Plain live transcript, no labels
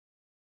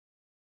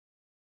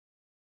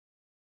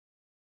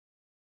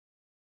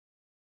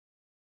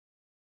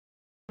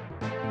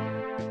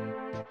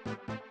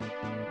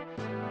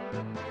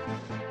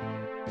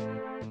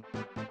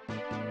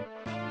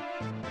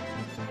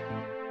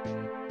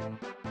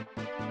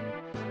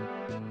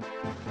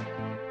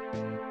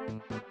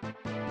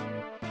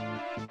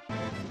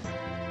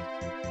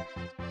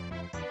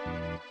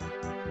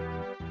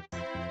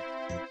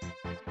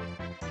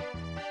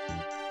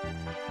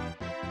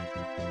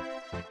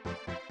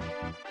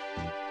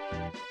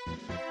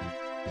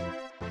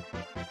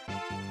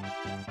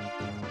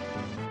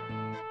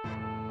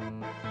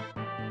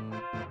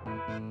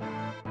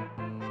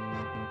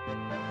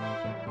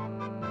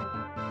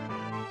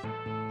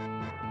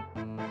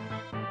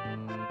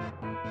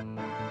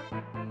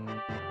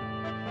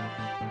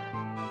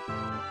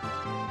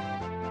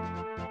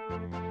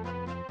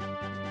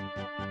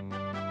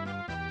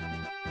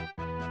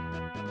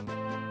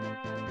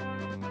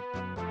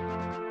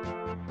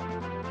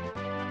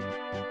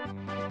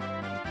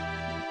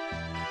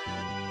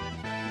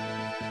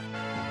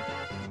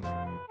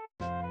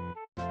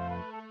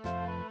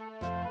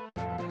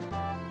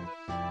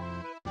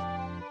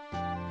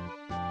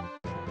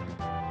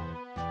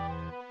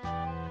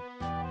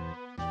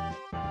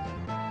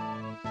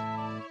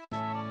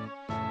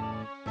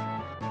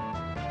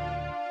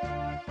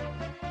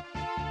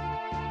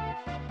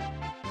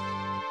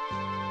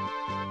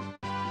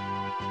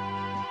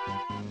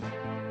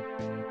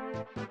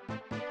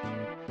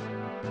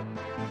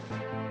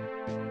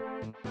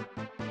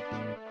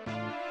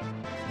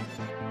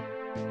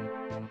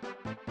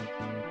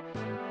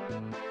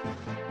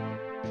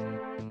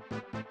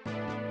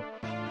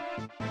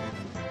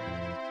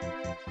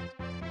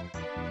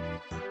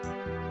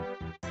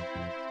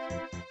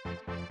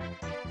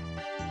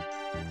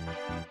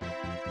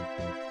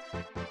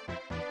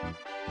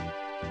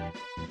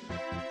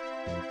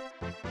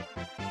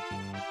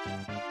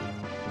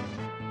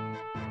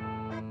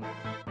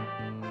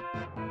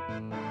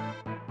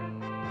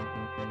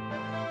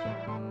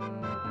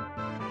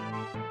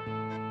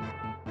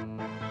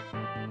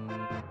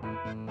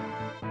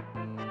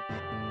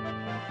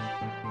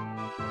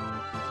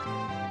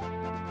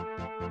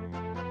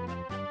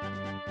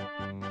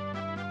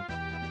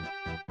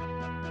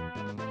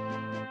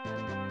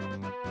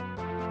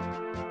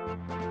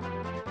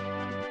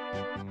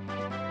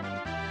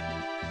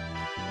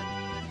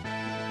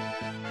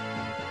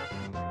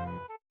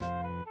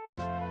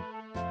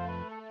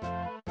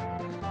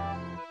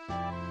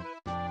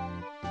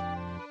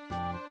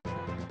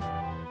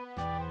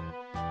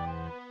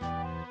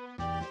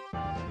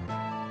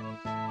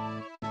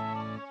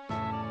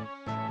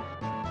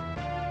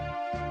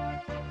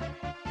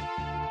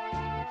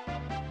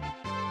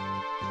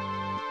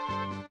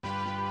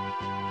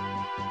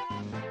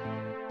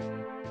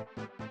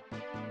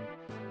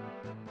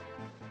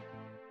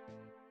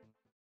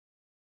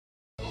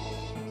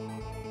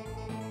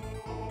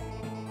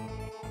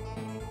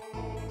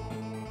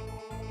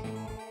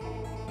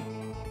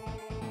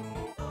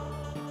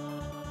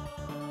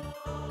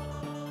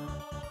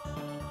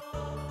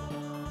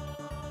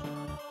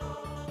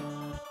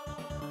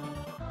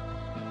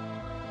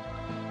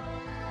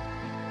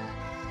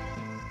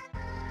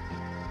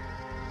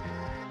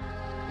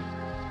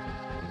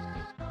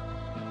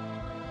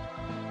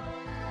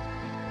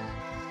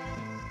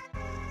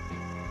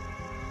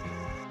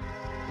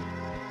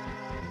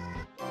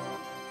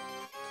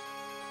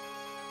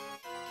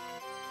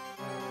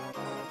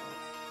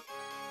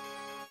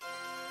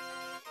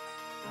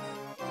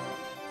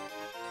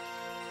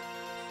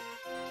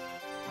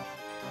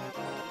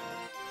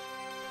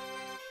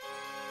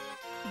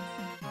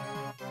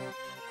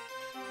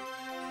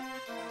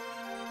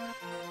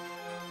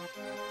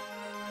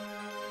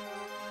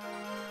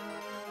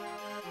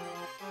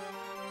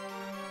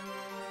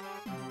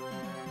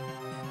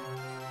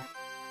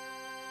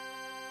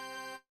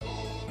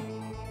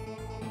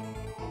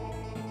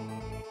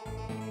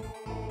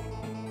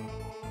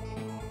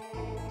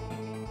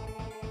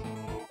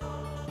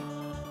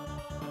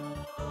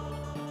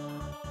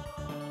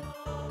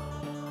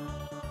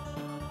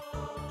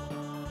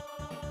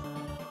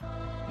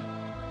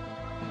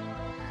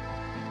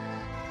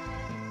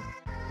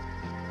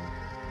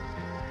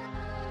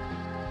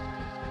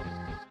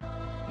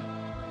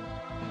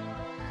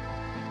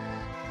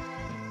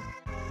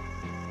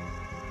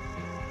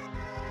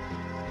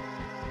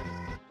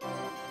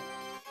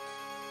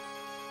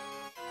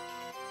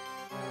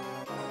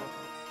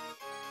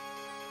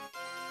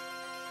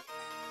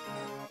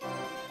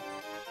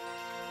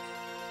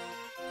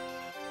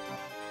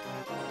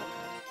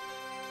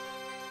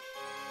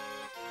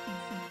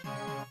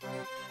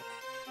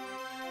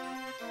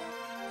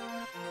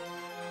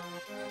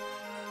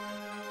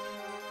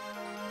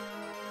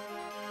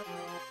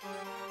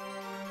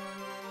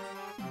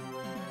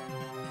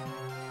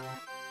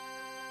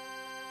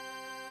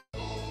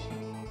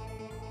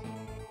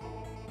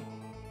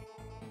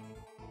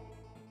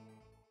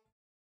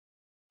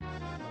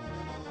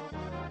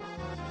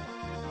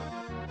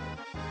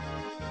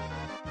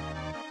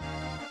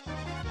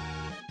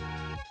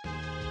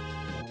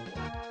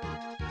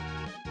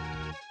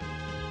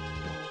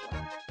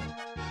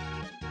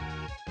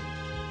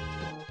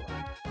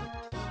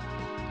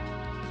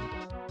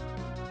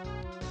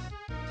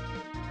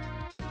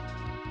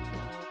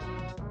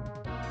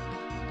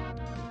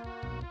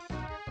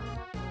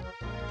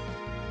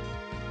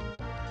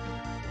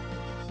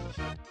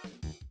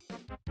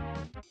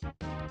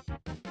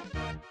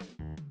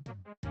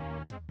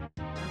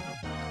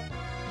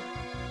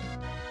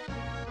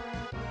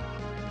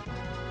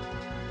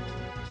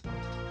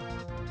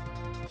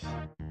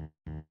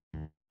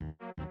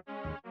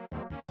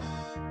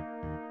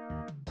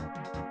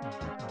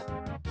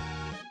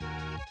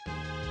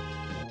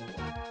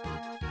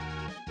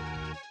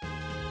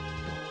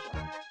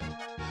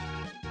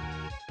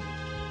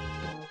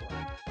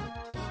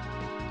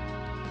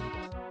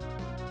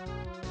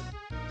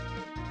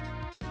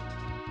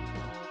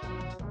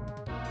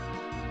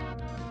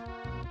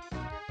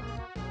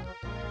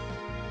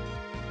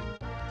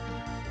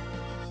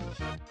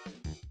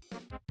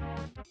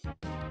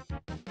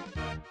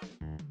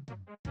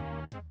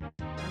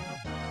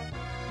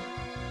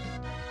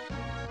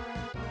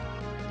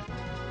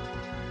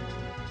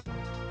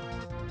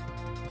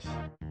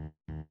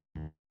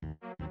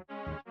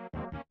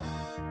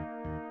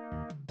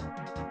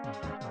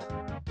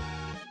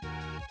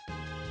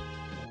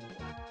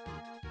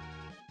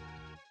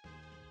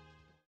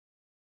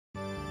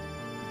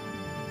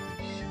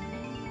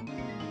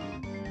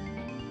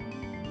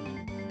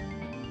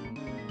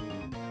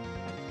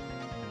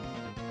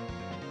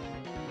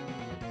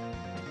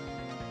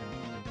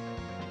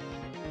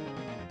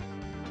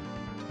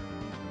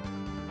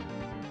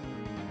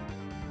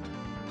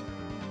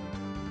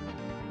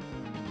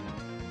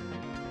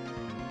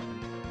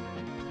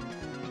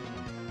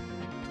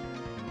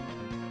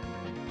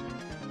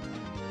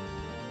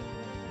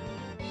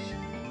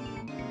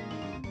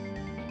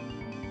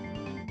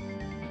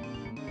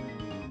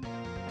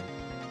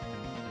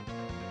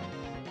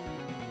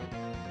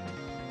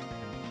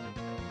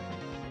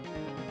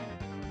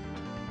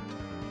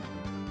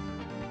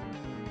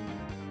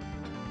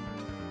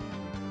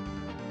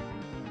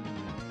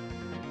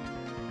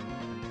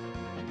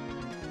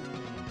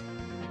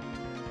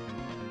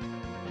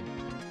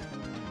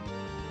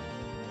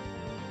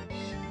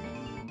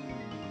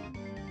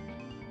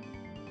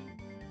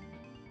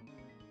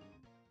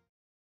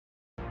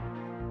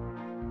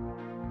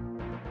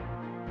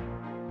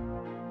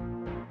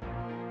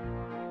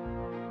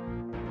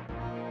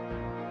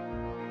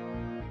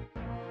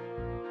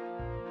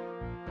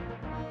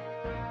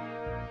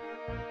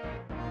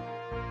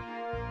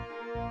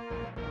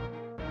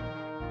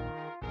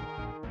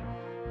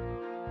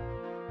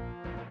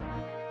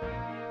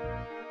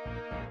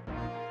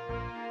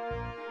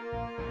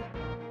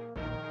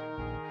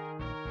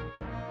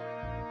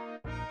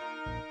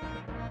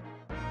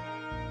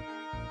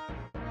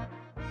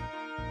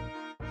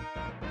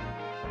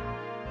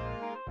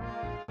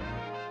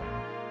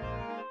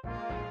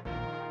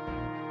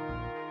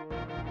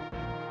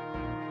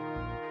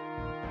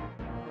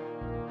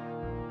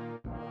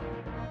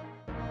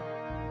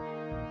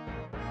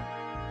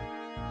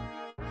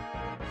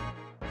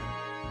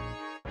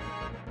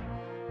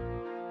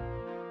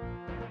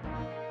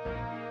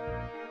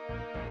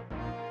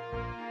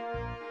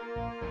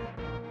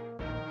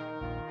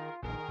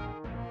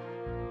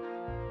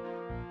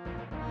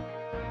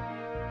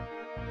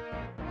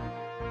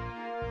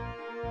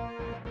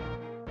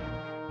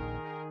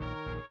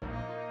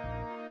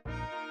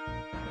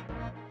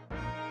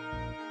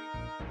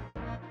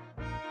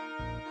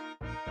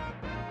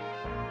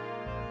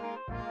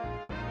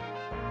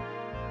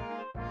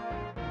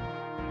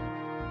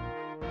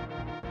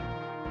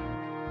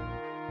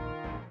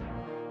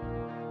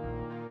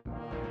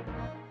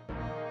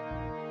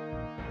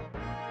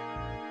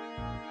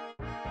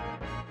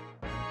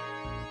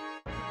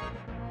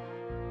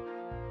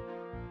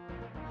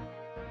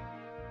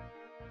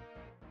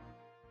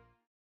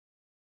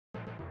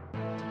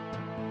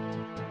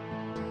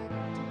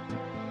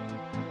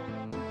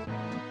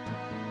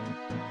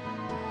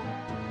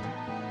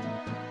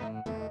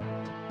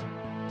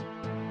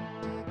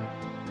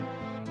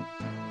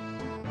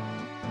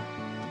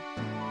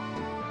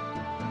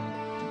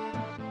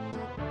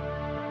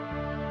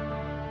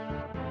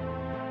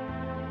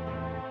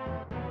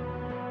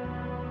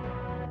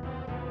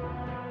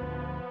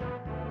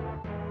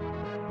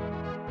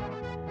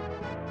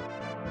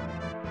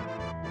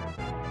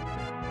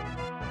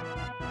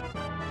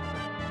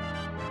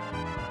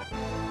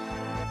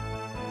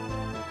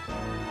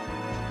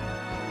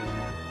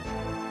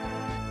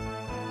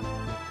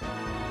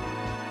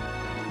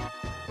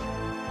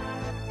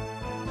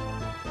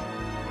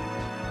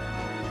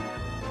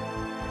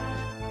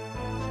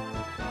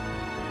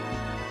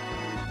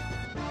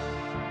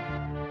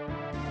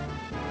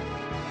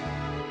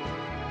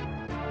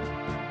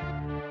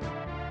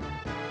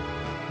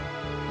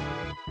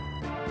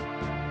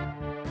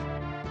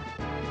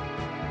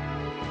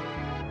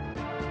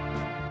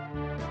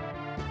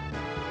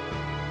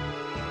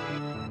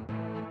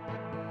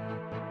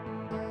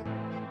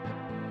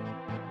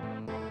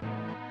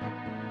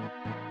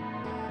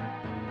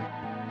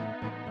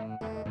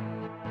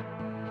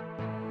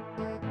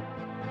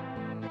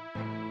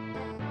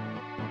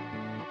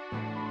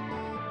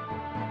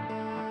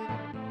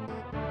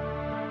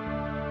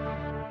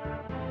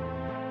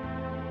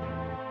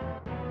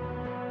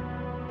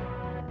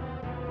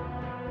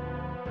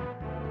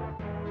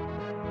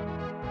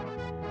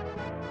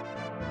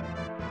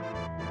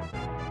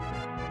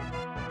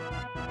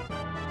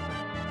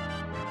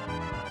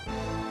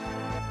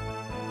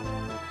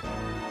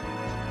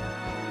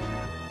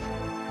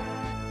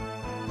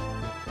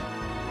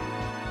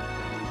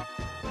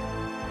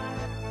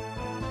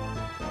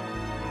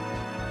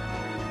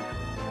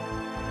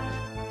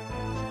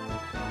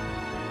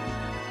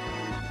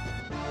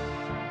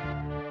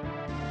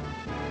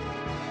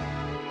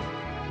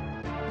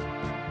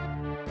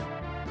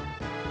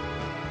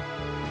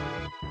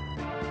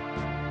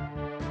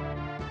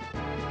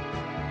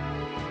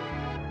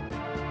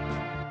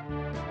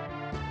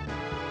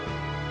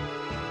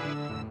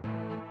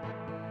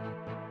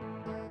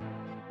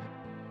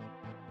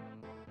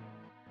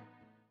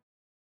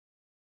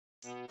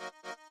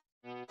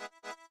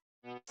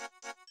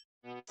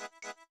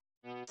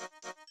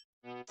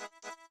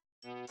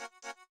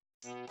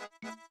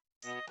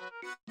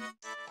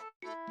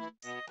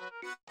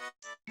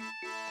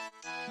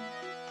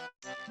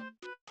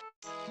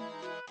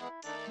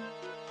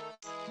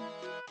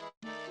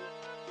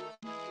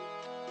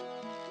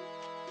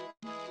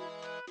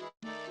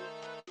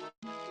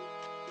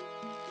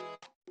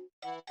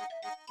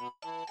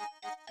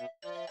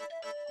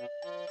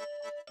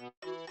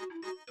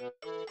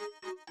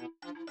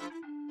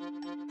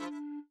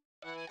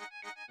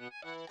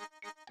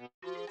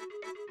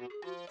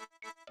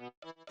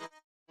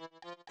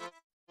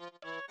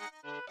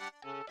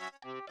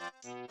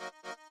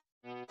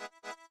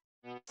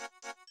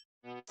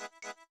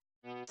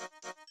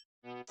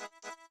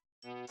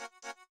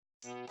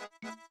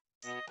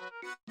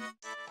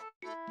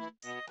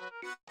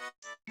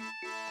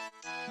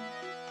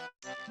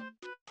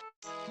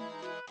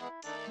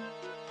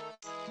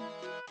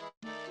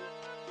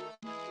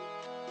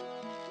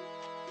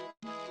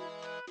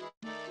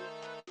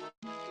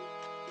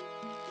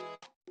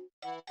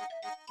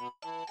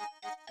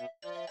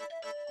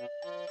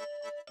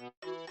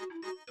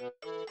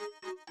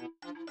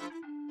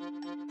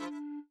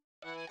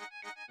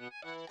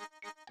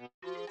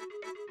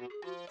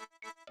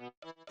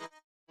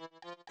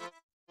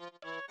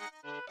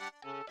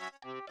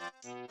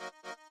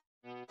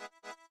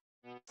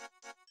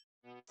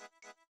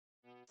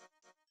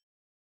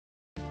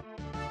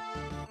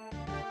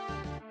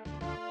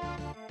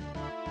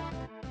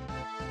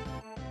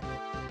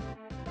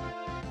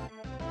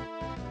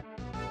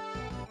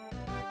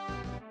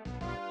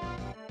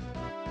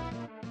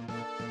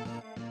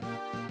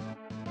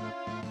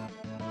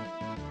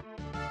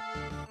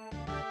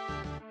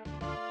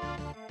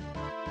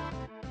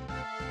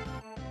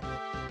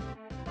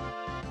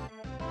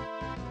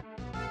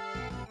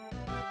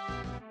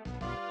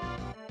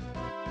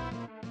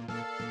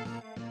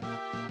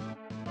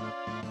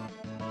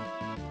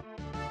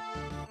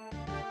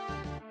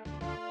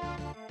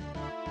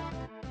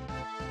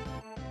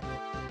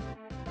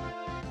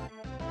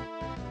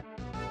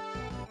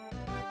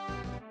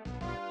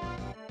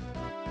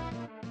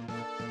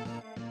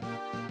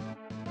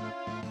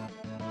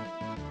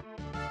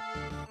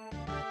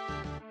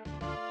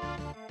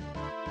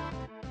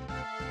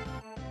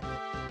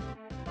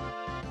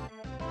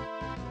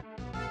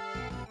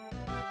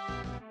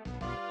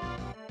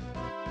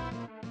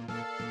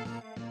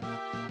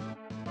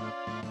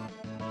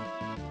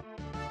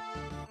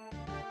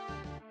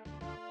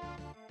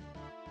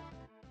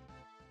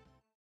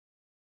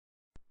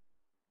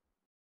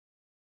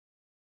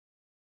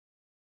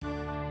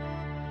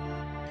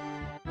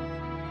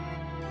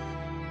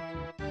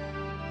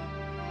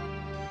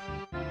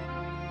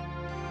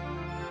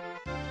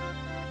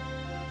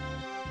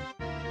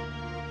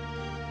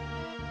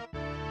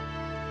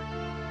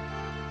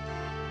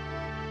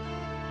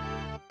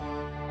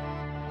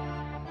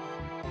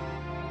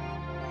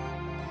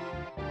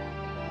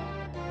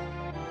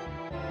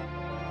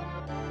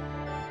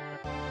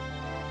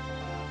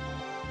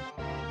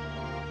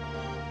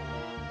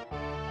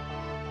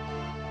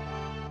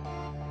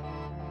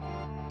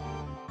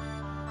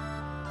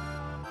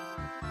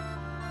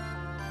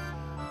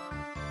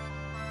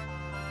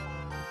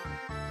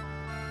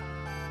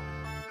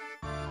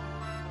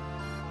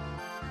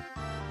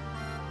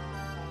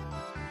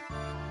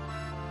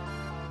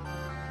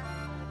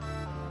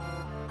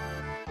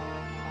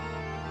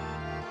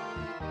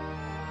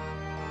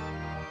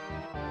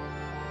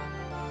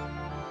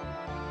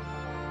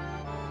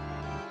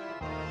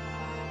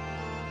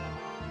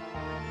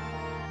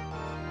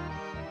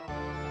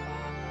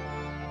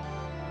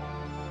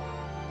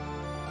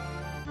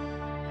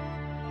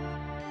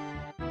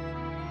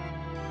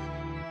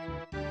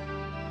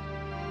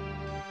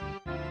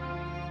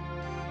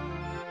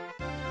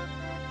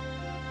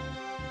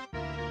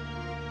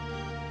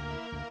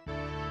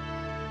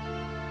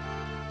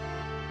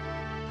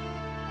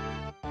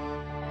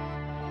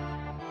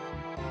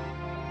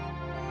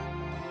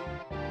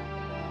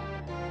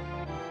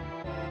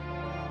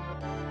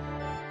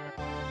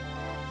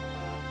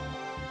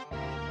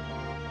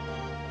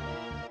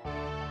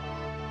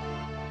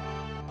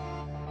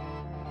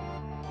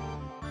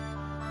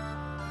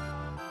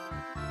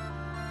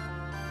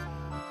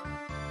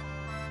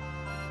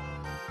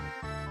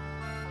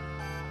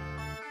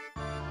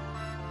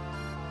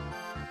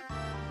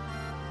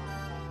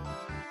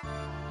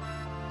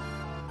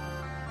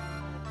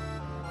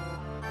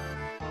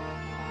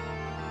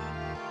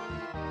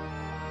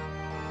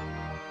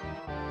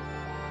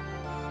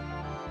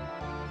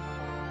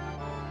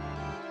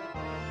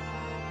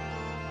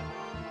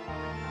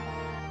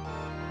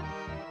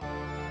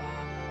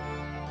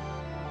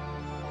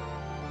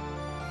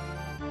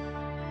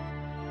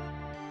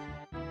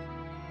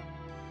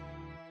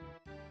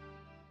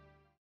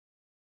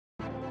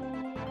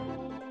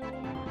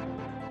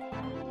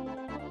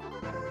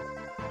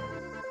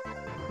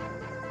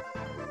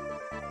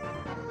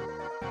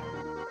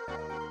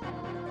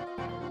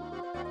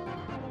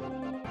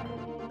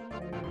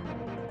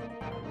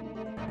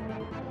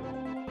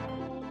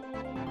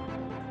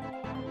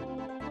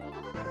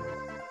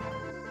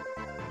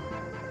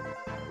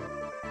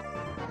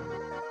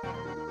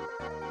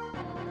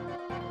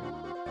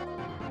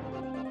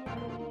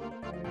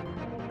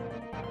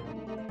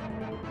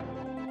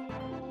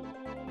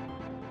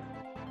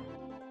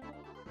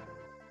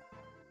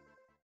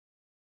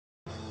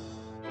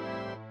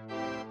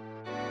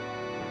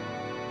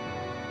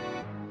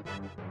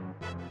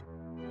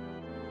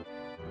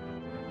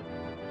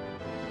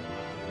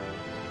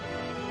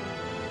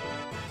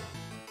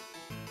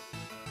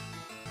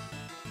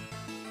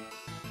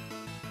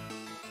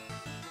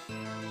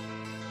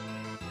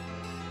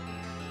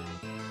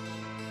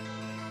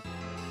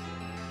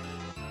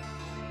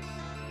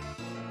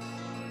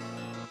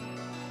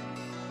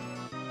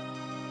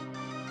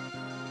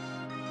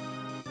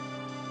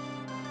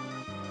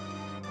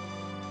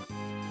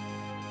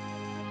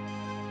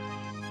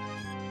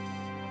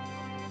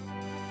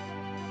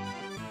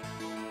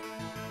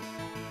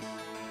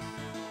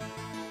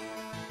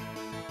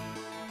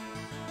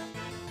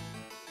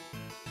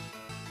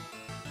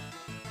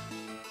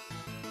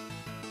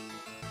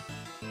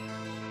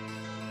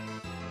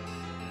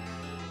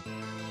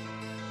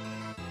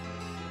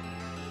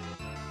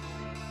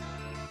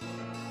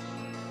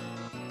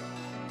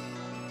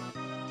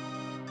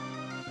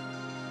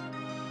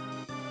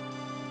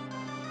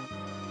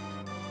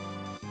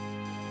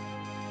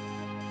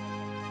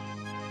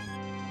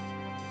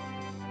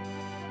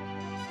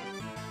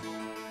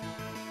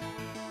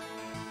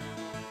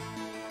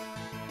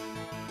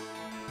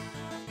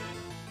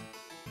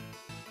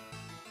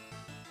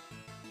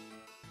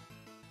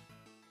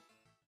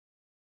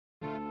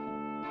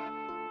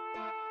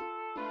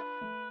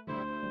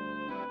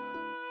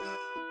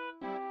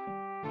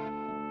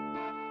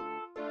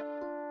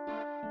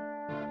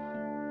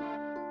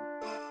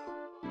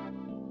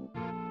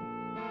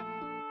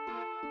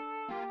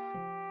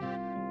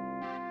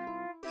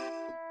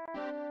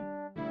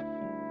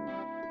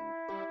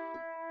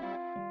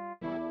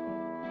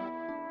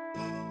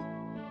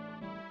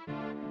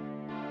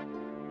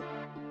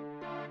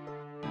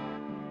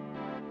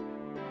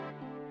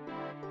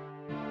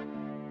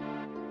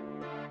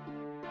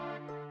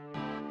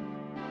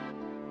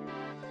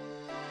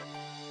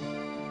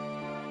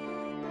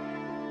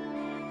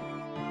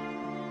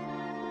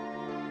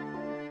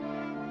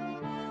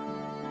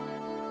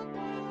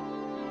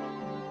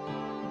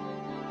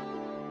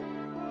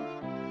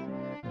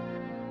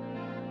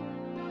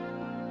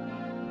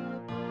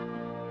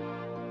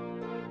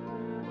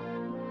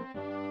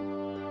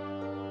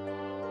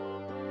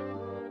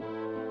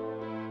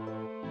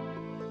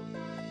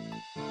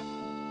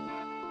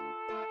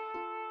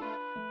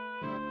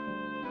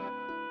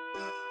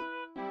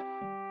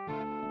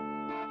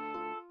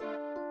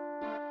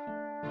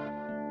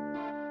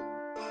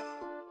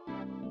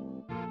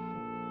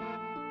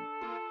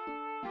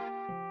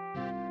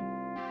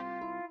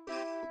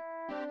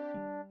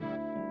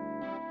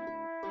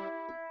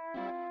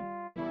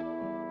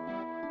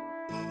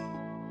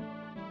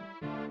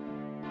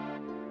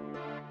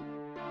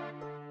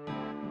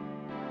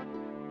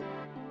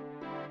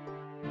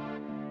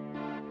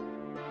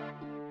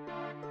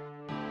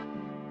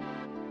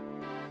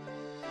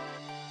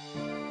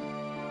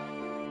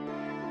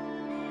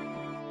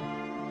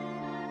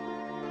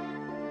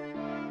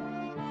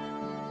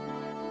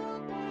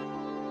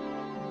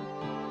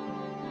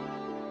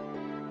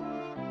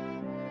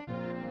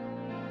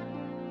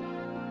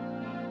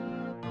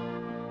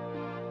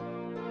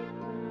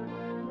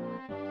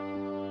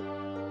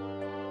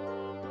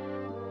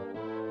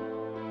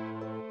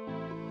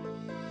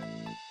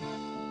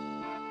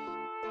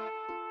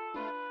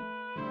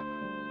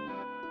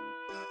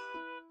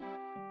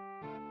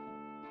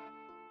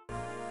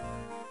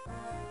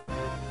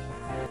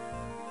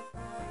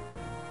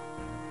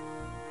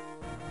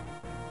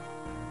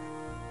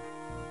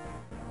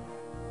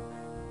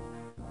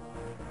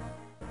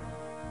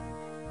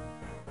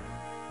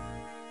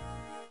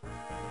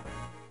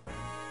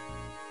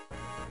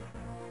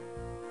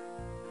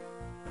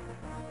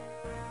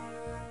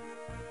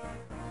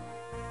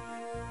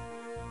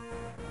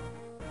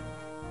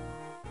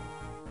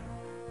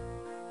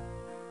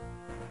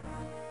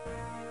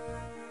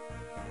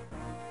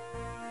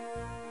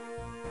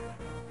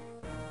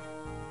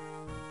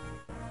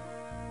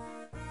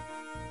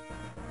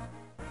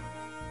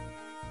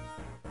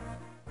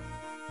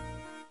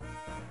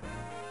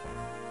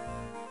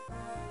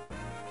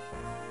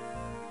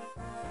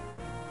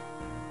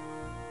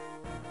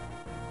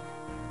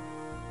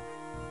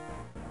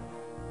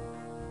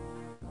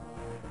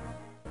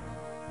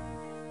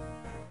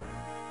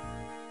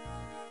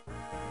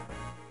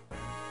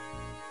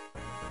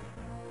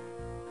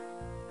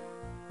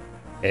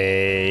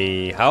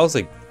Hey, how's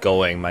it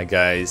going, my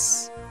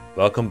guys?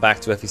 Welcome back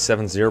to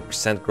FE7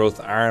 0% growth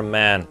Iron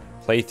Man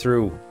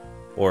playthrough,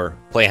 or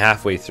play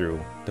halfway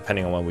through,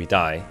 depending on when we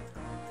die.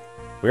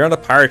 We're on a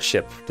pirate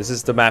ship. This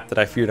is the map that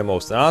I fear the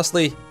most, and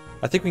honestly,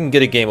 I think we can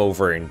get a game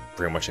over in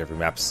pretty much every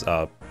map's,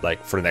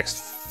 like for the next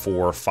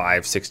 4,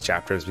 5, 6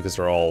 chapters, because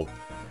they're all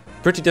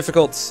pretty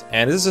difficult.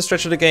 And this is a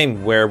stretch of the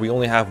game where we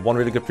only have one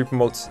really good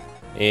pre-promote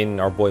in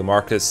our boy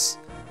Marcus,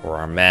 or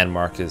our man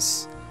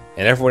Marcus,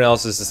 and everyone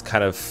else is just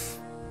kind of,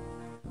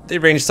 they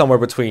range somewhere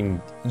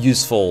between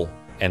useful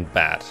and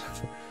bad,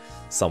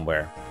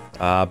 somewhere.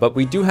 But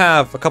we do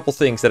have a couple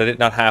things that I did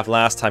not have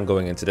last time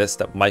going into this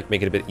that might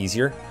make it a bit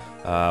easier.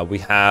 We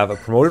have a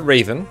promoted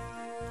Raven,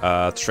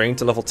 trained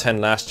to level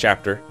 10 last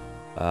chapter,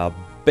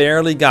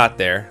 barely got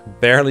there,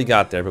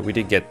 but we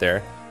did get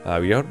there.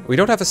 We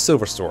don't have a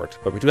silver sword,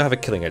 but we do have a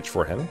killing edge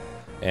for him.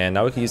 And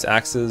now we can use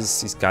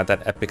axes. He's got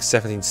that epic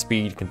 17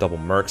 speed, can double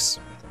mercs.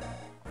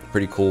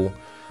 Pretty cool.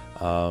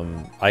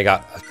 I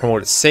got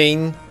promoted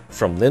Sane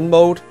from Lin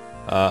mode.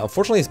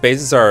 Unfortunately, his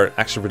bases are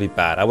actually really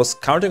bad. I was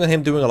counting on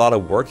him doing a lot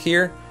of work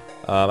here.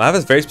 I have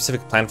a very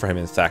specific plan for him,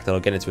 in fact, that I'll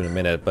get into in a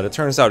minute, but it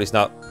turns out he's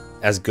not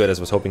as good as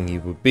I was hoping he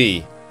would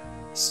be.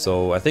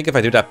 So I think if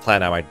I do that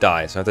plan, I might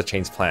die, so I have to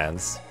change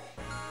plans.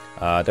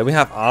 Then we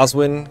have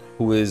Oswin,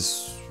 who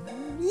is...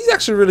 he's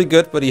actually really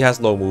good, but he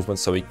has low movement,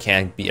 so he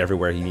can't be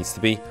everywhere he needs to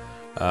be.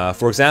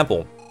 For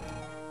example,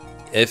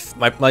 if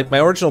my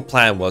original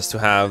plan was to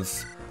have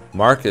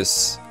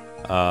Marcus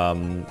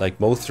like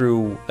mow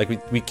through,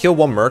 like we kill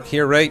one merc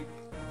here, right?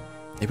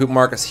 We put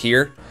Marcus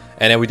here,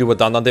 and then we do what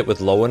Don did with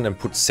Lowen and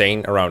put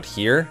Sane around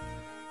here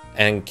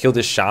and kill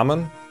this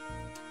shaman.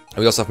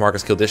 We also have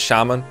Marcus kill this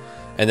shaman,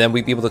 and then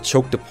we'd be able to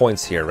choke the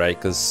points here, right?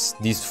 Because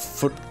these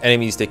foot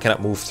enemies, they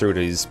cannot move through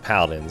these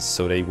paladins,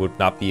 so they would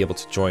not be able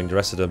to join the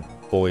rest of the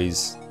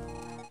boys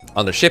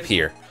on the ship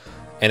here.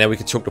 And then we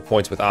could choke the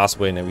points with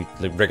Oswin, and we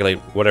like, regulate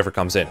whatever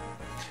comes in.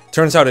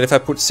 Turns out that if I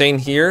put Sane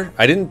here,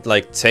 I didn't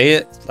like say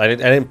it, I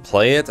didn't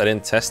play it, I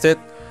didn't test it,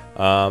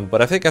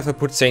 but I think if I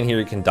put Sane here,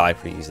 he can die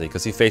pretty easily,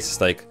 because he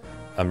faces like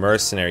a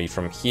mercenary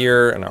from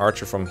here, an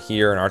archer from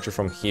here, an archer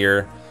from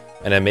here,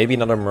 and then maybe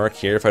another merc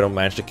here if I don't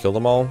manage to kill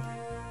them all.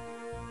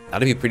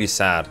 That'd be pretty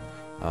sad.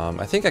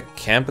 I think I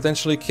can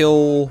potentially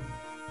kill...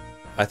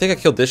 I think I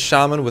killed this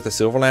shaman with a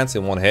silver lance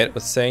in one hit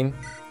with Sane,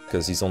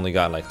 because he's only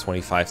got like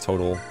 25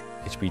 total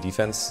HP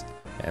defense,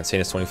 and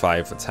Sane is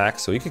 25 attack,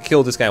 so you could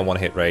kill this guy in one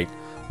hit, right?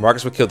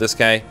 Marcus would kill this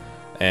guy,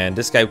 and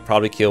this guy would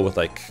probably kill with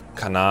like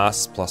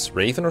Canas plus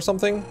Raven or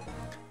something.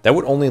 That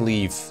would only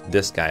leave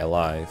this guy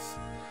alive.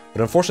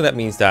 But unfortunately that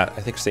means that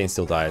I think Sane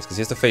still dies, because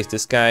he has to face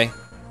this guy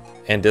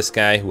and this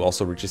guy who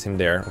also reaches him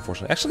there,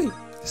 unfortunately. Actually,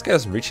 this guy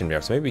doesn't reach him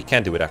there, so maybe we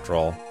can't do it after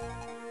all.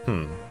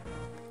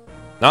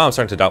 Now I'm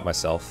starting to doubt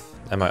myself,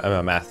 and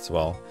my math as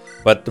well.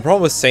 But the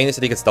problem with Sane is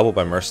that he gets doubled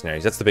by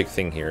mercenaries. That's the big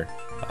thing here.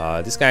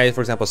 This guy,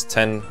 for example, has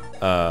 10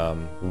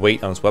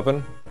 weight on his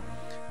weapon,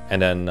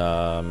 and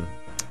then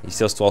he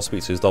still has 12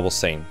 speed, so he's double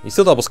Sane. He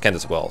still doubles Kent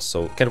as well,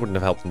 so Kent wouldn't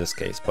have helped in this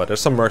case. But there's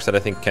some mercs that I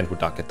think Kent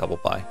would not get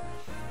doubled by.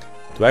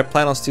 Do I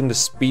plan on stealing the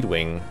speed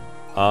wing?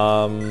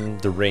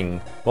 The ring.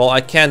 Well,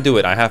 I can do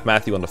it. I have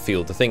Matthew on the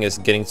field. The thing is,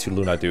 getting to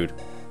Luna Dude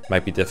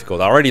might be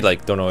difficult. I already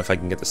like don't know if I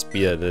can get the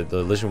speed, the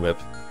Illusion Whip,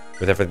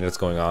 with everything that's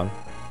going on.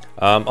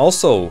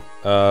 Also,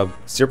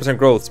 0%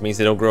 growth means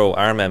they don't grow.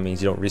 Iron Man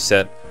means you don't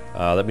reset.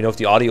 Let me know if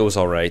the audio is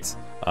alright.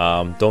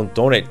 Don't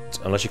donate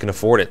unless you can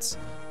afford it.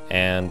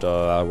 And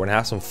we're gonna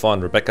have some fun.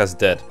 Rebecca's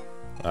dead.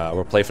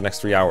 We'll play for the next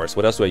 3 hours.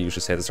 What else do I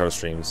usually say at the start of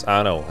streams?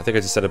 I don't know. I think I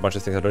just said a bunch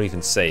of things I don't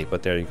even say,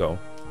 but there you go.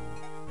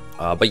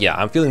 But yeah,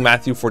 I'm feeling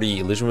Matthew for the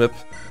Illusion Whip.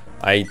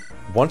 I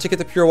want to get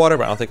the Pure Water,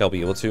 but I don't think I'll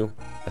be able to.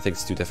 I think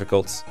it's too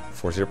difficult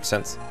for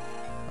 0%.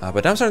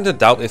 But now I'm starting to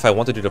doubt if I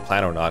want to do the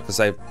plan or not, because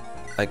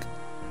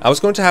I was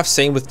going to have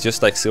Sane with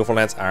just like Silver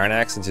Lance, Iron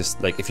Axe, and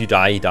just like if you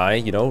die, you die.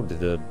 You know,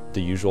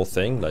 the usual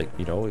thing. Like,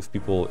 you know, if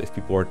people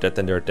are dead,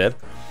 then they're dead.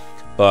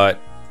 But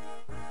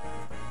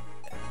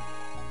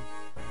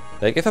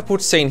like if I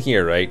put Sane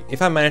here, right?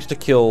 If I manage to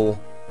kill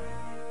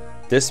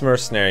this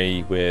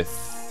mercenary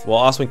with, well,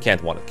 Oswin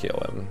can't want to kill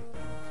him,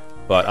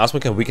 but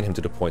Oswin can weaken him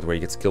to the point where he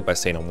gets killed by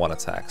Sane on one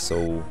attack.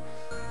 So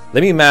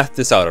let me math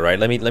this out, alright?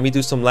 Let me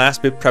do some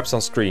last bit preps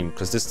on stream,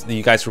 because this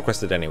you guys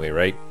requested anyway,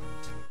 right?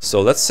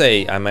 So let's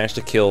say I managed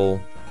to kill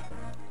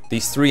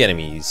these 3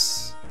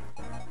 enemies,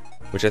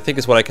 which I think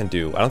is what I can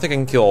do. I don't think I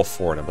can kill all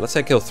 4 of them, but let's say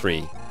I kill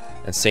 3,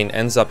 and Sane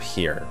ends up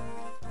here.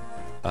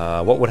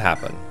 What would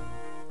happen?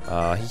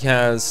 He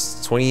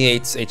has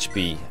 28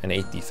 HP and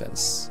 8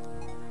 defense.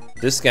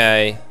 This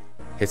guy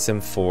hits him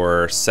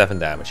for 7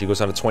 damage. He goes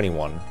down to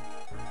 21.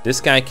 This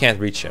guy can't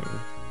reach him.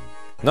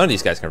 None of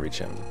these guys can reach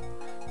him.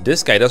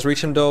 This guy does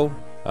reach him though.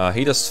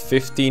 He does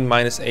 15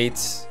 minus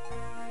 8.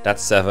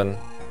 That's 7.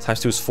 Times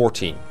 2 is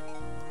 14.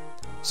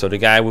 So the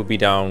guy would be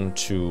down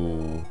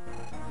to...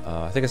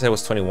 I think I said it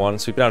was 21,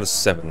 so he'd be down to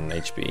 7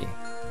 HP.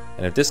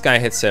 And if this guy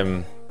hits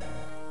him,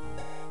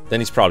 then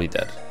he's probably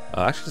dead.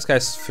 Actually, this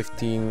guy's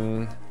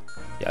 15...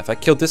 Yeah, if I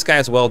killed this guy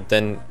as well,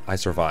 then I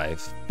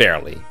survive.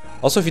 Barely.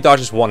 Also, if he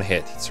dodges 1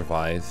 hit, he'd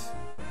survive.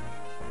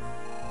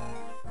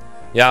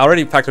 Yeah, I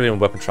already factored in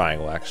weapon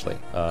triangle, actually.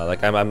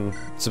 Like, I'm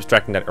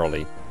subtracting that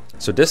early.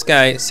 So this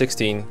guy,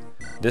 16.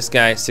 This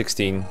guy,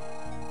 16.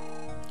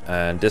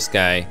 And this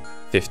guy,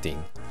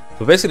 15.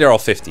 So basically, they're all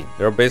 15.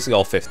 They're basically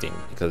all 15,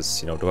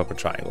 because, you know, the weapon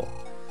triangle.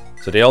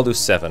 So they all do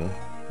 7.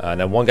 And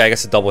then one guy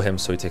gets to double him,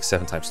 so he takes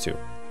 7 times 2.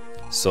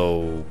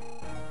 So,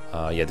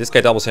 yeah, this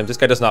guy doubles him. This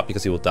guy does not,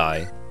 because he will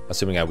die.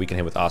 Assuming I weaken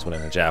him with Oswin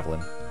and a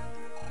Javelin.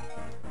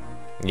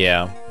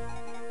 Yeah.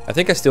 I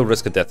think I still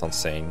risk a death on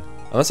Sane.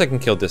 Unless I can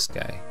kill this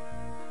guy.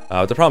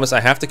 The problem is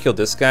I have to kill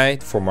this guy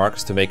for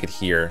Marcus to make it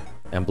here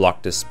and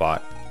block this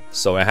spot.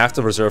 So I have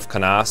to reserve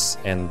Canas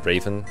and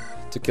Raven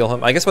to kill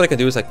him. I guess what I can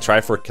do is like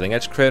try for a killing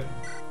edge crit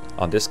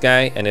on this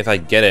guy, and if I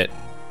get it,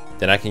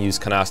 then I can use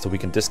Canas to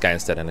weaken this guy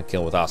instead and then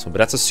kill him with Oswin. But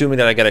that's assuming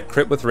that I get a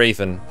crit with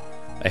Raven,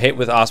 a hit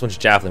with Oswin's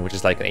Javelin, which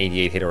is like an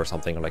 88 hitter or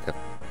something, or like a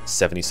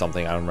 70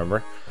 something, I don't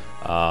remember.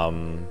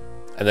 And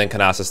then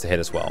Canas is to hit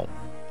as well.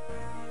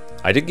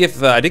 I did give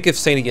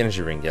Saint the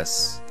energy ring,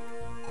 yes.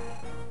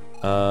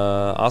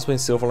 Oswin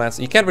Silverlance.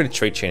 You can't really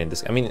trade chain in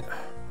this. I mean,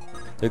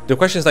 the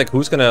question is like,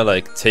 who's gonna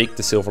like take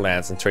the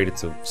Silverlance and trade it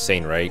to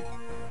Saint, right?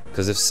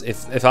 Because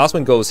if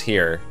Oswin goes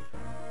here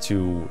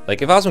to if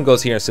Oswin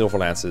goes here and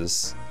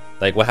Silverlances,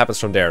 like what happens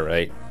from there,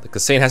 right?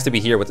 Because Saint has to be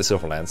here with the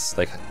Silverlance.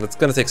 Like that's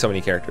gonna take so many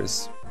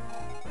characters.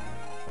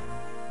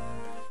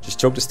 Just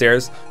choke the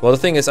stairs. Well, the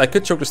thing is, I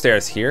could choke the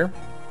stairs here.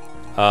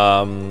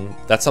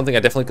 That's something I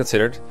definitely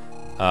considered.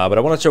 But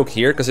I want to choke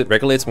here because it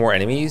regulates more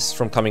enemies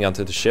from coming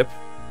onto the ship.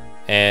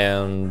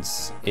 And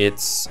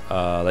it's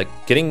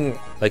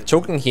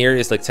choking here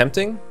is like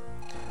tempting,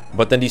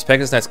 but then these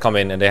Pegasus Knights come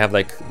in and they have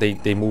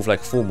they move like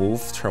full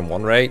move turn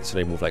 1, right? So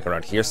they move like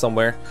around here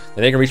somewhere.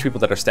 Then they can reach people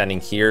that are standing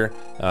here.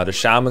 The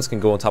shamans can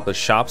go on top of the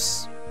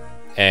shops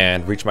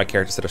and reach my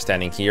characters that are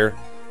standing here.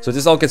 So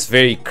this all gets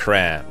very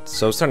cramped.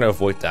 So I was trying to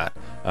avoid that.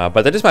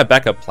 But that is my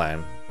backup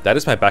plan.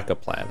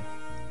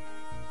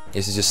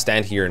 Is to just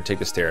stand here and take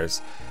the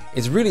stairs.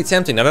 It's really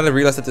tempting now that I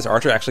realize that this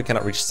archer actually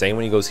cannot reach Saint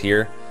when he goes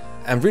here.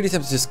 I'm really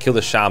tempted to just kill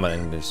the shaman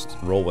and just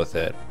roll with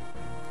it.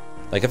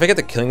 Like if I get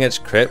the killing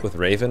edge crit with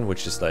Raven,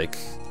 which is like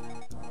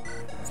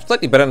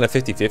slightly better than a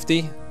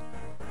 50-50,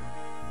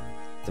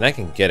 then I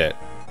can get it.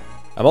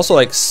 I'm also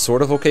like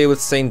sort of okay with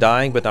Saint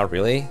dying, but not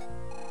really.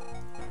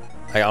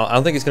 I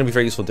don't think it's going to be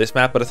very useful this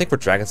map, but I think for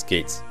Dragon's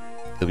Gate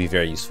it'll be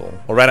very useful.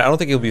 Or rather, I don't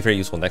think it'll be very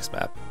useful next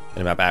map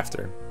and the map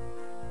after.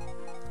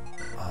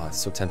 Oh, it's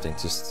so tempting.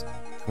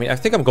 I mean, I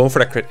think I'm going for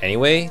that crit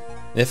anyway.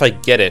 And if I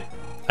get it,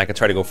 I can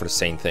try to go for the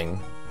same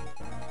thing.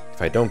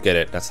 If I don't get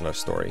it, that's another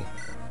story.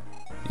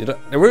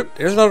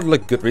 There's not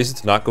like good reason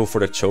to not go for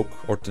the choke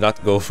or to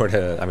not go for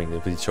the. I mean,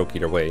 it'll be choke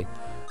either way.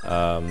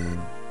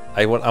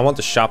 I want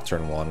the shop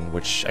turn 1,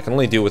 which I can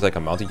only do with like a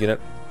mounted unit.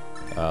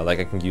 Like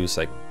I can use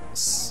like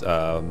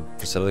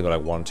facility go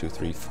like 1, 2,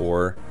 3,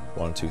 4,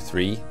 1, 2,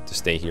 3 to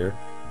stay here,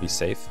 be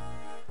safe.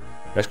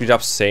 Rescue job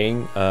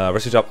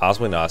rescue job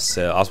Oswin.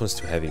 Oswin's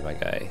too heavy, my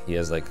guy. He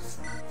has like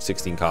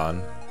 16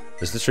 con.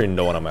 There's literally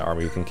no one on my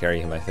army who can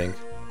carry him, I think.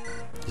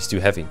 He's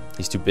too heavy.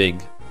 He's too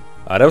big.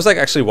 That was like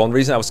actually one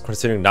reason I was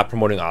considering not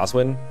promoting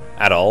Oswin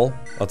at all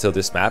until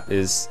this map,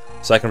 is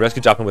so I can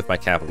rescue drop him with my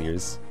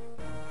Cavaliers.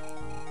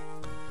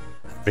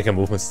 Bring a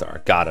movement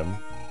star. Got him.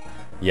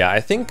 Yeah,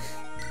 I think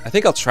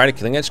I'll try the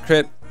killing edge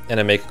crit and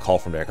then make a call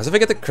from there. Because if I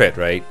get the crit,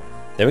 right,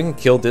 then we can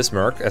kill this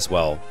Merc as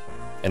well.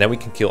 And then we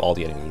can kill all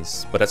the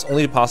enemies. But that's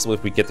only possible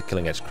if we get the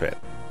killing edge crit.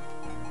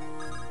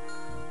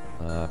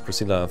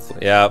 Priscilla,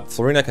 yeah,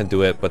 Florina can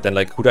do it, but then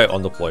like who do I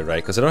undeploy,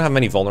 right? Because I don't have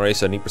many vulneraries,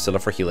 so I need Priscilla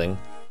for healing.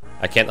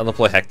 I can't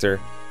undeploy Hector,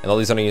 and all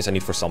these other units I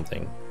need for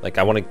something. Like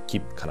I want to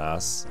keep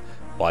Canas.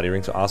 Body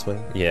ring to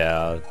Oswin?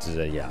 Yeah,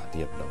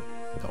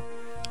 no.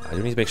 I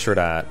do need to make sure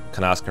that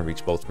Canas can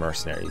reach both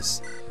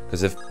mercenaries.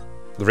 Because if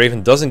the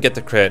Raven doesn't get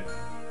the crit,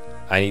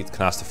 I need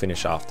Canas to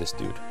finish off this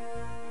dude.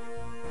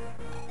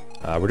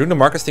 We're doing the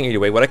Marcus thing either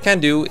way. What I can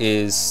do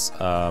is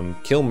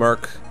kill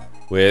Merc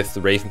with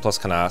the Raven plus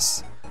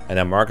Canas. And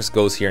then Marcus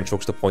goes here and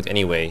chokes the point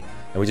anyway.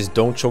 And we just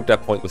don't choke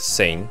that point with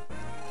Saint.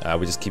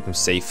 We just keep him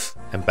safe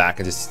and back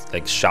and just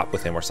like shot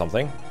with him or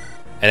something.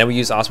 And then we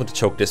use Oswin to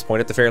choke this point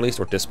at the very least,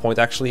 or this point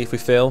actually if we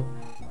fail.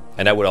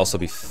 And that would also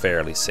be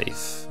fairly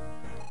safe.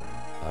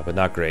 But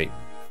not great.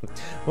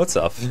 What's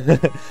up?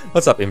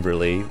 What's up,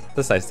 Imberly?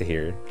 That's nice to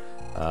hear.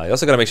 You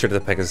also gotta make sure that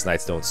the Pegasus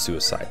Knights don't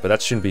suicide, but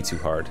that shouldn't be too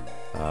hard.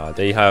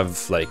 They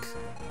have like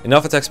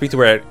enough attack speed to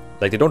where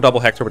like they don't double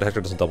Hector, but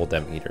Hector doesn't double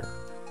them either.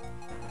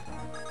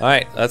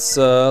 Alright,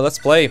 let's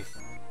play.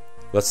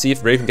 Let's see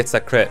if Raven gets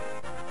that crit.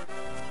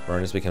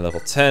 Ernest became level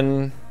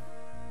 10.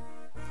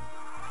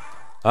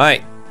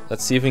 Alright,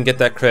 let's see if we can get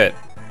that crit.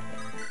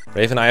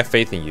 Raven, I have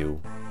faith in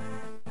you.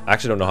 I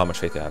actually don't know how much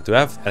faith I have. Do I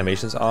have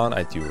animations on?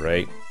 I do,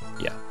 right?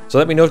 Yeah. So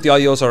let me know if the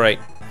audio is alright,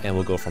 and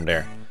we'll go from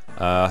there.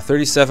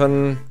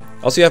 37.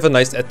 Also, you have a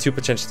nice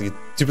 2%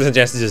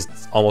 chance to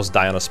just almost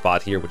die on a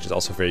spot here, which is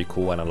also very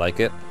cool, and I like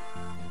it.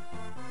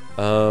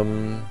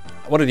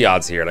 What are the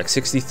odds here? Like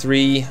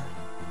 63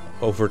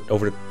 over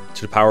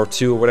to the power of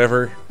 2 or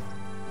whatever.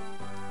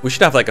 We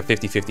should have like a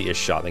 50-50-ish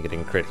shot at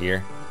getting a crit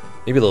here.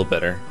 Maybe a little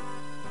better.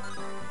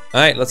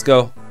 Alright, let's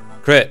go.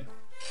 Crit.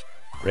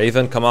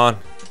 Raven, come on.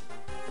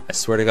 I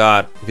swear to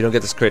God, if you don't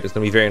get this crit, it's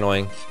gonna be very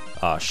annoying.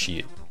 Ah,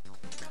 shit.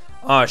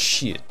 Ah,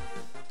 shit.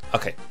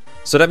 Okay.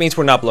 So that means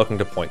we're not blocking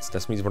the points.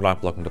 That means we're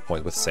not blocking the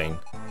point with Saint.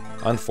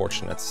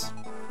 Unfortunate.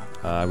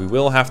 We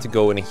will have to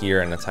go in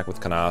here and attack with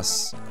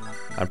Canas.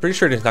 I'm pretty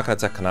sure he's not going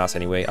to attack Canas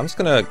anyway. I'm just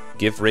going to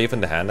give Raven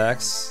the hand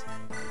axe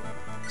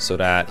so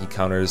that he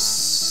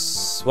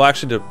counters... Well,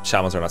 actually, the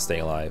shamans are not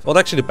staying alive. Well,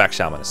 actually, the back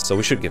shaman is, so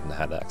we should give him the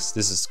hand axe.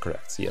 This is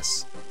correct,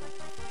 yes.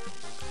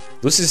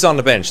 Lucius is on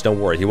the bench. Don't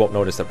worry, he won't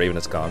notice that Raven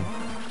is gone.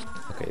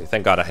 Okay,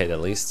 thank God I hit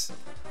at least.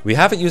 We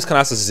haven't used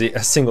Canas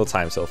a single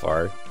time so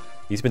far.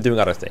 He's been doing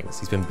other things.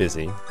 He's been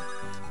busy.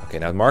 Okay,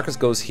 now Marcus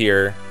goes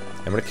here.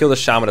 I'm gonna kill the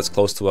shaman that's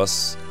close to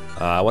us.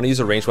 I want to use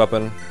a ranged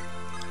weapon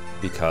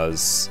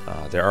because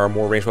there are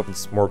more ranged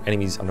weapons, more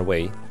enemies on the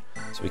way.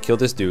 So we kill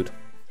this dude.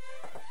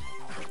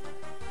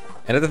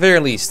 And at the very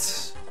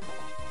least,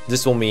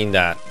 this will mean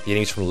that the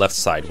enemies from the left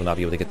side will not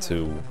be able to get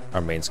to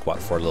our main squad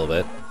for a little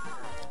bit.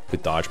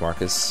 Good dodge,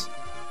 Marcus.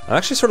 I'm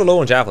actually sort of low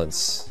on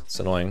javelins. It's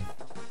annoying.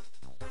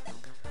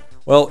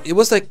 Well, it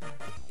was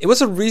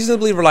a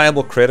reasonably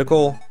reliable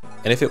critical,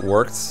 and if it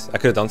worked, I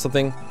could have done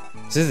something.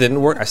 Since it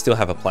didn't work, I still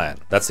have a plan.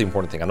 That's the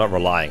important thing. I'm not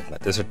relying on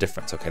it. There's a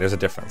difference, okay? There's a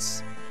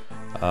difference.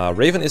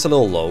 Raven is a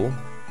little low,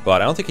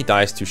 but I don't think he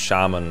dies to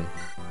Shaman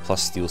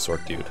plus Steel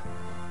Sword Dude.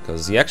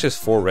 Because he actually has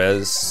 4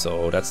 res,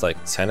 so that's like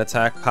 10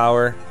 attack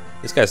power.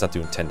 This guy's not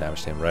doing 10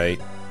 damage to him,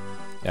 right?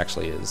 He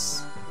actually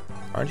is.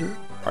 Aren't you?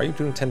 Are you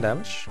doing 10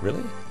 damage?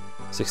 Really?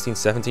 16,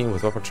 17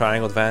 with weapon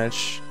triangle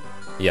advantage?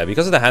 Yeah,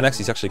 because of the hand axe,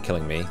 he's actually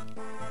killing me.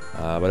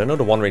 But I know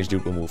the one range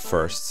dude will move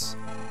first.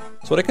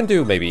 So what I can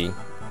do, maybe,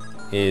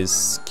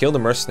 is kill the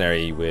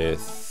mercenary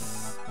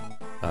with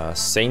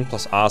Sane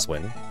plus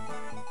Oswin,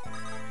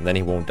 and then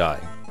he won't die.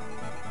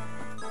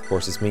 Of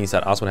course, this means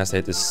that Oswin has to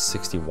hit this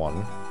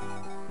 61.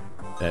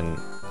 Then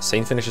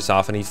Sane finishes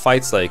off, and he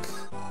fights like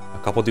a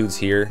couple dudes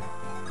here,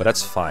 but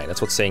that's fine.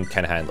 That's what Sane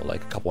can handle,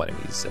 like a couple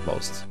enemies at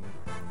most.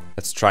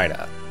 Let's try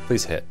that.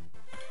 Please hit.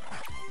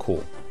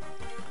 Cool.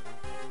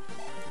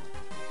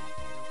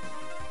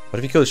 What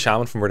if you kill the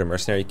shaman from where the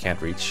mercenary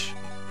can't reach?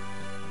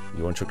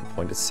 You want to choke the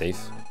point, it's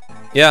safe.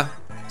 Yeah,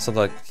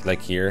 something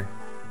like here.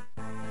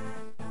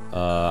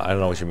 I don't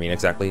know what you mean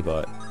exactly,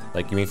 but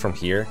like you mean from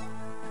here?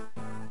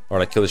 Or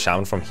like kill the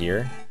shaman from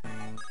here?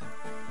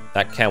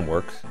 That can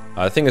work.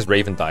 The thing is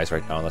Raven dies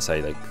right now unless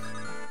I like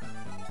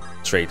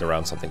trade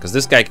around something. Because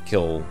this guy can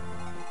kill...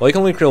 Well, you can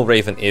only kill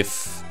Raven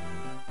if...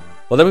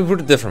 Well, let me put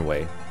it a different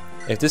way.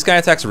 If this guy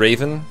attacks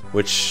Raven,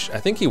 which I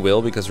think he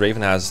will because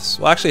Raven has...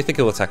 Well, actually I think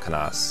he'll attack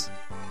Kanas.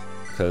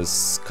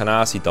 Because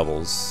Kanas he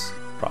doubles,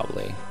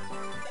 probably.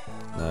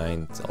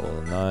 9,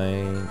 double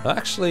 9...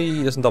 Actually,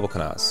 he doesn't double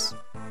Kanas.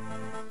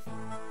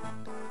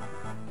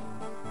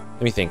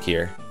 Let me think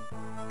here.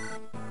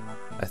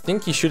 I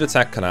think he should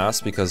attack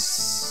Kanas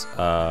because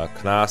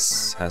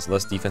Kanas has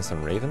less defense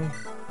than Raven.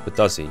 But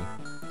does he?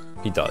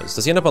 He does.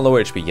 Does he end up on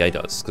lower HP? Yeah, he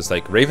does. Because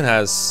like Raven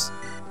has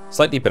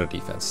slightly better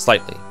defense.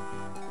 Slightly.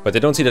 But they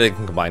don't see that they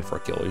can combine for a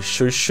kill. You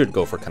should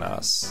go for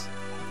Kanas.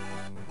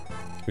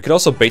 We could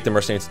also bait the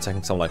mercenary into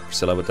attacking someone like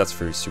Priscilla, but that's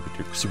very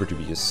super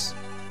dubious.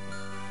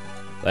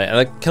 And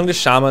like killing the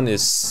shaman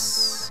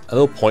is a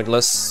little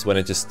pointless when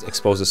it just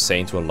exposes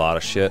Sane to a lot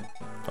of shit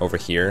over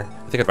here.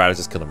 I think I'd rather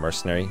just kill the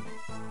mercenary.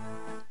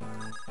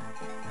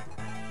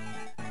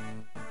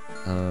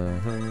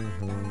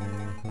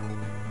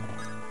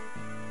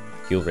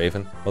 Heal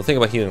Raven. Well, think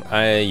about healing.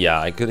 Yeah,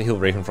 I could heal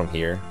Raven from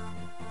here.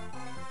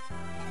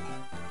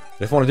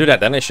 If I want to do that,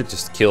 then I should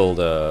just kill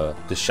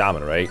the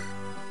shaman, right?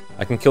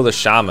 I can kill the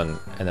shaman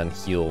and then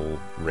heal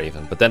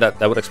Raven, but then that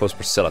would expose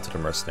Priscilla to the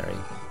mercenary.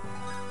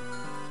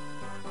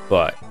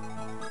 But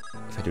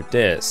if I do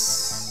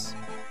this,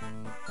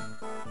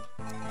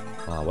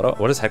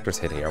 what does Hector's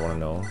hit here? I want to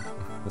know.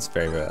 It's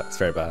very bad. It's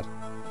very bad.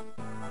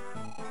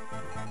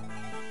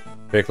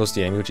 Very close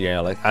to the enemy, which I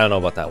like. I don't know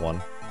about that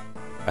one.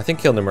 I think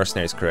killing the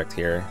mercenary is correct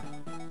here.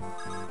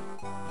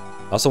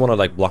 I also want to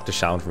like block the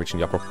shaman from reaching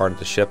the upper part of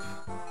the ship.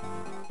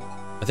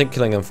 I think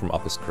killing him from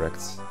up is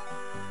correct.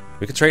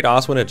 We could trade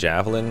Oswin a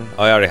javelin.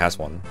 Oh, he already has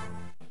one.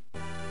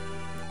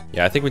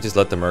 Yeah, I think we just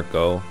let the merc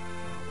go.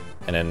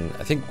 And then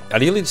I think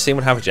ideally the same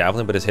would have a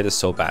javelin, but his hit is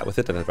so bad with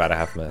it that I'd rather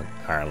have him an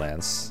iron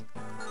lance.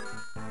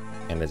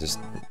 And I just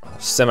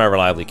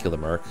semi-reliably kill the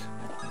merc.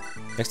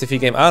 Next FE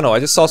game, I don't know, I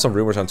just saw some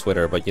rumors on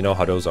Twitter, but you know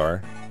how those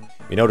are.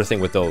 You know the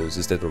thing with those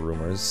is that they're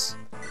rumors.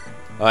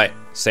 Alright,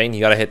 Sane, you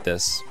gotta hit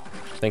this.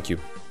 Thank you.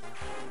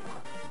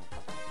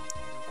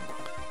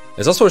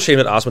 It's also a shame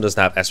that Oswin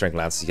doesn't have S-rank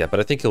lances yet, but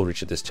I think he'll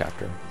reach it this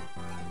chapter.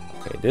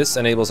 Okay, this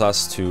enables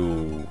us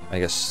to, I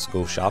guess,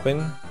 go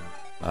shopping.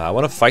 I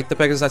want to fight the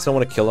Pegasus Knights. I don't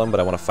want to kill them, but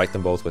I want to fight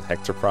them both with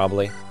Hector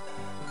probably.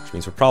 Which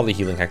means we're probably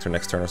healing Hector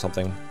next turn or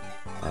something.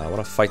 I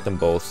want to fight them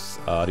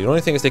both. The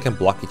only thing is they can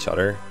block each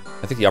other.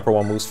 I think the upper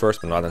one moves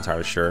first, but I'm not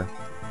entirely sure.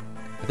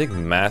 I think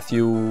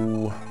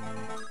Matthew...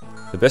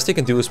 The best he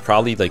can do is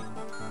probably, like,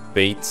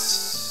 bait...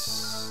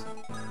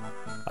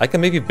 I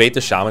can maybe bait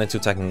the Shaman into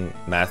attacking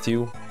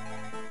Matthew.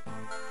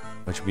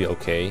 Which would be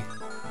okay.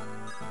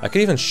 I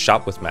could even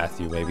shop with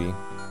Matthew, maybe.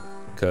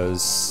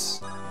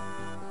 Because...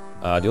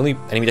 the only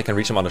enemy that can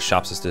reach him on the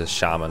shops is the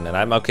Shaman, and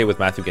I'm okay with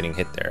Matthew getting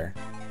hit there.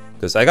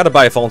 Because I gotta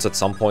buy phones at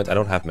some point, I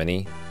don't have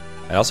many.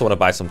 I also want to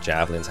buy some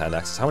javelins, hand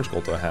axes. How much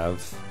gold do I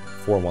have?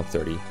 4 and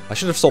 130. I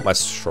should have sold my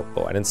short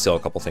bow. I didn't sell a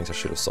couple things I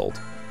should have sold.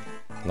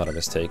 Not a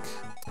mistake.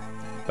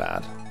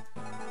 Bad.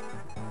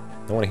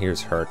 No one here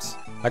is hurt.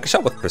 I could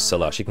shop with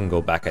Priscilla, she can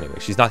go back anyway.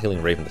 She's not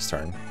healing Raven this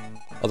turn.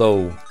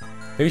 Although,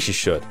 maybe she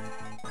should.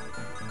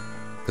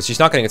 Because she's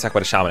not getting attacked by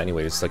the Shaman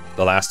anyway. It's like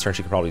the last turn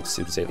she can probably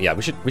save. Yeah,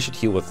 we should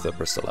heal with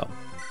Priscilla.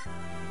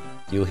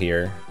 Heal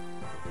here.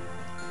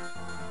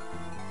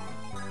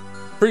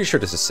 pretty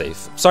sure this is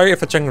safe. Sorry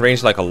if I'm checking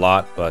range like a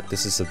lot, but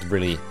this is a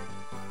really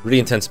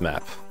intense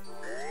map.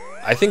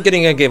 I think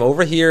getting a game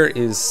over here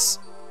is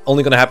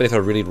only going to happen if I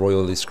really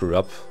royally screw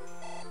up.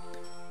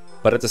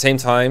 But at the same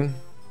time,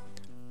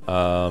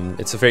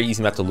 it's a very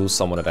easy map to lose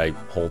someone that I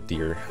hold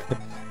dear,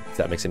 if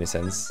that makes any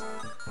sense.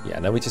 Yeah,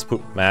 now we just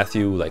put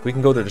Matthew, like, we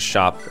can go to the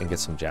shop and get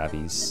some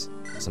javies.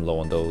 Some low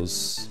on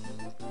those.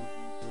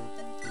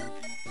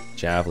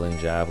 Javelin,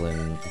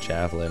 javelin,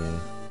 javelin,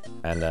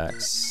 hand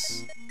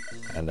axe,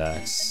 hand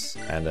axe,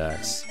 hand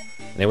axe.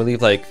 And then we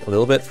leave, like, a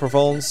little bit for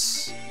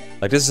phones.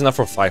 Like, this is enough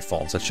for 5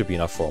 phones. That should be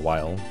enough for a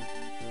while.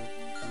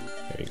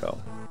 There you go.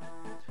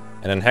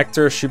 And then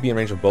Hector should be in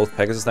range of both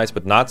Pegasus Knights,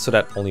 but not so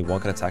that only one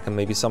can attack him,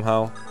 maybe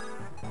somehow.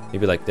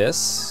 Maybe like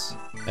this,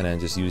 and then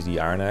just use the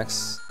Iron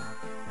Axe.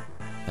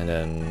 And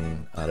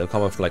then they'll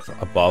come up like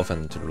above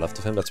and to the left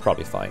of him. That's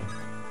probably fine.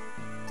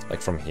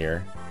 Like from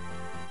here.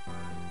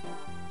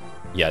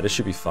 Yeah, this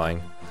should be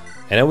fine.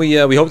 And then we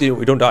hope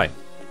we don't die.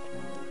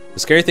 The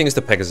scary thing is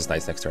the Pegasus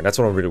Knights next turn. That's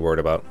what I'm really worried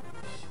about.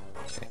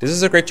 Okay, this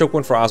is a great choke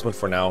win for Osmond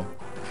for now.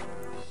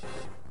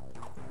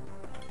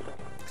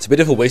 It's a bit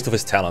of a waste of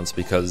his talents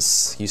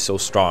because he's so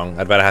strong.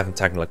 I'd rather have him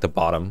attacking like the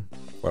bottom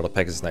where the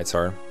Pegasus Knights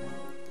are.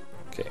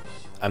 Okay,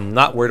 I'm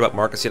not worried about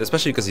Marcus yet,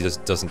 especially because he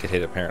just doesn't get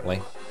hit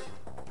apparently.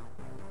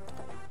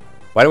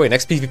 By the way,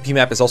 next PvP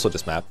map is also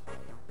this map.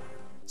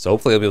 So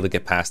hopefully I'll be able to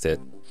get past it.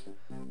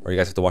 Or you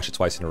guys have to watch it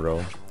twice in a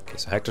row. Okay,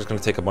 so Hector's going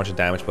to take a bunch of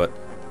damage, but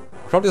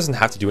probably doesn't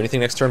have to do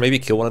anything next turn. Maybe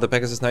kill one of the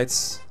Pegasus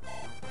Knights.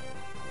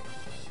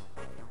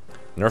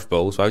 Nerf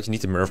bows. Why would you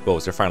need to nerf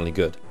bows? They're finally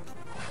good.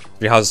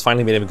 Three Houses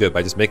finally made him good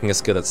by just making a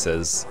skill that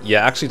says,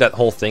 yeah, actually that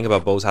whole thing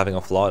about bows having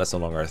a flaw, that's no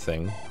longer a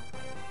thing.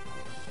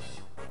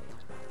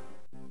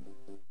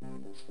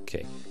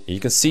 Okay, you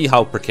can see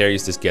how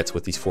precarious this gets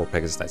with these 4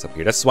 Pegasus Knights up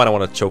here. That's why I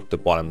want to choke the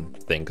bottom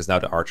thing, because now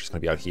the Archer's going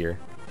to be out here.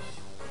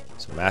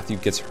 So Matthew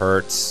gets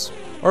hurt,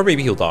 or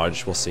maybe he'll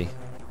dodge, we'll see.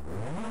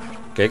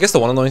 Okay, I guess the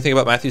one annoying thing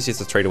about Matthew is he has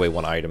to trade away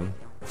 1 item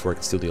before he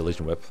can steal the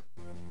Illusion Whip.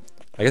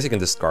 I guess he can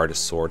discard his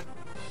sword.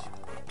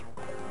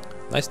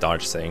 Nice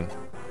dodge, Sane.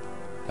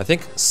 I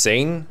think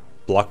Sane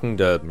blocking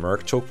the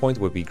Merc choke point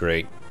would be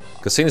great.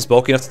 Because Sane is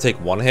bulky enough to take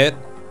 1 hit,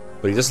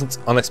 but he doesn't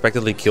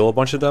unexpectedly kill a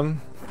bunch of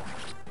them.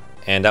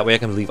 And that way I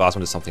can leave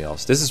Osmond to something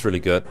else. This is really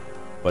good,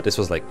 but this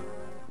was like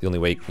the only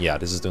way. Yeah,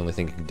 this is the only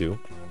thing you can do.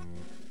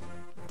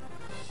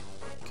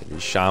 Okay,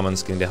 these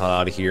shamans getting the hell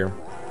out of here.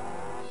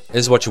 This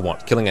is what you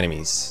want, killing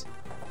enemies.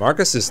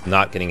 Marcus is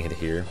not getting hit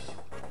here.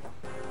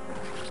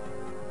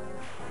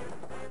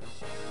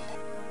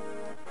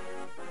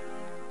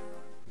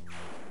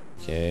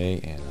 Okay,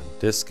 and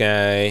this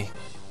guy.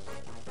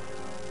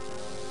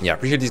 Yeah, I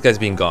appreciate these guys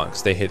being gone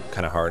because they hit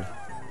kind of hard.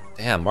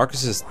 Damn,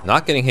 Marcus is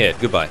not getting hit.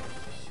 Goodbye.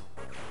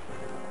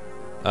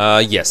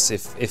 Yes,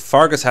 if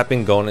Fargus had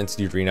been going into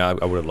the arena,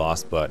 I would have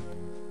lost, but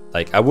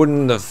like I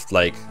wouldn't have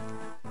like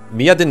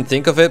Mia didn't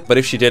think of it, but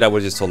if she did, I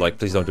would have just told like,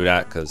 please don't do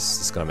that because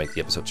it's gonna make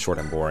the episode short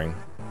and boring.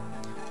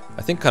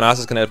 I think Canas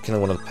is gonna end up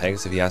killing one of the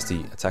pegs if he has the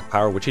attack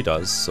power, which he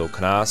does. So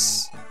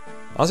Canas,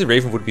 honestly,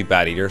 Raven would be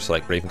bad either. So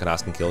like Raven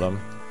Canas can kill them.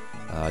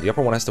 The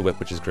upper one has the whip,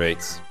 which is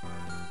great.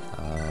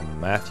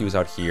 Matthew's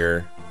out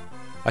here.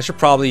 I should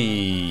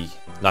probably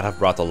not have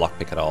brought the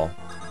lockpick at all,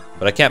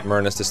 but I can't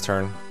Murnus this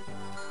turn.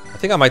 I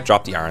think I might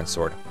drop the Iron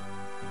Sword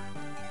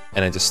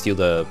and then just steal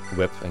the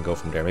whip and go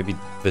from there. Maybe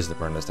visit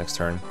Murnus next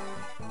turn.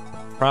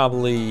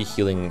 Probably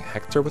healing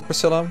Hector with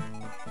Priscilla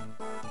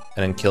and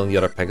then killing the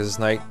other Pegasus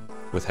Knight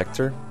with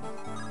Hector.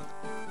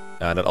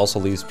 That also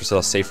leaves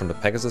Priscilla safe from the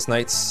Pegasus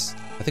Knights.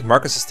 I think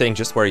Marcus is staying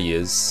just where he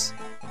is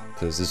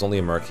because there's only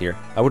a Merc here.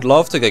 I would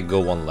love to go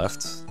 1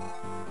 left.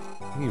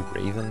 Maybe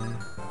Raven.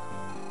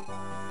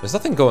 There's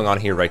nothing going on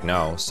here right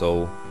now,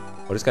 so...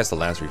 Oh, this guy's the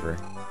Lance Reaver.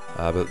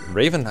 But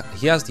Raven,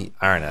 he has the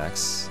Iron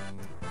Axe.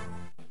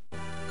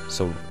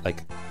 So,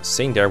 like,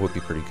 Saint there would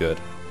be pretty good.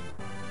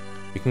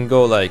 We can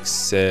go, like,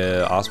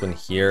 Oswin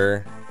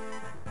here,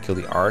 kill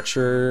the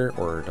Archer,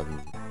 or the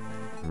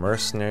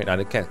Mercenary. No,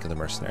 they can't kill the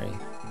Mercenary.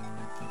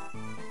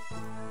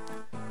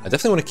 I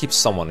definitely want to keep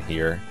someone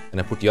here, and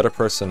then put the other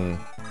person...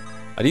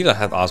 I need to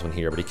have Oswin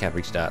here, but he can't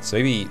reach that. So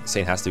maybe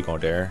Saint has to go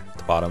there, at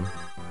the bottom.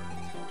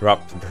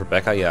 Drop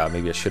Rebecca? Yeah,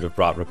 maybe I should have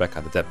brought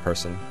Rebecca, the dead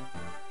person.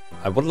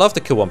 I would love to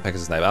kill 1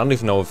 Pegasus Knight. I don't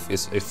even know if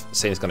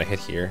Saint is going to hit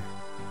here.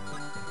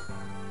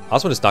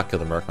 Osmond does not kill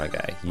the Merc, my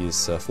guy. He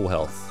is full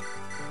health.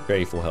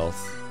 Very full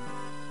health.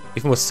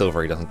 Even with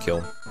Silver, he doesn't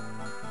kill.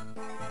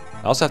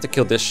 I also have to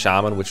kill this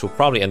Shaman, which will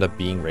probably end up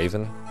being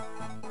Raven.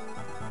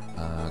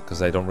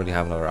 Because I don't really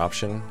have another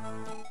option.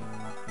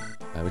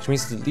 Which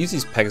means it leaves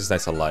these Pegasus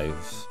Knights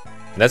alive.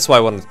 And that's why I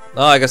want...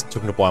 Oh, I guess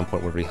taking the bomb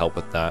point would really help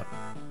with that.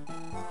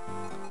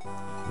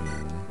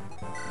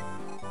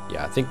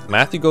 Yeah, I think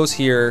Matthew goes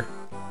here.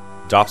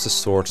 Drops his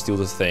sword, steals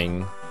the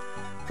thing.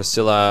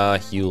 Priscilla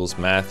heals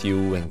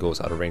Matthew and goes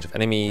out of range of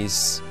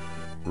enemies.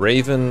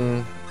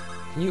 Raven,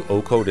 can you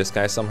Oko this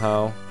guy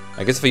somehow?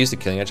 I guess if I used the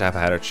Killing Edge, I have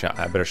had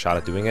a better shot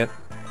at doing it.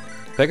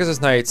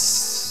 Pegasus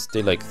Knights,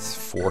 they like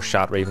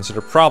 4-shot Raven, so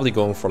they're probably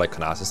going for like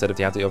Canas instead if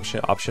they have the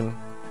option.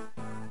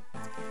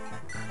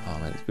 Oh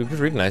man, It would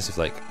be really nice if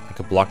like I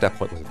could block that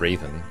point with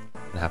Raven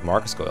and have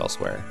Marcus go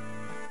elsewhere.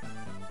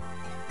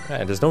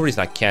 Yeah, there's no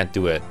reason I can't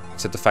do it,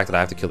 except the fact that I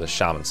have to kill the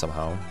Shaman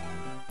somehow.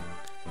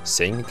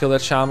 Sing can kill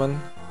that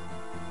Shaman.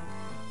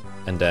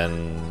 And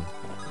then,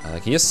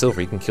 like, he has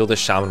Silver, he can kill this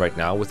Shaman right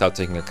now without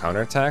taking a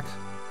counterattack.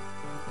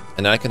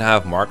 And then I can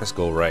have Marcus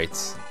go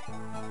right.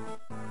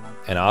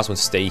 And Oswin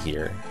stay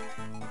here.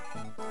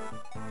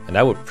 And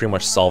that would pretty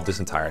much solve this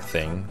entire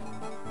thing.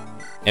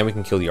 And we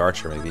can kill the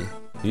Archer, maybe.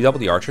 Do you double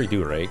the Archer? You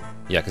do, right?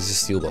 Yeah, because it's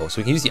a Steel Bow.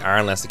 So we can use the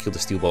Iron Lance to kill the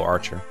Steel Bow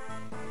Archer.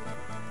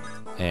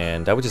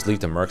 And that would just leave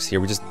the Mercs here.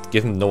 We just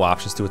give him no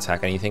options to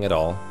attack anything at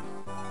all.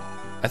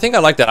 I think I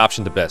like that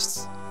option the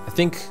best. I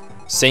think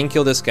Sane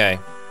kill this guy.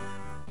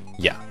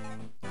 Yeah.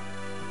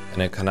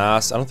 And then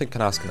Canas, I don't think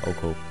Canas can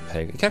Oko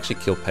Peg. He can actually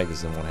kill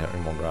Pegasus in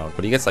one round,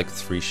 but he gets like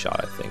 3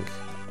 shot, I think.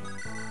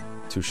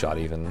 2 shot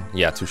even.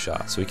 Yeah, 2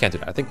 shots. So we can't do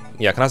that. I think,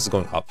 yeah, Canas is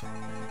going up.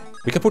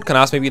 We can put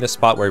Canas maybe in a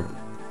spot where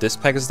this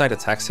Pegasus Knight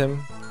attacks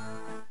him.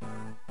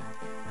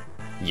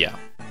 Yeah.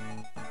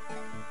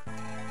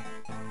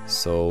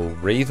 So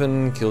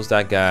Raven kills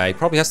that guy.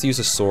 Probably has to use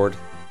a sword.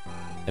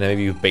 And then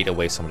maybe you bait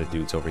away some of the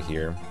dudes over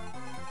here.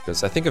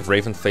 Because I think if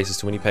Raven faces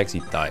too many pegs, he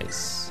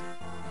dies.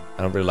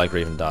 I don't really like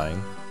Raven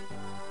dying.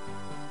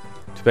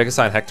 To Pegasus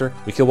and Hector.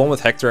 We kill one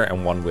with Hector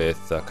and one with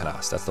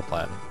Canas. That's the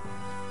plan.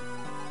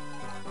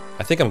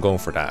 I think I'm going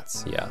for that,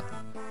 yeah.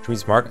 Which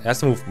means Mark has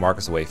to move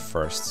Marcus away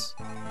first.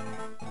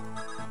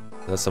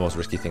 That's the most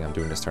risky thing I'm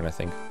doing this turn, I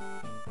think.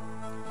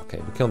 Okay,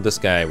 we're killing this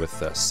guy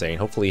with Sane.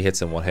 Hopefully he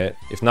hits in one hit.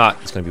 If not,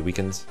 it's going to be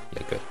weakened.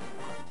 Yeah, good.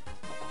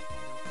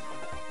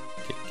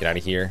 Okay, get out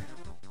of here.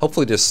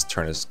 Hopefully this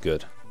turn is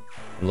good.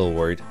 I'm a little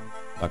worried,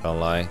 not gonna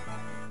lie.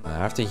 I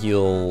have to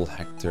heal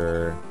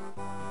Hector.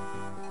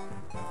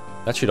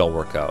 That should all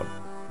work out.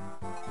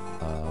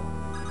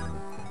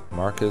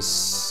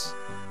 Marcus...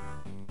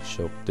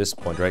 show this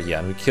point, right? Yeah,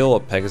 and we kill a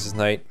Pegasus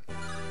Knight.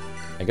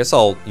 I guess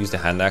I'll use the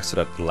hand axe so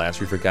that the Lance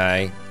Reaver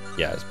guy,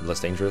 yeah, is less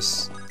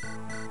dangerous.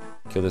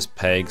 Kill this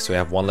Peg, so we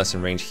have 1 less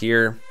in range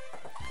here,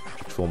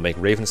 which will make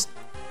Raven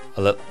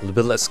a little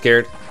bit less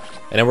scared.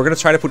 And then we're gonna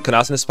try to put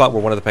Canas in a spot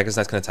where one of the Pegasus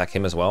Knights can attack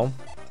him as well.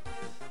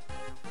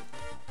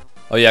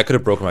 Oh yeah, I could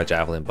have broken my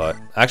Javelin, but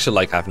I actually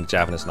like having the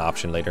Javelin as an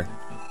option later.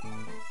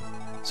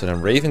 So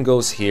then Raven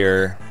goes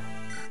here.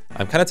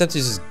 I'm kind of tempted to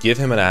just give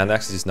him an hand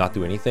axe to just not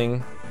do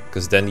anything,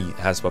 because then he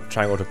has what,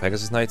 trying to go to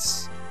Pegasus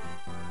Knights.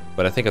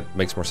 But I think it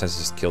makes more sense to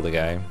just kill the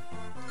guy.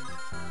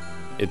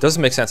 It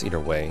doesn't make sense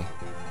either way.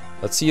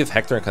 Let's see if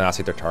Hector and Canas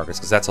hit their targets,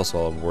 because that's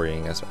also a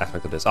worrying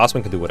aspect of this.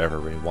 Osman can do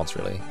whatever he wants,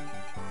 really.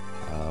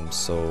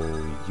 So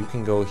you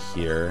can go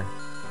here.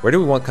 Where do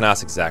we want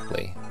Canas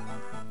exactly?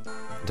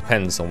 It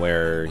depends on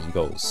where he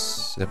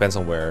goes. It depends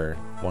on where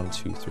 1,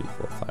 2, 3,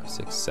 4, 5,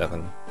 6,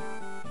 7.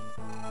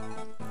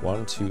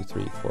 1, 2,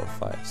 3, 4,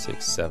 5,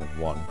 6, 7,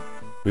 1.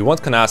 We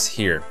want Canas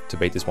here to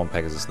bait this one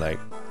Pegasus Knight.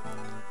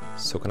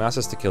 So Canas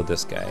has to kill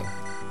this guy.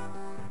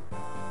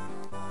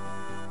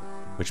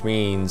 Which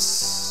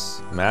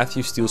means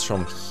Matthew steals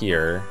from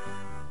here.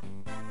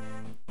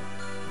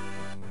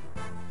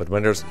 But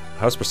when there's...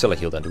 how does Priscilla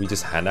heal then? Do we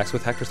just hand axe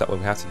with Hector? Is that what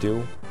we have to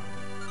do?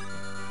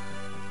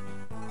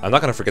 I'm not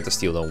gonna forget to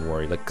steal, don't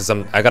worry. Like, cause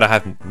I gotta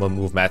have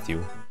move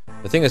Matthew.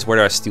 The thing is, where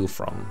do I steal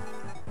from?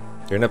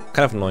 They're in a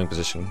kind of annoying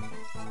position.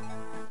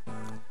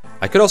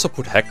 I could also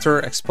put Hector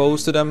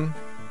exposed to them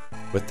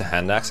with the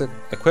hand axe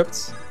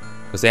equipped,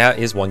 because they have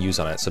his 1 use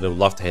on it, so they would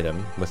love to hit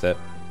him with it.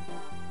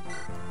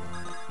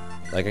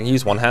 Like, I can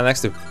use one hand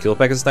axe to kill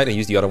Pegasus Knight and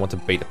use the other one to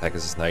bait a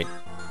Pegasus Knight.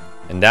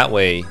 And that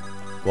way,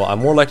 well, I'm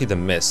more likely to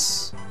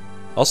miss.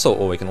 Also,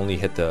 oh, I can only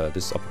hit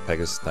this upper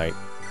Pegasus Knight.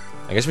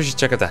 I guess we should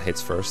check if that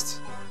hits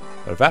first.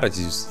 But if I had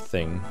to use the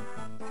thing.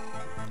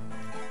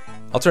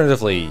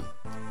 Alternatively,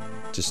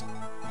 just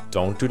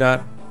don't do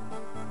that.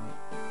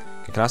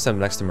 Can Canas have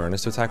next to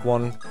Myrnus to attack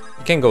 1?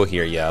 He can go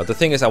here, yeah. The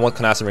thing is, I want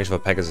Canas in range of a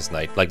Pegasus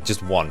Knight, like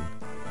just 1.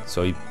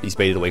 So he's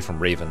baited away from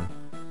Raven.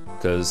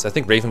 Because I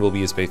think Raven will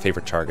be his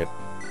favorite target.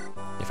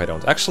 If I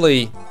don't.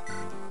 Actually,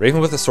 Raven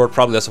with a sword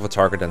probably less of a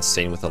target than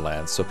Sane with a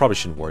lance, so probably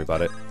shouldn't worry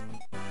about it.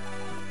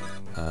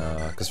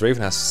 Because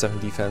Raven has 7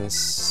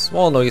 defense.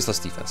 Well, no, he has less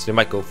defense. They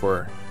might go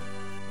for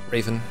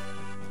Raven.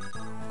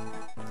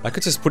 I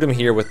could just put him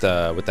here with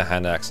the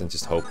hand axe and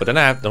just hope, but then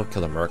I don't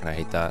kill a Merc, and I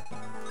hate that.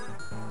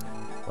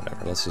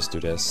 Whatever, let's just do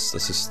this.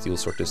 Let's just Steel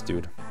Sword this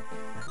dude.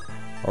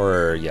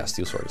 Or, yeah,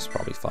 Steel Sword is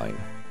probably fine.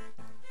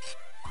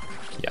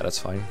 Yeah, that's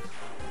fine.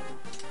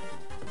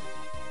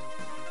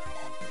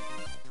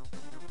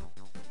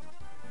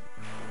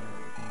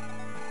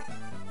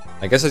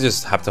 I guess I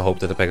just have to hope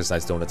that the Pegasus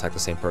Knights don't attack the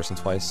same person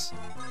twice.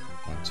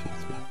 1, 2, 3,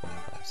 4,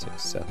 5,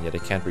 6, 7. Yeah, they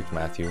can't reach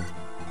Matthew.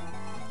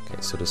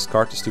 Okay, so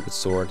discard the stupid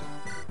sword.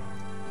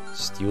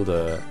 Steal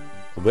the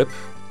whip.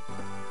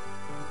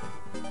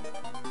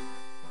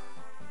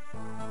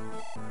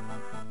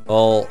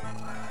 Well,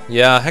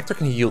 yeah, Hector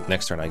can heal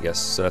next turn, I guess.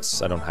 So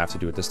I don't have to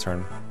do it this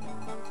turn.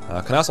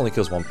 Canas only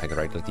kills 1 Pega,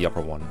 right? Like the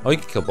upper one. Oh, he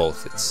can kill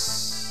both.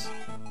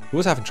 Who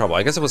was having trouble?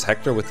 I guess it was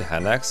Hector with the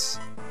hand axe.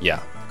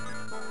 Yeah.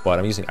 But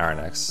I'm using Iron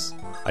Axe.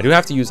 I do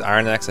have to use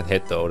Iron Axe and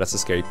hit though, that's the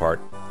scary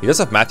part. He does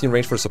have Matthew in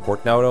range for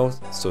support now though,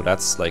 so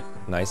that's like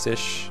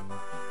nice-ish.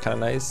 Kinda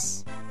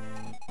nice.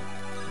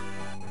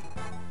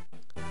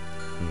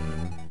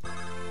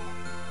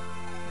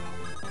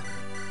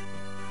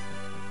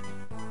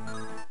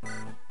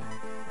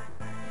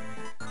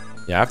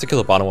 Yeah, I have to kill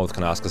the bottom one with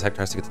Canas because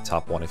Hector has to get the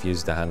top one if he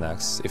uses the hand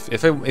axe.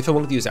 If I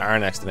wanted to use the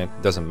Iron Axe, then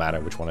it doesn't matter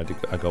which one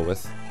I go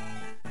with.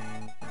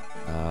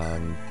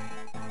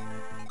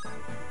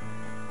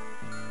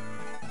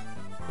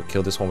 We'll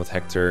kill this one with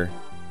Hector.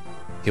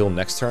 Heal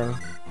next turn.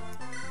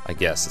 I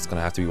guess it's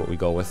gonna have to be what we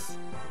go with.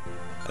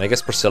 And I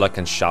guess Priscilla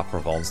can shop for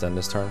Vulns then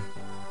this turn.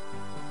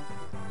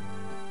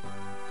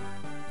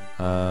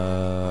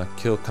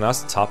 Kill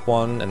Canas the top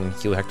one and then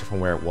heal Hector from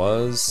where it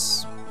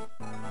was.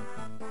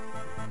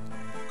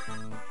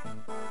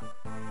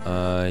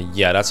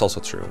 Yeah, that's also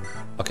true.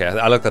 Okay,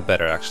 I like that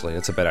better actually.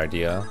 It's a better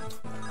idea.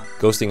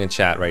 Ghosting in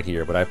chat right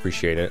here, but I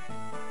appreciate it.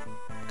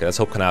 Okay, let's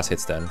hope Canas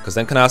hits then, because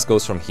then Canas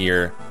goes from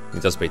here and he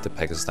does bait the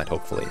Pegasus Knight,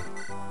 hopefully.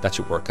 That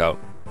should work out.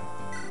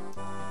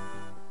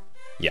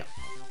 Yeah.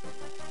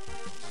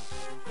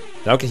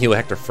 Now we can heal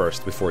Hector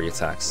first before he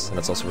attacks, and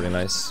that's also really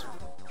nice.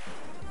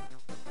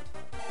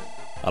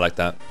 I like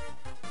that.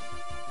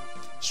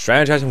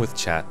 Strategizing with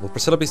chat. Will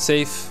Priscilla be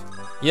safe?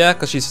 Yeah,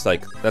 because she's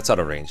like, that's out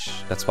of range.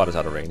 That spot is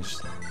out of range.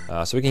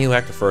 So we can heal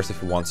Hector first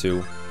if we want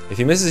to. If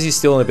he misses, he's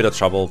still in a bit of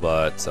trouble,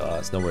 but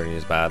it's nowhere near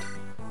as bad.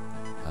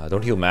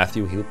 Don't heal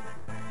Matthew, heal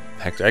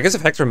Hector. I guess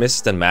if Hector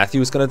misses, then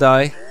Matthew is gonna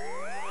die.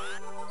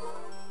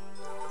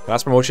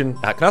 Class promotion.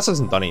 Canas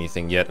hasn't done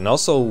anything yet, and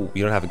also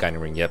you don't have a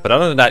Guiding Ring yet. But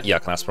other than that, yeah,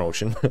 class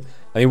promotion.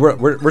 I mean,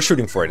 we're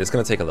shooting for it. It's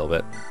gonna take a little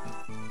bit.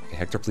 Okay,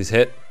 Hector, please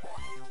hit.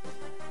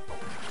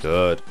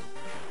 Good.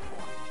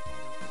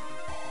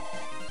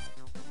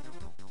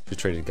 Should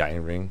trade a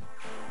Guiding Ring.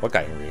 What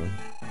Guiding Ring?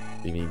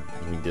 You mean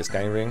this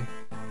Guiding Ring?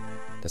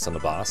 That's on the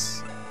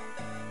boss.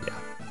 Yeah,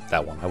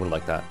 that one. I would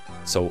like that.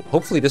 So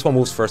hopefully this one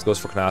moves first, goes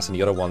for Canas, and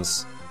the other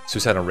one's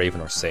Suicide on Raven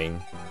or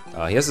Sane.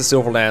 He has the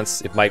Silver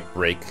Lance. It might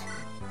break.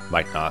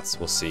 Might not.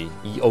 We'll see.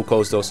 He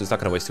Okos though, so he's not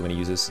going to waste too many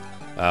uses.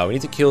 We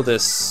need to kill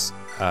this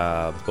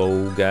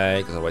bow guy,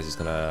 because otherwise he's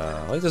going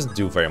to... Well, he doesn't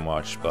do very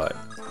much, but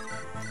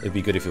it'd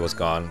be good if he was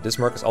gone. This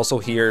Merc is also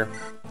here.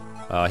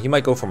 He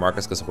might go for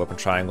Marcus because of Weapon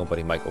Triangle, but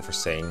he might go for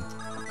Sane.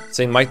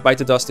 Sane might bite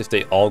the dust if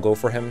they all go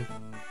for him,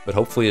 but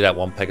hopefully that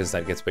one Pegasus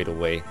that gets baited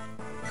away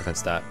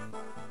prevents that.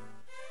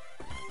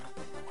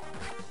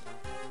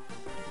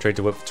 Trade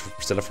the whip to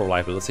Priscilla for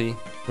reliability.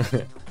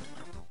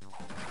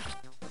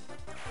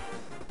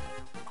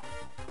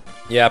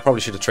 Yeah, I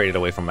probably should have traded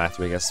away from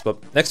Matthew, I guess.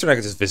 But next turn I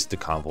could just visit the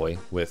convoy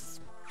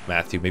with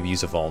Matthew, maybe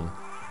use a Vuln.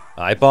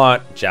 I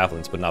bought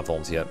Javelins, but not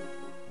Vulns yet.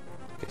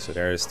 Okay, so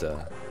there's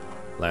the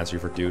Lance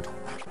Reaver dude.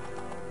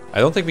 I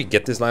don't think we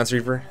get this Lance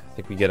Reaver. I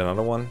think we get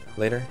another one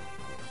later.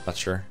 Not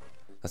sure.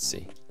 Let's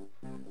see.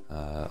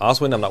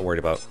 Oswin, I'm not worried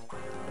about.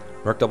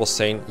 Merc double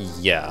Sane,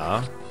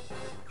 yeah.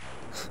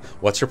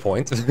 What's your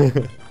point?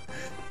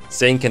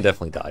 Sane can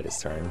definitely die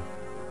this turn.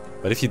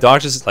 But if he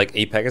dodges like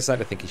a Pegasus Knight,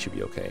 I think he should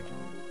be okay.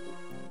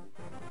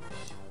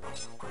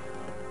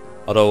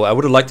 Although I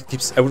would really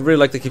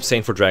like to keep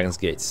Sane for Dragon's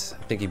Gates.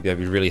 I think he'd be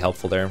really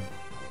helpful there.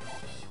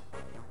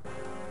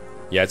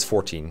 Yeah, it's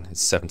 14.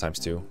 It's 7 times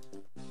 2.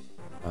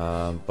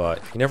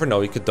 But you never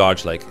know. He could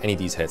dodge like any of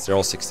these hits. They're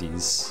all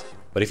 60s.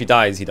 But if he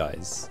dies, he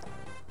dies.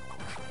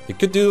 He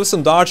could do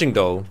some dodging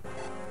though.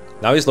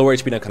 Now he's lower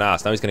HP than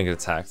Canas. Now he's gonna get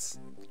attacked.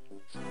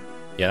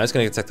 Yeah, now he's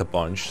gonna get attacked a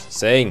bunch.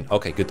 Sane.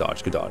 Okay, good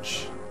dodge. Good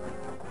dodge.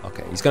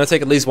 Okay, he's gonna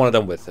take at least one of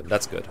them with him.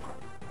 That's good.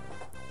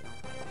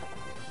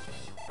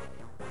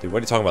 Dude, what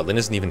are you talking about? Lynn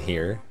isn't even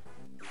here.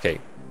 Okay,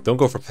 don't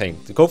go for Pain.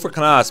 Go for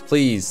Canas,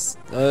 please.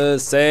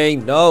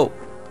 Sane, no.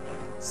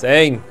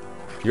 Sane,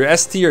 you're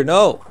S tier,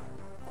 no.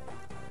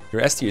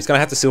 You're S tier. He's gonna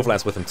have to Silver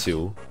Lance with him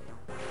too.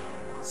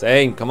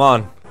 Sane, come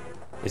on.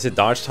 Is it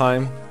dodge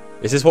time?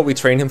 Is this what we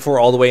trained him for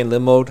all the way in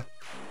limb mode?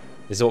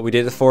 Is it what we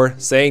did it for?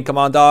 Sane, come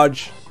on,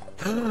 dodge.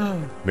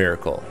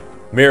 Miracle.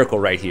 Miracle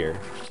right here.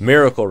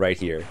 Miracle right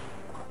here.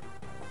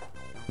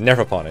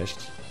 Never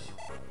punished.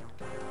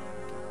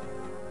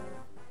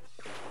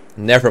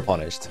 Never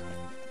punished.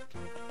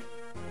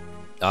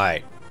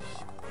 Alright.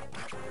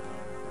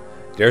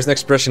 There's an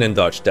expression in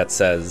Dutch that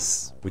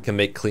says we can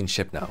make clean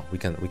ship now. We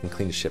can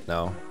clean the ship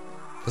now.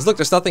 Because look,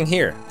 there's nothing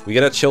here. We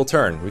get a chill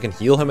turn. We can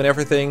heal him and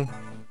everything.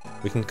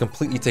 We can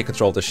completely take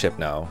control of the ship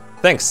now.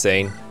 Thanks,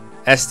 Sane.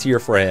 S tier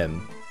for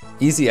him.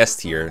 Easy S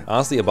tier.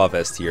 Honestly above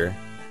S tier.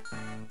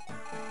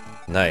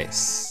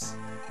 Nice.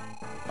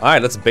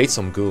 Alright, let's bait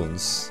some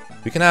goons.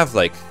 We can have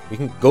like, we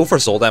can go for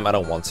Zoldam. I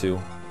don't want to.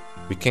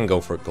 We can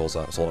go for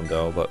Zoldam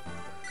though, but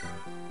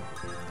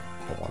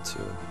I don't want to.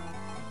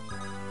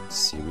 Let's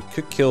see, we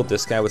could kill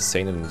this guy with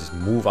Sane and just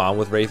move on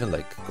with Raven,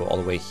 like go all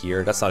the way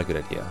here. That's not a good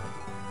idea.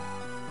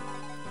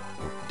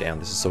 Oh, damn,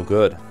 this is so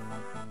good.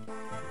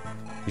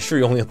 You sure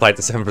you only applied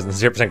the 7%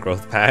 0%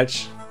 growth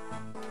patch?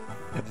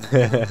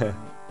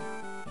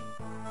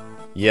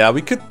 Yeah,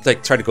 we could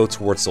like try to go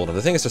towards Zoldam.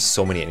 The thing is, there's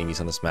so many enemies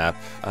on this map.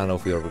 I don't know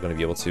if we're ever going to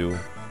be able to.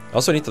 I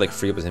also need to like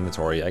free up his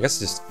inventory. I guess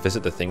just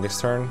visit the thing this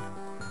turn.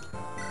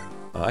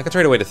 I can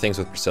trade away the things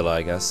with Priscilla,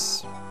 I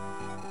guess.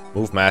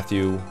 Move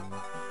Matthew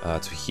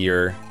to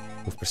here.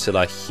 Move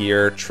Priscilla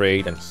here,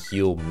 trade and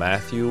heal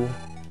Matthew.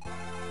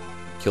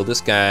 Kill this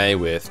guy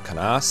with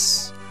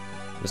Canas.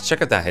 Let's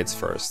check if that hits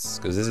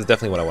first, because this is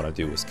definitely what I want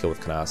to do, is kill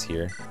with Canas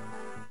here.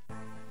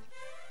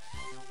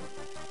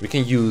 We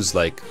can use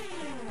like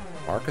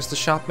Marcus to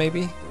shop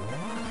maybe?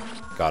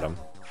 Got him.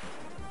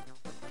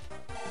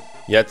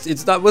 Yeah,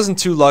 that wasn't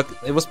too lucky.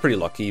 It was pretty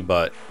lucky,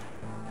 but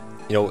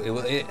you know,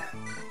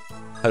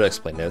 how do I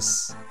explain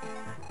this?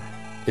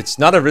 It's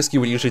not a risk you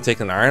would usually take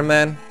in Iron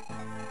Man,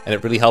 and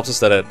it really helps us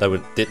that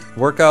it did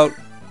work out.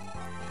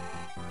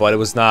 But it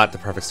was not the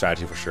perfect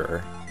strategy for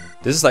sure.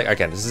 This is like,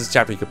 again, this is a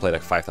chapter you could play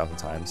like 5,000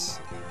 times.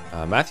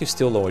 Matthew's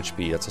still low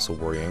HP, that's also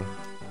worrying.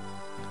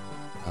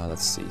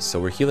 Let's see, so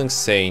we're healing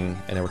Sane,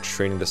 and then we're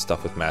trading the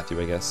stuff with Matthew,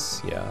 I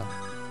guess. Yeah.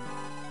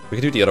 We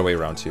can do the other way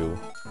around too.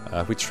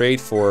 If we trade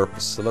for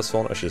Priscilla's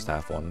phone, I should just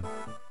have one.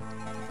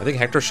 I think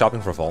Hector's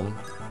shopping for phone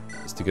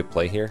is a good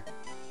play here.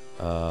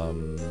 We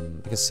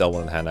can sell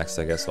one in hand next,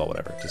 I guess. Well,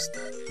 whatever. Just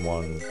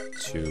 1,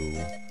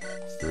 2,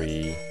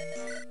 3,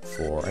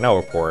 4. And now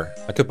we're poor.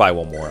 I could buy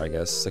one more, I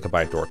guess. I could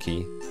buy a door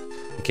key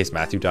in case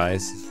Matthew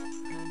dies.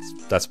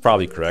 That's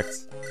probably correct.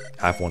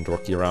 Have one door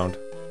key around.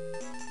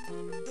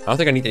 I don't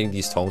think I need any of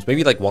these tomes.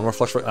 Maybe like one more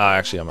flush for...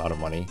 actually, I'm out of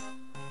money.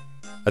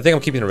 I think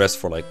I'm keeping the rest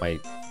for like my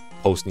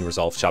post-new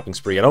resolve shopping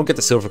spree. I don't get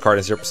the silver card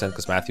at 0%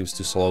 because Matthew's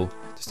too slow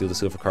to steal the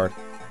silver card.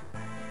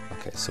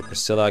 Okay, so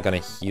Priscilla gonna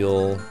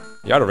heal...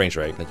 You're out of range,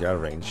 right? Like, you're out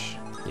of range.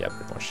 Yeah,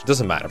 pretty much. It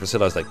doesn't matter.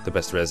 Priscilla is like the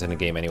best res in the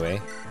game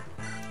anyway.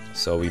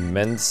 So we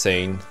mend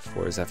Sane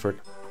for his effort.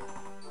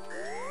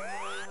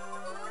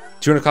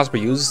 200 cost per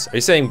use? Are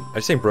you saying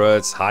bruh,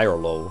 it's high or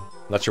low?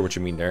 Not sure what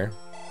you mean there.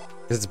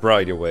 Because it's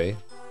bruh either way.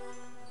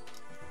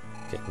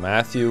 Okay,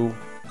 Matthew.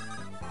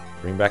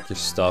 Bring back your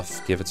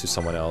stuff. Give it to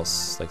someone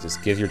else. Like,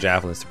 just give your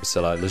javelins to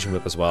Priscilla. Illusion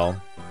Whip as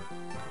well.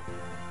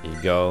 Here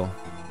you go.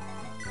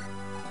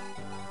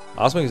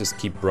 I also want to just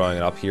keep brewing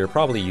it up here.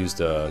 Probably use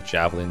the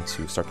javelin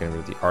to start getting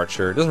rid of the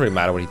archer. It doesn't really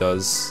matter what he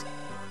does.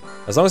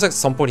 As long as at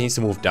some point he needs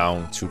to move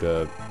down to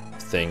the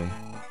thing.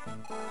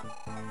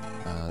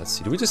 Let's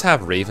see. Do we just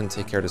have Raven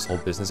take care of this whole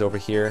business over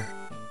here?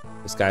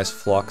 This guy's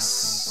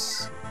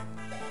Flux.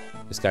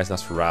 This guy's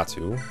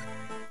Nosferatu.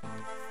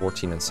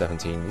 14 and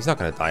 17. He's not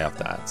going to die off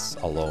that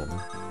alone.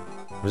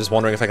 I'm just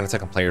wondering if I can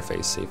attack on player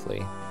phase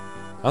safely.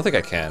 I don't think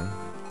I can.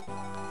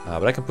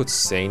 But I can put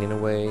Sane in a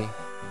way.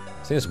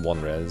 Sane is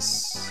 1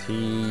 res.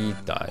 He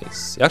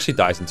dies. He actually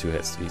dies in 2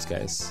 hits to these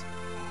guys.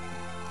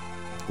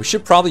 We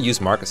should probably use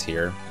Marcus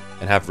here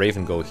and have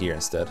Raven go here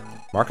instead.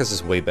 Marcus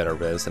is way better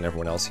res than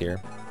everyone else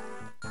here.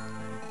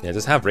 Yeah,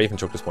 just have Raven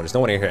choke this point. There's no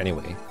one here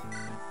anyway.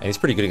 And he's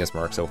pretty good against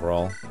Mercs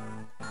overall.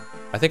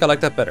 I think I like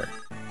that better.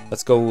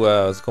 Let's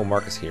go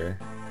Marcus here.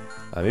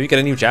 Maybe get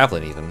a new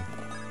Javelin even.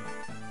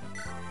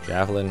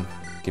 Javelin,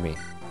 gimme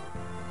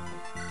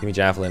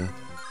Javelin.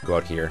 Go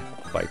out here,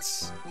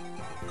 fights.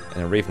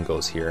 And then Raven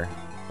goes here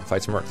and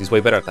fights Merc. He's way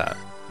better at that.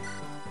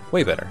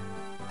 Way better.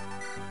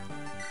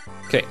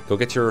 Okay, go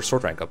get your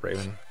sword rank up,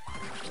 Raven.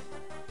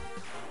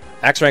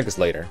 Axe rank is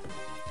later.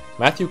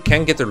 Matthew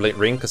can get the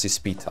ring because he's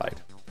speed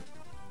tied.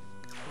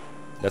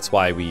 That's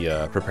why we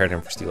prepared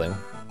him for stealing.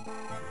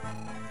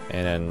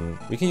 And then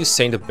we can use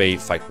Sane to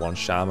bait, fight 1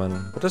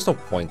 Shaman, but there's no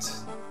point.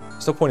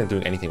 There's no point in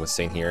doing anything with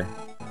Sane here.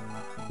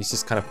 He's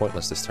just kind of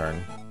pointless this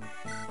turn.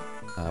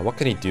 What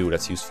can he do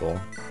that's useful?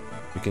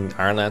 We can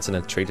Iron Lance and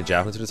then trade the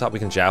Javelin to the top. We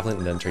can Javelin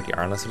and then trade the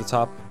Iron Lance to the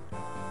top.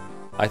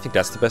 I think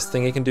that's the best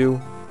thing he can do.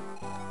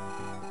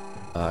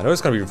 I know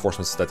there's going to be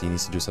reinforcements that he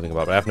needs to do something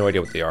about, but I have no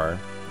idea what they are.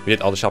 We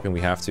did all the shopping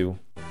we have to.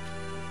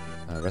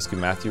 Rescue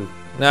Matthew.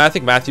 Nah, I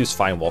think Matthew's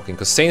fine walking,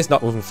 because Sane's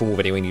not moving full move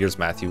anyway, neither is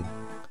Matthew.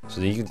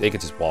 So they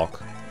could just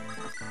walk.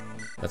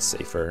 That's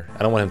safer.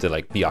 I don't want him to,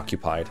 like, be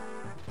occupied.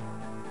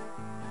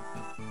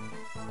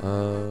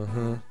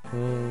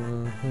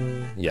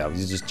 Yeah, we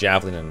just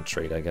Javelin and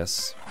trade, I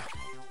guess.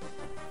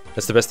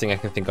 That's the best thing I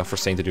can think of for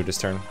Sane to do this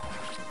turn.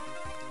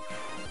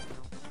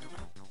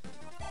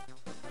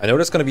 I know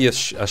there's going to be a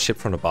ship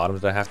from the bottom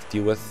that I have to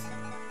deal with.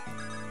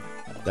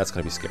 That's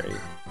going to be scary.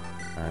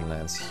 Iron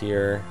Lance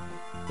here.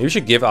 Maybe we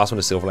should give Osmond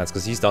the Silver Lance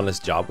because he's done his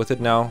job with it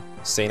now.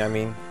 Sane, I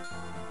mean.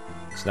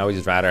 So now we'd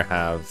just rather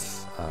have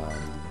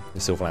the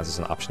Silver Lance as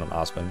an option on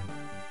Osmond.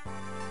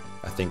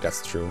 I think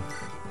that's true.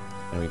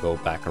 And we go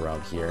back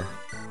around here.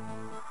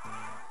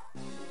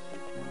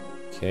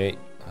 Okay.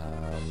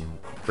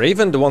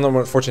 Raven, the one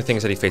unfortunate thing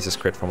is that he faces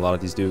crit from a lot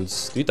of these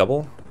dudes. Do you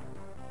double?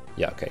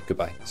 Yeah, okay,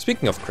 goodbye.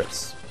 Speaking of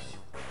crits.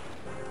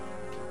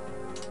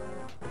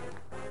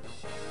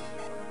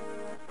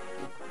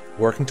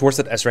 Working towards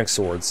that S-rank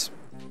swords.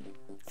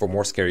 For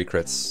more scary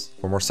crits.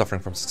 For more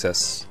suffering from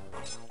success.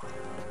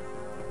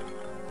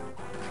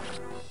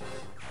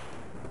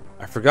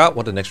 I forgot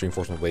what the next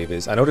reinforcement wave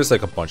is. I know there's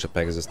like a bunch of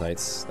Pegasus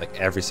Knights. Like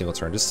every single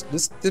turn.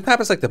 This map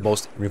is like the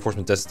most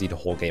reinforcement density the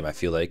whole game, I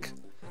feel like.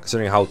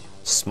 Considering how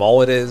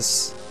small it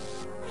is.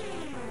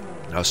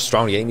 And how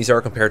strong the enemies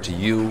are compared to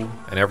you.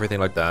 And everything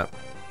like that.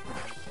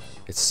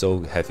 It's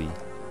so heavy.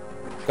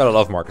 Gotta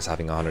love Marcus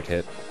having 100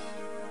 hit.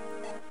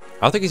 I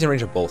don't think he's in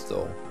range of both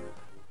though.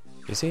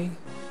 Is he?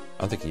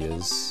 I don't think he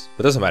is.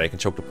 But it doesn't matter, he can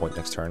choke the point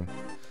next turn.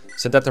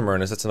 Send that to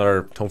Murnus, that's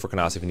another tome for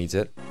Kanasi if he needs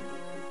it.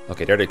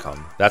 Okay, there they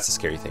come. That's the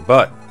scary thing.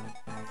 But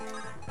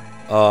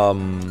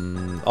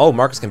oh,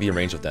 Marcus can be in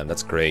range of them.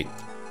 That's great.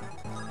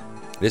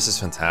 This is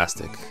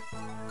fantastic.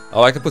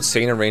 Oh, I could put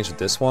Sane in range with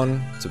this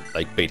one to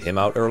like bait him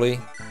out early.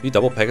 You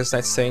double Pegasus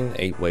Knights, Sane.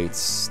 8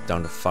 weights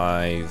down to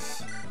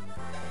 5.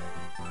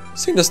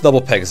 Sane does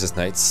double Pegasus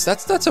Knights.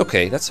 That's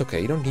okay. That's okay.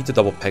 You don't need to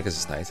double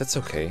Pegasus Knights. That's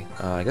okay.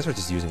 I guess we're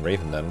just using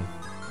Raven then.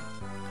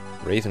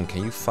 Raven,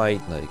 can you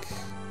fight like?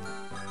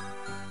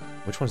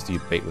 Which ones do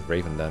you bait with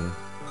Raven then?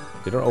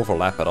 They don't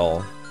overlap at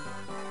all.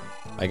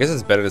 I guess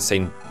it's better to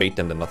say bait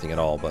them than nothing at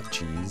all, but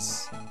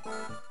jeez.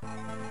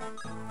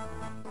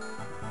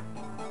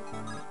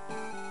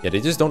 Yeah,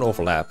 they just don't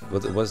overlap.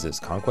 What is this?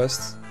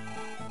 Conquest?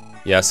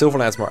 Yeah,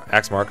 Silver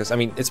Axe Marcus. I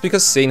mean, it's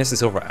because Sane is the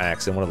Silver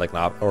Axe and one of like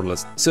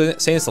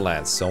Sane is the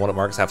Lance, so I want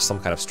Marcus to have some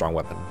kind of strong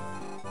weapon,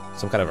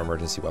 some kind of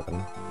emergency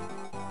weapon.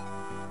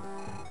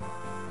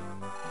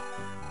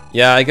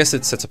 Yeah, I guess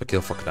it sets up a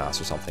kill for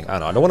Knas or something. I don't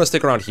know. I don't want to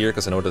stick around here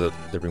because I know that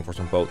the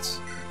reinforcement boats.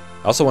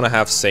 I also want to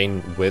have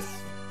Sane with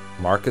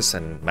Marcus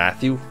and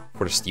Matthew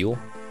for the steal.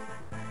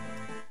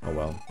 Oh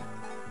well.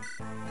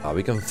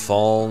 We can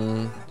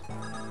Fawn.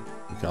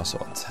 We can also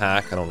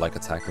attack. I don't like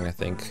attacking, I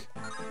think.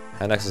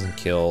 Hand Axe doesn't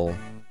kill.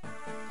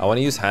 I want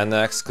to use Hand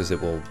Axe because it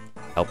will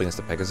help against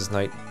the Pegasus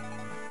Knight.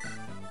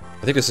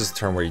 I think this is a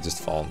turn where he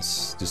just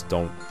fawns. Just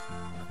don't...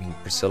 I mean,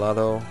 Priscilla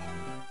though?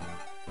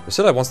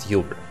 Priscilla wants to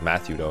heal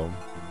Matthew though.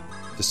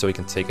 Just so he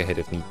can take a hit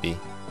if need be.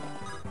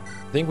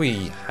 I think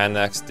we Hand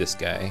Axe this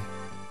guy.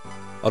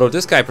 Although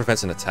this guy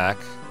prevents an attack.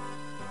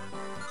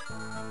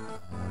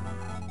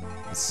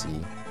 Let's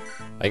see.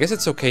 I guess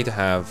it's okay to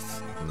have...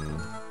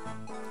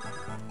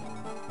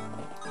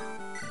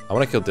 I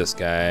want to kill this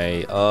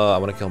guy. I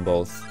want to kill them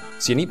both.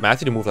 So you need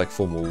Matthew to move like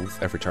full move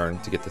every turn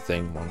to get the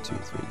thing. 1, 2,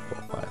 3,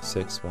 4, 5,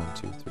 6. 1,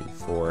 2, 3,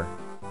 4.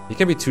 He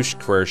can be 2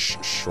 square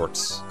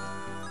shorts.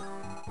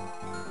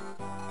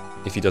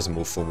 If he doesn't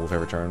move full move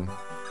every turn.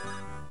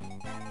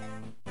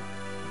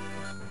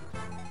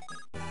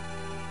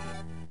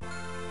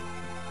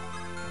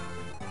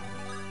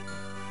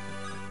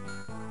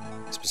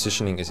 His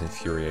positioning is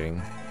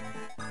infuriating.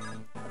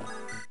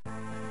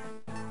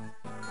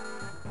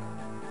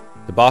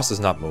 The boss does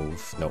not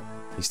move. No,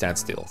 he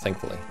stands still,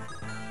 thankfully.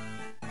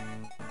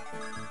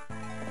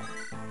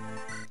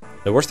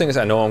 The worst thing is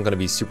I know I'm going to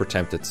be super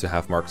tempted to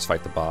have Marcus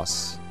fight the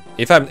boss.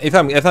 If I'm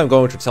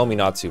going to, tell me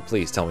not to.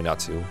 Please tell me not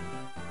to.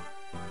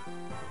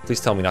 Please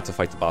tell me not to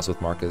fight the boss with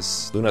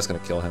Marcus. Luna's going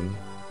to kill him.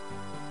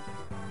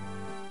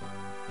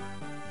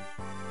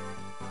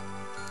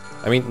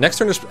 I mean, next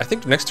turn is... I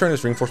think next turn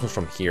is reinforcements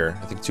from here.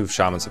 I think 2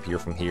 shamans appear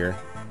from here.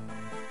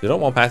 They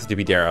don't want Matthew to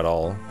be there at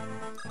all.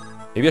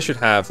 Maybe I should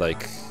have,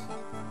 like...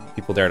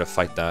 people there to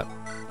fight that.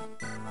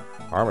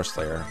 Armor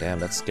Slayer. Damn,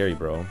 that's scary,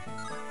 bro.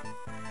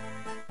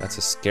 That's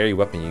a scary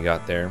weapon you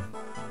got there.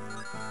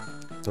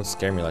 Don't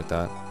scare me like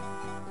that.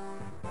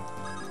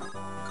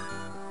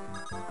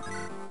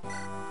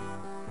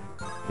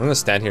 I'm gonna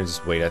stand here and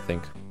just wait, I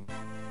think.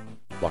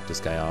 Block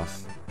this guy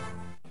off.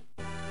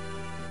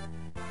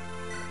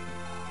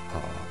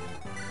 Oh.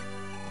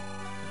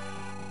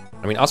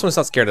 I mean, Osman's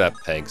not scared of that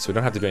peg, so we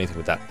don't have to do anything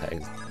with that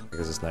peg.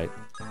 Because this knight.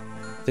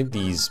 I think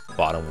these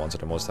bottom ones are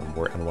the most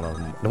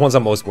the ones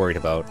I'm most worried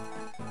about.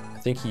 I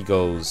think he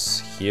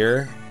goes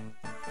here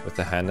with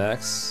the Hand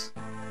Axe.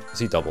 Because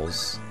he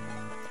doubles.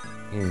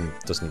 He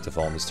doesn't need to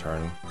fall on this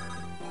turn.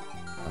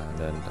 And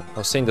then...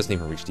 oh, Sane doesn't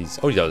even reach these.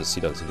 Oh, he does.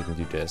 He does. He can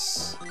do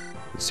this.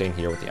 Sane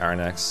here with the Iron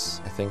Axe,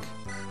 I think.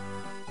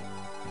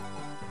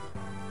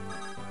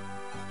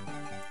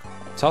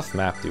 Tough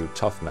map, dude.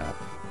 Tough map.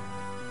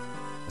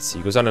 Let's see.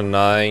 He goes down to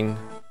 9.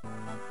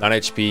 9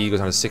 HP. Goes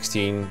down to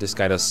 16. This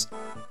guy does...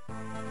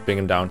 bring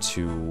him down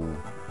to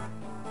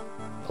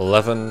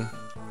 11.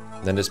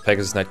 Then this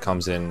Pegasus Knight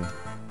comes in.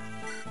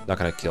 Not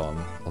gonna kill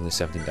him. Only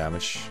 17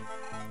 damage.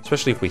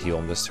 Especially if we heal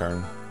him this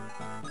turn.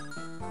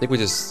 I think we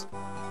just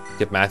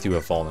get Matthew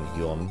a Vaughn and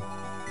heal him.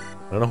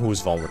 I don't know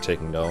whose Vaughn we're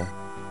taking though.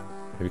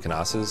 Maybe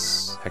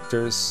Canas's?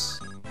 Hector's?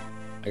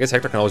 I guess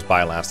Hector can always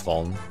buy a last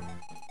Vaughn.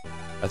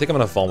 I think I'm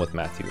gonna Vaughn with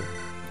Matthew.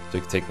 So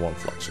you can take 1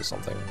 flux or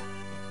something.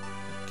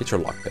 Get your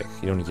lockpick.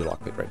 You don't need your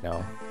lockpick right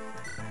now.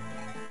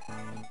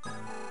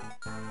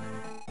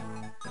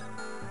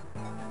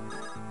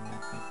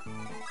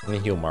 Let me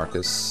heal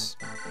Marcus.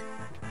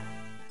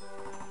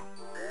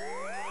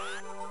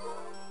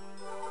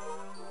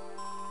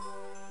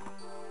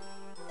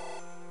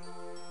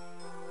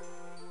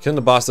 Killing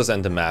the boss does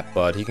end the map,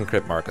 but he can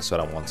crit Marcus, so I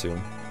don't want to.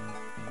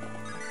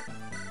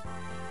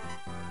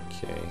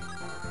 Okay.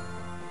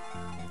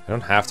 I don't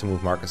have to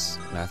move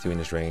Matthew in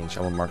his range.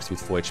 I want Marcus to be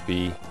full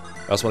HP.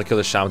 I also want to kill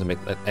the shaman to make...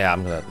 yeah,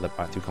 I'm gonna let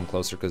Matthew come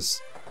closer, because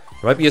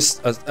there might be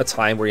a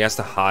time where he has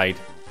to hide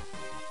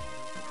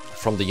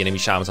from the enemy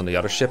shamans on the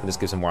other ship, and this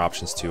gives him more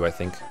options too, I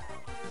think.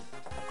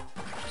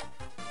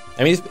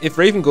 I mean, if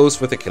Raven goes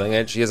with the killing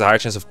edge, he has a higher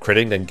chance of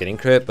critting than getting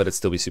crit, but it'd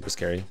still be super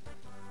scary.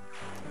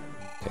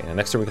 Okay, and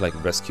next turn we can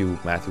like rescue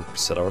Matthew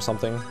Priscilla or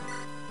something,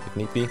 if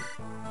need be.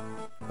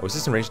 Oh, is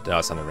this in range? No,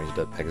 it's not in range of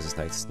the Pegasus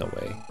Knights. No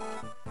way.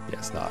 Yeah,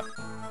 it's not.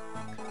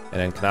 And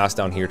then Canas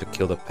down here to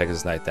kill the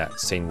Pegasus Knight that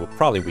Sane will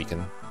probably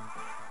weaken.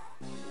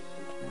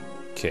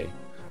 Okay.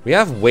 We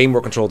have way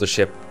more control of the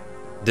ship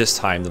this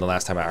time than the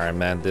last time at Iron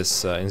Man.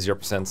 This in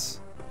 0%.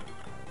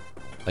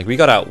 Like, we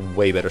got a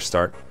way better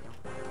start.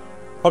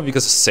 Probably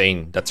because of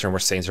Sane. That turn where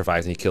Sane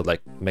survived and he killed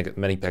like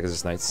many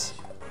Pegasus Knights.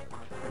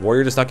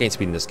 Warrior does not gain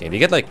speed in this game. You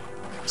get like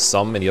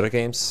some in the other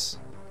games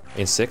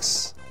in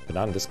 6, but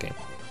not in this game.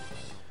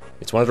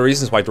 It's one of the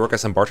reasons why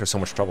Dorcas and Bart have so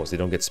much trouble. They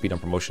don't get speed on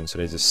promotion, so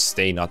they just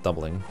stay not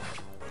doubling.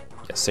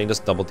 Yeah, Sane does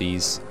double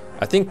these.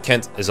 I think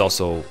Kent is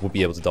also would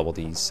be able to double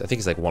these. I think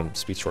he's like 1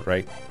 speed short,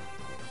 right?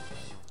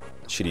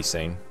 Shitty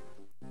Sane.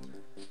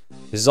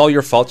 This is all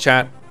your fault,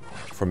 chat,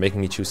 for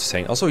making me choose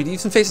Sane. Also, he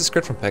even faces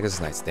crit from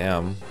Pegasus Knights.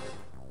 Damn.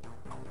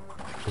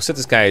 Who said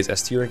this guy is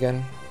S tier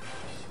again?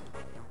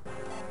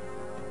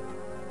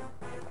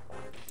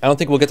 I don't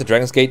think we'll get to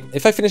Dragon's Gate.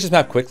 If I finish this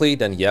map quickly,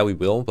 then yeah, we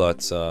will,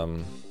 but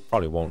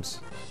probably won't.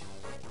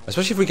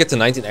 Especially if we get to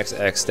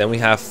 19XX, then we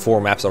have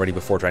 4 maps already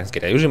before Dragon's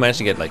Gate. I usually manage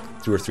to get like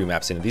 2 or 3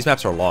 maps in. These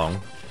maps are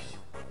long.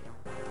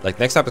 Like,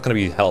 next map is going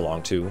to be hell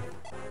long, too.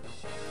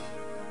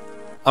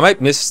 I might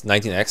miss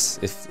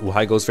 19X if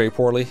Wuhai goes very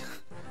poorly.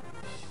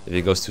 If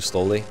it goes too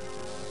slowly.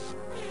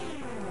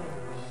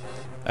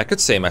 I could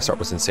say my start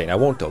was insane. I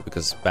won't, though,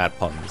 because bad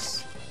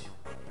puns.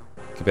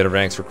 Get better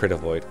ranks for crit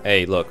avoid.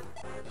 Hey, look.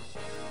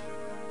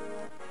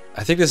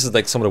 I think this is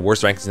like some of the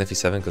worst rankings in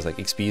FE7 because like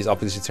XP is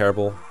obviously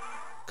terrible.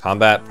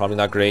 Combat, probably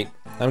not great.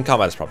 I mean,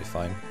 combat is probably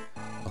fine.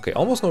 Okay,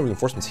 almost no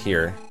reinforcements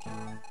here.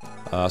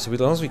 So as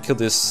long as we kill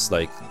this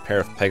like pair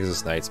of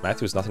Pegasus Knights,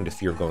 Matthew has nothing to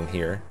fear going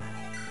here.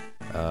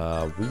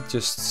 I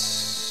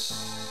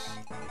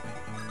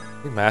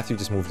think Matthew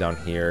just moved down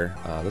here.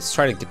 Let's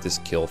try to get this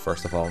kill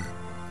first of all.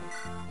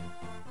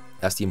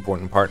 That's the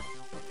important part.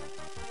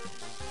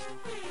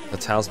 The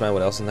Talisman,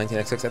 what else in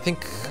 19XX? I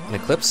think an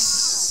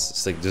Eclipse.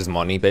 It's like just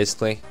money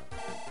basically.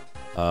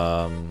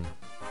 How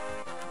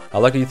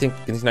likely do you think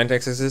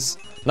 19XX is?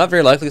 Not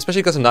very likely,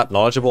 especially because I'm not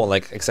knowledgeable on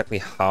like exactly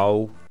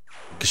how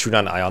Kashuna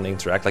and Ion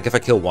interact. Like if I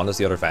kill one, does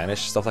the other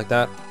vanish? Stuff like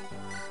that.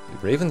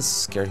 Raven's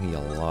scared me a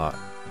lot.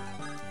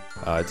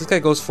 This guy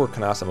goes for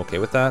Canas, I'm okay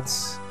with that.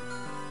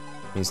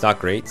 I mean, it's not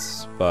great,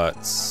 but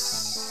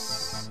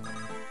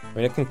I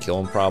mean I can kill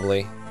him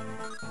probably.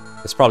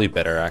 It's probably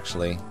better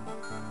actually.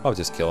 I'll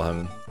just kill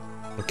him.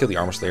 I'll kill the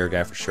Armor Slayer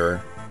guy for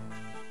sure.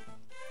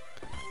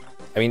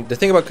 I mean, the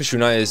thing about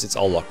Kashuna is it's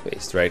all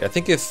luck-based, right? I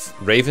think if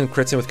Raven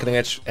crits him with Killing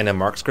Edge and then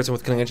Marcus crits him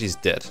with Killing Edge, he's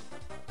dead.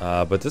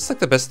 But this is like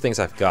the best things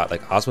I've got.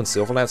 Like Osmond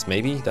Silverlance,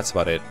 maybe? That's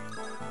about it.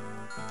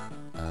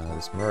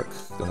 This Merc,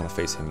 don't want to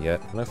face him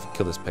yet. I'm gonna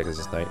kill this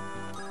Pegasus Knight.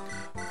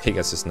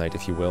 Pegasus Knight,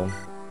 if you will.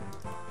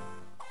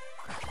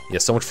 Yeah,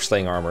 so much for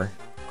slaying armor.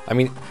 I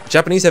mean,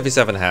 Japanese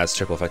FE7 has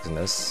triple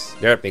effectiveness.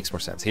 There it makes more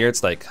sense. Here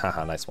it's like,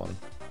 haha, nice one.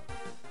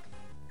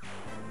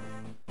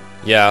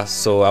 Yeah,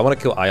 so I want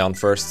to kill Ion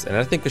first, and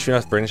I think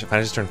Kashuna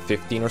finishes turn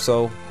 15 or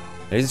so.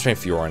 I need to train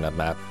Fiora on that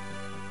map.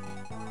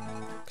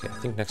 Okay, I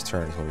think next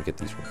turn is when we get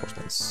these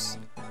reinforcements.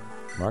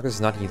 Marcus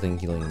is not healing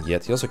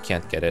yet. He also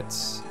can't get it.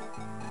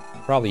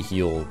 Probably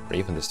heal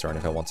Raven this turn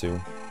if I want to.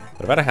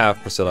 But I'd rather have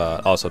Priscilla.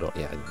 Also, don't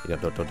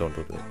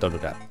do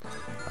that.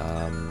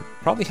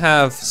 Probably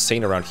have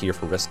Sane around here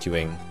for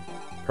rescuing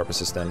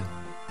purposes then.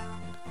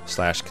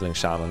 / killing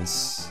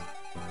shamans.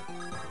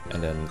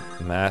 And then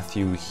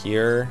Matthew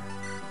here.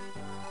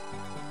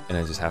 And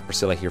then just have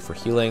Priscilla here for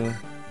healing.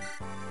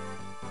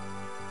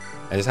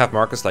 And just have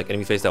Marcus like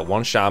enemy face that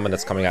one shaman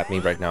that's coming at me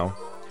right now.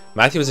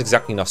 Matthew has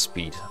exactly enough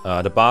speed.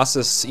 The boss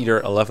is either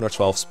 11 or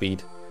 12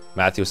 speed.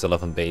 Matthew is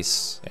 11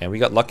 base. And we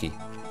got lucky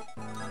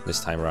this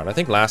time around. I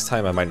think last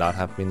time I might not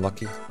have been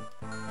lucky.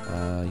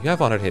 You have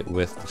 100 hit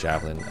with the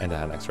Javelin and the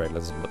hand axe, right?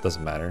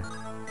 Doesn't matter.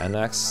 Hand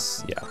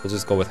axe? Yeah, we'll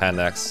just go with hand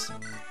axe.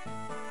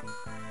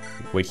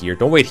 Wait here.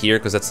 Don't wait here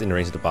because that's in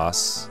range of the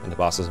boss. And the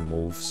boss doesn't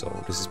move, so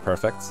this is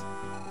perfect.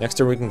 Next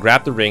turn we can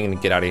grab the ring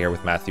and get out of here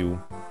with Matthew.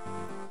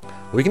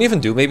 What we can even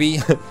do maybe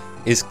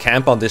is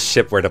camp on this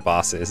ship where the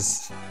boss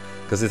is.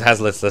 Because it has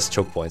less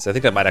choke points. I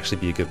think that might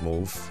actually be a good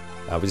move.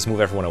 We just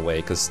move everyone away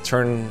because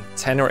turn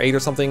 10 or 8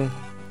 or something,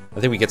 I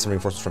think we get some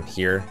reinforcements from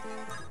here.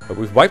 But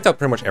we've wiped out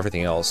pretty much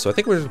everything else. So I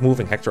think we're just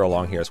moving Hector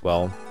along here as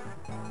well.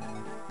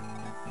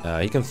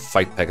 He can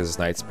fight Pegasus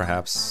Knights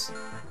perhaps.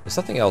 There's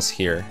nothing else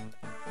here.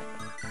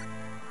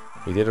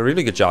 We did a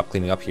really good job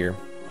cleaning up here.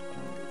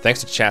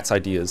 Thanks to chat's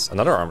ideas.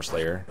 Another Armor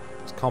Slayer.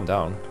 Just calm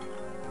down.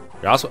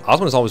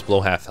 Osmond is always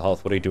below half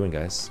health. What are you doing,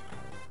 guys?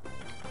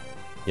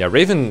 Yeah,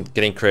 Raven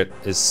getting crit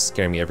is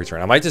scaring me every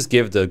turn. I might just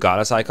give the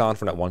Goddess icon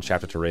from that one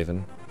chapter to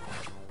Raven.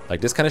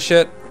 Like this kind of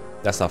shit,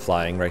 that's not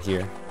flying right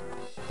here.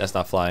 That's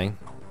not flying.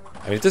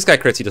 I mean, if this guy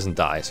crits, he doesn't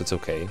die, so it's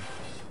okay.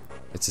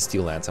 It's the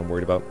Steel Lance I'm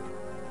worried about.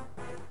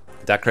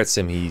 If that crits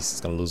him,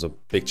 he's gonna lose a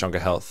big chunk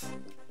of health.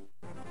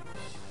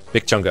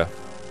 Big chunga.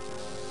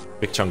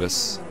 Big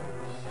chungus.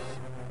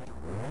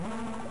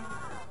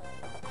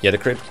 Yeah,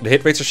 the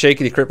hit rates are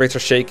shaky, the crit rates are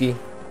shaky.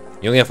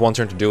 You only have one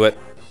turn to do it.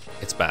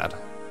 It's bad.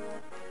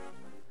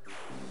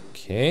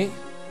 Okay.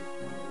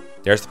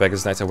 There's the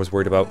Pegasus Knights I was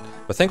worried about.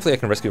 But thankfully I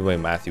can rescue away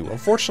Matthew.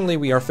 Unfortunately,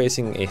 we are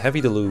facing a heavy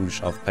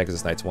deluge of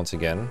Pegasus Knights once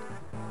again.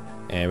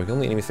 And we can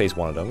only enemy phase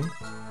one of them.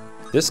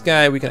 This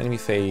guy we can enemy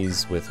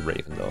phase with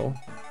Raven though.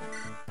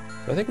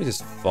 So I think we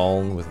just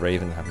Fallen with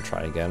Raven and have him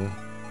try again.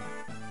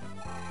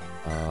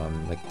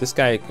 Like this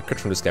guy, a crit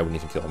from this guy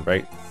wouldn't even kill him,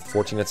 right?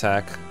 14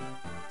 attack.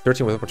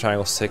 13 with upper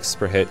triangle, 6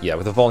 per hit. Yeah,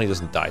 with the Fallen he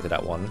doesn't die to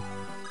that one.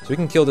 So we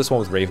can kill this one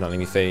with Raven on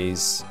enemy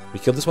phase. We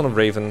killed this one with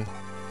Raven.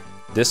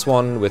 This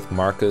one with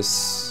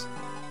Marcus.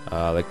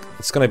 Like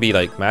it's gonna be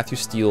like Matthew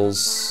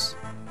steals,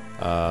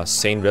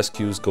 Sane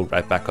rescues, go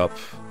right back up.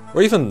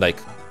 Or even like,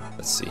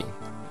 let's see.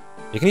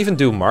 You can even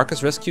do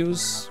Marcus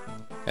rescues,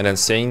 and then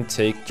Sane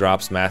take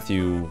drops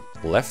Matthew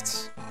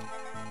left,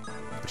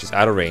 which is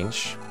out of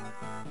range.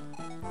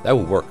 That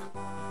will work.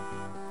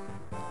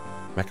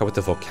 Mekkah with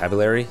the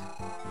vocabulary.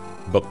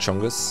 Buck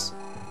Chungus.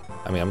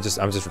 I mean, I'm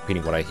just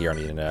repeating what I hear on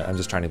the internet. I'm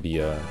just trying to be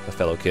a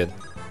fellow kid.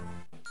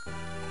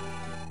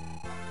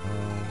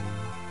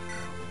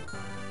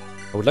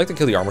 I would like to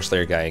kill the Armor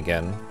Slayer guy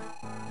again.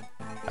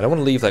 I don't want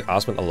to leave like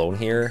Osmond alone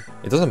here.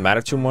 It doesn't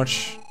matter too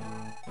much,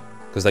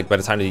 because like by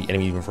the time the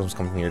enemy uniforms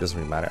come from here, it doesn't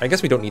really matter. I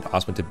guess we don't need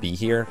Osmond to be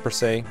here per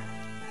se.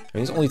 I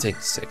mean, he's only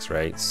taking 6,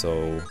 right?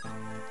 So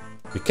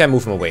we can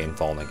move him away and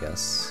Fallen, I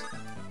guess.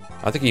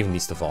 I don't think he even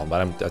needs to Fallen, but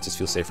I just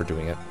feel safer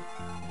doing it.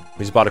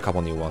 We just bought a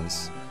couple new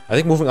ones. I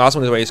think moving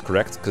Osmond away is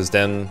correct, because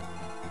then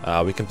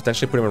we can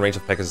potentially put him in range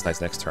of Pegasus Knights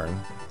next turn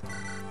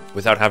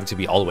without having to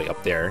be all the way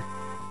up there.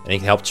 And he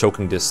can help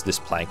choking this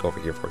plank over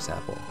here, for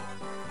example.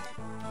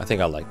 I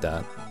think I like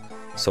that.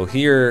 So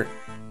here,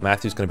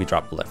 Matthew's going to be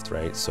dropped left,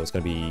 right? So it's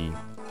going to be...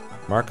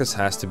 Marcus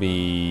has to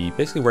be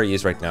basically where he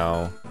is right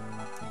now.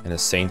 And the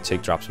Sane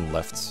Tig drops him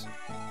left.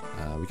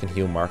 We can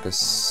heal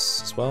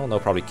Marcus as well. No,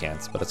 probably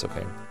can't, but that's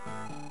okay.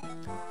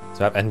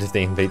 So and if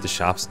they invade the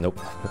shops? Nope.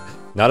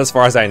 Not as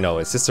far as I know.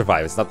 It's just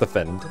survive. It's not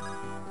defend.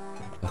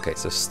 Okay,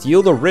 so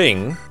steal the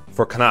ring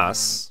for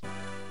Canas.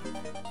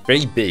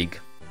 Very big.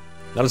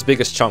 Not as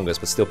big as Chungus,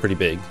 but still pretty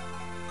big.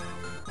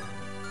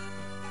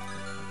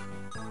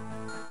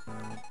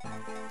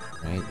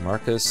 Right,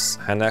 Marcus,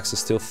 hand axe is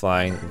still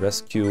fine.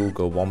 Rescue,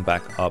 go one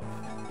back up.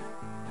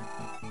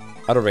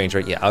 Out of range,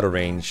 right? Yeah, out of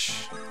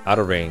range. Out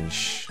of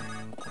range.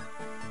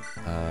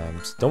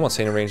 Don't want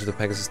Sane in range of the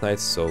Pegasus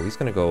Knights, so he's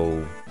gonna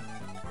go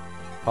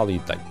probably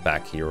like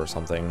back here or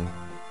something.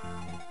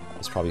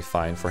 It's probably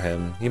fine for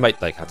him. He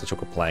might like have to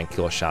choke a plank,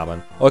 kill a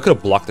shaman. Oh, I could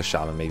have blocked the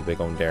shaman maybe by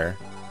going there.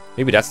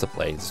 Maybe that's the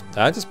play.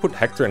 I just put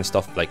Hector and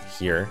stuff like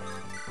here,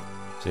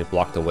 so they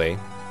blocked away.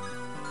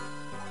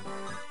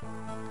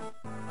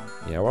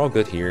 Yeah, we're all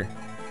good here.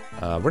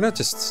 We're not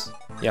just...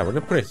 Yeah, we're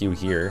gonna put a Hugh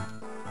here.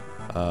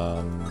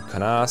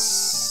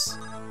 Canas...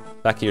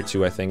 Back here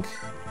too, I think.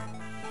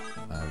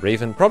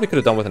 Raven probably could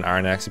have done with an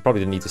Iron Axe. He probably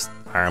didn't need this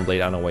Iron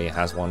Blade. I don't know why he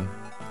has one.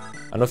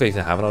 I don't know if I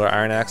even have another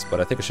Iron Axe, but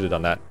I think I should have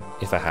done that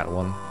if I had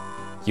one.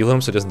 Heal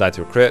him so he doesn't die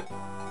to a crit.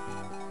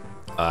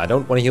 I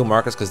don't want to heal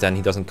Marcus because then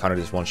he doesn't counter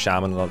this one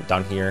Shaman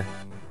down here.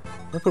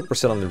 I'm gonna put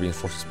Priscilla on the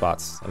reinforced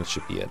spots, and it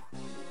should be it.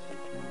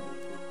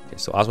 Okay,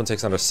 so Osmond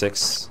takes another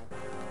 6.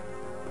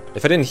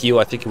 If I didn't heal,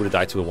 I think he would have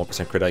died to a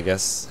 1% crit, I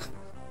guess.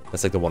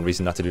 That's like the one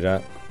reason not to do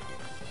that.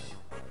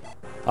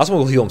 Osmond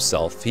will heal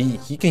himself. He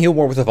can heal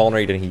more with a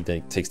vulnerate than he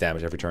takes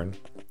damage every turn.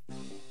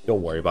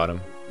 Don't worry about him.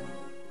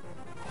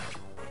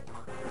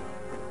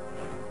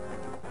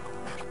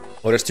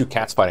 Oh, there's 2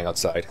 cats fighting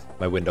outside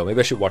my window. Maybe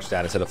I should watch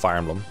that instead of Fire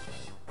Emblem.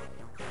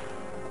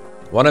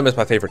 One of them is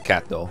my favorite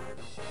cat, though.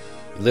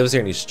 He lives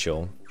here and he's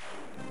chill.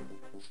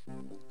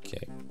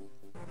 Okay.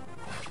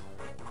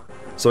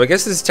 So I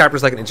guess this chapter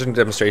is like an interesting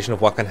demonstration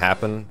of what can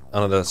happen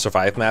on the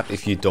survive map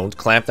if you don't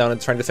clamp down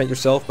and try and defend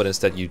yourself, but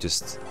instead you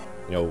just,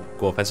 you know,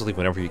 go offensively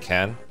whenever you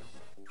can.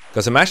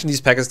 Because imagine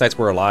these Pegasus Knights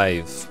were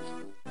alive.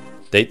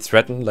 They'd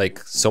threaten, like,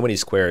 so many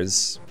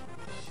squares.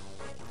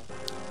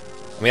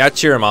 I mean, I'd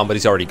cheer him on, but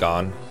he's already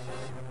gone.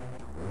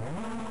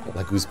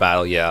 Lagoose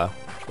battle, yeah.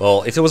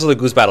 Well, if it was a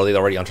Lagoose battle, they'd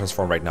already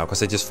untransformed right now, because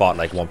they just fought,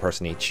 like, one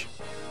person each.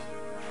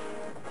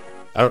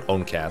 I don't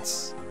own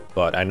cats,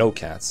 but I know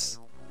cats.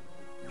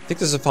 I think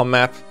this is a fun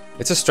map.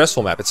 It's a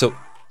stressful map. It's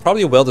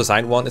probably a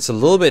well-designed one. It's a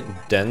little bit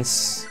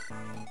dense,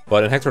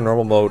 but in Hector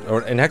normal mode,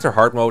 or in Hector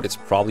hard mode, it's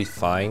probably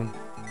fine.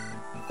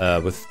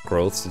 With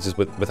growth, it's just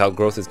without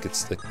growth, it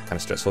gets like, kind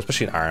of stressful,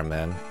 especially in Iron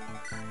Man.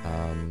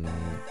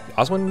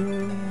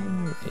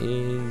 Osmond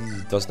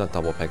does not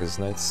double Pegasus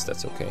Knights.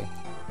 That's okay.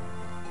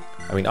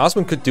 I mean,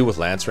 Osmond could do with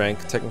Lance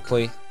rank,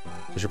 technically.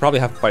 We should probably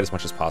have to fight as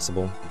much as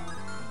possible.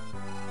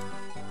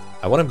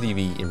 I want him to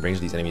be in range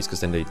of these enemies,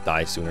 because then they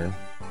die sooner.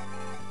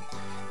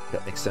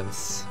 That makes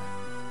sense.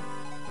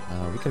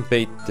 We can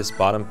bait this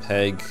bottom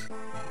peg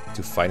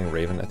to fighting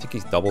Raven. I think he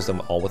doubles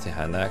them all with the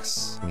hand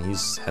axe. I mean,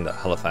 he's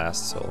hella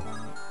fast, so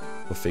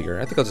we'll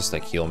figure. I think I'll just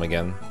like heal him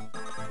again.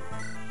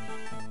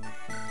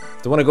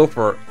 If they want to go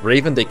for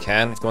Raven, they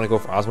can. If they want to go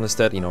for Osmond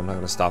instead, you know, I'm not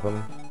going to stop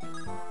him.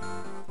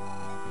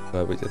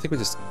 But I think we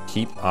just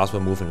keep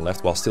Oswin moving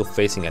left while still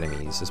facing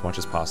enemies as much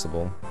as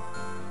possible.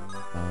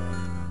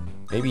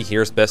 Maybe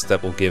here's best,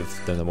 that will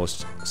give them the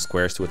most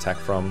squares to attack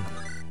from.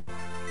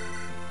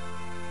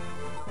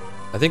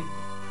 I think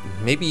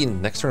maybe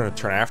next turn or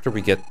turn after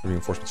we get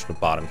reinforcements from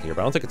the bottom here,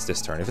 but I don't think it's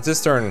this turn. If it's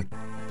this turn,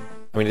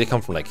 I mean, they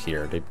come from like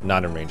here. They're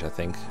not in range, I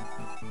think.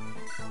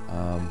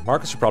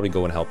 Marcus should probably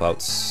go and help out.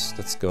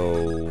 Let's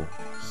go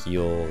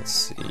heal. Let's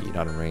see,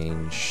 not in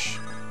range.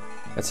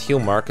 Let's heal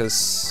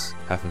Marcus,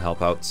 have him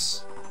help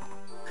out.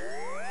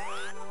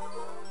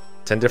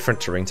 10 different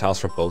terrain tiles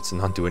for boats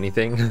and not do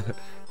anything.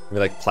 Maybe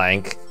like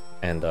plank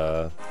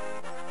and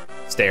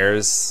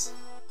stairs.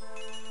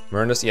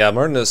 Myrnus, yeah,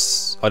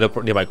 Myrnus. Oh,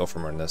 they might go for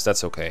Myrnus.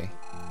 That's okay.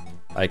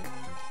 Like,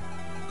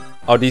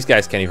 oh, these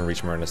guys can't even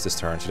reach Myrnus this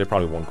turn, so they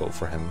probably won't go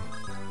for him.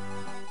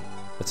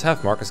 Let's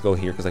have Marcus go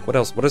here, because like, what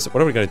else? What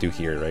are we gonna do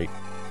here, right?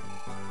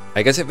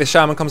 I guess if the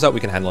shaman comes out, we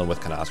can handle him with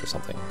Canas or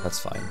something. That's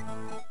fine.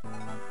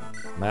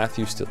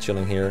 Matthew still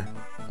chilling here.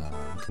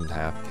 We can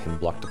have him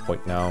block the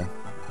point now.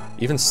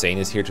 Even Sane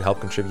is here to help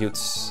contribute,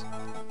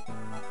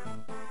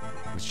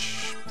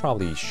 which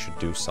probably should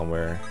do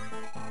somewhere.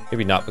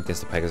 Maybe not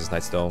against the Pegasus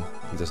Knights though.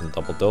 He doesn't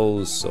double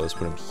dose, so let's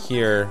put him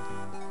here.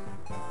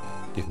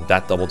 Give him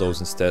that double dose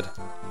instead.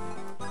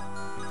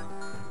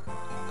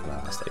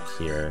 Canas like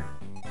here.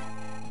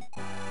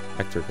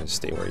 Hector can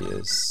stay where he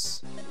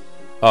is.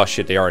 Oh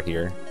shit, they are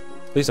here.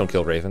 Please don't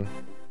kill Raven.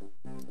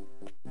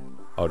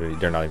 Oh,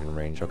 they're not even in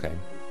range. Okay.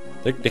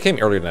 They came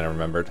earlier than I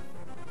remembered.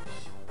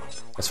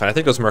 That's fine. I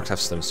think those mercs have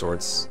slim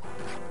swords.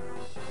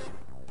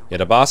 Yeah,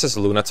 the boss is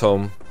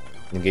Lunatome.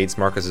 Negates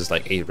Marcus is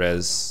like 8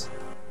 res.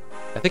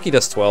 I think he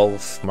does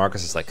 12.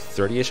 Marcus is like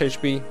 30-ish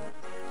HP.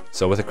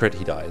 So with a crit,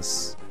 he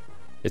dies.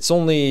 It's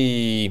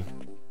only...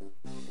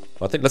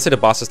 Well, I think, let's say the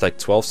boss is like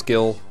 12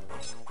 skill.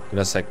 And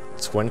that's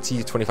like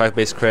 20, 25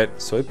 base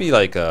crit. So it'd be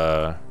like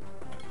about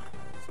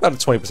a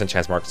 20%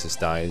 chance Marcus just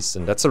dies.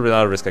 And that's a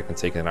lot of risk I can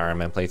take in an Iron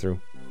Man playthrough.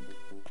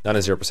 Not a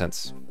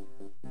 0%.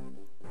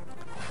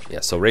 Yeah,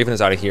 so Raven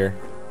is out of here.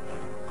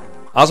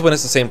 Oswin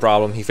has the same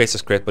problem. He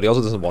faces crit, but he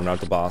also doesn't one-out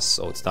the boss,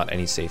 so it's not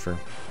any safer.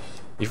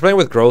 If you're playing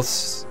with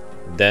growths,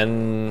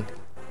 then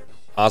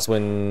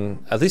Oswin,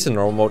 at least in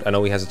normal mode, I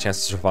know he has a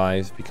chance to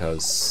survive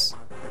because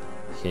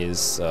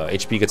his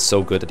HP gets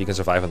so good that he can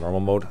survive in normal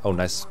mode. Oh,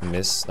 nice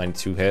miss.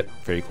 92 hit.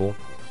 Very cool.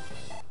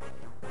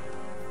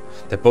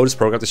 That boat is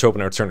programmed to show up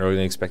in a turn earlier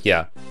than you expect.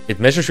 Yeah, it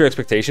measures your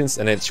expectations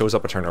and it shows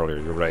up a turn earlier.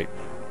 You're right.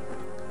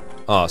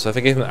 Oh, so if I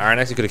gave him an Iron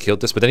Axe, he could have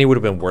killed this, but then he would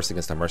have been worse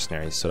against the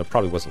mercenaries, so that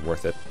probably wasn't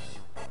worth it.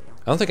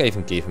 I don't think I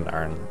even gave him an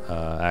Iron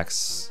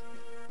Axe,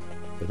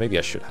 but maybe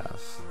I should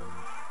have.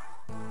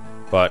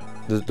 But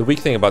the weak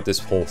thing about this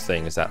whole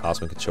thing is that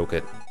Oswin could choke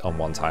it on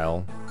one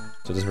tile,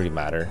 so it doesn't really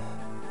matter.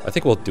 I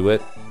think we'll do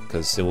it,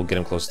 because it will get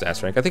him close to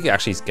S rank. I think he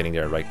actually is getting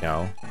there right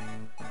now.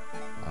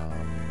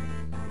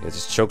 Yeah,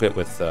 just choke it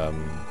with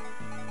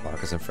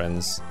Marcus and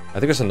friends. I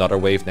think there's another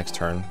wave next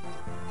turn.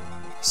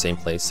 Same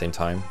place, same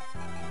time.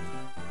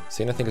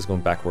 Sane, I think, is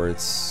going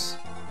backwards.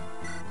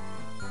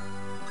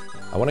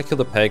 I want to kill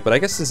the peg, but I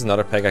guess this is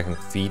another peg I can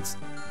feed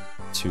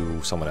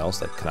to someone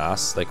else, like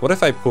Canas. Like, what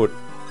if I put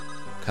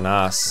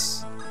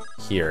Canas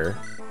here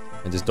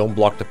and just don't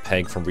block the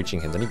peg from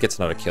reaching him? Then he gets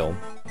another kill.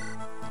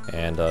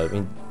 And, I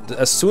mean,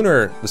 the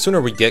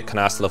sooner we get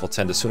Canas to level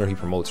 10, the sooner he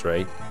promotes,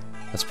 right?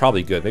 That's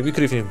probably good. Maybe we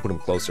could even put him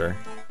closer.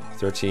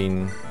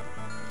 13,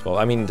 12.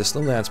 I mean, the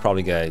Slim Lance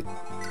probably guy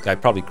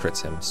probably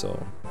crits him,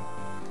 so...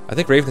 I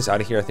think Raven is out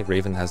of here. I think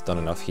Raven has done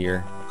enough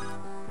here.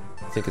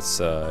 I think it's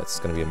going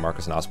to be a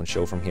Marcus and Oswin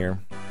show from here.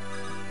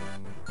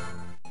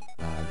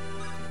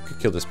 Could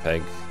kill this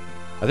peg.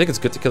 I think it's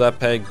good to kill that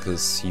peg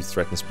because he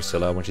threatens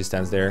Priscilla when she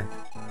stands there.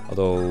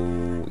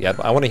 Although, yeah,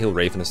 I want to heal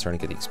Raven this turn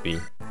and get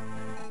XP.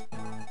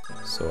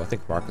 So I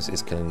think Marcus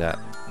is killing that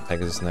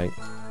Pegasus Knight.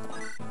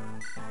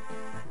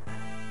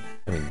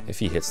 I mean, if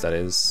he hits, that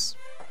is.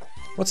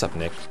 What's up,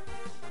 Nick?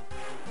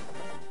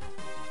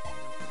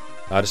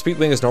 The Speed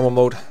Wing is normal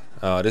mode.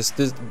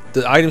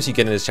 The items you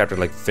get in this chapter are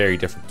like very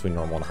different between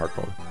normal and hard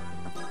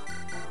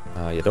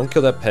mode. Yeah, don't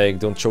kill that peg,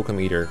 don't choke him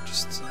either.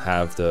 Just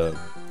have the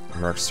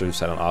mercs through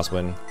set on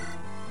Oswin.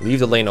 Leave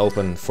the lane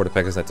open for the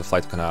Pegasus Knight to fly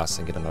to Canas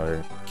and get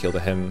another kill to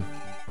him.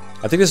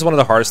 I think this is one of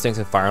the hardest things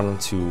in Fire Emblem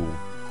to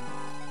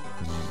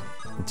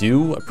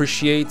do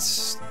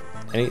appreciate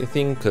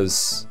anything,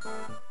 because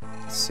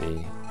let's see.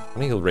 I'm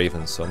gonna heal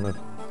Raven, so I'm gonna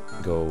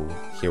go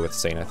here with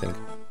Sane, I think.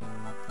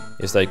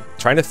 It's like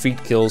trying to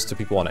feed kills to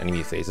people on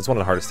enemy phase. It's one of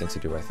the hardest things to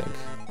do, I think.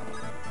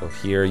 So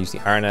here, use the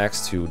Iron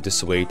Axe to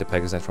dissuade the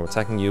Pegasus Knight from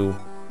attacking you.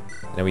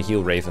 And then we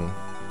heal Raven.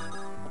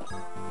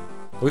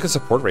 We can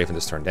support Raven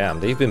this turn. Damn,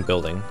 they've been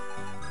building.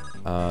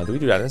 Do we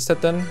do that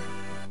instead then?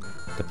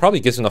 That probably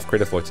gives enough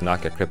crit avoid to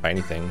not get crit by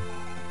anything.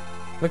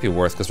 Might be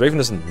worth, because Raven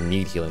doesn't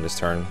need healing this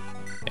turn.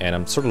 And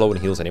I'm sort of low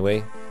in heals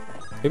anyway.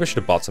 Maybe I should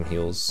have bought some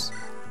heals.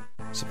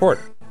 Support.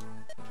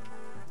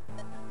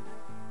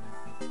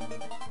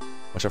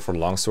 Watch out for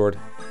longsword.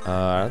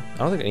 I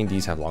don't think any of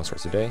these have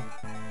longswords today.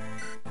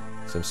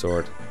 Slim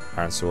sword,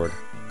 iron sword.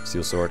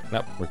 Steel sword.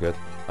 Nope, we're good.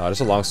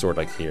 There's a long sword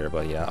like here,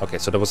 but yeah. Okay,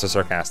 so that was a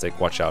sarcastic.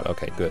 Watch out.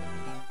 Okay, good.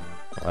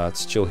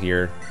 Let's chill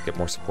here. Get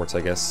more supports,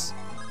 I guess.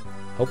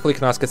 Hopefully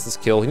Knas gets this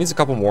kill. He needs a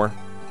couple more.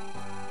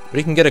 But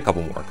he can get a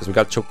couple more, because we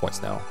got choke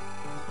points now.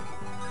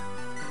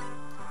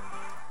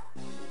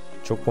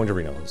 Choke point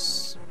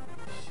arenas.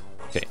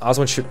 Okay,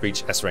 Oswin should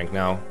reach S rank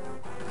now.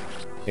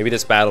 Maybe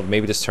this battle,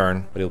 maybe this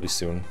turn, but it'll be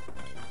soon.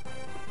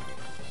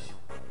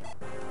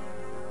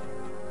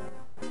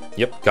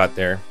 Yep, got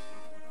there.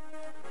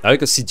 Now you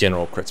can see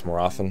general crits more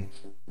often.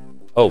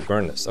 Oh,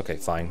 burn this. Okay,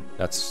 fine.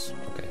 That's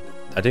okay.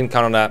 I didn't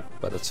count on that,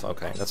 but that's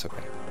okay. That's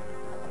okay.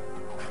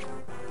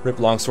 Rip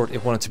longsword.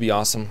 It wanted to be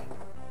awesome.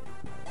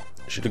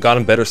 Should have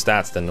gotten better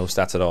stats than no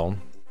stats at all.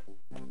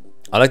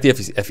 I like the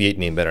FE8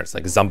 name better. It's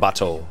like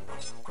Zambato.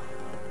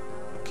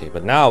 Okay,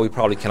 but now we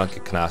probably cannot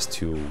get Knas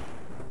to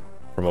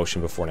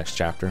promotion before next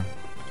chapter.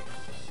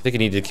 I think he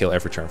needed to kill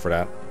every turn for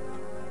that.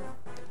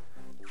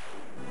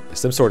 The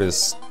Stim Sword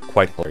is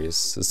quite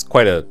hilarious. It's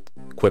quite a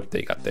quip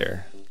they got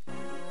there.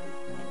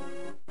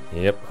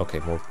 Yep, okay,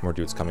 more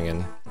dudes coming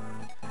in.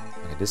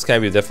 Okay, this guy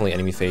will be definitely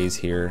enemy phase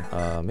here.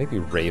 Maybe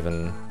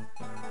Raven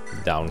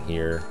down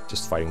here.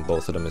 Just fighting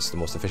both of them is the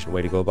most efficient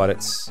way to go about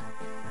it.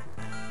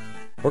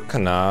 Or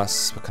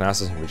Knas, but Knas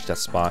doesn't reach that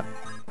spot.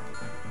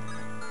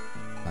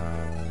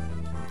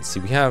 Let's see,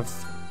 we have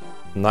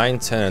 9,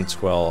 10, and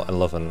 12,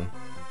 11.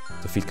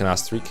 Defeat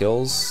Knas 3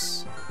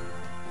 kills.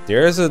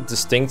 There is a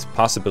distinct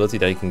possibility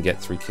that he can get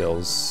 3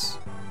 kills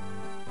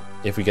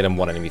if we get him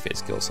 1 enemy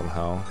phase kill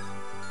somehow.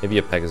 Maybe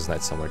a Pegasus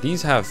Knight somewhere.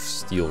 These have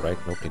steel, right?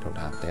 Nope, they don't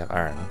have. They have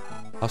iron.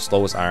 How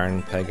slow is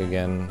iron Peg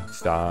again?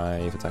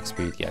 5 attack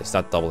speed. Yeah, it's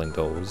not doubling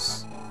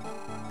those.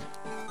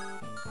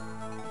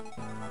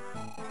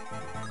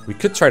 We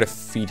could try to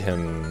feed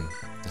him.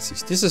 Let's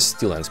see. This is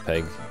Steel Lance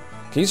Peg.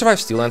 Can you survive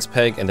Steel Lance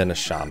Peg and then a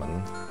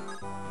Shaman?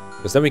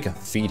 Because then we can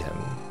feed him.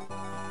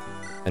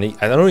 And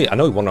I know he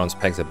one-rounds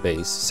Pegs at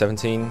base.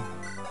 17.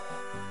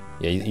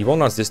 Yeah, he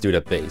one-rounds this dude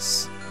at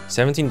base.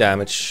 17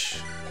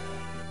 damage.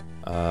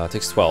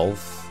 Takes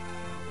 12.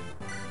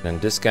 And then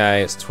this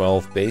guy is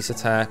 12 base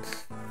attack.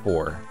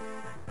 4.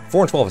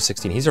 4 and 12 is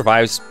 16. He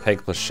survives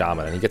Peg plus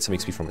Shaman, and he gets some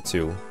XP from it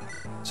too.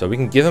 So we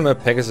can give him a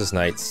Pegasus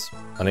Knight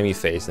on enemy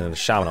phase, and then a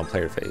Shaman on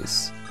player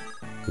phase.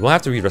 We will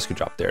have to read Rescue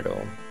Drop there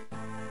though.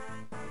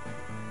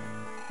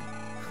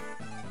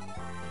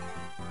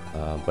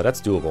 But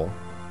that's doable.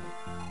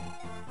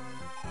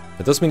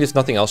 It does mean if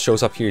nothing else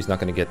shows up here, he's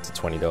not going to get to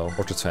 20 though,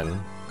 or to 10.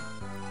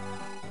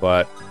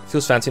 But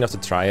feels fancy enough to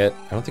try it.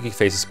 I don't think he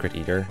faces crit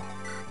either.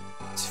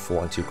 It's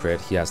 4 and 2 crit.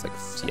 He has like,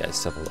 yeah, he's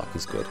 7 luck.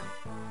 He's good.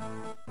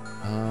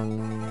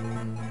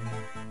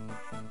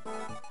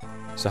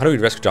 So how do we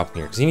rescue drop him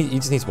here? Because he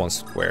just needs 1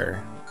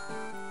 square.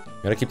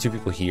 We gotta keep 2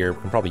 people here.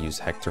 We can probably use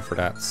Hector for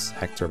that.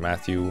 Hector,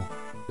 Matthew,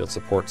 build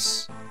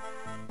supports.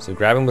 So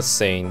grab him with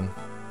Sane.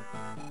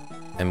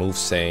 And move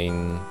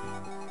Sane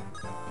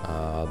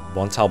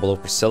 1 tile below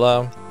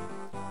Priscilla.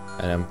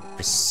 And then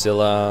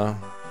Priscilla.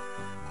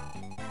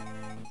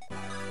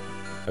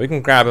 We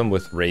can grab him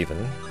with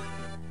Raven.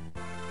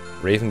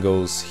 Raven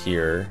goes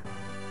here.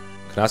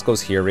 Knas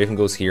goes here. Raven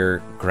goes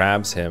here.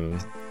 Grabs him.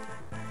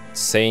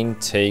 Sane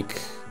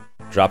take.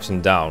 Drops him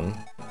down.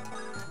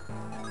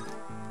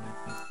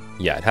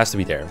 Yeah, it has to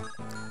be there.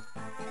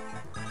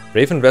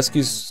 Raven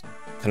rescues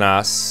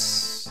Knas.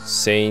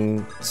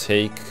 Sane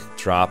take.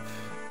 Drop.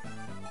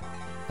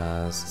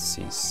 Let's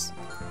see.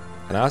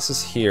 Knas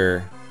is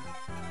here.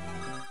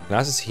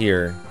 Knas is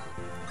here.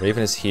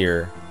 Raven is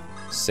here.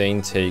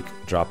 Sane take,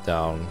 drop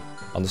down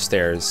on the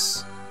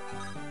stairs.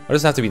 Or it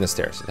doesn't have to be in the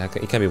stairs.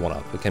 It can be 1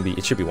 up.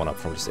 It should be 1 up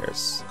from the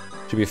stairs.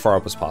 It should be as far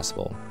up as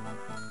possible.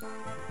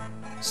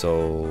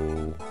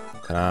 So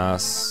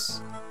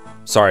Knas.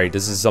 Sorry,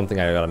 this is something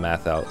I gotta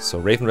math out. So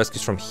Raven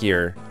rescues from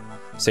here.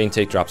 Sane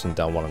take drops him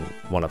down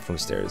 1 up from the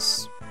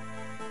stairs.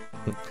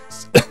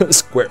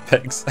 Square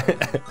pegs.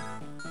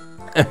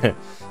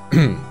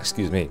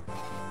 Excuse me.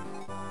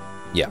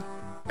 Yeah.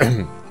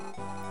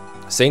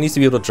 Sane needs to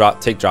be able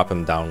to drop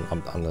him down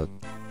on the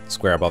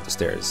square above the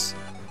stairs.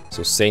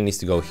 So Sane needs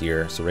to go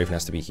here, so Raven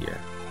has to be here.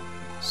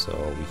 So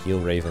we heal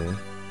Raven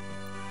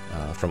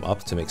from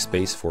up to make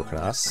space for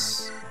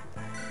Knas.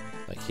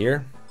 Like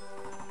here.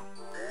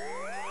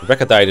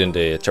 Rebecca died in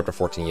the chapter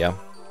 14, yeah.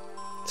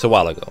 It's a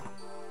while ago.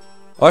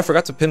 Oh, I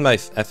forgot to pin my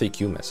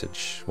FAQ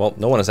message. Well,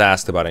 no one has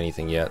asked about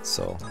anything yet,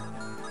 so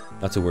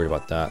not too worried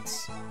about that.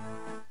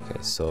 Okay,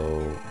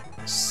 so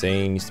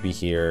Sane needs to be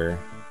here.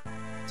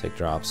 Take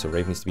drops, so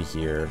Raven needs to be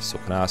here. So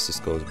Knas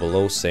just goes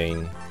below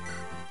Sane.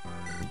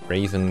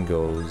 Raven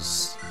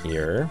goes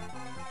here.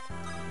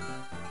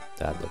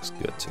 That looks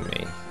good to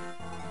me.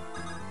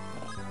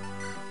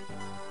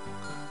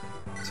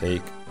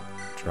 Take,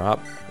 drop,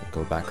 and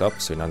go back up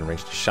so you're not in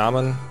range to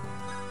Shaman.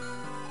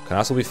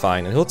 Knas will be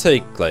fine, and he'll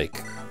take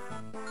like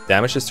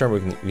damage this turn. We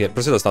get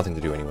Brazil has nothing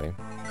to do anyway.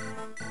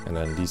 And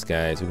then these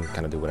guys, we can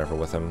kind of do whatever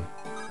with them.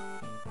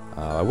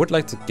 I would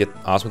like to get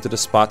Osmond to the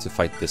spot to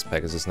fight this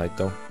Pegasus Knight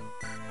though.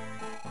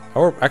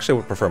 Or actually I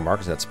would prefer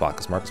Marcus in that spot,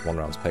 because Marcus 1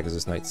 rounds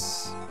Pegasus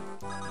Knights.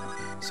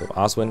 So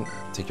Oswin,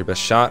 take your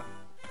best shot.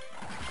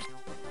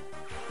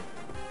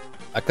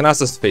 Kanas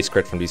does face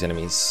crit from these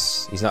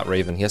enemies. He's not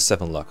Raven. He has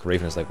 7 luck.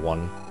 Raven is like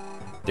 1.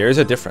 There is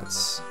a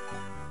difference.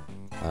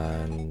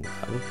 And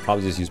I would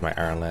probably just use my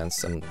Iron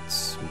Lance. I don't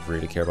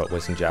really care about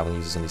wasting Javelin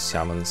uses on these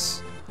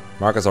Shamans.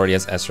 Marcus already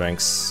has S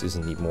ranks.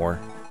 Doesn't need more.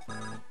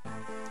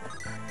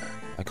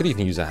 I could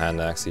even use a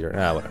hand axe here.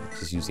 Nah, whatever.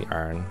 Just use the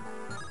iron.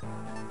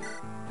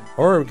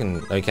 Or we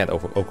can. No, you can't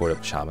overgo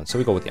the shaman, so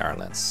we go with the Iron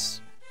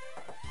Lance.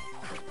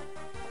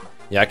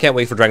 Yeah, I can't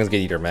wait for Dragon's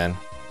Gate Eater, man.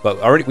 But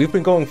already we've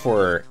been going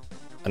for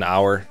an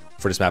hour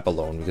for this map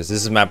alone because this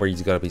is a map where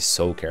you gotta be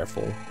so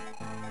careful.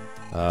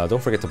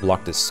 Don't forget to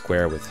block this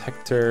square with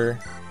Hector.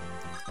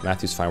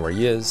 Matthew's fine where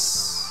he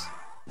is.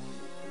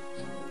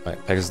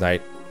 Alright, Pegasus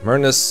Knight.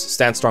 Murnus,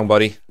 stand strong,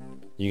 buddy.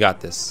 You got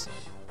this.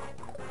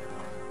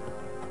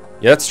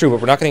 Yeah, that's true, but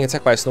we're not getting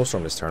attacked by a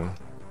snowstorm this turn.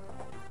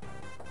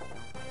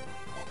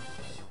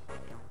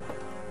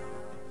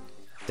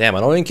 Damn,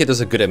 Annoying Kid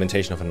does a good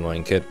imitation of an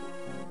Annoying Kid.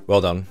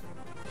 Well done.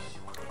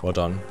 Well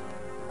done.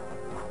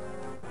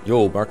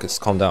 Yo, Marcus,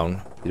 calm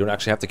down. You don't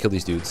actually have to kill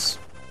these dudes.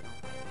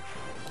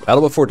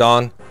 Battle Before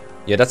Dawn.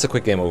 Yeah, that's a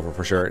quick game over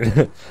for sure.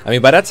 I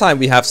mean, by that time,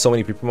 we have so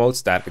many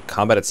pre-promotes that the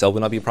combat itself will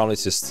not be a problem.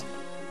 It's just,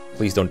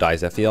 please don't die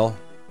as FEL.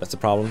 That's the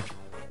problem.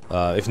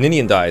 If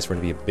Ninian dies, we're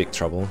going to be in big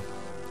trouble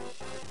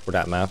for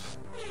that map.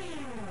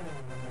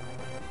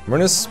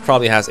 Murnus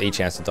probably has a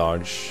chance to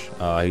dodge.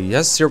 He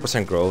has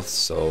 0% growth,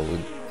 so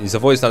his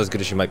avoid is not as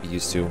good as you might be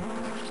used to.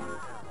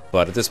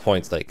 But at this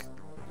point, like,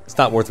 it's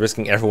not worth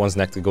risking everyone's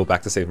neck to go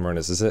back to save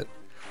Murnus, is it?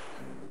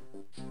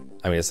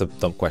 I mean, it's a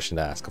dumb question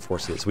to ask. Of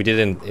course it is. We did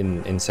it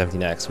in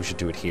 17X. We should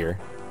do it here.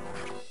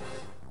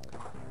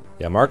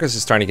 Yeah, Marcus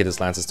is trying to get his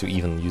lances to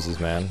even uses,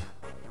 man.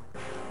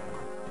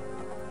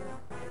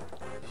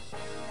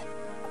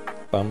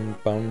 Bum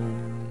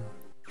bum.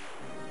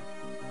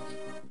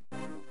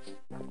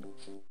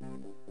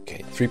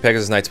 Okay, 3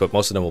 Pegasus Knights, but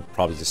most of them will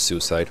probably just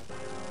suicide.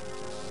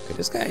 Okay,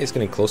 this guy is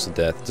getting close to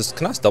death. Does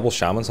Kanas double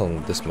Shamans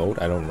on this mode?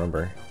 I don't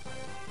remember.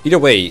 Either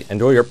way,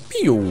 enjoy your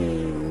pew.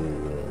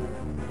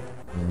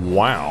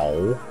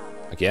 Wow.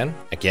 Again?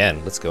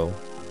 Again, let's go.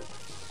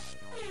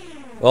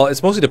 Well,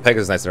 it's mostly the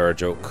Pegasus Knights that are a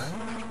joke.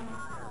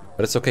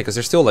 But it's okay, because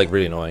they're still, like,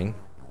 really annoying.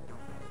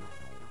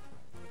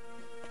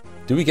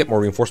 Do we get more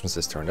reinforcements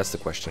this turn? That's the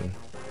question.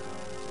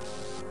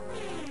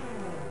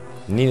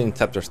 Ninian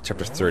chapter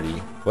 30.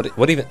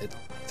 What even...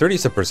 30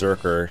 is a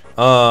Berserker.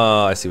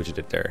 Oh, I see what you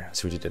did there. I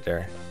see what you did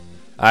there.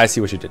 I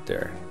see what you did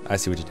there. I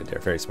see what you did there.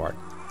 Very smart.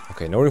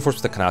 Okay, no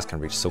reinforcements that Kanas can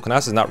reach. So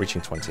Kanas is not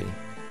reaching 20.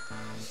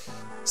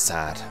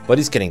 Sad. But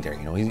he's getting there,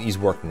 you know. He's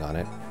working on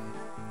it.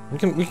 We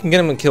can get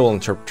him a kill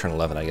on turn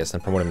 11, I guess,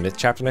 and promote him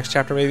mid-chapter, next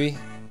chapter, maybe?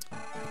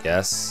 I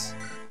guess.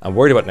 I'm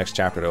worried about next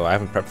chapter, though. I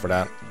haven't prepped for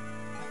that.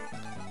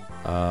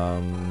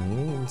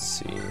 Let's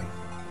see.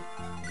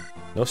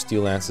 No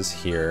Steel Lances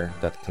here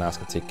that Kanas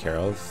can take care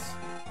of.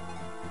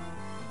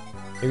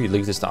 Maybe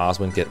leave this to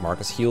Oswin, get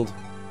Marcus healed.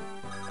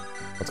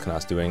 What's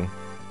Kanas doing?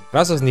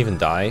 Kanas doesn't even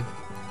die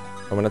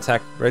from an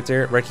attack right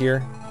there, right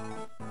here.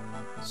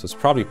 So it's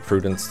probably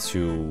prudent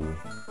to...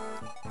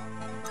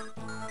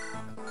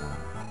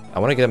 I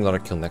want to get him another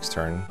kill next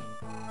turn.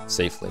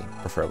 Safely,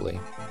 preferably.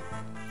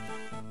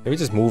 Maybe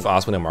just move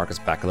Oswin and Marcus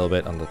back a little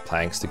bit on the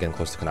planks to get him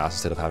close to Kanas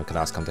instead of having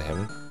Kanas come to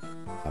him.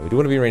 We do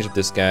want to be in range of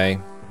this guy.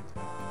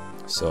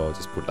 So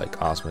just put like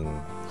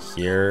Oswin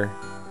here,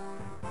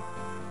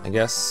 I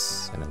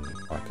guess. And then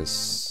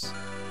Marcus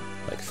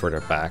like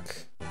further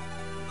back.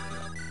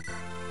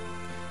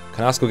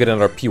 Kanas go get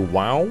another P.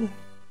 Wow.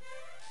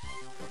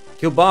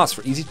 Kill boss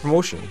for easy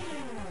promotion.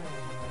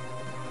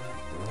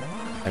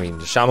 I mean,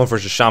 the Shaman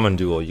versus Shaman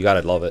duel, you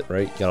gotta love it,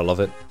 right? You gotta love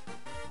it.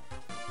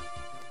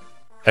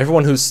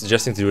 Everyone who's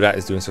suggesting to do that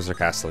is doing so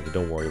sarcastically.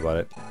 Don't worry about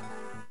it.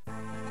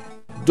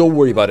 Don't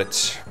worry about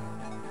it.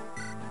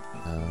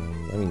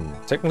 I mean,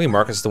 technically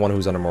Marcus is the one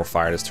who's under more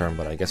fire this turn,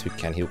 but I guess we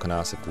can heal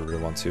Kanas if we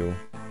really want to.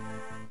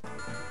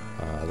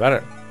 I'd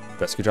rather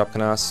rescue drop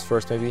Kanas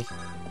first, maybe.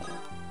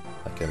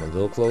 Like, get him a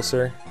little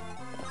closer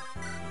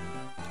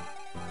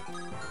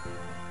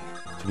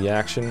to the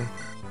action.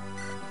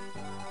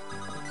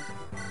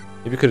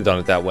 Maybe we could have done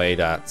it that way,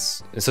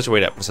 that's in such a way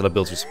that Priscilla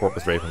builds your support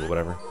with Raven, but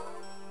whatever.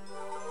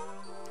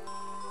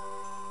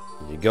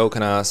 Here you go,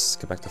 Kanas.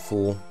 Get back to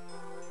full.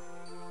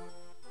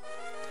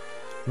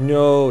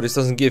 No, this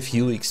doesn't give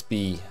heal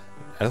XP.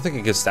 I don't think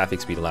it gives staff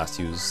XP to last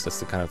use.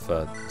 That's the kind of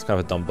it's kind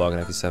of a dumb bug in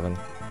FE7.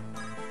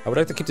 I would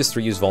like to keep this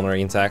 3-use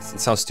vulnerary intact. It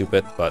sounds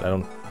stupid, but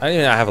I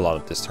have a lot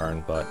of this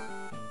turn, but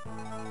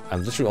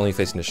I'm literally only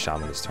facing the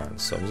Shaman this turn,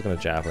 so I'm just gonna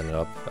Javelin it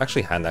up.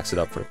 Actually, hand axe it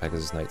up for the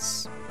Pegasus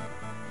Knights.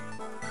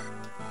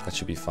 That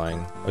should be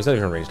fine. Oh, he's not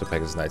even in range to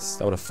Pegasus Knights.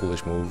 That was a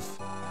foolish move.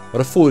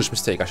 What a foolish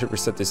mistake. I should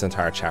reset this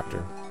entire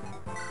chapter.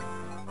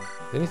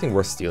 Anything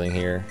worth stealing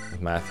here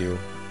with Matthew?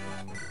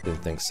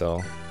 Didn't think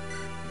so.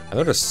 I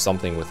know there's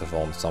something with the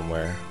Vulm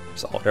somewhere.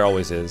 There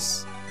always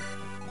is.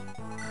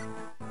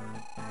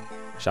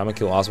 Shaman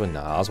kill Oswin?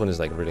 Nah, Oswin is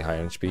like really high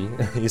on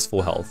HP. He's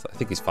full health. I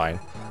think he's fine.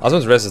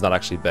 Oswin's res is not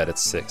actually bad.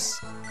 It's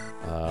 6.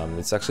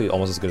 It's actually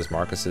almost as good as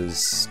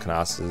Marcus's,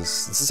 Kanas's.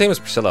 It's the same as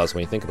Priscilla's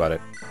when you think about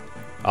it.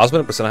 Oswin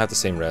and Priscilla have the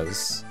same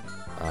res.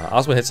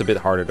 Oswin hits a bit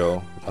harder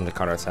though on the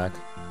counter attack.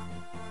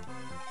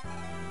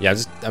 Yeah,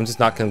 I'm just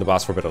not killing the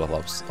boss for a bit of level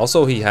ups.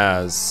 Also, he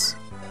has,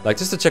 like,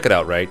 just to check it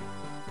out, right?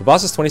 The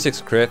boss has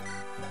 26 crit,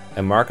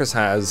 and Marcus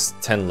has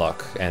 10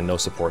 luck and no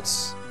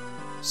supports.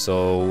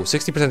 So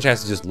 60%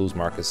 chance to just lose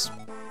Marcus.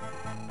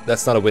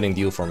 That's not a winning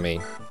deal for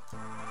me.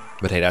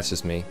 But hey, that's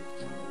just me.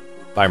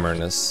 Bye,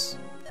 Murnus.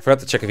 I forgot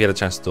to check if he had a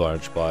chance to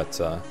dodge, but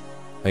I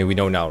mean, we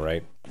know now,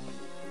 right?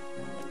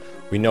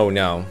 We know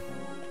now.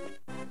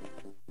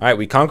 Alright,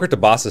 we conquered the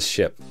boss's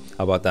ship.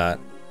 How about that?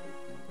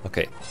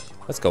 Okay,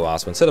 let's go,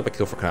 Oswin. Set up a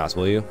kill for Knas,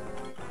 will you?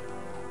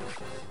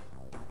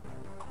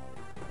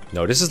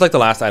 No, this is like the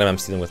last item I'm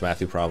stealing with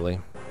Matthew, probably.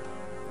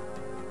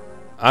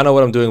 I don't know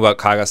what I'm doing about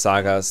Kaga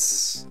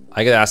Sagas.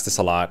 I get asked this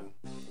a lot.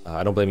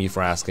 I don't blame you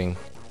for asking.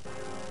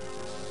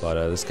 But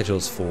the schedule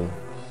is full.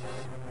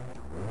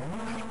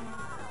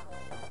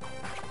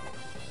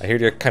 I hear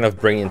they're kind of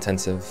brain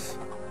intensive.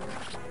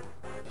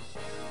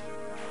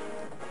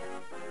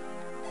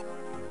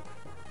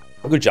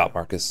 Good job,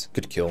 Marcus.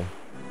 Good kill.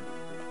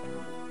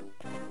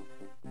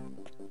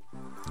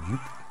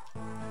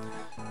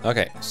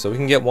 Okay, so we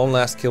can get one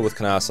last kill with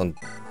Knas on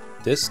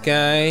this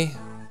guy.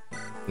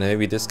 And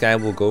maybe this guy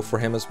will go for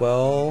him as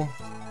well.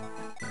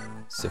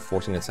 It's a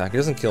 14 attack. He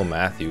doesn't kill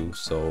Matthew,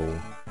 so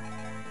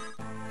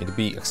it'd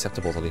be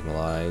acceptable to leave him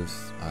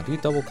alive. Do you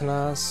double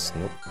Knas?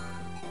 Nope.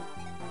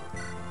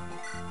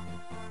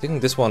 I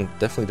think this one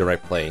definitely the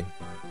right play.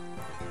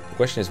 The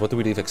question is, what do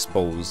we leave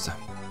exposed?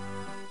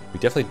 We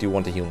definitely do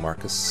want to heal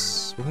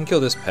Marcus. We can kill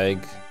this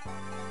peg.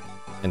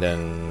 And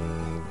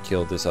then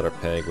kill this other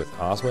peg with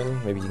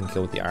Oswin. Maybe you can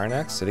kill with the Iron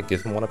Axe. I did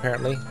give him one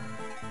apparently.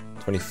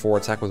 24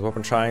 attack with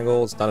weapon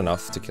triangle. It's not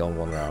enough to kill in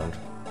one round.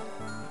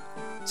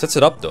 Sets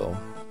it up though.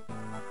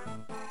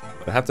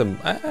 But I have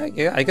to.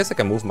 Yeah, I guess I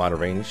can move him out of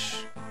range.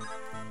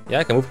 Yeah,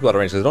 I can move people out of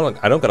range because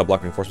I don't gotta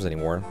block reinforcements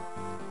anymore.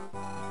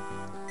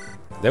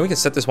 Then we can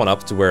set this one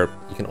up to where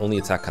you can only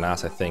attack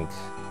Knas. I think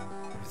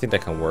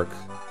that can work.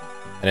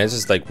 And it's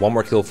just like one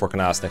more kill for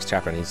Knas next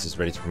chapter, and he's just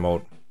ready to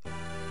promote.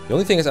 The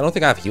only thing is, I don't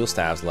think I have heal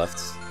stabs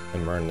left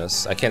in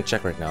Murnus. I can't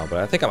check right now, but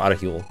I think I'm out of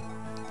heal.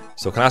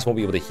 So Knas won't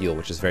be able to heal,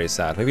 which is very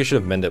sad. Maybe I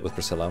should have mended with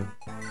Priscilla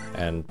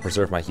and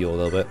preserved my heal a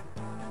little bit.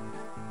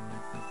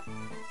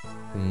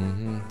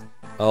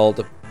 Well,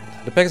 the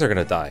pegs are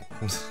gonna die.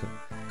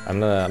 I'm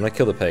gonna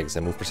kill the pegs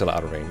and move Priscilla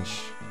out of range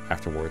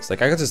afterwards.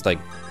 Like I could just like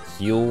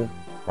heal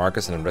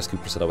Marcus and then rescue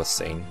Priscilla with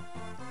Sane.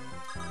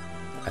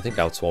 I think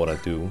that's what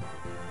I'd do.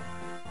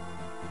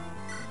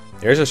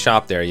 There's a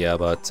shop there, yeah,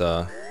 but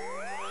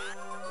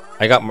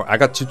I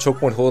got 2 choke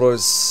point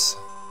holders.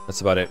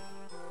 That's about it.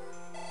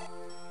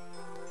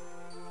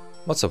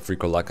 What's up,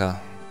 Frikolaka?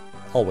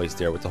 Always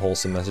there with the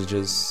wholesome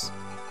messages.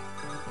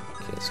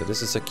 Okay, so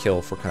this is a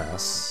kill for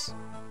Knas.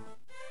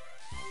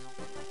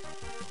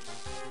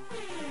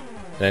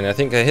 And I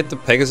think I hit the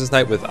Pegasus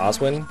Knight with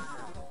Oswin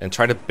and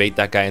try to bait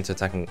that guy into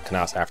attacking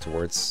Knas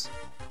afterwards.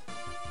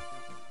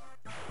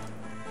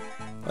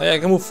 Oh yeah, I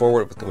can move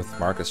forward with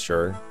Marcus,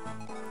 sure.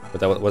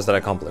 But what does that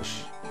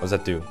accomplish? What does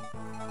that do?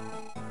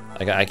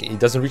 He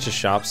doesn't reach his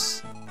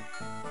shops.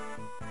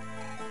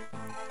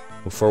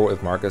 Move forward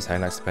with Marcus,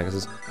 hang next to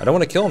Pegasus. I don't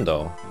want to kill him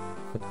though.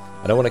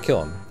 I don't want to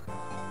kill him.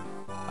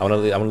 I want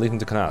to leave him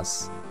to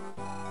Knas.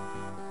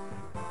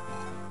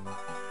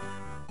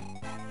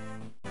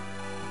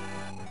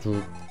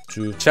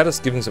 Chat is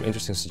giving some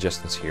interesting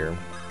suggestions here.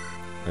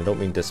 I don't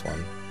mean this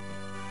one.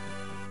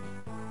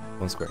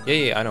 1 square.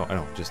 Yeah, I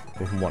know. Just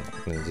move him 1.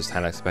 And then just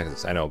hand next to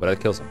Pegasus. I know, but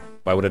that kills him.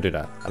 Why would I do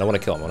that? I don't want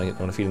to kill him. I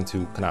want to feed him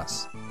to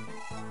Knas.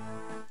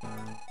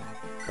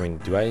 I mean,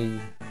 do I...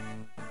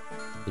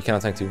 He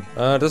cannot tank 2.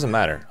 It doesn't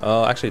matter.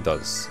 Actually it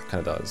does. It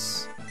kind of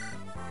does.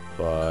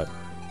 But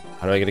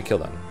how do I get a kill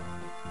then?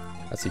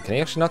 Let's see, can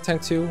he actually not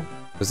tank 2?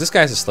 Because this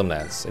guy has a Slim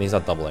Lance, and he's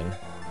not doubling.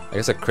 I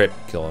guess a crit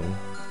kill him.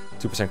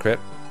 2% crit.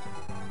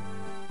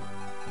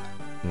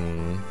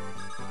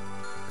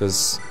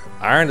 Because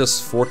Iron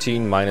does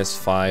 14 minus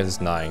 5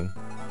 is 9.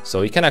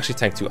 So he can actually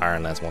tank 2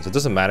 Iron Lance ones. It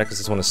doesn't matter because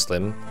this one is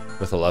Slim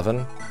with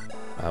 11.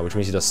 Which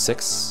means he does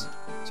 6.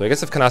 So I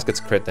guess if Knas gets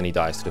crit, then he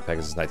dies to the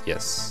Pegasus Knight,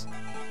 yes.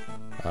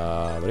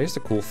 But here's the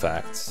cool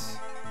fact.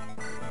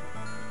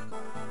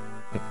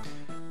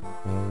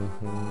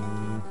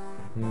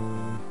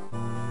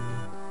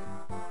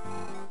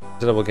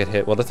 Priscilla will get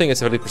hit. Well, the thing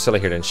is, if I leave Priscilla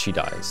here, then she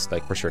dies.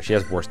 Like, for sure. She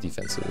has worse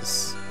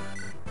defenses.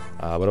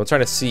 But I'm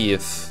trying to see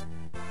if...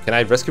 Can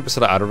I rescue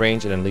Priscilla out of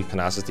range and then leave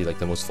Knas as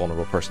the most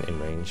vulnerable person in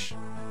range?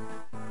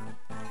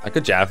 I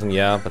could jab him,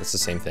 yeah, but it's the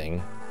same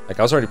thing. Like,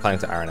 I was already planning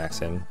to Iron Axe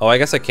him. Oh, I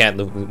guess I can't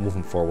move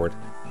him forward.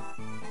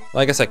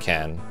 Well, I guess I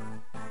can.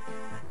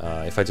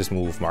 If I just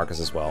move Marcus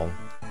as well.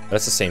 But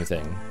that's the same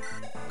thing.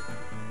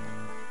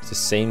 It's the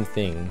same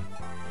thing.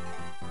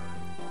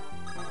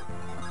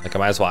 Like, I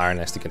might as well Iron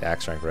Axe to get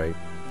Axe rank, right?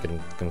 Get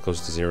him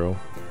close to 0.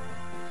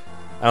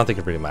 I don't think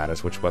it really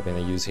matters which weapon I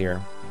use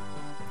here.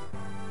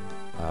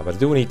 But I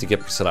do need to get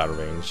Priscilla out of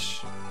range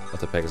of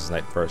the Pegasus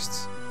Knight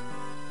first.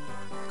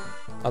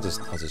 I'll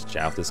just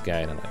jab this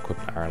guy and then equip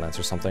an Iron Lance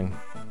or something.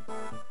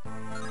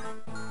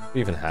 Maybe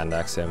even hand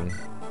axe him.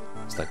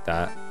 Just like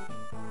that.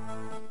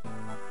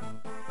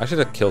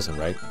 Actually, that kills him,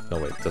 right? No,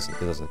 wait, it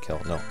doesn't kill.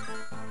 No.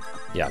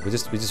 Yeah, we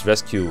just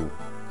rescue.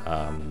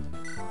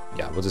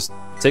 Yeah, we'll just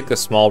take a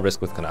small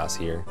risk with Kanas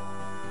here.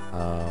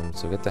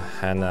 So get the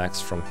hand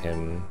axe from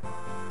him.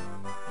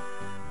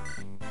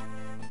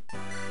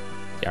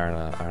 The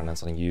iron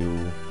axe on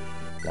you.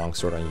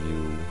 Longsword on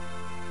you.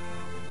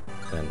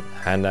 Then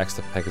hand axe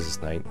to Pegasus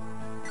Knight.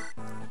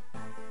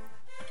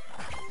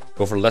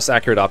 Go for a less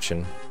accurate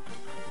option.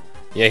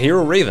 Yeah,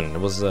 Hero Raven. It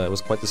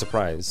was quite the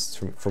surprise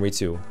for me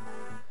too.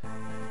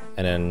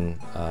 And then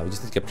we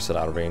just need to get Priscilla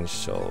out of range,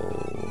 so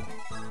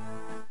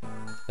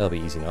that'll be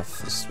easy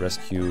enough. Just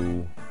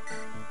rescue.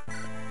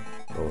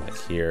 Go like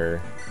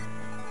here.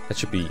 That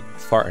should be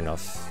far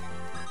enough.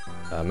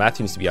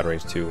 Matthew needs to be out of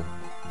range too.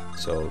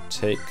 So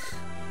take,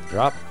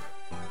 drop.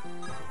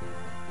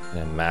 And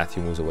then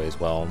Matthew moves away as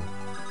well.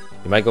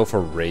 He might go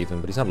for Raven,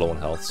 but he's not low on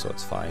health, so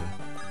it's fine.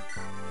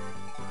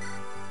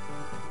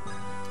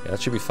 Yeah,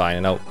 that should be fine.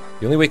 And now,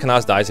 the only way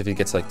Kanas dies if he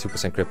gets like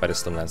 2% crit by the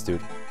Slimlance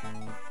dude.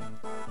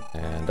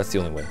 And that's the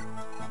only way.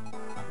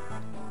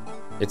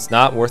 It's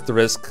not worth the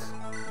risk,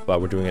 but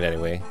we're doing it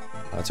anyway.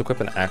 Let's equip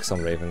an axe on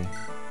Raven.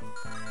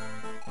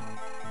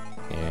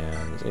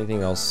 And is there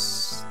anything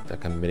else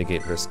that can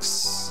mitigate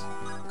risks?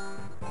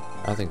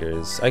 I don't think there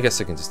is. I guess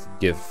I can just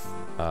give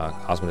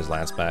Osmond his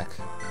lance back.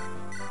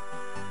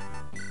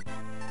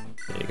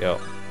 There you go.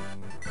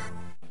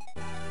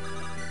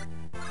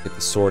 Get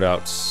the sword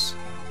out.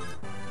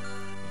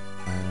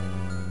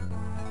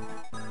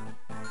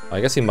 I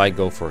guess he might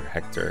go for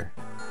Hector.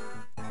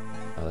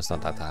 That's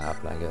not that to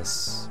happen, I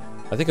guess.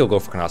 I think he'll go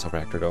for Kanas over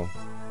Hector, though.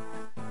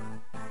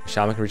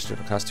 Shaman can reach the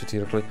Kanas too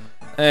theoretically.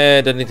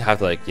 Doesn't need to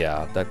have, like,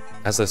 yeah, that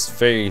has a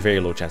very, very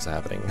low chance of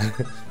happening.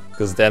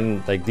 Because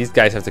then, like, these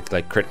guys have to,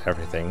 like, crit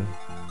everything.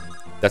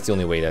 That's the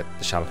only way that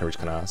the Shaman can reach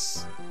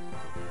Kanas.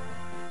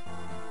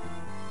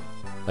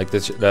 Like,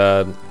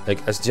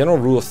 like as general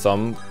rule of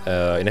thumb,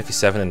 in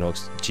FE7 and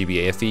most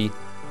GBA FE,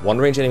 one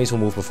range enemies will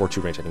move before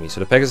two range enemies. So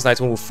the Pegasus Knights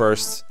will move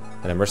first,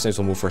 and the Mercenaries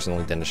will move first, and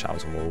only then the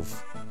Shamans will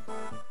move.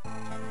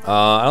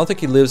 I don't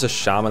think he lives a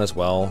Shaman as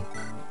well.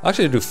 I'll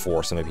actually do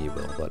 4, so maybe he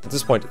will, but at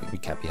this point, we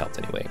can't be helped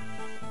anyway.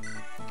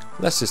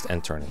 Let's just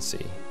end turn and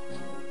see.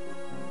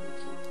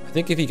 I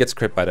think if he gets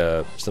crit by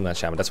the Slimlance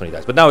Shaman, that's when he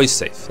dies. But now he's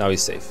safe. Now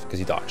he's safe, because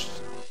he dodged.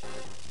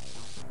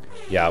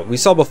 Yeah, we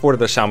saw before that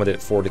the Shaman did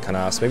it for the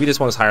Kanas. Maybe this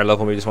one is higher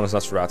level, maybe this one is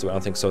Nosferatu. I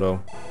don't think so,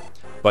 though.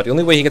 But the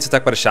only way he gets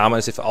attacked by the Shaman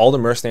is if all the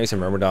Mercenaries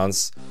and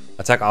Myrmidons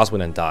attack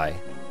Oswin and die.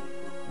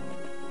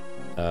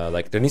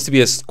 Like, there needs to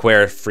be a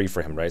square free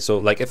for him, right? So,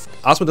 like, if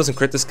Oswin doesn't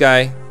crit this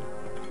guy,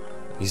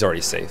 he's already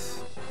safe.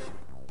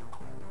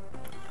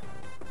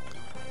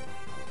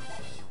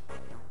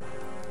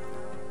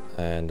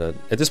 And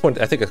at this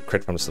point, I think a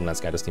crit from the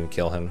Slimlance guy doesn't even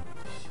kill him.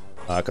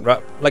 Like,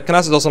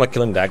 Kanas is also not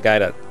killing that guy,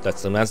 that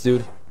Slimlance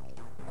dude.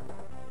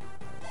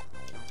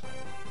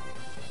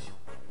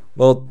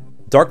 Well,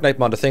 Dark Knight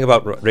mod, the thing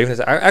about Raven is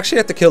I actually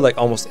had to kill like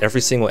almost every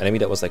single enemy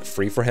that was like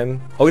free for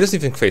him. Oh, he doesn't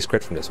even face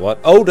crit from this. What?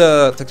 Oh,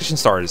 the Tactician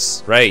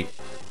Stars. Right.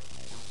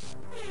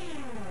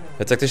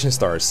 The Tactician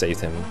Stars saved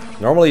him.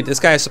 Normally, this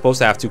guy is supposed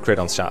to have 2 crit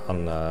on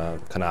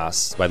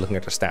Kanas by looking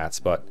at their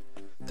stats, but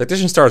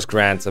Tactician Stars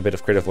grant a bit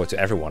of crit avoid to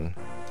everyone.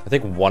 I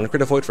think 1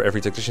 crit avoid for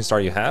every Tactician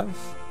Star you have.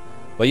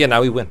 But yeah,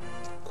 now we win.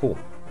 Cool.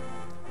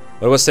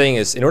 What I was saying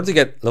is, in order to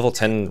get level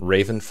 10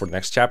 Raven for the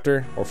next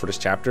chapter, or for this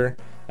chapter,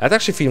 I had to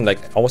actually feed him like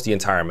almost the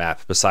entire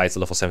map, besides the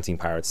level 17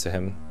 pirates to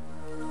him.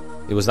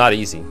 It was not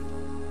easy.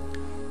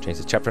 Change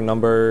the chapter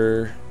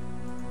number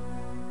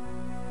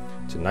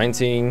to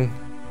 19.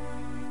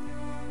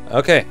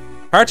 Okay,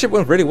 pirate ship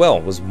went really well.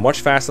 It was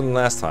much faster than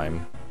last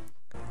time.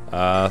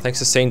 Thanks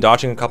to Sane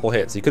dodging a couple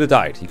hits. He could have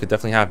died. He could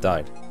definitely have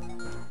died.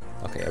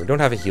 Okay, we don't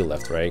have a heal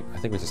left, right? I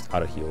think we're just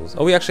out of heals.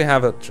 Oh, we actually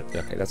have a...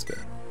 Okay, that's good.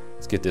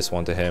 Let's get this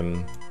one to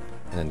him.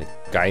 And then the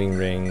Guiding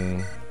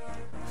Ring.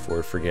 Before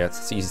it forgets.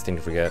 It's the easiest thing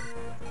to forget.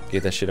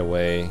 Get that shit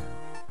away.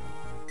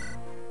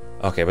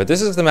 Okay, but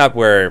this is the map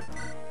where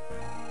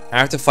I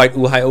have to fight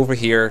Uhai over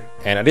here.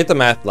 And I did the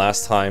math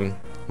last time.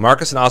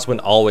 Marcus and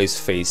Oswin always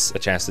face a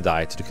chance to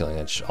die to the Killing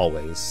Edge.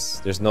 Always.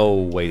 There's no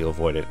way to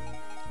avoid it.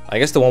 I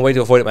guess the one way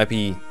to avoid it might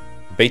be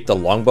bait the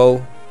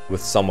longbow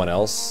with someone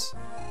else.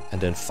 And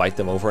then fight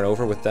them over and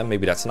over with them.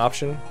 Maybe that's an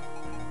option.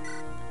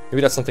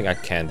 Maybe that's something I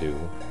can do.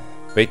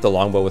 Bait the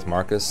longbow with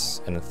Marcus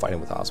and then fight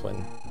him with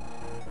Oswin.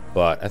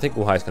 But I think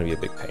Uhai is going to be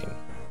a big pain.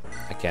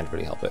 I can't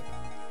really help it.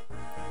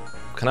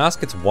 Kanas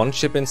gets 1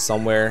 ship in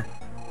somewhere.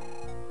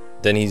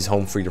 Then he's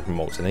home free to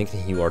promote. And then he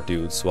can heal our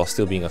dudes while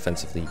still being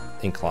offensively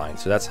inclined.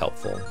 So that's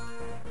helpful.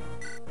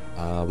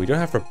 We don't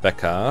have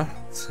Rebecca.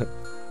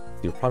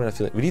 You're probably not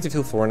feeling... We need to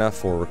feel Florina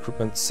for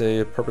recruitment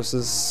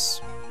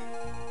purposes.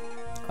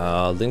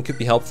 Lynn could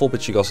be helpful,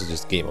 but she also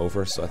just game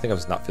over. So I think I'm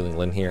just not feeling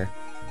Lynn here.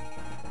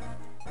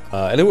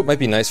 Elwood might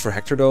be nice for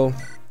Hector though.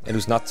 It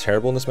was not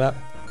terrible in this map.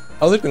 I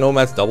don't think the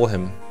Nomads double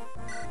him.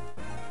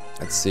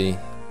 Let's see.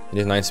 He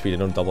has 9 speed, I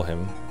don't double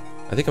him.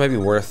 I think it might be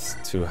worth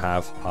to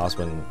have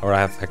Oswin, or I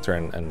have Hector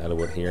and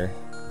Elwood here.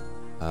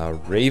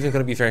 Raven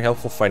gonna be very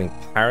helpful fighting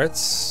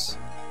pirates.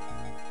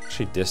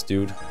 Actually, this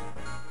dude.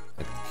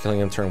 Like killing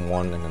him turn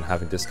 1 and then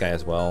having this guy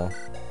as well.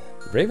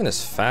 Raven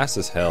is fast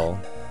as hell.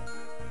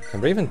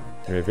 Can Raven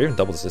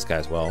doubles this guy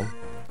as well.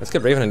 Let's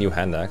get Raven a new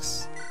hand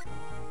axe.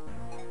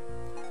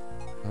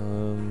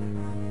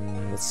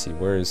 Let's see,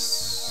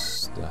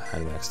 where's the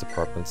hand axe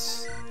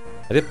departments?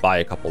 I did buy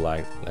a couple,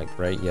 like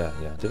right? Yeah.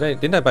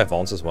 Didn't I buy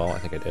Vaughns as well? I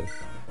think I did.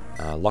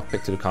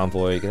 Lockpick to the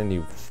convoy, get a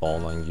new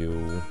Vaughn on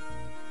you.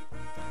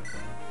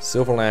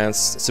 Silver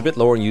Lance, it's a bit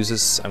lower in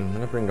uses. I'm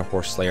gonna bring the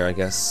Horse Slayer, I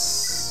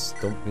guess.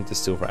 Don't need the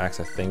Silver Axe,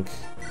 I think.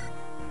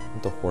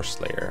 The Horse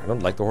Slayer. I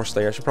don't like the Horse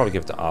Slayer. I should probably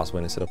give it to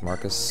Oswin instead of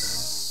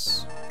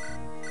Marcus.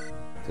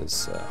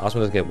 Because Oswin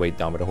doesn't get weighed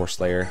down by the Horse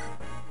Slayer.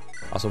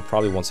 Oswin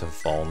probably wants a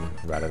Vaughn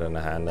rather than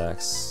a hand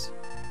axe.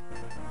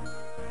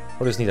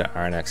 Or doesn't need an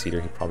Iron Axe either.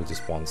 He probably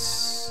just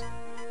wants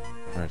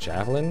a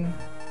Javelin.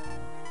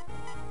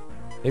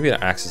 Maybe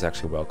an axe is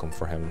actually welcome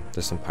for him.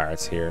 There's some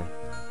pirates here.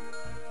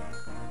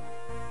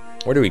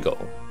 Where do we go?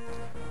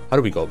 How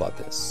do we go about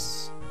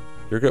this?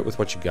 You're good with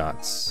what you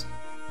got.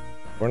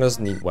 One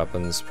doesn't need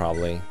weapons,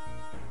 probably.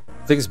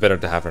 I think it's better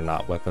to have her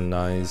not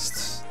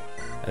weaponized.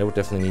 Edward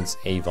definitely needs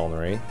a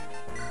vulnerary.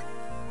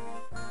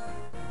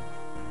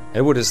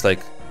 Edward is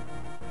like...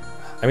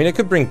 I mean, I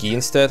could bring Guy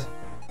instead.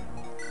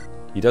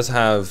 He does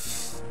have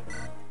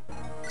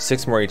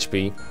 6 more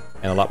HP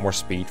and a lot more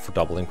speed for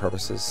doubling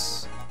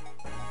purposes.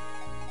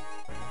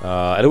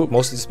 Edward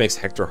mostly just makes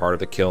Hector harder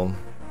to kill.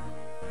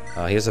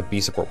 He has a B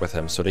support with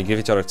him, so they give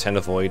each other 10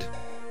 avoid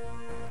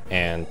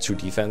and 2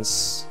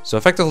 defense. So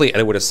effectively,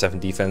 Edward has 7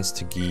 defense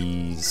to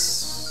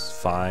Guy's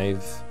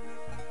 5.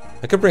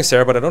 I could bring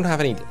Sarah, but I don't have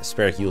any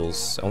spare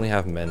heals. I only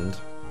have mend.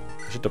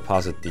 I should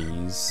deposit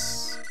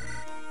these.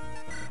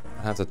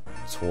 I have the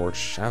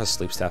torch. I have a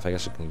sleep staff. I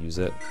guess I can use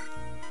it.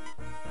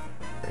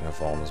 Bring a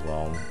Vaughn as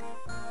well.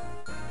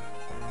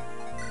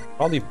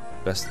 Probably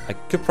best. I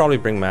could probably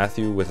bring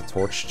Matthew with a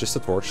torch, just a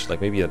torch.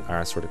 Like maybe an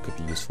iron sword could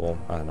be useful.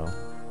 I don't know.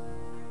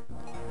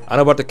 I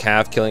don't know about the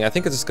cav killing. I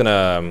think it's just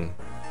gonna.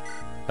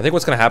 I think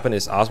what's gonna happen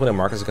is Osmond and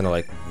Marcus are gonna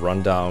like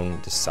run down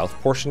the south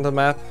portion of the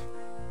map.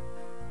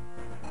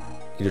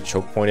 Either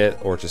choke point it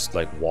or just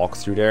like walk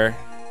through there.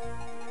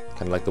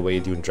 Kind of like the way you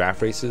do in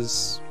draft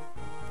races.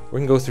 We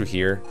can go through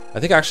here. I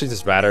think actually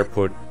just rather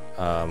put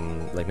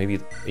like maybe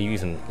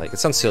even like, it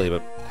sounds silly,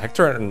 but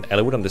Hector and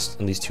Elwood on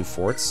these 2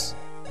 forts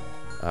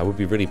would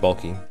be really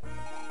bulky.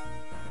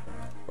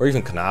 Or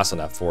even Canas on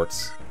that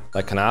fort.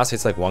 Like Canas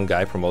hits like 1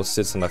 guy, promotes,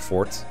 sits on that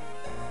fort.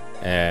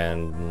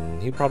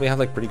 And he'd probably have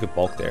like pretty good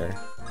bulk there.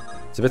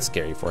 It's a bit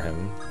scary for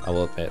him, I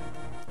will admit.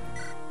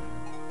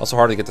 Also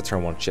hard to get the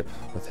turn 1 chip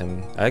with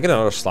him. I get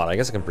another slot. I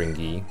guess I can bring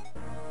Guy.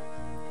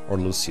 Or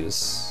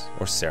Lucius.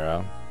 Or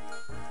Sarah.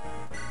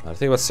 The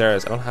thing about Sarah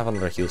is I don't have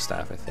another heal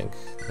staff, I think.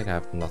 I think I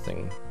have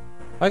nothing.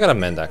 I got a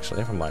mend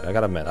actually, never mind. I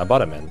got a mend. I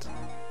bought a mend.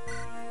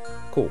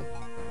 Cool.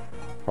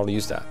 Probably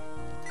use that.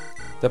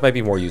 That might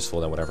be more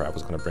useful than whatever I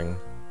was gonna bring.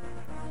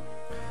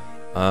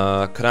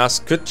 Canas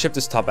could chip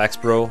this top X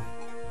bro.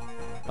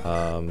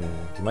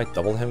 You might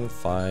double him,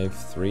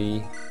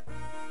 5-3.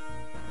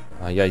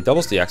 Yeah, he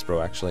doubles the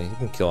X-Bro actually. You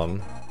can kill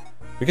him.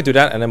 We could do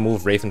that and then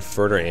move Raven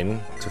further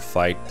in to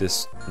fight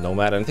this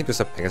Nomad. And I think there's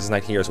a Pegasus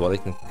Knight here as well they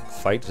can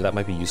fight, so that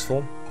might be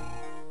useful.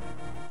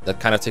 That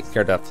kind of takes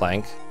care of that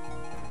flank.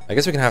 I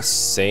guess we can have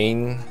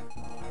Sane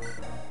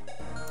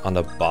on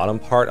the bottom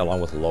part along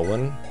with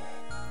Lowen.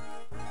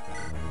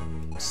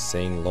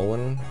 Sane,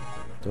 Lowen.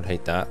 Don't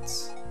hate that.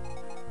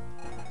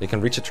 They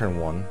can reach a turn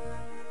 1.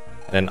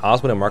 And then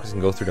Osmond and Marcus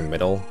can go through the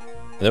middle.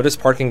 I know this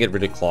part can get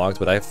really clogged,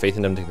 but I have faith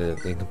in them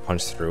that they can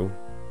punch through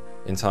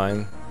in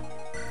time.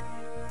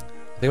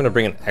 I think I'm gonna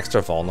bring an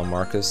extra Vaughn on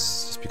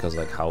Marcus, just because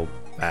like how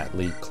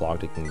badly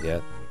clogged it can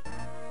get.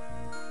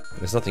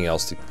 There's nothing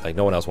else to, like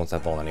no one else wants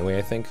that Vaughn anyway,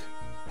 I think.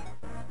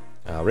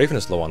 Raven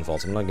is low on Vaughn,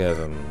 so I'm gonna give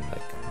him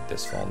like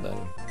this Vaughn then.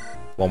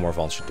 1 more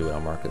Vaughn should do it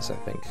on Marcus, I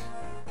think.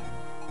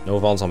 No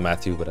Vaughns on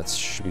Matthew, but that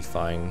should be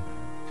fine.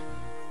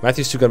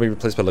 Matthew's still gonna be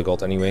replaced by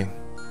Legault anyway.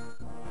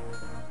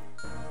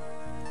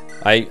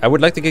 I would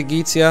like to get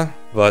Gizia,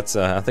 but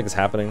I don't think it's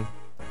happening.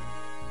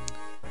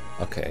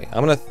 Okay,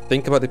 I'm gonna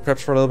think about the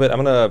preps for a little bit.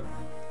 I'm gonna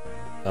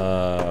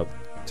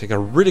take a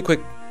really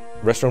quick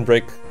restroom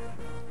break,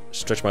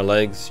 stretch my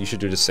legs. You should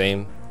do the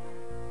same.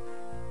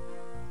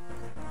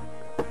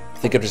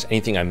 Think if there's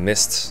anything I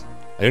missed.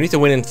 I don't need to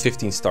win in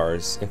 15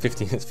 stars. In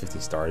 15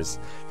 stars.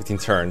 15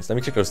 turns. Let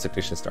me check those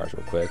technician stars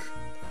real quick.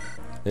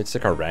 Let's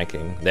check our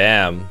ranking.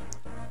 Damn.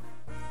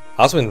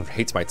 Oswin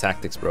hates my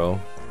tactics, bro.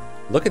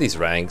 Look at these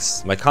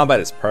ranks. My combat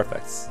is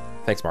perfect.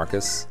 Thanks,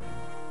 Marcus.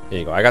 Here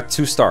you go. I got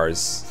 2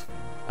 stars.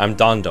 I'm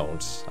Don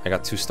Don't. I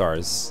got 2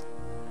 stars.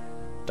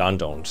 Don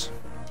Don't.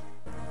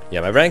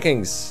 Yeah, my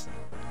rankings,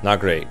 not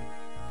great.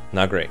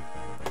 Not great.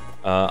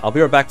 I'll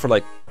be right back for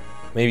like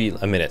maybe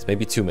a minute,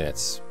 maybe 2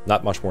 minutes.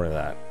 Not much more than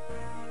that.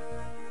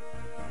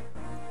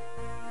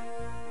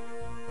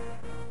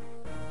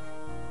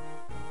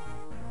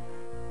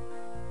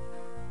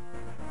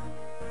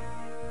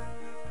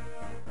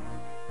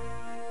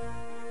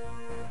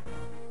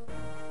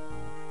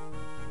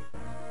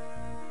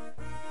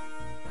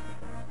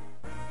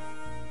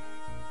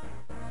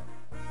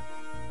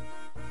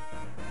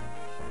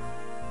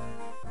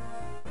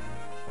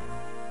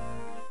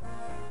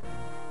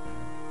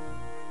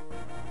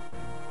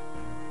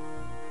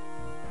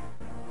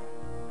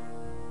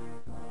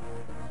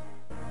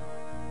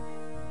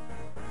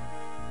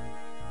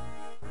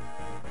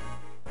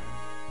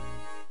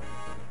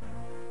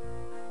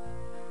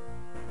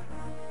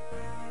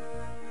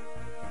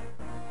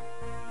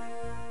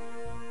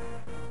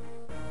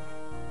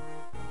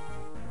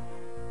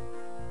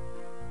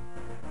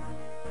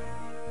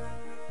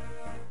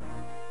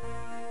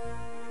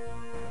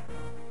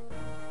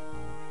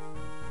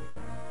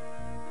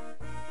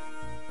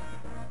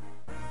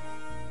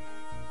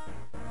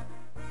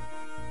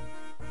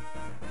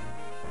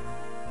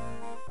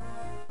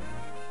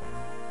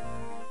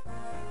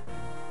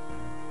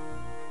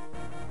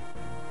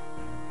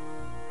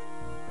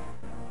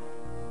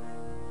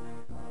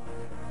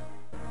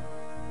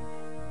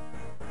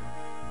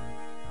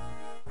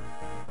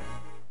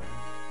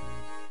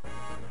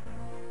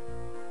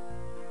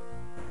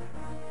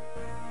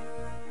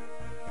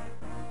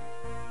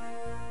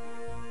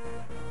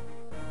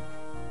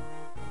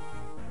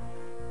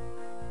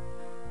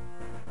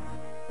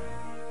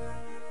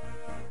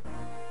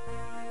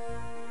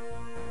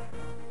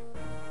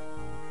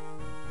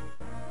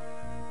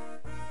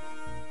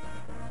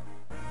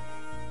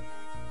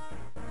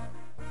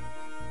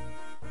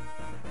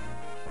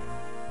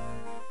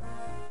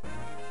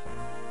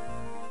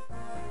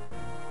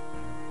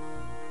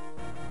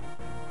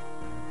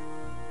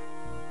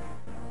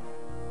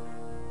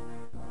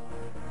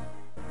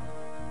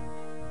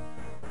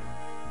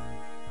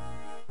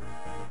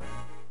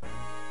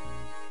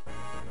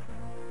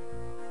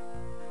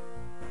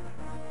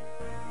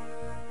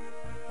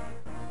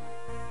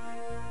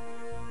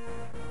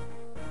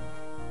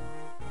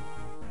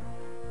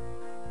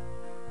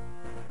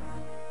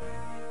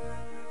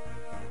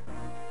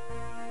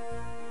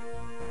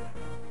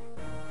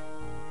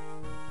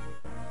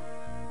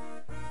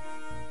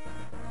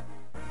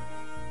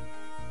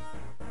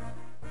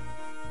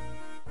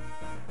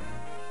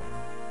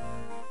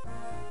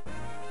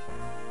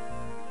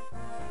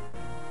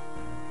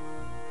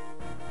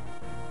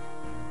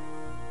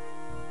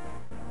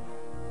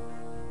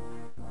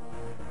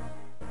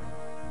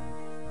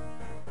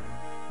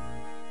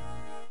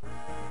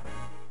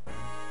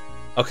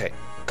 Okay,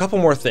 a couple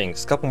more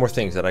things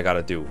that I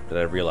gotta do that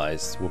I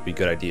realized would be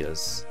good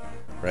ideas,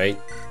 right?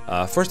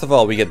 First of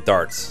all, we get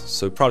darts,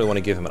 so we probably want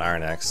to give him an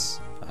iron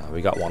axe.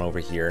 We got one over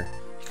here.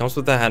 He comes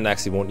with the hand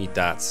axe, he won't need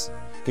that.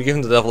 Could give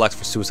him the devil axe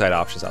for suicide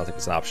options, I don't think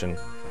it's an option.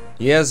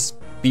 He has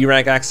B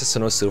rank axes, so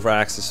no silver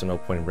axes, so no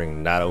point in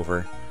bringing that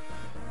over.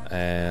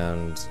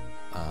 And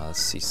let's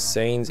see,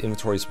 Sane's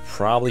inventory is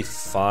probably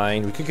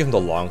fine. We could give him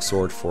the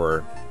longsword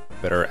for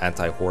better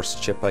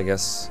anti-horse chip, I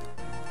guess.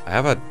 I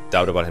have a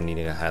doubt about him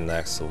needing a hand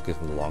axe, so we'll give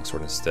him the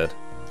longsword instead.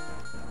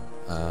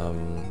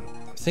 I'm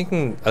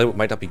thinking it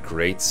might not be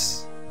great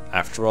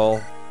after all.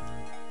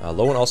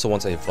 Lowen also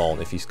wants a Vuln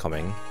if he's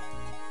coming,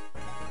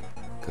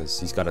 because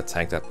he's got to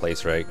tank that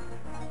place, right?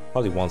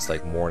 Probably wants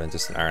like more than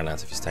just an Iron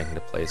Lance if he's tanking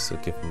the place, so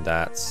give him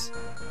that.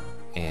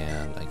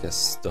 And I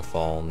guess the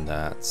Vuln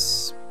that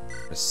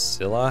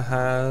Priscilla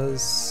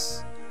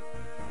has.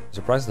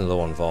 Surprisingly low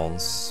on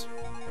Vulns.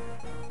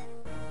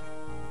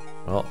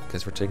 Well, I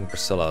guess we're taking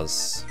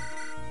Priscilla's.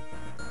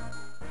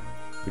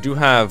 We do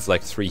have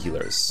like 3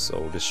 healers,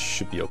 so this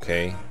should be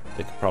okay.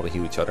 They could probably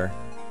heal each other.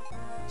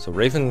 So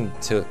Raven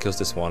kills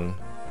this one.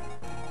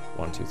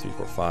 1, 2, 3,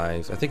 4,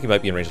 5. I think he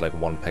might be in range of like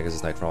 1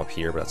 Pegasus Knight from up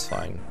here, but that's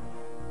fine.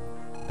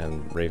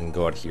 And Raven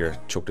go out here,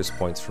 choke this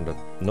points from the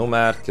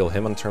Nomad, kill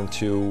him on turn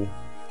 2.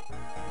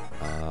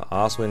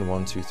 Oswin,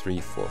 1, 2, 3,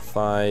 4,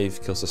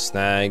 5. Kills the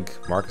Snag.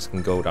 Marcus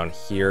can go down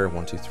here.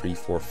 1, 2, 3,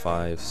 4,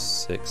 5,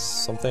 6,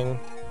 something.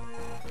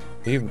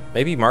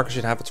 Maybe Marcus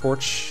should have a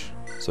torch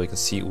so he can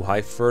see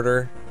Uhai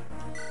further.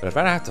 But I'd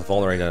rather have to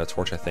vulnerate than a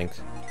torch, I think.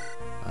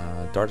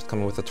 Dart is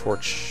coming with a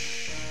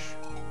torch.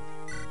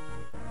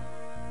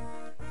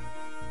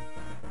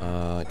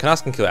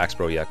 Kanas can kill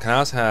Axbro, yeah.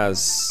 Kanas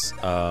has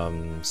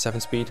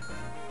 7 speed.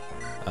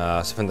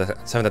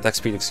 7 attack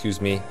speed,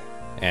 excuse me.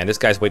 And this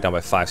guy's weighed down by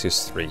 5, so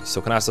he's 3.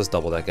 So Kanas does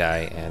double that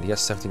guy, and he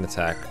has 17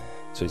 attack,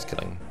 so he's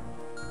killing.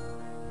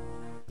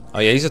 Oh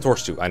yeah, he's a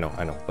torch too, I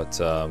know, but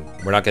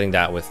we're not getting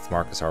that with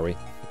Marcus, are we?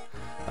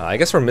 I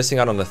guess we're missing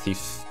out on the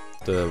thief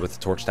with the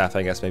torch staff,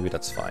 I guess. Maybe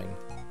that's fine.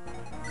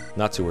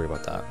 Not too worried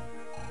about that.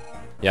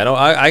 Yeah, no,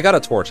 I got a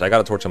torch. I got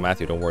a torch on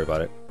Matthew, don't worry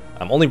about it.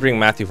 I'm only bringing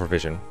Matthew for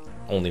vision.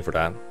 Only for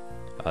that.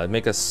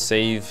 Make a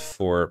save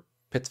for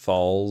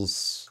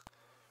pitfalls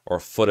or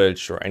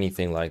footage or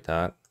anything like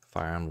that.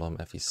 Fire Emblem,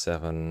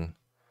 FE7.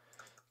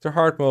 Their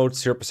hard mode,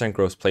 0%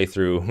 gross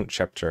playthrough,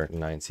 chapter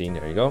 19.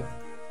 There you go.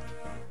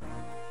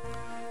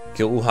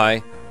 Kill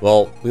Uhai.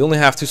 Well, we only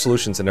have 2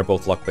 solutions and they're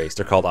both luck-based.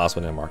 They're called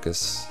Oswin and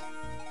Marcus.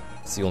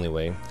 It's the only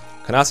way.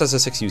 Kanas has a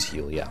 6 use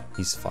heal. Yeah,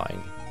 he's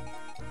fine.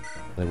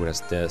 Eliwood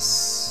has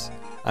this.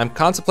 I'm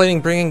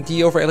contemplating bringing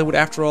D over Eliwood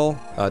after all.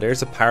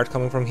 There's a pirate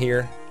coming from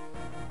here,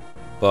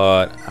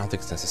 but I don't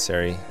think it's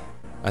necessary.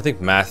 I think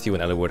Matthew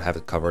and Eliwood have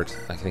it covered.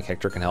 I think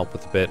Hector can help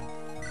with a bit.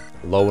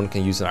 Lowen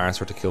can use an Iron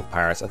Sword to kill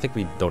pirates. I think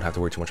we don't have to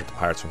worry too much about the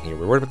pirates from here.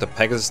 We're worried about the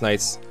Pegasus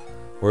Knights.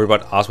 We're worried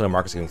about Oswin and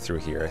Marcus getting through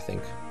here, I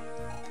think.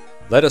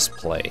 Let us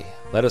play.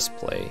 Let us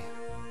play.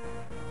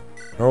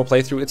 Normal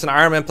playthrough. It's an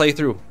Iron Man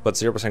playthrough, but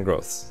 0%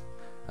 growth.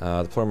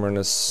 The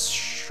Plumerness,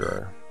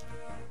 sure.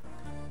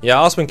 Yeah,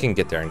 Oswin can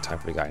get there in time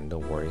for the guy, and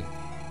don't worry.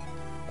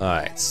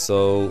 Alright,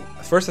 so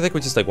first I think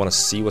we just like want to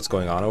see what's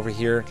going on over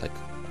here, like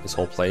this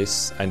whole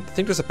place. I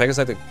think there's a Pegasus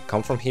Knight that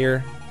come from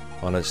here.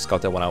 I want to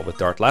scout that one out with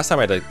Dart. Last time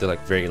I did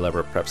like very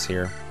elaborate preps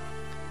here.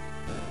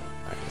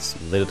 Alright,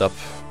 let's lit it up.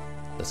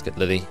 Let's get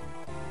litty.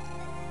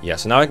 Yeah,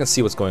 so now I can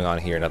see what's going on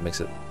here, and that makes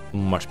it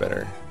much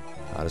better.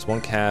 There's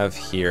one cav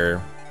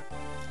here.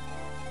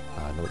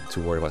 Not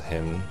too worried about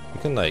him.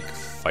 We can like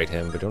fight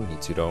him, but don't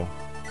need to though.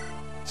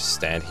 Just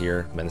stand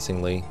here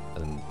menacingly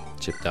and then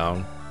chip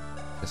down.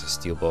 There's a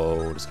steel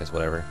bow, this guy's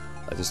whatever.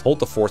 Just hold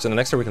the force, and the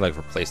next turn we can like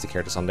replace the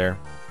characters on there.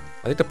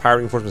 I think the pirate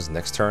reinforcement is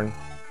next turn.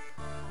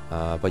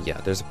 But yeah,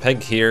 there's a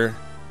peg here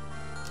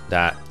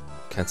that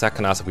can attack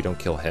Kanas if we don't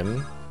kill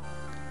him.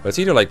 But it's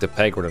either like the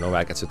peg or the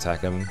nomad gets to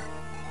attack him.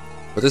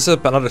 But this is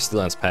another Steel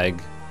Lance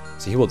peg,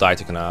 so he will die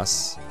to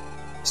Kanas,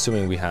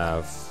 assuming we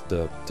have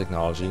the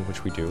technology,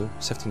 which we do.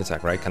 17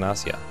 attack, right,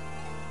 Kanas? Yeah.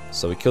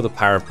 So we kill the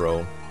pirate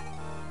bro.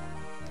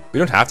 We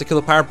don't have to kill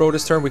the pirate bro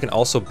this turn. We can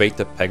also bait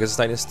the Pegasus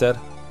Knight instead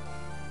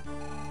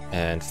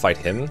and fight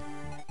him.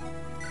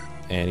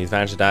 And the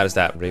advantage of that is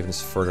that Raven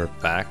is further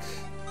back,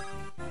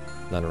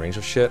 not in range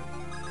of shit.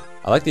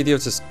 I like the idea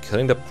of just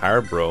killing the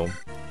pirate bro.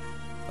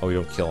 Oh, we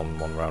don't kill him in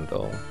 1 round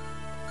though.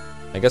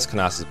 I guess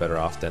Kanas is better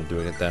off than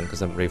doing it then,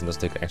 because then Raven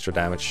doesn't take extra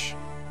damage.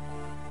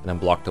 And then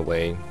blocked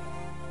away.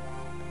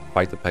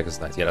 Fight the Pegasus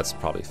Knight. Yeah, that's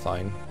probably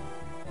fine.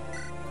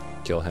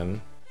 Kill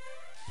him.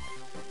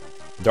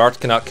 Dart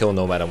cannot kill a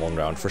Nomad in 1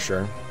 round for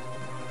sure.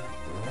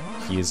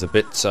 He is a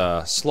bit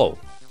slow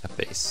at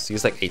base.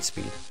 He's like 8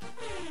 speed.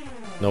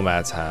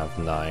 Nomads have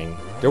 9.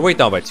 They're weighed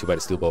down by 2 by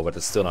the steel bow, but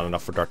it's still not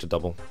enough for Dart to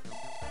double.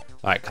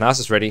 Alright, Kanas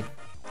is ready.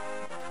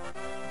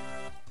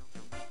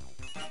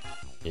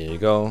 Here you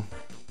go.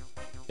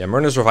 Yeah,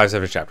 Murnus revives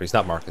every chapter. He's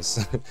not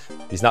Marcus.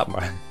 He's not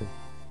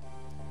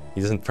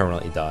he doesn't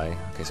permanently die.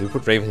 Okay, so we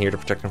put Raven here to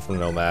protect him from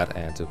the Nomad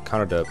and to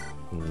counter the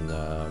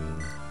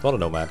not a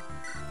Nomad.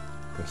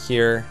 From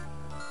here,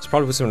 It's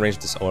probably puts him in range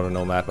of this auto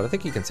nomad, but I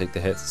think he can take the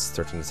hits. It's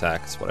 13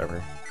 attacks,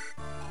 whatever.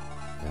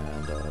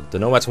 And the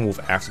nomads will move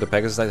after the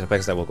Pegasus Knight. The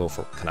Pegasus Knight will go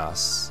for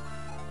Canas.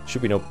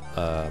 Should be no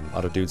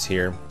other dudes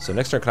here. So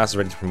next turn, Canas is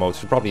ready to promote.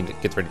 She'll probably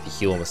get ready to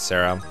heal him with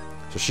Sarah.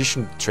 So she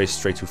shouldn't trace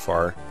straight too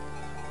far.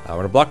 We're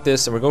gonna block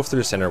this, and we're going through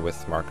the center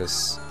with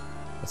Marcus.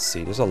 Let's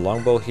see, there's a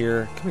longbow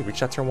here. Can we reach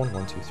that turn 1?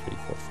 1, 2, 3,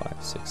 4,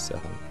 5, 6,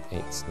 7,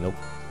 8. Nope.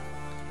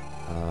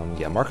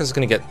 Yeah, Marcus is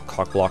gonna get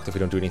cock blocked if we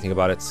don't do anything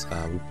about it.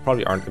 We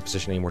probably aren't in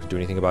position anymore to do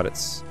anything about it.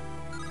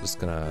 Just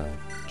gonna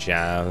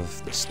jab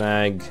the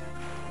snag.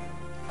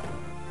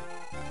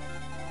 I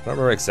don't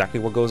remember exactly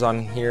what goes on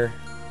here.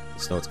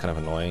 Just know it's kind of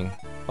annoying.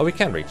 Oh, we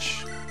can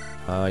reach.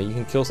 You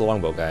can kill the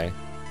longbow guy.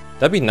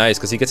 That'd be nice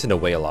because he gets in the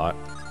way a lot.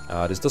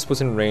 This does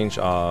put in range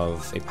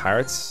of a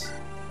pirate.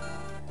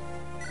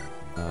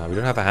 We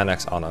don't have a hand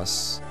axe on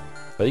us,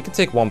 but you can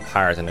take one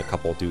pirate and a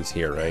couple dudes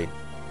here, right?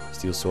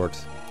 Steel sword.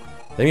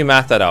 Let me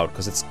math that out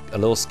because it's a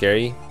little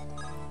scary.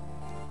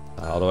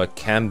 Although I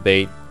can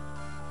bait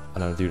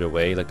another dude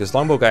away. Like this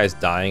longbow guy is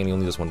dying and he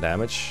only does 1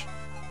 damage.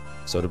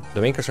 So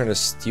the main concern is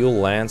steel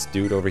lance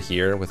dude over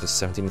here with a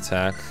 17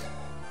 attack.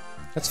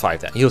 That's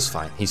 5 damage. He was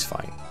fine. He's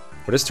fine.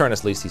 For this turn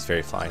at least he's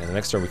very fine. And the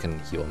next turn we can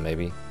heal him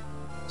maybe.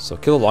 So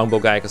kill the longbow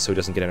guy so he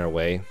doesn't get in our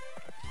way.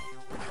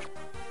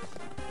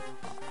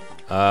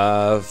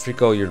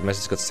 Frico, your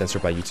message got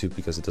censored by YouTube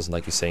because it doesn't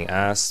like you saying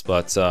ass,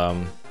 but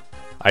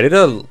I did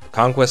a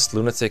Conquest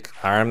Lunatic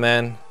Iron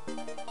Man,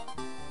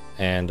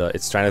 and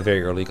it started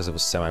very early because it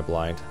was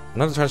semi-blind. I'm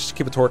not trying to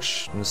keep a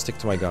torch. I'm gonna stick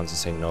to my guns and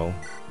say no.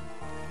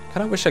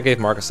 Kind of wish I gave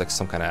Marcus like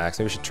some kind of axe.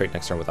 Maybe we should trade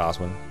next turn with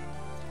Oswin.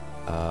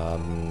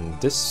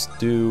 This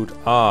dude,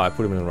 I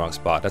put him in the wrong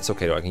spot. That's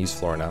okay though, I can use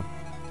Flora now.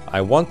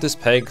 I want this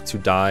peg to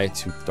die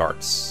to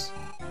darts.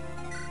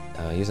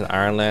 He's an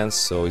Iron Lance,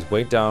 so he's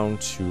way down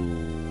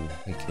to...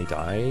 Wait, can he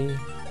die?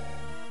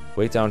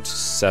 Way down to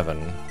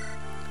 7.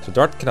 So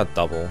Dart cannot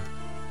double.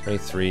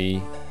 23.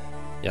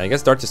 Yeah, I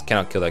guess Dart just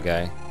cannot kill that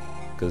guy.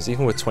 Because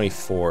even with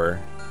 24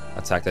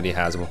 attack that he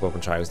has with Weapon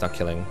Try, he's not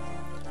killing.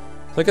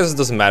 So I guess it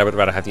doesn't matter, but I'd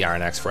rather have the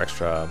Iron Axe for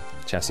extra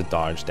chance to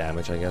dodge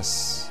damage, I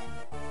guess.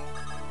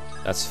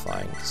 That's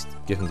fine. Just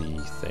give him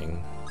the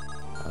thing.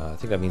 I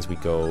think that means we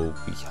go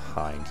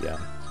behind, yeah.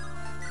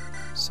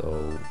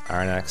 So,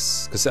 Iron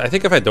Axe. Because I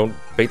think if I don't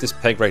bait this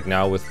peg right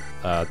now with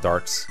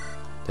darts,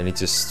 then he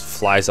just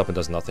flies up and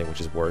does nothing,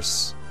 which is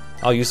worse.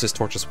 I'll use this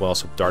torch as well,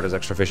 so Dart has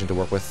extra vision to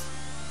work with.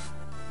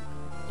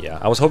 Yeah,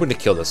 I was hoping to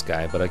kill this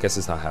guy, but I guess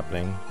it's not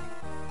happening.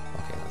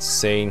 Okay,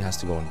 Sane has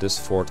to go in this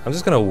fort. I'm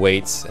just gonna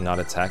wait and not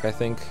attack, I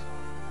think.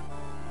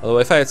 Although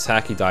if I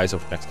attack, he dies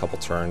over the next couple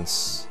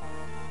turns.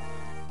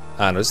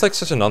 I don't know, it's like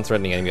such a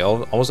non-threatening enemy. I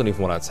almost don't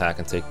even want to attack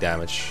and take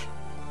damage.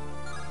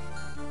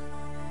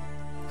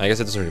 I guess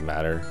it doesn't really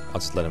matter. I'll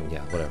just let him,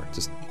 yeah, whatever.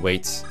 Just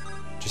wait.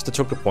 Just to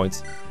choke the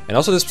point. And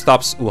also this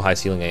stops Uhai's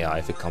healing AI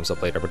if it comes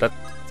up later, but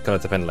that's gonna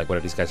depend on like whether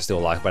these guys are still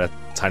alive by the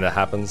time that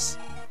happens.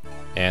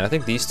 And I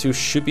think these two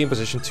should be in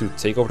position to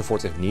take over the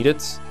fort if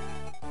needed.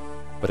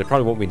 But it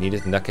probably won't be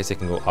needed. In that case, they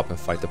can go up and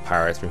fight the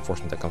pirate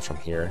reinforcement that comes from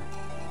here.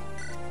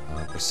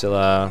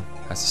 Priscilla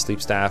has the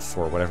sleep staff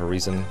for whatever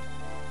reason.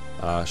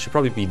 Should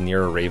probably be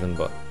near Raven,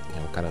 but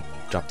you know, kind of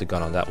dropped the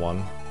gun on that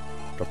one.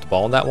 Dropped the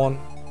ball on that one.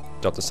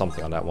 Dropped the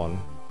something on that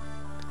one.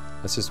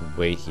 Let's just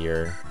wait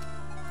here.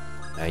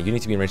 You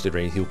need to be in range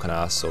to heal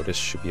Canas, so this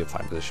should be a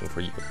fine position for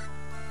you.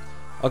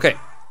 Okay.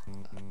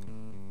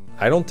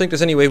 I don't think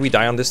there's any way we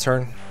die on this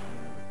turn.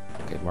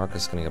 Okay,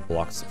 Marcus is gonna get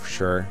blocked for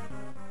sure.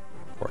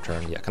 For a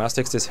turn. Yeah, Canas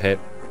takes this hit.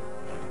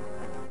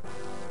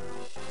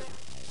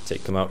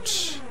 Take him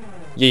out.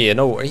 Yeah,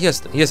 no, he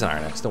has an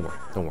Iron Axe. Don't worry,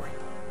 don't worry.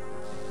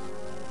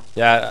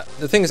 Yeah,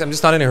 the thing is, I'm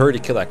just not in a hurry to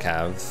kill that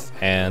Cav,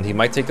 and he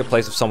might take the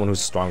place of someone who's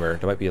stronger.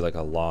 There might be like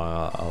a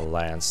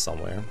lance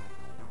somewhere.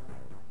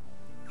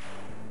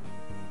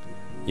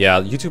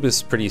 Yeah, YouTube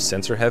is pretty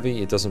censor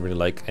heavy. It doesn't really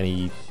like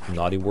any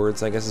naughty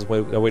words, I guess is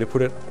a way to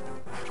put it.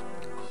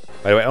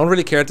 By the way, I don't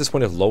really care at this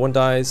point if Lowen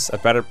dies. I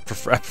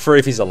prefer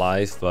if he's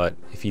alive, but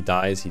if he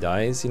dies,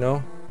 you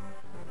know?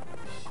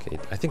 Okay,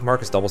 I think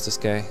Marcus doubles this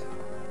guy.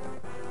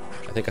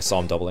 I think I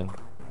saw him doubling.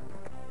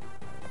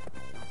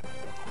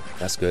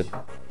 That's good.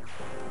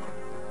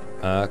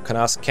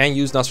 Canas can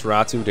use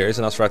Nosferatu. There is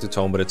a Nosferatu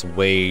tome, but it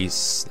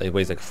weighs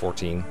like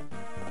 14.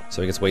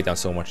 So he gets weighed down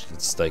so much,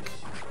 it's like...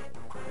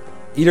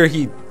 Either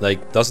he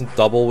like doesn't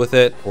double with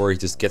it, or he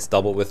just gets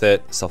doubled with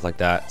it, stuff like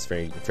that. It's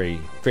very, very,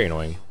 very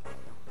annoying.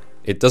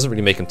 It doesn't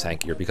really make him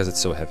tankier because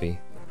it's so heavy.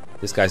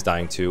 This guy's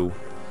dying too.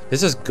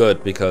 This is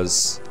good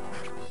because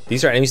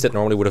these are enemies that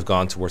normally would have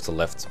gone towards the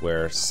left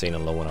where Sane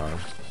and Lowen are.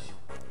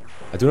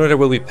 I do know there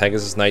will be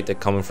Pegasus Knight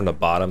that come in from the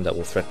bottom that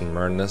will threaten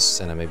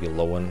Mernus and then maybe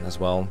Lowen as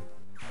well.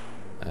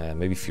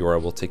 Maybe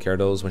Fiora will take care of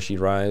those when she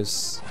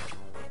arrives.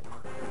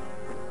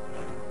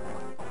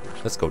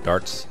 Let's go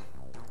Dart.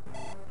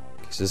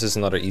 So this is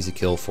another easy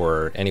kill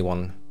for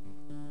anyone.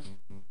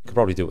 Could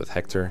probably do it with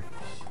Hector.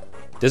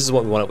 This is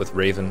what we wanted with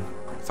Raven.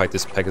 Fight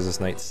this Pegasus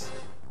Knight.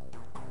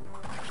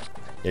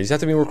 Yeah, you just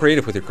have to be more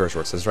creative with your curse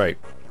words, that's right.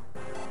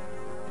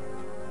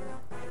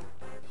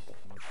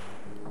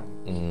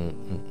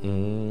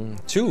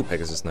 Two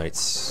Pegasus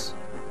Knights.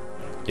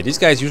 Yeah, these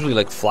guys usually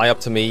like fly up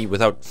to me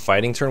without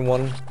fighting turn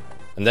 1,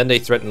 and then they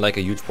threaten like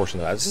a huge portion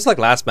of that. It's just like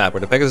last map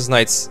where the Pegasus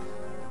Knights,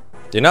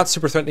 they're not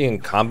super threatening in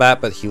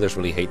combat, but healers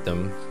really hate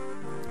them.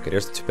 Okay,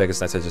 there's the two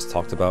Pegasus Knights I just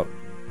talked about.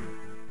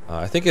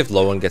 I think if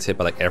Lowen gets hit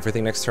by like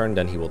everything next turn,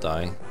 then he will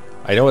die.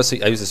 I know I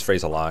use this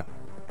phrase a lot.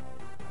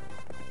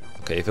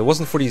 Okay, if it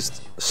wasn't for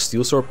these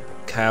Steel Sword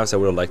calves, I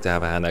would have liked to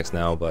have a hand axe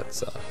now,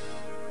 but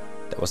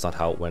that was not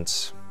how it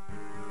went.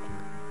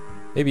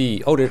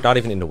 Maybe, oh, they're not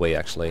even in the way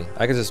actually.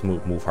 I could just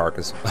move move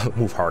Marcus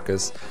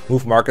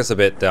a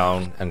bit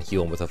down and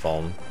heal him with a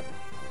Fallen.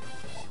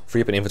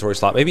 Free up an inventory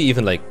slot, maybe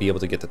even like be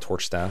able to get the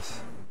Torch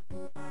Staff.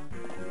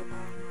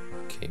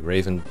 Okay,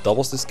 Raven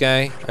doubles this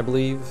guy, I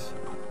believe.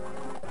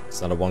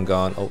 It's not a one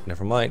gone. Oh,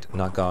 never mind.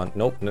 Not gone.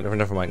 Nope,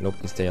 never mind. Nope,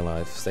 he's staying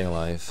alive. Staying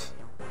alive.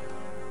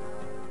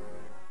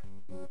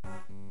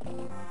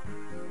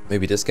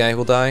 Maybe this guy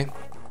will die.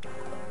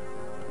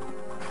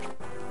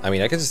 I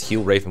mean, I can just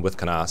heal Raven with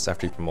Canas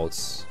after he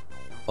promotes.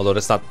 Although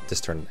that's not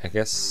this turn, I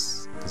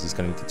guess. Because he's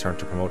going to need to turn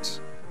to promote.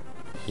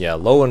 Yeah,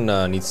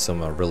 Lowen needs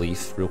some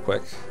relief real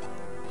quick.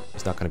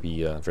 He's not going to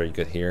be very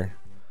good here.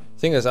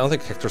 Thing is, I don't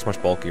think Hector's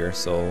much bulkier,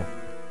 so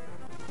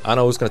I don't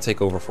know who's going to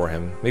take over for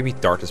him. Maybe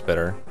Dart is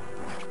better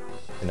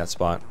in that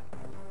spot.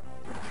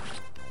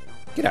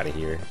 Get out of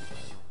here.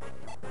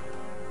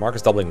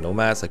 Marcus doubling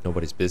Nomads like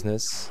nobody's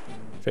business.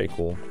 Very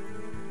cool.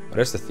 Oh,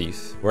 there's the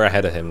Thief. We're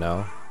ahead of him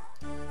now.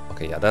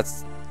 Okay, yeah,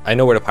 that's... I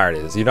know where the pirate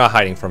is. You're not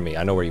hiding from me.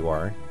 I know where you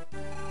are.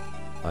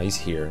 He's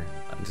here.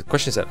 The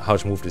question is how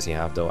much move does he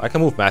have, though? I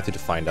can move Matthew to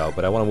find out,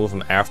 but I want to move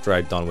him after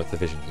I'm done with the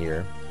vision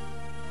here.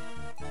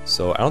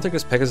 So I don't think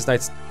there's Pegasus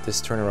Knights this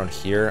turn around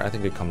here. I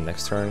think they come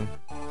next turn.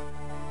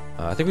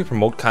 I think we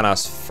promote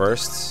Canas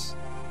first,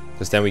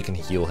 because then we can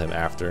heal him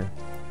after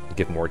and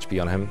get more HP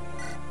on him.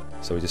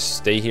 So we just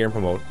stay here and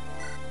promote.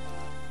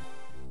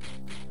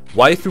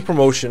 Waifu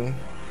promotion.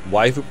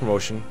 Waifu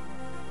promotion.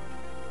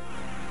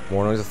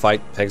 More annoying to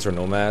fight Pegs or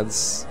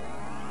Nomads.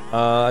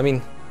 I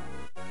mean,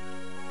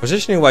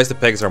 positioning wise the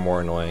Pegs are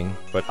more annoying,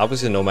 but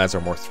obviously the Nomads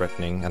are more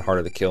threatening and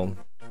harder to kill.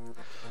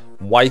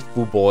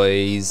 Waifu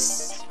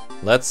boys.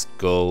 Let's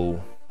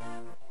go.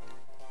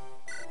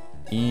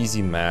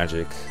 Easy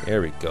magic.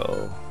 There we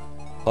go.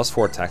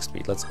 +4 attack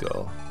speed. Let's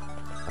go.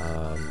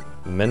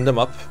 Mend them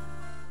up.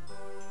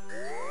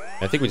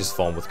 I think we just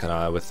fall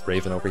with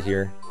Raven over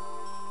here.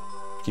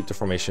 Keep the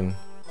formation.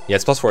 Yeah,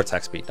 it's +4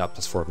 attack speed, not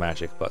 +4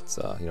 magic, but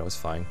you know, it's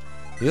fine.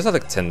 He does have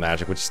like 10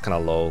 magic, which is kind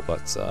of low,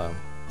 but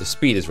the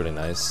speed is really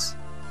nice.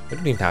 We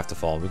don't even have to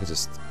fall. We can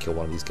just kill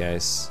one of these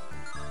guys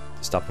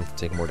to stop him from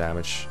taking more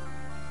damage.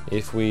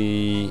 If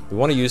we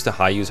want to use the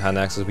high use hand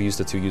axes, we use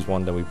the 2-use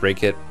one, then we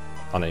break it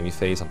on enemy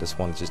phase. On this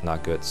one, it's just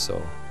not good. So,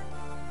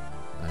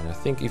 and I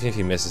think even if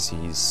he misses,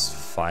 he's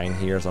fine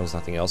here as long as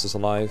nothing else is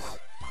alive.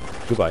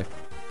 Goodbye.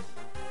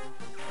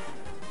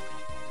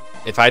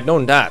 If I had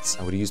known that,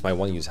 I would have used my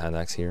 1-use hand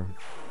axe here.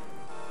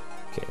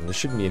 Okay, and there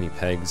shouldn't be any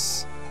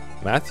pegs.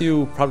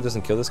 Matthew probably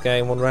doesn't kill this guy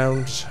in one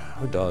round.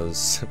 Who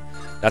does?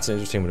 That's an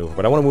interesting maneuver,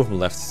 but I want to move him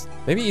left.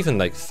 Maybe even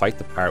like fight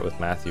the pirate with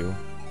Matthew.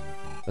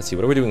 Let's see,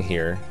 what are we doing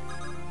here?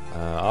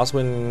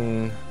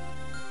 Oswin...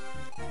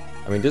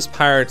 I mean, this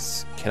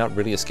pirate cannot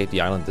really escape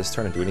the island this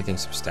turn and do anything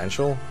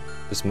substantial.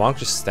 This monk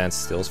just stands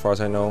still as far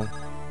as I know.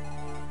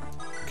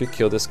 Could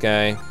kill this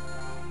guy.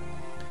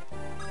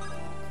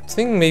 I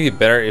think maybe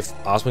better if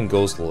Oswin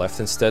goes left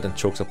instead and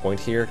chokes a point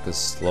here,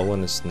 because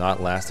Lowen is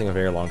not lasting a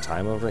very long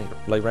time over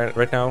like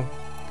right now.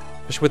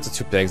 Especially with the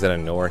 2 pegs that I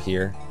know are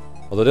here.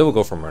 Although they will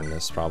go for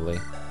Murniness probably.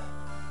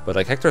 But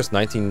like Hector has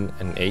 19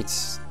 and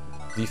 8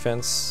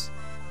 defense.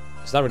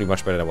 It's not really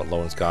much better than what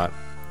Lowen's got.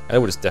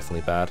 Edward is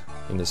definitely bad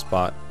in this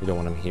spot. We don't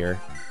want him here.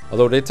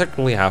 Although they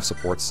technically have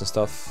supports and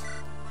stuff.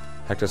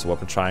 Hector's a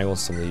weapon triangle in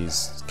some of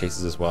these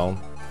cases as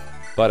well.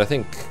 But I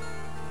think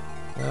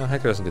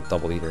Hector doesn't get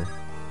double either.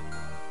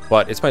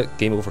 But it's my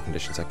game over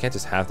conditions. I can't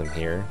just have them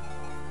here.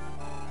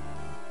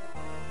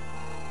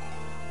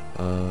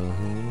 I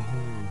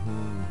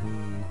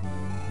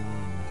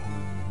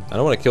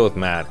don't want to kill with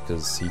Matt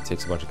because he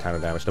takes a bunch of counter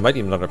damage. There might be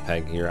another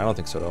peg here. I don't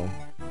think so though.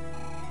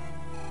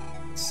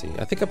 Let's see.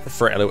 I think I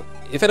prefer Edward.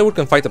 If Edward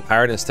can fight the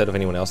pirate instead of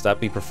anyone else, that'd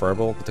be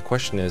preferable. But the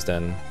question is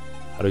then,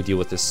 how do we deal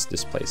with this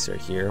place right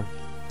here?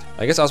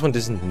 I guess Oswin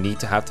doesn't need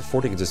to have the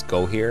fort. He can just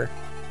go here.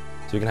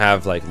 So you can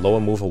have like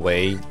Lowen move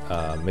away,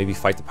 maybe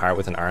fight the pirate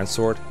with an iron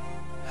sword,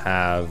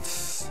 have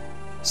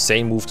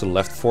Sane move to the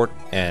left fort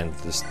and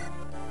just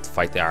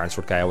fight the iron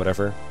sword guy or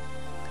whatever.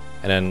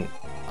 And then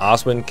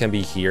Oswin can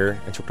be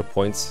here and took the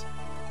points.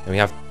 And we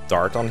have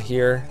Dart on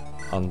here,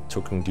 on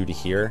token duty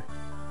here.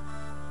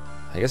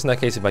 I guess in that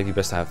case it might be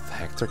best to have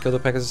Hector kill the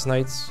Pegasus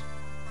Knights.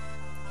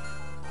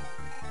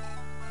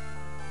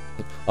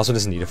 Oswin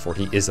doesn't need a fort,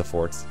 he is a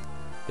fort.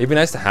 It'd be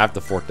nice to have the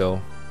fort though,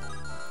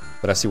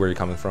 but I see where you're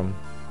coming from.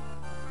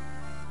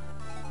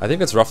 I think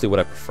that's roughly what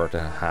I prefer to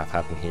have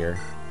happen here.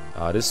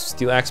 This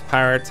Steel Axe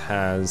Pirate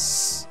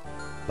has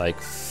like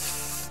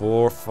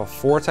 4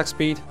 attack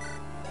speed,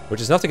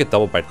 which is enough to get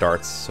doubled by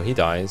darts, so he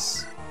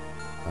dies.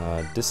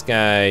 This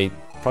guy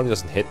probably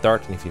doesn't hit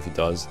Dart, and if he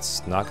does,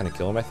 it's not gonna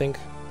kill him, I think.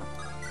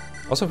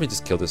 Also, if we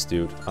just kill this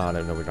dude. Oh,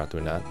 no, we're not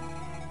doing that.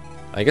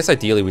 I guess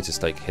ideally we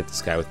just like hit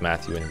this guy with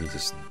Matthew, and we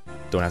just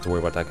don't have to worry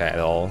about that guy at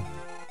all.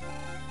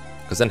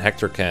 Because then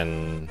Hector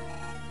can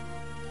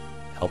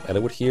help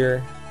Eliwood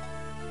here.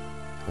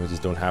 And we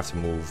just don't have to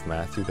move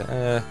Matthew. But,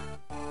 I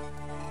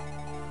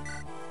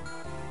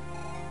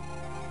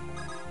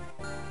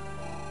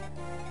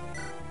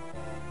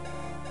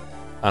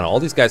don't know, all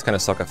these guys kind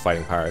of suck at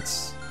fighting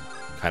pirates.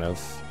 Kind of.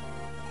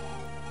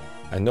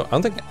 I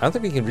don't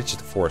think he can reach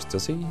the forest,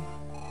 does he?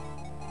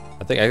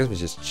 I guess we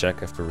just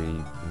check after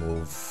we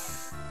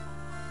move.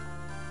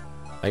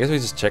 I guess we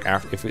just check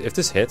after if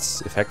this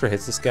hits, if Hector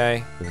hits this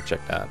guy, we can check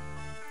that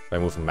by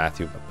moving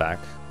Matthew back.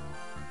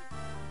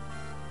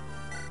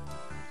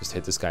 Just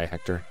hit this guy,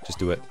 Hector. Just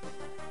do it.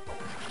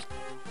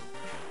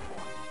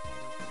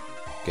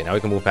 Okay, now we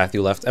can move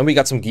Matthew left, and we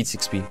got some Geats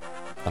XP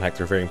on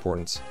Hector. Very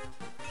important.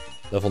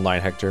 Level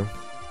 9 Hector.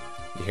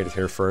 You hit it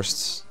here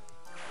first.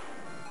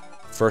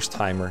 First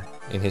timer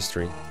in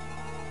history.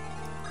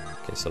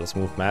 Okay, so let's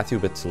move Matthew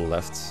a bit to the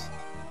left.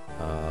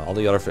 All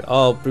the other...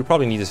 Oh, we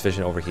probably need this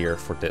vision over here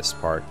for this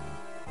part.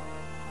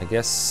 I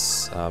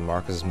guess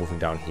Marcus is moving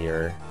down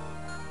here.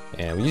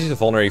 And we use the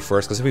vulnerary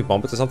first, because if we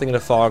bump into something in the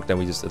fog, then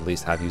we just at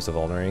least have used the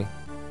vulnerary.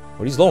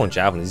 Well, he's low on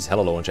javelins. He's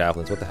hella low on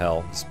javelins. What the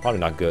hell? It's probably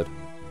not good.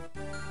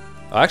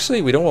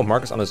 Actually, we don't want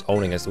Marcus on his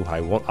own against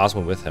Uhay. We want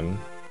Oswin with him.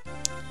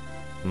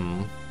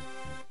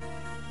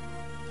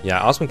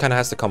 Yeah, Oswin kind of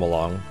has to come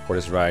along for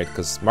this ride,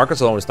 because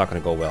Marcus alone is not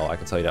going to go well, I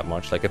can tell you that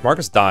much. Like, if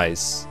Marcus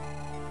dies,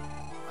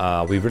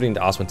 we really need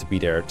Oswin to be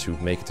there to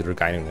make it to the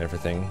Guiding and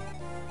everything.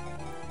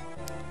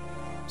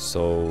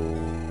 So,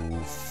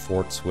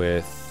 forts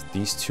with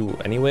these two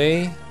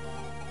anyway.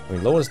 I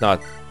mean, Lowen's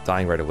not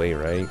dying right away,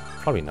 right?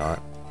 Probably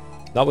not.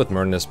 Not with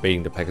Myrnus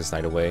baiting the Pegasus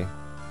Knight away.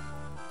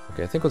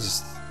 Okay, I think we'll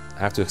just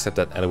have to accept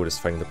that Eliwood is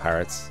fighting the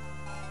pirates.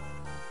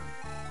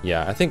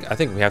 Yeah, I think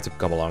we have to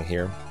come along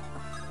here.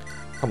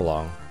 Come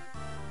along.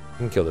 We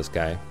can kill this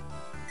guy.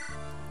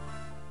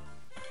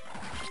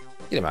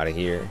 Get him out of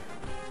here.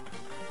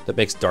 That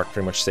makes Dart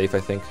pretty much safe,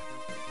 I think.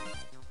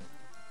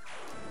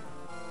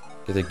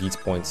 Get the Geats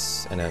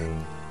points, and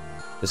then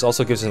this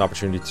also gives us an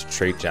opportunity to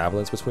trade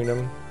javelins between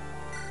them.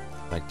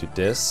 Like do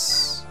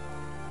this,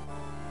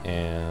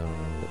 and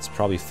it's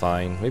probably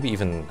fine. Maybe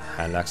even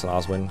hand axe on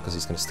Oswin because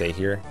he's gonna stay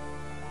here.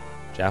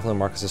 Javelin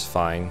Marcus is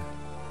fine.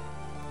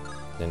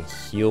 Then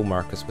heal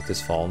Marcus with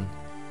this Fallen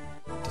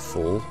to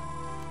full.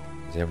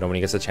 You never know when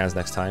he gets a chance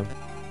next time.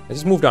 I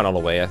just moved down all the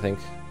way, I think.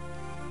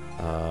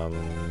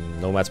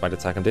 Nomads might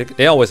attack him.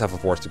 They always have a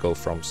force to go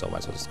from, so I might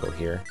as well just go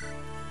here.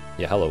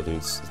 Yeah, hello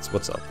dudes.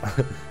 What's up?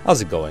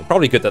 How's it going?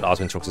 Probably good that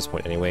Oswin chokes this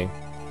point anyway.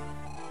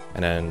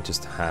 And then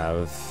just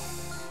have...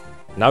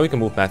 Now we can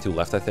move Matthew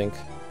left, I think.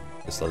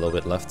 Just a little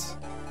bit left.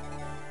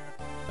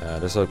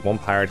 There's like one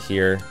pirate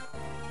here.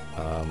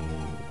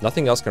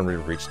 Nothing else can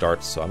really reach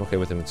Dart, so I'm okay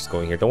with him just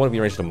going here. Don't want to be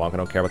in range of the monk. I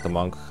don't care about the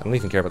monk. I don't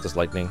even care about this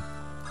lightning.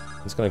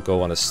 I'm just gonna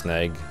go on a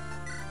snag.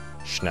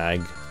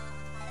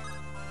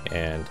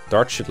 And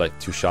Dart should like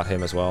two-shot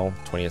him as well.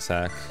 20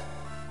 attack.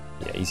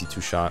 Yeah, easy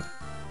two-shot.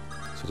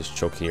 So just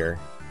choke here.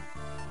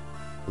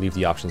 Leave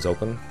the options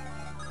open.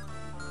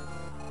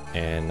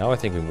 And now I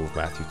think we move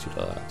Matthew to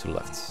the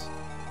left.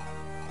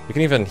 We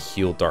can even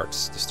heal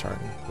Darts this turn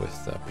with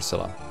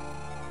Priscilla.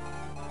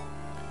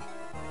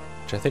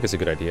 Which I think is a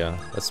good idea.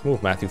 Let's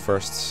move Matthew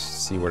first,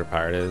 see where the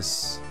pirate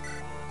is.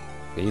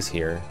 Okay, he's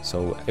here.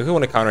 So if we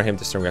want to counter him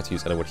this turn, we have to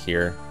use Eliwood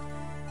here.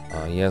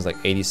 He has like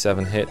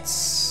 87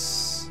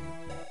 hits.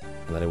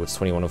 And then it was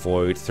 21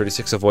 avoid,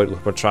 36 avoid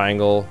with a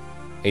triangle.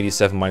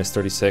 87 minus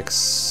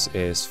 36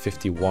 is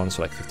 51,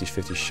 so like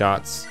 50-50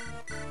 shots.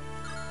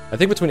 I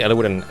think between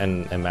Eliwood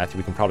and Matthew,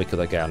 we can probably kill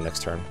that guy on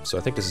next turn. So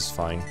I think this is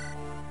fine.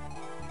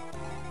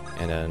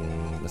 And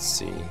then, let's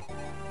see.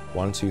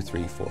 1, 2,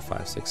 3, 4,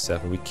 5, 6,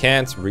 7. We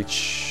can't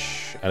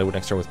reach Eliwood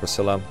next turn with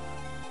Priscilla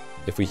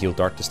if we heal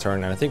Dart this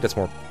turn, and I think that's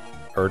more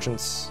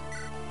urgent.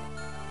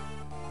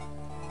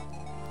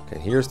 Okay,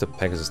 here's the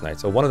Pegasus Knight.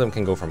 So one of them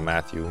can go from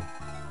Matthew.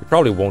 We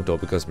probably won't though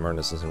because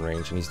Myrnus is in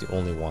range and he's the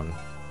only one.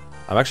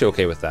 I'm actually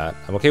okay with that.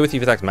 I'm okay with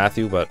if he attacks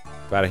Matthew, but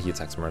rather he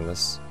attacks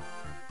Myrnus.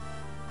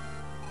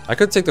 I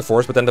could take the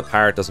force, but then the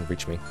pirate doesn't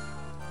reach me.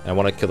 And I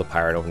want to kill the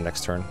pirate over the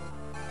next turn.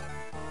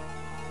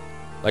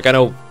 Like, I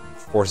know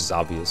force is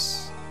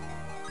obvious,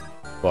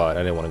 but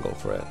I didn't want to go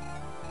for it.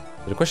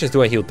 But the question is,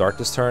 do I heal Dart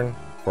this turn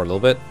for a little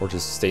bit, or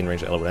just stay in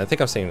range of Eliwood? I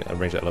think I'm staying in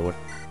range of Eliwood.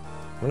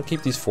 I'm going to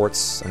keep these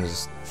forts and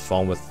just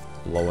fall with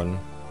Lowen.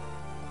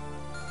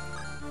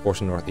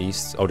 Force in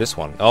northeast. Oh, this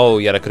one. Oh,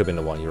 yeah, that could have been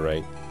the one. You're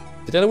right.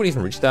 Did Eliwood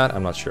even reach that?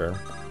 I'm not sure.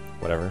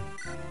 Whatever.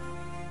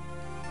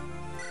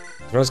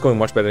 It's going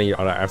much better than your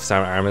other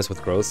FE7 Iron Mans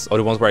with growths. Oh,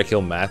 the ones where I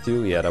killed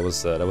Matthew? Yeah, that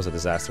was a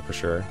disaster for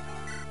sure.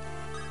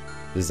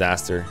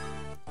 Disaster.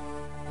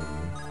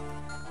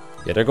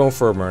 Yeah, they're going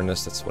for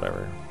Myrnus, that's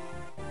whatever.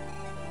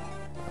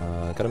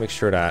 Gotta make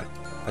sure that...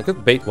 I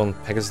could bait one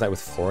Pegasus Knight with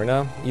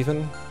Florina,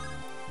 even.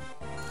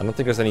 I don't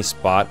think there's any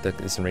spot that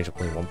is in range of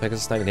playing one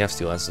Pegasus Knight, and they have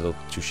Steel Lance, so they'll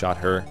two-shot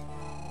her.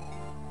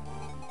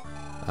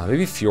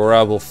 Maybe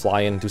Fiora will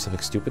fly in and do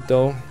something stupid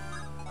though.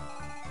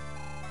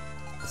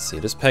 Let's see,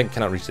 this peg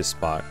cannot reach this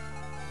spot.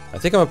 I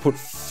think I'm gonna put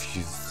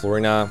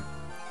Florina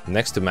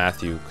next to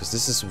Matthew, because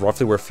this is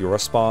roughly where Fiora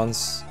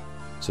spawns.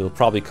 So it'll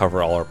probably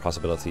cover all our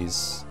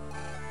possibilities.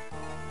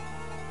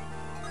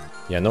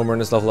 Yeah, no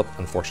Myrna's level up,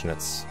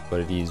 unfortunate.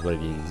 But it is what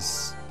it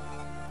is.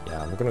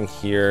 Yeah, we're going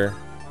here.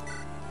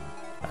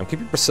 I'm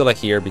keeping Priscilla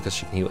here because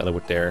she can heal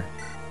Eliwood there.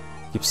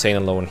 Keep Sane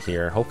and Lowen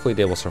here. Hopefully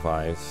they will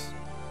survive.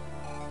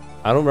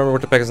 I don't remember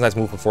what the Pegasus Knights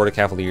move before the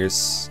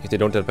Cavaliers. If they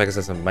don't, the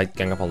Pegasus Knights might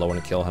gang up on Lowen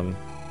and kill him.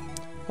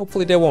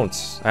 Hopefully they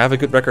won't. I have a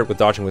good record with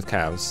dodging with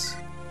Cavs.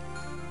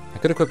 I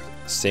could equip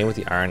Sane with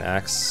the Iron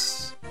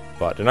Axe,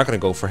 but they're not going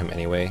to go for him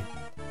anyway.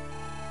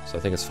 So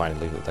I think it's fine to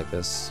leave it like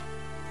this.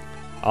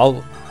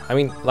 I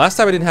mean, last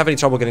time I didn't have any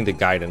trouble getting the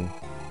Gaiden.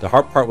 The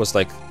hard part was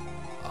like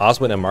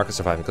Oswin and Marcus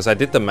surviving, because I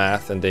did the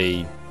math and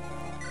they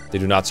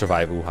do not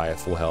survive Wuhai at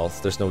full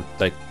health. There's no,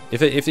 like,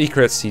 if he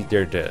crits,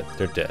 they're dead.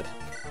 They're dead.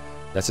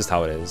 That's just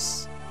how it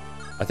is.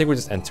 I think we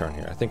just end turn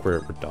here. I think we're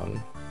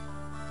done.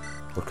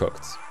 We're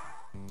cooked.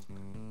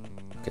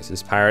 Okay, so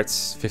this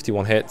Pirates,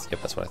 51 hit.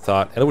 Yep, that's what I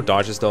thought. Eliwood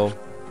dodges though.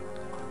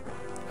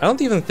 I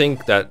don't even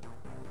think that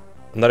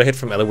another hit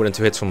from Eliwood and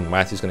 2 hits from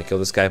Matthew is going to kill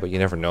this guy, but you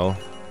never know.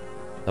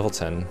 Level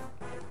 10.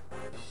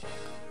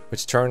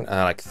 Which turn?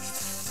 Like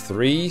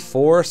 3,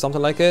 4,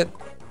 something like it.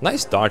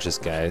 Nice dodges,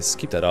 guys.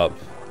 Keep that up.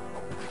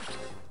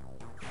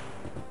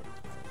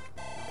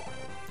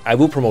 I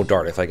will promote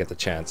Dart if I get the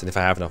chance, and if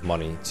I have enough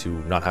money to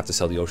not have to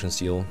sell the Ocean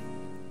Seal.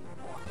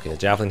 Okay, the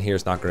Javelin here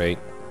is not great.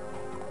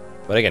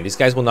 But again, these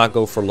guys will not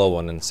go for low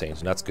one and Sage,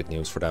 so that's good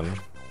news for them.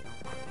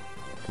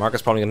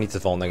 Marcus probably gonna need to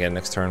Vuln again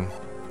next turn.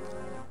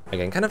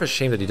 Again, kind of a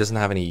shame that he doesn't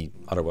have any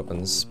other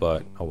weapons,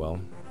 but oh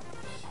well.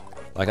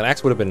 Like, an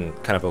axe would have been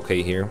kind of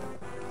okay here.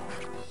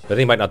 But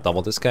he might not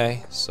double this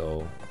guy,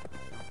 so...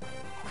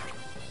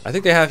 I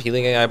think they have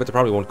healing AI, but they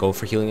probably won't go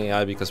for healing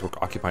AI because we're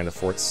occupying the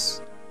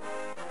forts.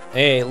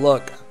 Hey,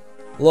 look!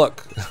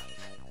 Look!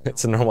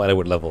 It's a normal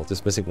Eliwood level,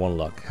 just missing 1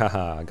 luck.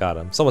 Haha, I got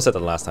him. Someone said that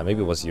last time,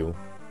 maybe it was you.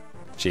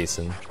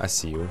 Jason, I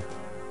see you.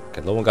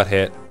 Okay, low one got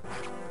hit.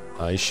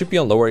 He should be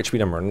on lower HP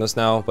than Myrnus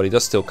now, but he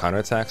does still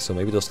counterattack, so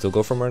maybe they'll still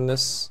go for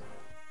Myrnus.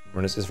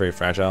 Myrnus is very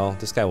fragile.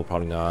 This guy will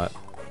probably not.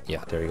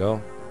 Yeah, there you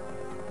go.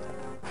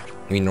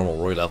 I mean normal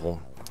Roy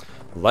level.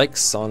 Like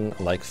son,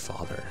 like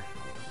father.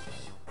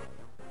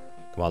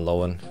 Come on,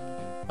 Lowen.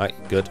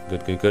 Alright, good,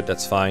 good, good, good.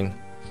 That's fine.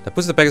 That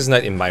puts the Pegasus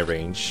Knight in my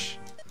range.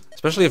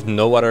 Especially if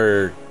no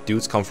other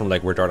dudes come from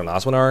like where Dart and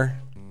Oswin are.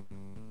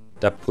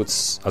 That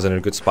puts us in a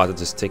good spot to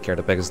just take care of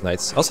the Pegasus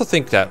Knights. I also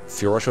think that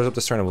Fiora shows up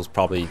this turn and will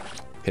probably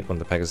hit one of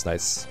the Pegasus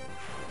Knights.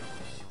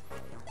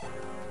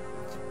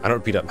 I don't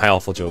repeat my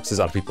awful jokes, this is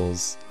other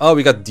people's. Oh,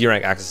 we got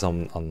D-rank access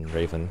on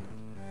Raven.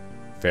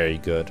 Very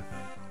good.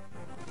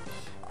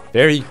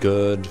 Very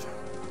good.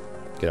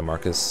 Get a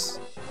Marcus.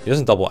 He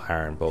doesn't double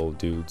Iron Bow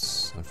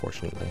dudes,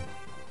 unfortunately.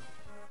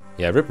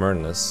 Yeah, rip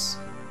Myrnus.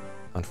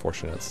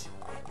 Unfortunate.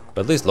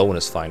 But at least Lowen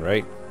is fine,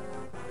 right?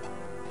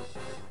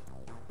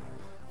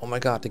 Oh my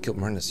god, they killed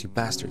Myrnus, you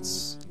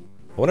bastards.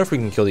 I wonder if we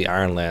can kill the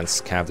Iron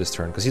Lance Cav this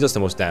turn, because he does the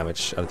most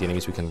damage out of the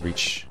enemies we can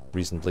reach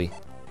reasonably.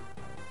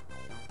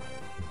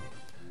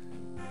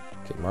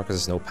 Okay, Marcus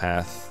has no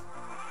path.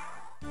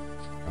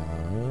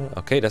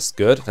 Okay, that's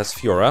good. That's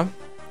Fiora.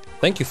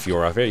 Thank you,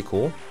 Fiora. Very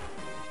cool.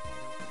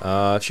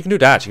 If she can do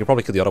that, she can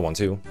probably kill the other one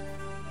too.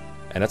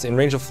 And that's in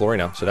range of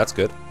Florina, so that's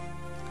good.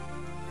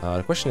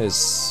 The question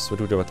is, what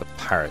do we do with the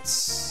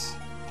Pirates?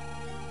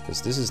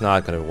 Because this is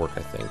not going to work,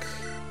 I think.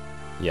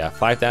 Yeah,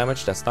 5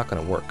 damage, that's not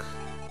going to work.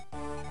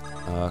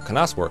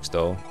 Canas works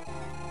though.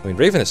 I mean,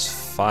 Raven is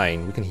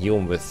fine. We can heal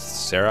him with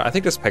Sarah. I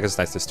think there's Pegasus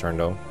Knights this turn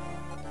though.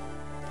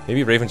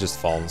 Maybe Raven just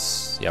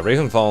falls. Yeah,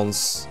 Raven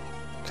falls.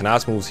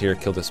 Canas moves here,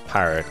 kill this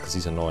pirate because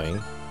he's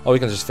annoying. Oh, we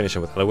can just finish it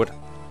with Eliwood.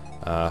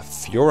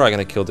 Fiora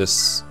gonna kill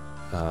this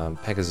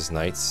Pegasus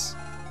Knights.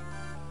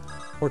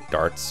 Or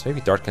Dart.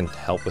 Maybe Dart can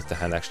help with the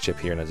hand axe chip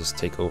here and I just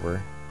take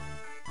over.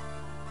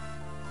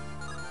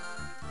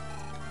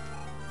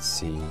 Let's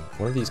see.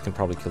 One of these can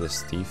probably kill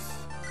this thief.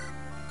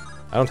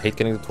 I don't hate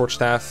getting the torch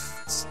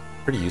staff. It's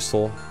pretty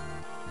useful.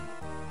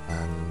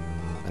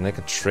 And I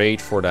can trade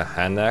for the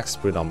hand axe,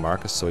 put it on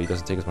Marcus so he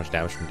doesn't take as much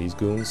damage from these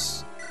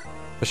goons.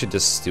 Especially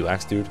this steel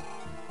axe dude.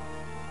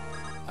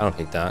 I don't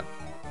hate that.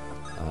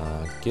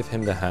 Give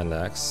him the hand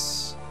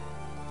axe.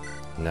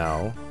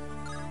 Now,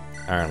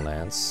 Iron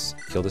Lance.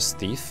 Kill this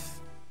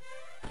thief.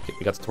 Okay,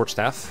 we got the torch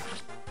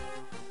staff.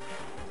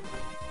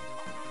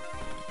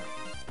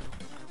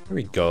 Here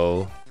we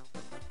go.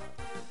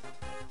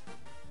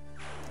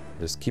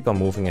 Just keep on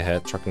moving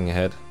ahead, trucking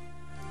ahead.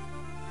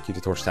 Keep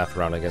the torch staff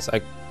around, I guess.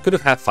 I could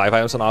have had 5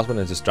 items on Osmond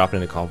and just dropped it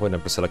in a convoy, and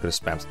then Priscilla could have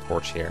spammed the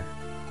torch here.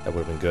 That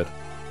would have been good.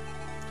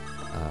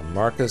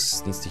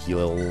 Marcus needs to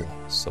heal,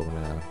 so I'm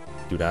gonna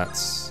do that.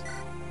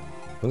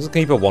 I'm just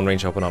gonna keep a 1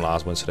 range open on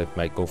Osmond so that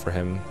might go for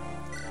him.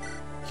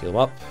 Heal him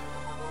up.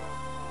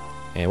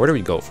 And where do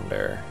we go from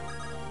there?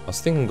 I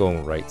was thinking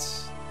going right.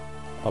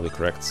 Probably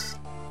correct.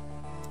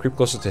 Creep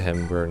closer to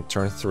him. We're in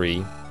turn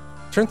 3.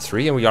 Turn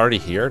 3 and we already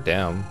here?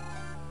 Damn.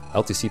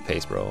 LTC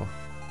pace, bro.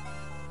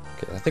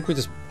 Okay, I think we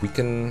just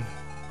weaken.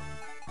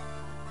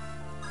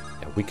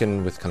 Yeah,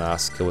 weaken with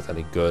Canas, kill with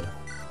any good.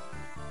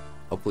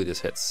 Hopefully this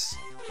hits.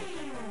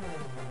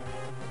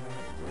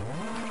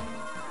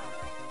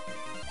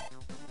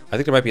 I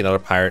think there might be another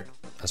pirate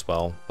as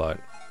well, but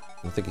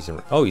I don't think he's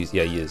in. Oh,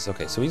 yeah, he is.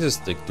 Okay, so we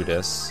just like, do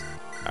this.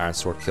 Iron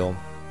Sword kill.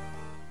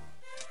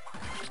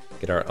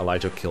 Get our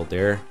Elijah killed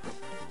there.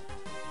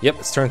 Yep,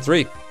 it's turn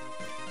 3.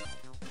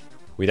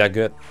 We that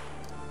good.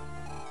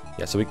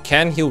 Yeah, so we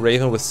can heal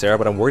Raven with Sarah,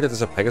 but I'm worried that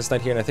there's a Pegasus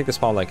Knight here, and I think they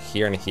spawn like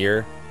here and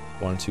here.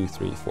 1, 2,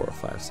 3, 4,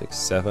 5, 6,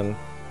 7.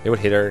 They would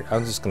hit her.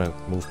 I'm just gonna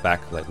move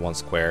back like 1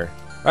 square.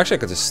 Or actually, I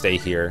could just stay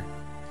here.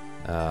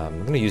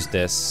 I'm gonna use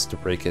this to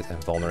break it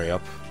and vulnerate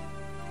up.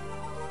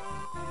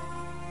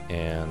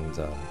 And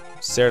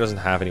Sarah doesn't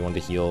have anyone to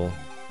heal,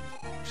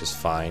 which is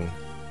fine.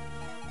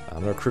 I'm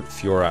gonna recruit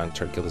Fiora and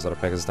try to kill this other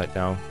Pegasus Knight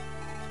now.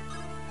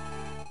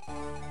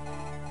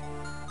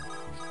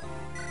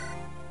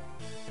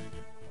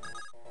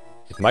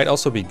 It might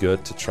also be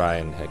good to try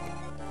and heck.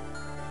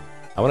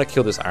 I want to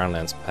kill this Iron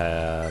Lance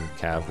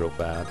Cav real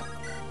bad.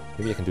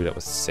 Maybe I can do that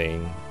with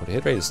Sane. But the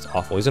hit rate is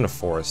awful. He's in a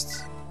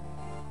forest.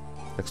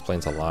 That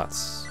explains a lot.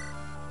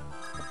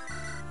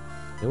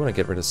 I want to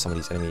get rid of some of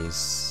these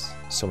enemies.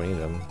 So many of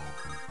them.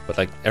 But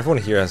like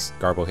everyone here has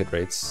Garbo hit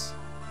rates.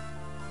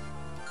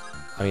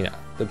 I mean,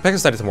 the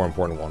Pegasus Knight is the more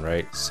important one,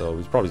 right? So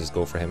we probably just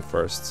go for him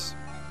first.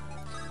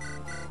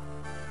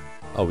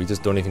 Oh, we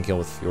just don't even kill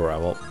with Fiora.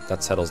 Well,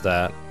 that settles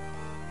that.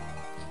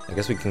 I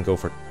guess we can go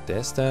for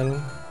this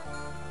then.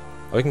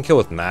 Oh, we can kill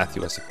with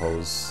Matthew, I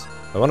suppose.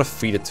 I want to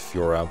feed it to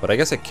Fiora, but I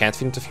guess I can't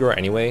feed it to Fiora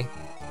anyway.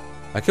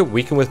 I could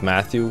weaken with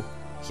Matthew,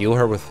 heal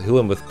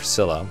him with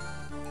Priscilla,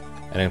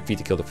 and then feed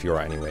to kill the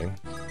Fiora anyway.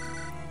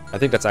 I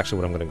think that's actually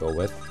what I'm going to go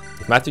with.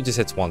 If Matthew just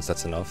hits once,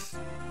 that's enough.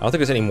 I don't think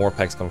there's any more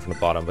pegs coming from the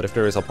bottom, but if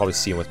there is, I'll probably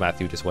see him with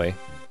Matthew this way.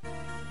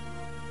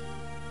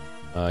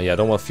 Yeah, I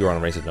don't want Fiora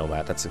on range of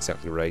Nomad, that's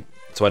exactly right.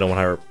 So I don't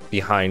want her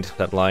behind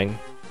that line.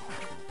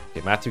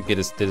 Okay, Matthew did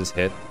his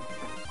hit.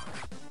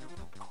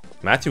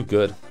 Matthew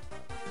good.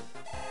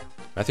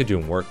 Matthew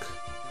doing work.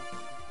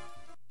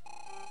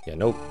 Yeah,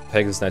 no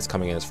Pegasus Knights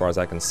coming in as far as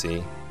I can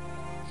see.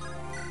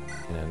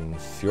 And then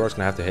Fiora's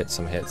gonna have to hit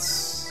some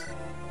hits.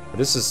 But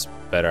this is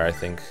better, I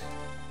think.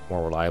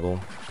 More reliable.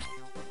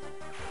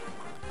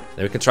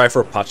 Then we can try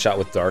for a pot shot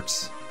with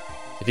darts.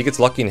 If he gets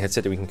lucky and hits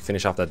it, then we can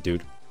finish off that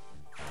dude.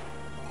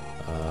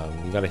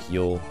 You gotta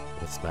heal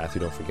with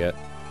Matthew, don't forget.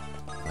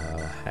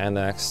 Hand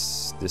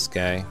axe, this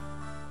guy.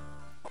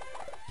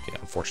 Okay,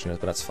 unfortunate,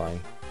 but that's fine.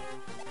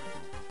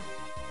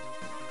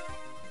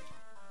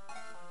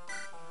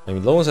 I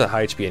mean, Lowen's at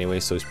high HP anyway,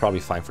 so he's probably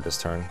fine for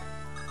this turn.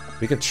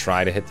 We can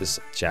try to hit this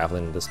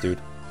javelin with this dude.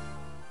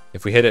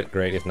 If we hit it,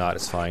 great. If not,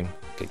 it's fine.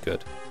 Okay,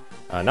 good.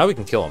 Now we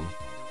can kill him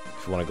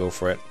if we want to go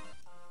for it.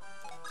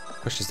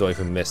 Question is, though, if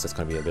we miss, that's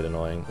going to be a bit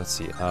annoying. Let's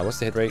see. What's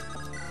the hit rate?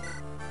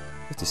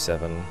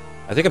 57.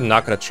 I think I'm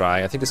not going to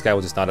try. I think this guy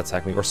will just not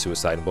attack me or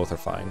suicide, and both are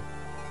fine.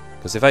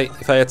 Because if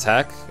I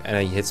attack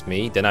and he hits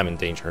me, then I'm in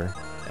danger.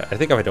 I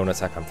think if I don't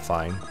attack, I'm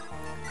fine.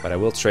 But I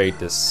will trade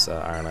this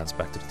Iron Lance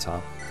back to the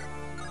top.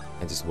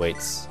 And just wait.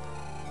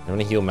 I'm going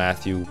to heal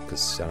Matthew,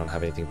 because I don't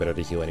have anything better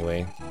to heal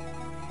anyway.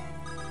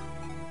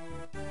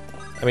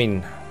 I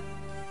mean,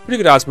 pretty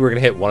good odds we were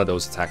going to hit one of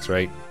those attacks,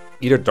 right?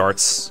 Either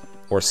darts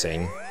or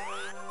Sane.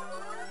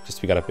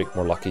 Just we got a bit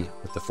more lucky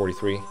with the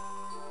 43.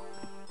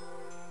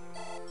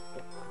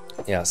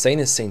 Yeah, Sane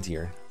is Sane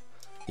tier.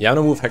 Yeah, I'm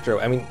going to move Hector.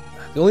 I mean,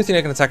 the only thing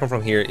I can attack him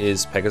from here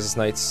is Pegasus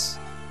Knights.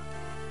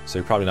 So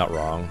you're probably not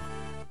wrong.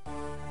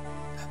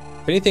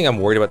 If anything, I'm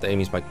worried about the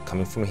enemies might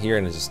coming from here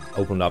and it just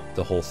opened up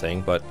the whole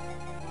thing, but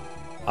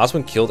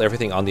Oswin killed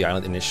everything on the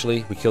island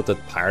initially. We killed the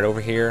pirate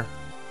over here.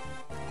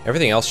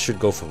 Everything else should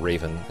go for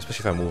Raven,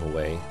 especially if I move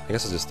away. I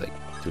guess I'll just like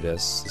do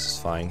this. This is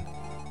fine.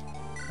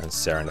 And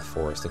Sarah in the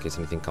forest in case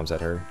anything comes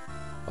at her.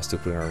 I'll still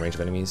put her in range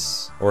of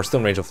enemies. Or still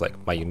in range of like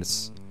my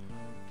units.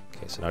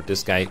 Okay, so now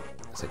this guy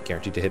is like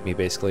guaranteed to hit me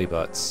basically,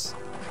 but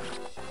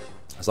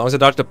as long as I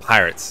dodge the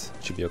pirates,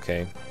 it should be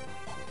okay.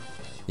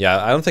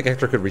 Yeah, I don't think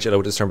Hector could reach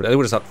Edward this turn, but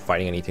Edward is not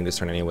fighting anything this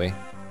turn anyway.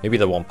 Maybe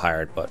the one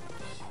pirate, but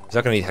he's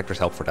not going to need Hector's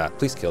help for that.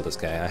 Please kill this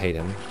guy. I hate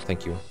him.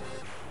 Thank you.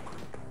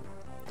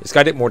 This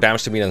guy did more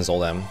damage to me than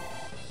Zoldam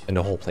in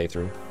the whole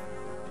playthrough.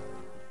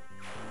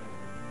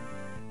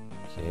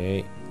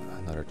 Okay,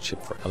 another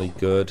chip for Ellie.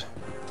 Good.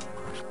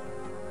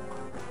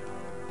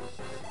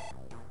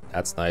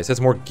 That's nice. That's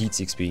more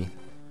Geets XP.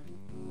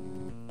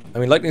 I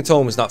mean, Lightning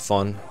Tome is not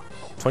fun.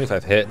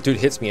 25 hit. Dude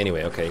hits me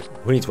anyway. Okay,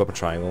 who needs Weapon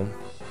Triangle?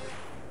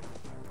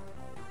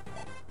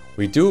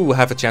 We do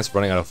have a chance of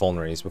running out of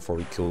vulneraries before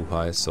we kill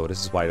Uhai, so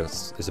this is why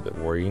this is a bit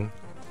worrying.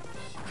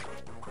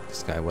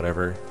 This guy,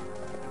 whatever.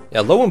 Yeah,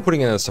 Lowen putting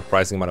in a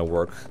surprising amount of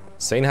work.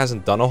 Sane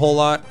hasn't done a whole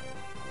lot,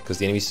 because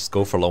the enemies just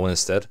go for Lowen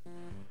instead.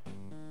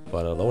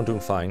 But Lowen doing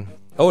fine.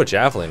 Oh, a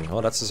Javelin. Oh,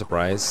 that's a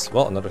surprise.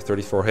 Well, another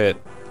 34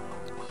 hit.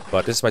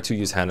 But this is my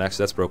 2-use hand axe,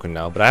 so that's broken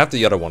now. But I have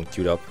the other one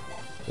queued up.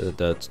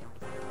 The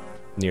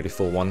nearly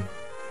full one.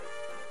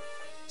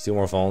 Still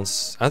more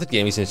vulns. I don't think the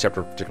enemies in this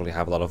chapter particularly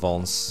have a lot of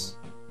vulns.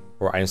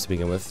 or items to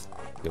begin with.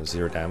 Deal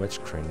 0 damage.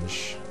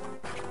 Cringe.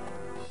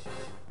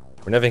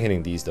 We're never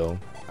hitting these though.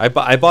 I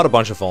bought a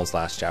bunch of phones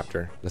last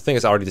chapter. The thing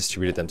is, I already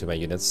distributed them to my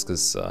units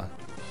because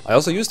I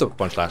also used a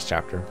bunch last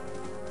chapter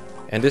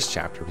and this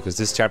chapter because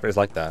this chapter is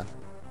like that.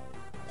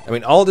 I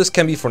mean, all this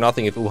can be for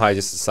nothing if Uhai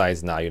just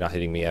decides, nah, you're not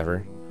hitting me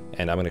ever,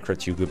 and I'm gonna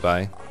crit you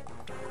goodbye.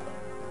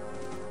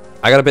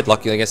 I got a bit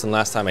lucky, I guess, and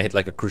last time I hit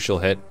like a crucial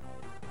hit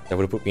that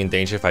would have put me in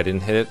danger if I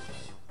didn't hit it,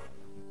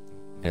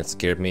 and it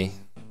scared me.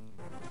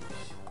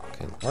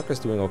 Okay, Marcus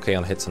doing okay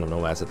on hits on the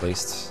nomads at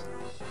least.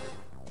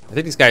 I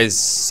think these guys,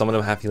 some of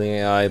them have healing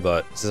AI,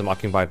 but since I'm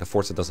occupied the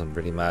force, it doesn't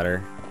really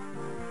matter.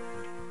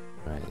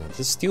 Alright, yeah,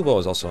 this steel bow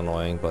is also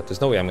annoying, but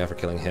there's no way I'm ever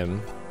killing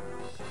him.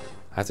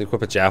 I have to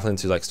equip a javelin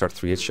to like start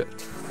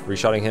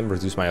three-shotting him,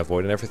 reduce my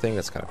avoid and everything.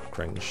 That's kind of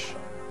cringe.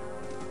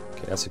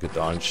 Okay, that's a good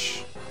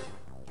dodge.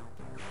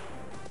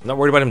 I'm not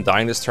worried about him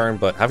dying this turn,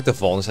 but having to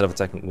fall instead of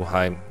attacking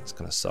Uhai is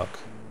gonna suck.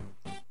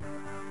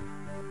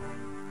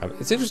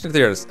 It's interesting that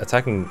they're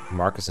attacking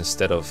Marcus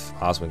instead of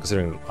Oswin,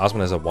 considering Oswin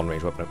has a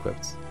one-range weapon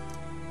equipped.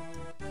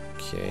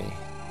 Okay.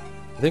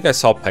 I think I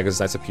saw Pegasus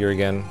Knights appear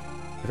again.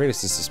 I think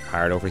this is just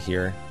pirate over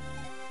here.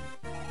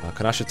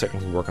 Kanash should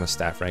technically work on a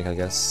staff rank, I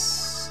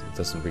guess. It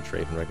doesn't reach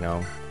Raven right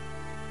now.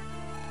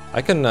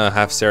 I can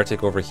have Sarah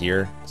take over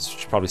here.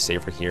 She's probably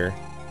safer here.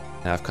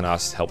 And have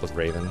Kanash help with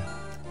Raven.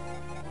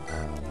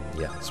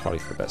 Yeah, it's probably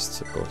for best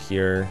to go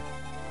here.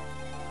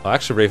 Oh,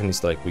 actually, Raven needs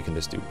to like weaken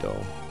this dude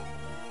though.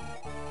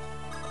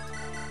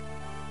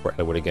 Or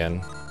Edward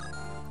again.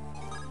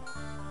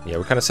 Yeah,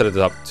 we kind of set it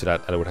up to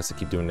that Edward has to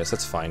keep doing this.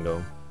 That's fine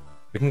though.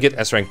 We can get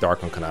S rank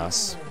Dark on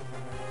Kanas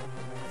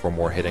for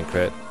more hit and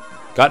crit.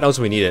 God knows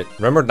we need it.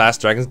 Remember last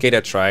Dragon's Gate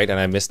I tried and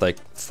I missed like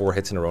 4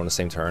 hits in a row in the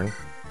same turn?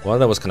 One of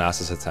them was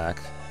Kanas's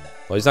attack.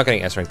 Well, he's not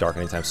getting S rank Dark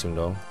anytime soon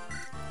though.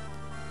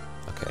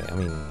 Okay, I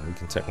mean, we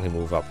can technically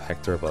move up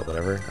Hector, but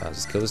whatever.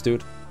 Just kill this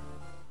dude.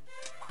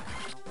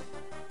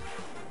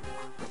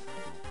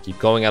 Keep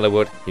going,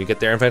 Edward. You get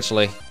there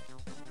eventually.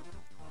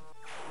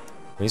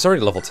 He's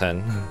already level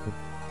 10.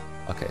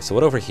 Okay, so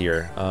what over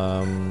here?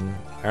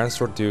 Iron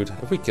Sword dude.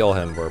 If we kill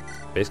him, we're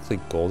basically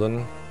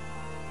golden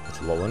with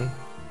Lowen.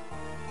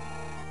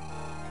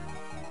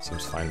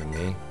 Seems fine to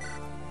me.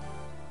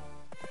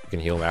 We can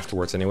heal him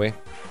afterwards anyway.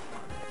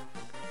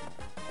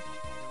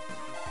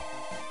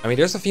 I mean,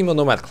 there's a female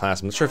nomad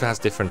class. I'm not sure if it has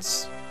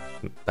different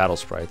battle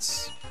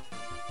sprites.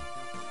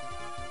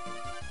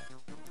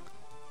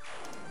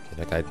 Okay,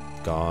 that guy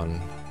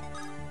gone.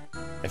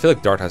 I feel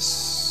like Dart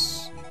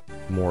has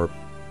more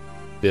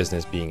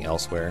business being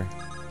elsewhere.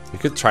 We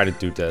could try to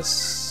do this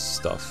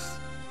stuff.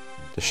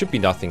 There should be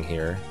nothing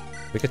here.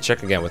 We could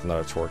check again with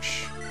another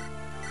torch.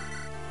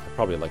 I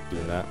probably like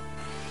doing that.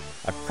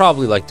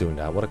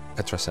 What a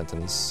Petra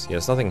sentence. Yeah,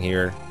 there's nothing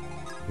here.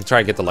 We can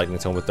try to get the lightning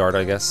tone with Dart,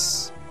 I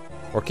guess.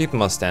 Or keep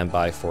him on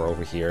standby for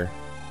over here.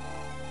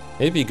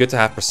 Maybe it'd be good to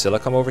have Priscilla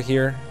come over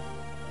here.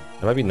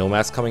 There might be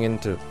nomads coming in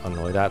to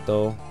annoy that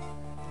though.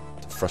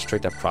 To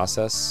frustrate that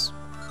process.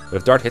 But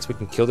if Dart hits, we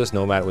can kill this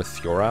nomad with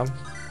Fiora.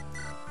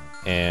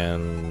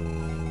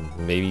 And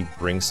maybe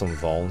bring some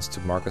Vulns to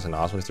Marcus and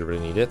Osmond if they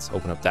really need it.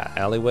 Open up that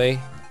alleyway.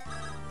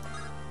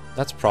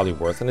 That's probably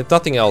worth it. And if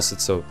nothing else,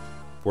 it's a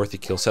worthy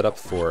kill setup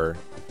for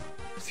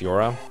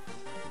Fiora.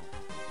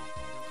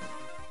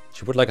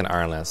 She would like an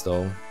Iron Lance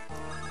though.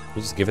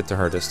 We just give it to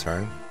her this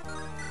turn.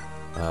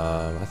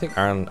 I think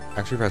Iron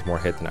actually has more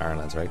hit than Iron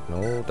Lance, right?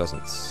 No, it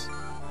doesn't.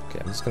 Okay,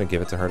 I'm just gonna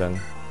give it to her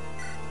then.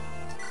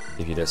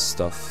 Give you this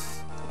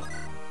stuff.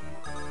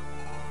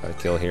 Got a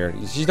kill here.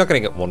 She's not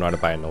gonna get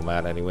one-rounded by a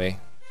nomad anyway.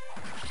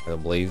 I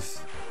don't believe.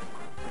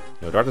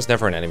 No, Dart is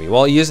never an enemy.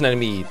 Well, he is an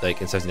enemy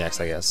like in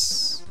 17X, I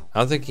guess. I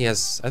don't think he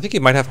has. I think he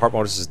might have heart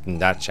bonuses in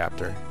that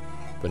chapter,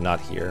 but not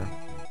here.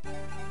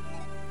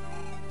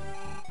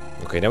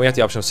 Okay, now we have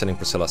the option of sending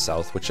Priscilla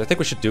south, which I think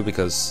we should do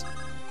because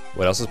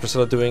what else is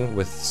Priscilla doing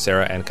with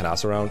Sarah and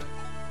Kanas around?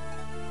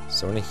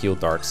 So we're gonna heal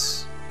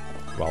Darts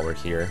while we're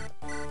here.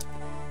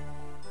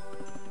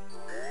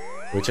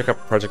 We check out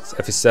Project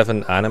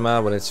FE7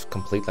 Anima when it's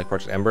complete, like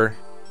Project Ember.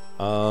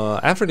 I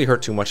haven't really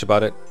heard too much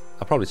about it.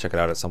 I'll probably check it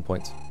out at some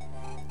point.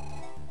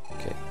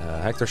 Okay,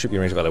 Hector should be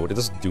in range of Elwood. It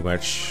doesn't do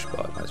much,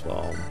 but might as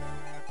well.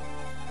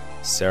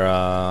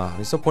 Sarah,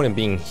 there's no point in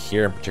being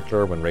here in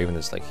particular when Raven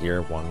is like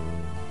here. 1,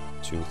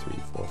 2, 3,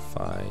 4,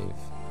 5.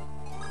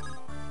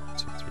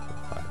 2, 3, 4,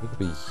 5. We could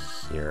be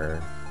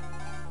here.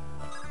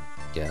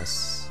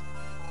 Yes.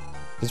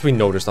 Since we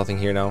know there's nothing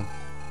here now.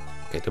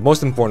 Okay, the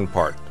most important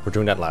part. We're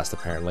doing that last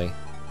apparently.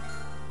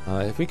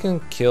 If we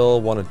can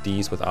kill one of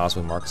these with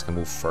Oswald, Marcus can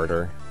move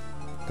further.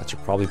 That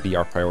should probably be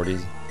our priority.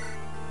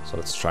 So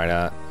let's try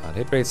that. The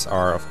hit rates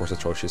are of course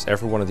atrocious.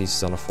 Every one of these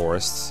is on a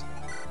forest.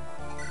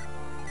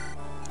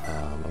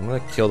 I'm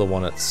gonna kill the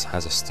one that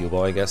has a steel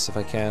bow, I guess, if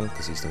I can,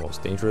 because he's the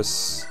most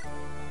dangerous.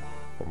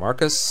 For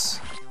Marcus.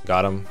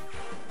 Got him.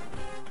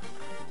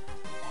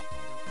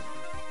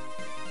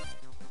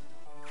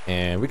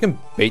 And we can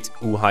bait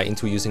Uhai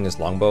into using his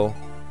longbow.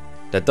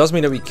 That does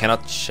mean that we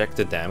cannot check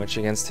the damage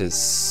against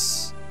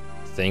his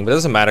thing, but it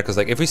doesn't matter because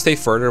like if we stay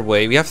further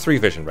away, we have 3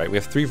 vision, right? We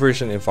have 3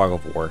 vision in Fog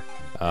of War.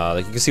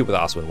 Like you can see with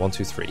Oswin, 1,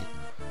 2, 3,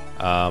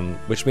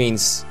 which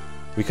means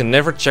we can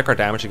never check our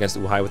damage against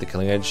Uhai with the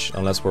Killing Edge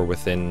unless we're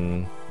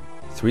within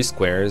 3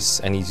 squares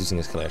and he's using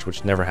his Killing Edge,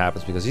 which never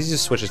happens because he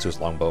just switches to his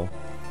longbow.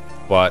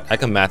 But I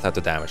can math out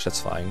the damage,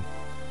 that's fine.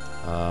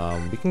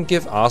 We can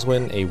give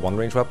Oswin a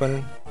 1-range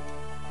weapon,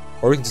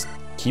 or we can just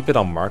keep it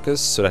on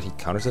Marcus so that he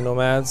counters the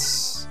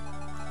nomads.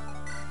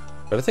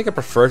 But I think I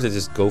prefer to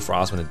just go for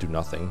Oswin and do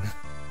nothing.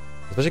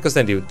 Especially because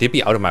then they'd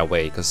be out of my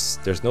way, because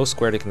there's no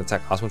square they can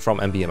attack Oswin from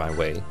and be in my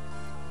way.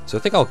 So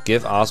I think I'll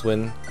give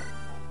Oswin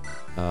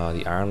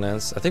the Iron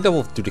Lance. I think that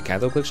will do the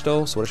Canto glitch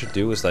though, so what I should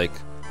do is like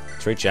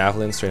trade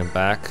Javelin, straight him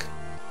back,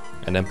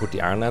 and then put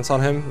the Iron Lance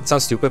on him. It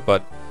sounds stupid,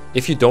 but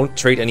if you don't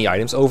trade any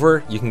items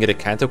over, you can get a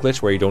Canto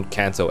glitch where you don't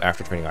Canto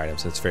after trading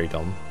items, and it's very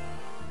dumb.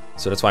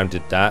 So that's why I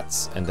did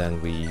that, and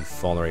then we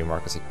Vulnerate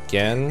Marcus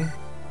again.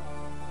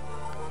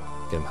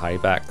 Get him high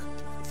back,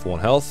 full on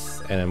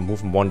health, and then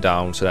move him 1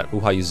 down so that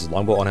Uhai uses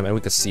longbow on him and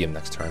we can see him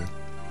next turn.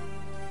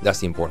 That's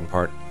the important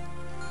part.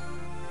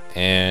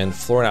 And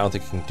Florina, I don't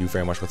think you can do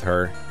very much with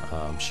her.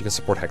 She can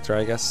support Hector,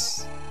 I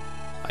guess.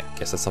 I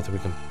guess that's something we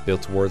can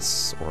build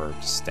towards, or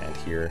just stand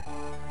here.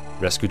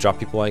 Rescue drop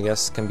people, I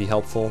guess, can be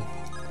helpful.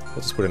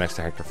 We'll just put it next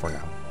to Hector for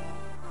now.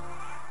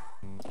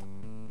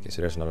 Okay,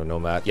 so there's another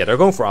Nomad. Yeah, they're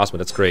going for Oswin,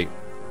 that's great.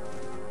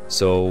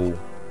 So,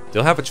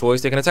 they'll have a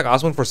choice. They can attack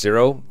Oswin for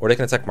 0, or they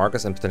can attack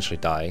Marcus and potentially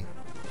die.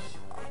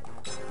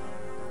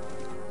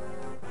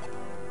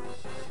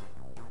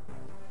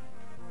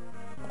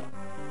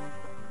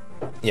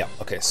 Yeah,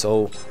 okay,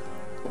 so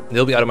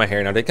they'll be out of my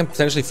hair now. They can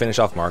potentially finish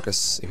off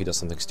Marcus if he does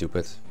something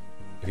stupid.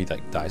 If he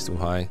like dies to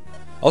Uhai.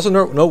 Also,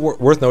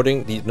 worth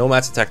noting, the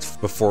Nomads attacked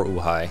before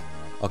Uhai.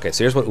 Okay,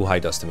 so here's what Uhai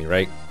does to me,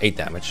 right? 8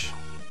 damage.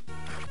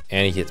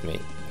 And he hits me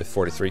with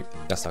 43.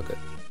 That's not good.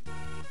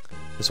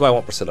 This is why I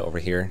want Priscilla over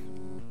here.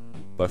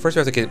 But first we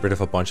have to get rid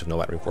of a bunch of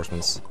Nomad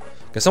reinforcements.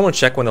 Can someone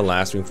check when the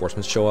last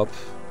reinforcements show up?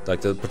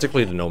 Like,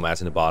 particularly the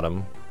Nomads in the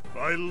bottom.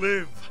 I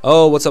live.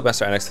 Oh, what's up,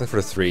 Master Annex? Thanks for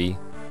the 3.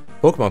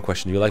 Pokemon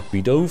question, do you like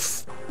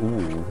Bidoof?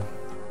 Ooh.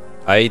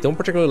 I don't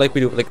particularly like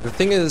Bidoof. Like, the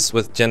thing is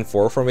with Gen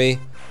 4 for me,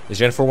 is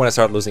Gen 4 when I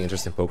start losing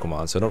interest in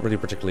Pokemon, so I don't really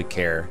particularly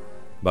care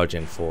about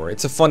Gen 4.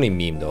 It's a funny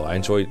meme though, I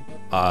enjoy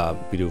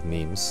Bidoof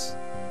memes.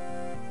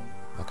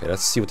 Okay,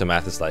 let's see what the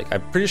math is like.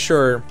 I'm pretty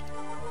sure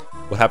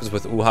what happens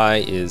with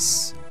Uhai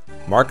is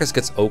Marcus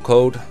gets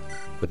O-code,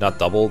 but not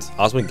doubled.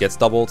 Oswin gets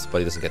doubled, but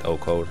he doesn't get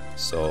O-code,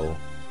 so...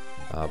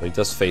 but he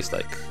does face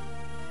like...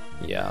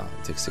 Yeah,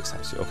 it takes 6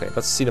 times 2. Okay,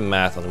 let's see the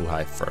math on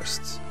Uhai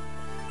first.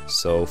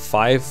 So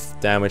 5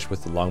 damage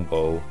with the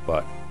longbow,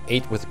 but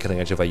 8 with the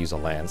Killing Edge if I use a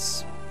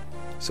lance.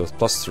 So it's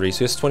plus 3, so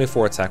he has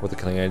 24 attack with the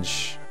Killing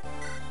Edge.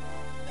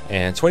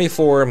 And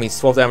 24 means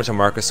 12 damage on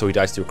Marcus, so he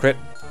dies to a crit.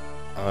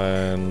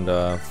 And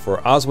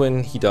for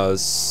Oswin, he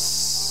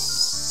does...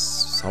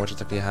 How much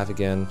attack do you have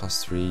again?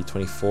 Plus 3,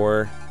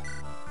 24.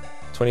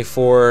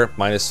 24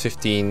 minus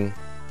 15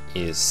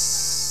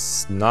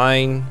 is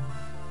 9.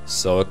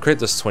 So a crit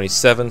does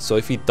 27, so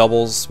if he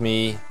doubles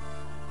me,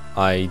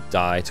 I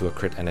die to a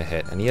crit and a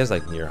hit. And he has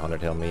like near 100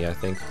 hit on me, I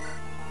think.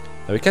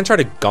 Now we can try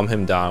to gum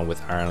him down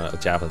with iron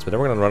javelins, but then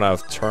we're going to run out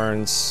of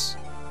turns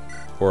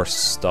or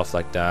stuff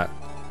like that.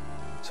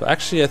 So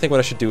actually, I think what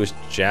I should do is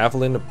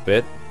javelin a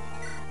bit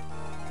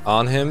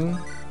on him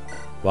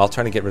while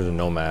trying to get rid of the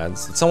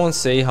nomads. Did someone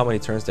say how many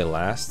turns they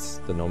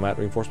last, the nomad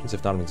reinforcements?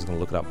 If not, I'm just going to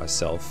look it up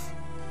myself.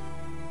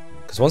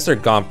 Because once they're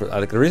gone,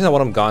 like, the reason I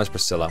want them gone is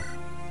Priscilla,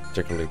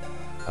 particularly.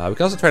 We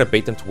can also try to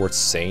bait them towards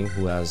Sane,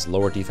 who has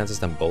lower defenses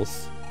than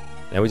both.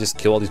 And we just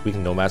kill all these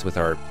weakened nomads with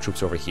our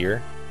troops over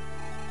here.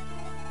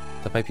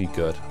 That might be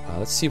good.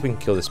 Let's see if we can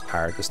kill this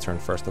pirate this turn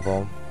first of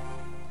all.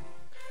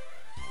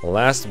 The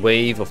last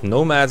wave of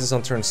nomads is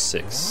on turn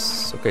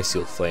 6. Okay,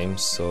 Sealed Flame,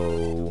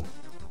 so...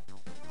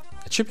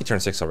 It should be turn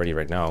 6 already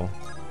right now.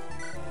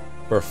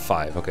 Or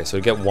 5. Okay, so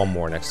we get 1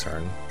 more next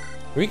turn.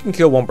 We can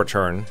kill 1 per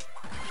turn.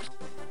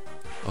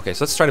 Okay,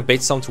 so let's try to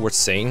bait some towards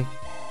Sane.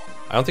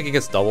 I don't think it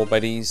gets doubled by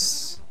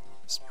these,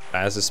 as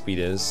bad as the speed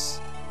is.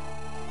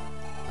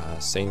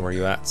 Sane, where are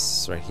you at?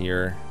 It's right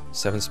here.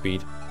 7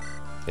 speed.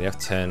 Then you have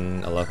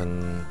 10,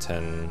 11,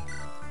 10,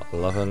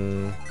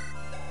 11.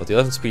 But the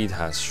 11 speed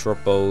has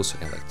short bows, so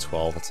you have like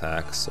 12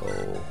 attacks,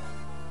 so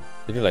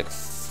we do like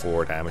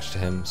 4 damage to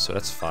him, so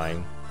that's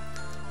fine.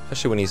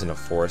 Especially when he's in a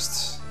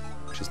forest,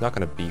 which he's not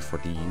going to be for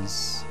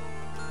these.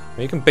 I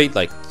mean, you can bait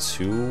like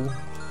 2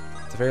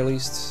 at the very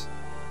least.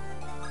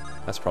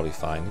 That's probably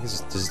fine.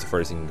 This is the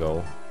furthest he can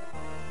go.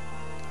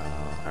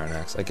 Iron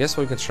Axe. I guess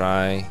what we can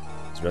try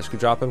is rescue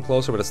drop him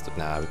closer, but it's,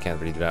 nah, we can't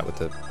really do that with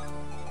the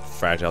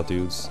fragile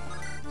dudes.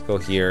 Let's go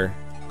here.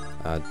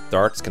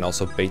 Darts can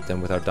also bait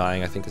them without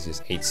dying, I think, because he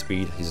has 8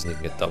 speed. He doesn't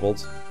even get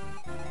doubled.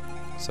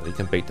 So he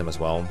can bait them as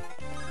well.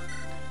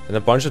 And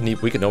a bunch of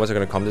weakened nomads are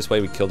going to come this way.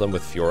 We kill them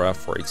with Fiora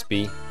for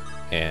XP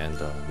and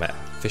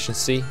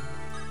efficiency.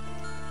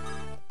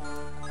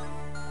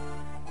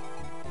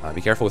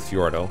 Be careful with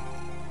Fiora though.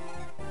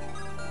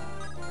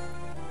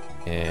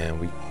 And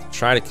we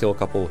try to kill a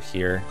couple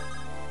here.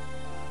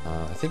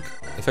 I think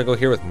if I go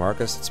here with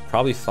Marcus, it's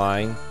probably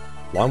fine.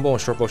 Longbow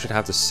and shortbow should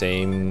have the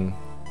same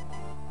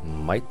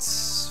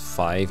mites,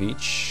 5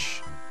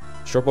 each.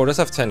 Shortbow does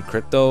have 10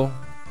 crit though.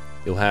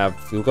 You'll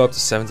go up to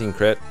 17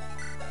 crit.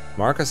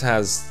 Marcus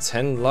has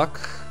 10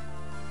 luck,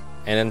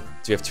 and then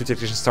you have 2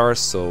 technician stars,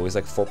 so he's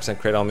like 4%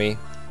 crit on me.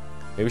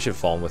 Maybe we should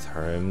fall in with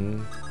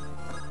him.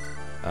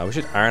 We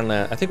should Iron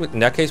Lance. I think in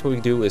that case, what we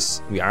do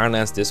is we Iron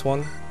Lance this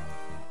one,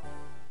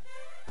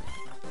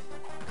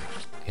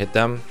 hit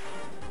them,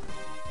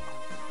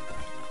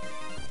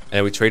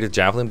 and we trade a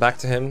javelin back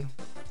to him,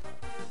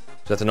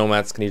 so that the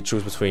nomads can either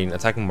choose between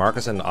attacking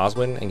Marcus and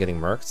Oswin and getting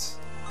murked.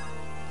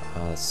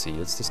 Let's see.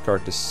 Let's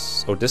discard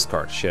this. Oh,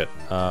 discard. Shit.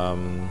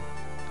 Well,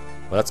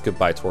 that's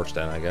goodbye torch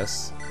then, I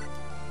guess.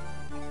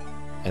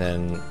 And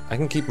then I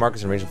can keep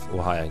Marcus in range of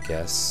Ohai, I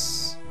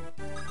guess.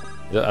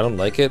 I don't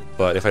like it,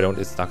 but if I don't,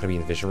 it's not going to be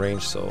in vision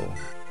range, so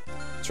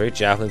trade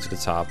Javelin to the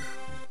top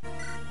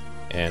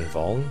and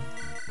Vuln.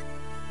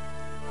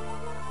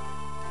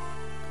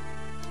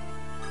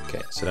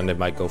 Okay, so then they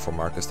might go for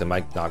Marcus, they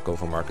might not go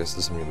for Marcus,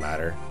 doesn't really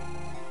matter.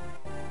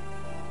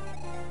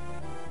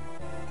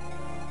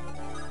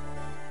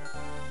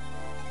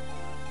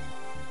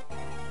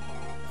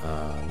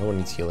 No one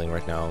needs healing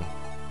right now.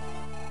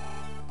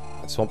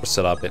 I just want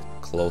Priscilla a bit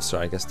closer,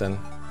 I guess, then.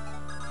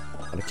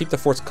 I'm gonna keep the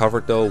forts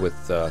covered though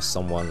with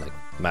someone like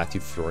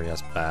Matthew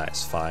Fiorina's bat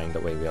is fine.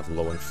 That way we have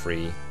low and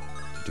free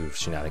to do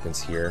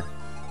shenanigans here.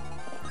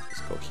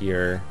 Let's go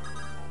here.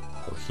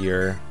 Go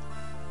here.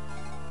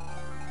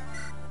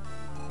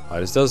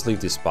 This does leave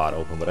this spot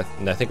open, but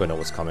I think I know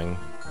what's coming.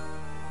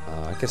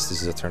 I guess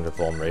this is a turn to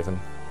Vuln Raven.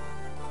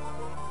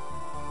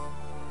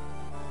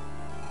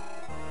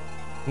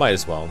 Might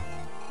as well.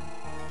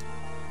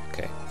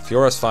 Okay,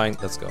 Fiora's fine.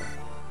 Let's go.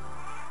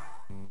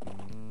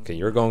 Okay,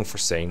 you're going for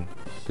Sane.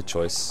 Good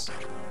choice.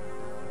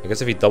 I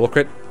guess if he double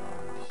crit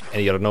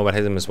and the other nomad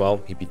hit him as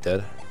well, he'd be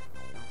dead.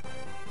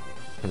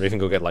 And Raven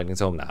go get Lightning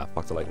Tome? Nah,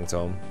 fuck the Lightning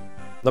Tome.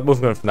 Not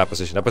moving on from that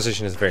position. That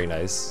position is very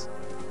nice.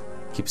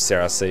 Keeps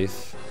Sarah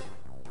safe.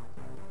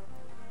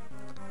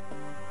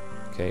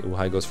 Okay,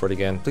 Uhai goes for it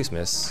again. Please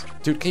miss.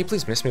 Dude, can you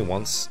please miss me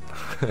once?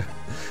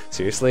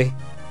 Seriously? Okay,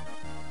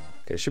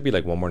 there should be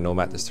like one more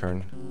nomad this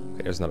turn.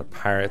 Okay, there's another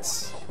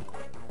pirate.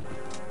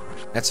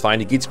 That's fine.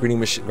 The Geats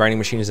grinding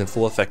machine is in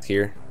full effect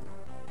here.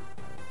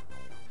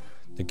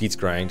 The Geats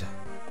grind.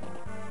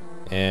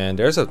 And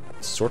there's a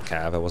sword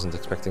cav I wasn't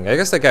expecting. I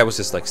guess that guy was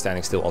just like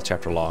standing still all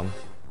chapter long.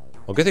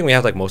 Well, good thing we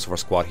have like most of our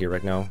squad here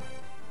right now.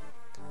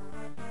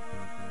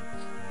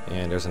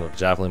 And there's another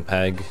javelin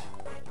peg.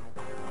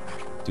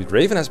 Dude,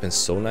 Raven has been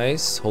so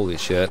nice. Holy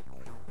shit.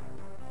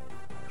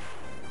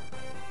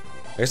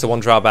 I guess the one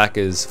drawback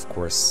is, of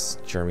course,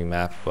 Jeremy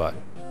map, but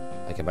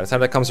okay, by the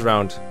time that comes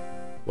around,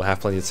 we'll have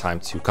plenty of time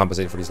to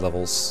compensate for these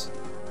levels.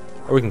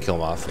 Or we can kill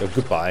him off. Oh,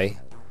 goodbye.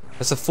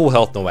 That's a full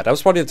health nomad. That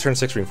was probably the turn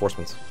 6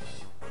 reinforcement.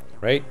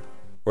 Right?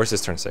 Or is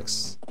this turn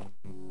 6?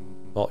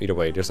 Well, either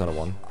way, there's another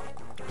one.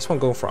 This one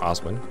going for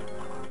Oswin.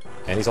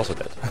 And he's also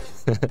dead.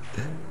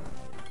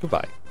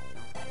 Goodbye.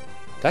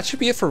 That should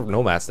be it for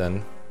nomads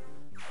then.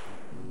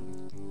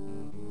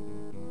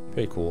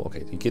 Very cool.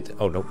 Okay, you get...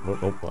 Oh, nope, nope,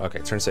 nope. Okay,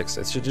 turn 6.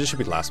 This should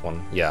be the last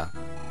one. Yeah.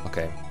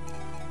 Okay.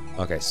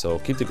 Okay, so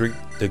keep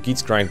the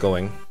Geats grind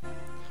going.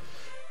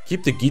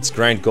 Keep the Geats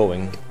grind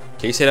going.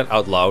 Can you say that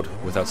out loud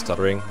without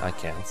stuttering? I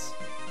can't.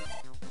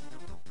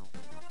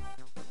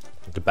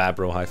 The bad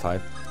bro high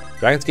five.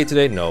 Dragon's Gate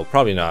today? No,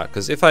 probably not.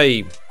 Because if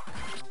I...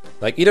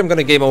 Like, either I'm going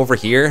to game over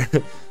here,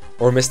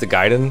 or miss the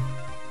Gaiden,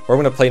 or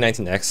I'm going to play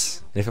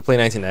 19x. And if I play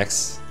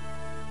 19x,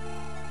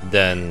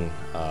 then...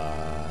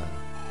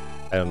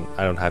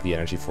 I don't have the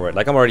energy for it.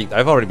 Like I've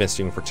already been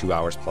streaming for 2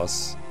 hours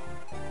plus.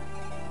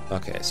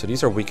 Okay, so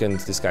these are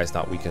weakened. This guy's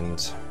not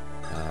weakened.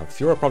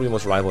 Fiora probably the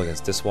most reliable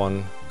against this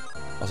one.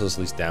 Also does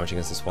least damage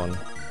against this one.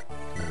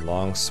 And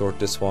long sword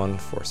this one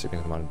for a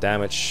significant amount of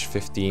damage.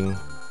 15.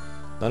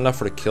 Not enough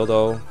for the kill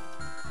though.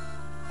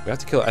 We have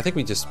to kill. I think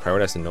we just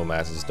prioritize the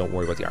nomads and just don't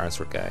worry about the Iron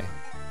Sword guy.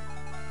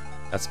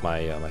 That's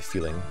my my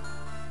feeling.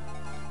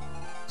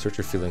 Search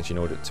your feelings. You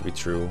know it to be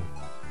true.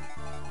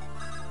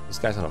 This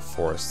guy's on a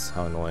forest.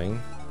 How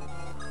annoying.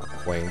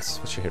 Quaints.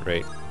 What's your hit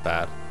rate?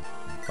 Bad.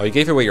 Oh, you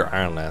gave away your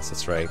Iron Lance.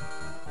 That's right.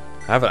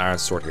 I have an Iron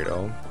Sword here,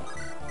 though.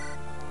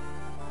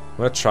 I'm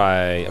gonna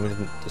try... I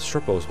mean, the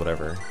short bows,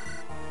 whatever.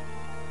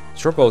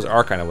 Short bows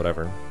are kind of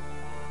whatever.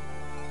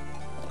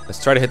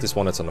 Let's try to hit this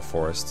one that's on the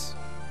forest.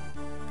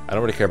 I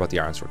don't really care about the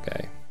Iron Sword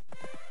guy.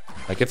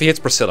 Like, if he hits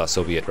Priscilla,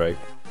 so be it, right?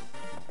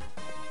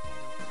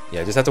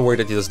 Yeah, just have to worry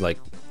that he doesn't, like,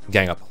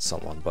 gang up on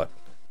someone. But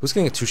who's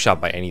getting a 2-shot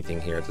by anything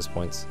here at this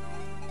point?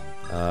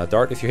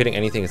 Dart, if you're hitting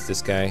anything, it's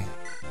this guy,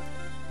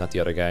 not the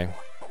other guy.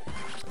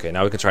 Okay,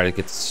 now we can try to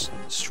get this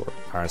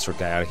Iron Sword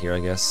guy out of here, I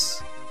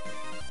guess,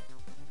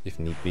 if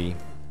need be.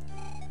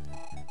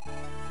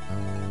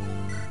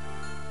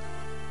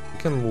 We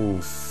can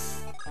move.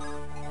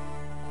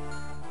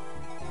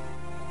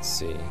 Let's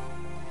see.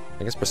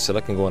 I guess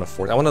Priscilla can go on a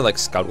fort. I want to like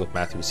scout with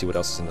Matthew to see what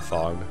else is in the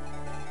fog.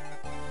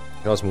 I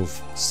can always move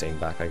Sane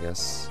back, I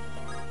guess.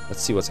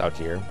 Let's see what's out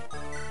here.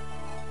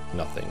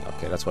 Nothing.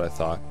 Okay, that's what I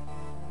thought.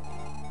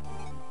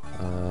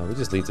 We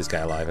just leave this guy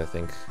alive, I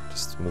think.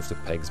 Just move the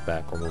pegs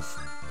back or move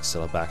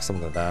Priscilla back,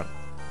 something like that.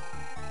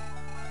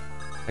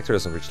 Hector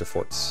doesn't reach the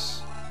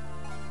forts.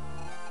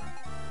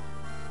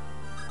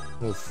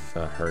 Move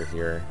her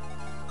here.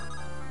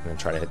 I'm gonna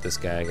try to hit this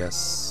guy, I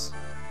guess.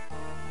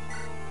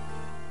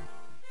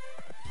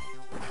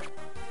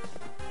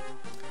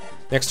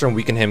 Next turn,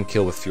 weaken him,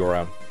 kill with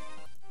Fiora.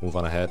 Move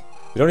on ahead.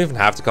 We don't even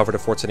have to cover the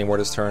forts anymore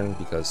this turn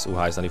because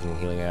Uhai's not even in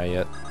healing AI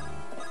yet.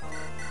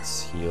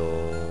 Let's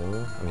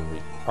heal. I mean, we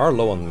are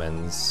low on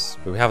men's,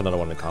 but we have another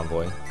one in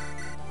convoy.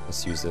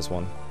 Let's use this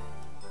one.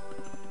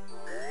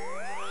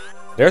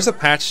 There's a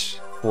patch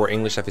for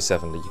English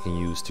FE7 that you can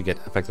use to get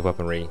effective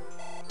weaponry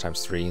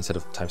 ×3 instead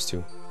of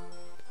 ×2.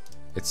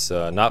 It's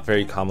not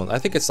very common. I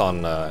think it's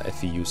on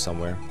FEU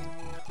somewhere.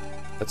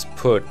 Let's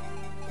put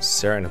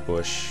Sarah in a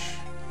bush.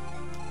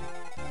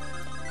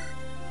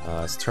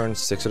 It's turn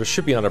 6, so there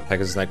should be another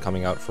Pegasus Knight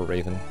coming out for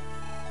Raven.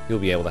 He'll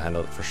be able to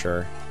handle it for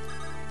sure.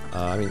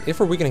 I mean, if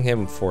we're weakening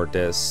him for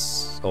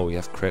this... Oh, we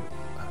have crit.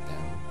 Oh,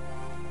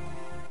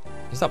 damn.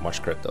 He's not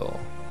much crit though.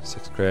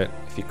 6 crit.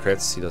 If he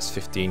crits, he does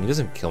 15. He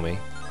doesn't kill me.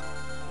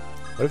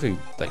 What if we,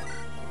 like,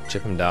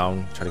 chip him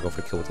down, try to go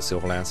for a kill with the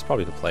Silver Lance?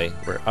 Probably the play.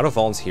 We're out of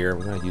Vulns here.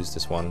 We're gonna use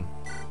this one.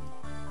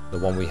 The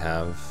one we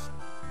have.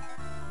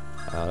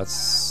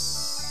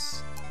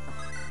 Let's...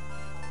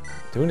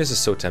 Doing this is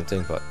so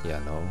tempting, but yeah,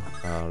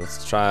 no.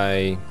 Let's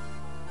try...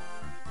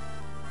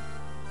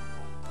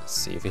 Let's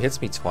see, if he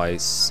hits me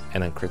twice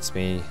and then crits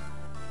me...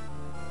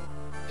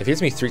 If he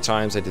hits me 3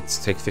 times, I did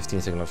take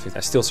 15, take another 15.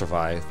 I still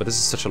survive, but this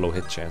is such a low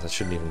hit chance, I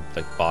shouldn't even,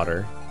 like,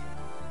 bother.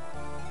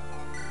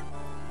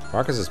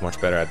 Marcus is much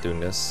better at doing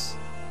this.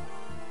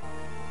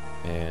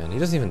 And he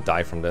doesn't even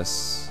die from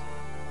this.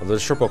 Although the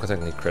short bow can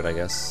technically crit, I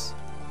guess.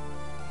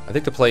 I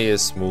think the play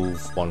is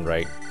move 1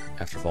 right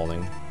after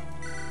falling.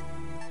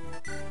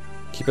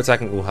 Keep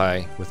attacking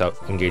Uhai without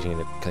engaging in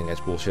the cutting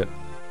edge bullshit.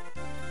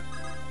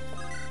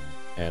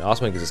 And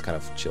Osman can just kind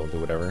of chill and do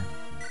whatever.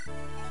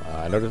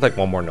 I know there's like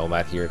one more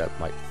Nomad here that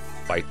might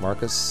fight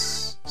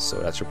Marcus. So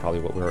that's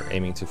probably what we're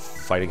aiming to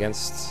fight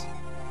against.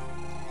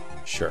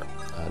 Sure.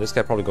 This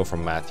guy probably go for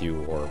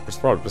Matthew or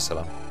probably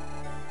Priscilla.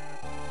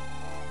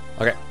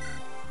 Okay.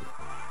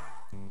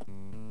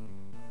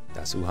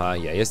 That's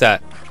Uhai. Yeah, he has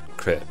that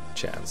crit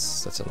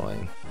chance. That's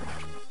annoying.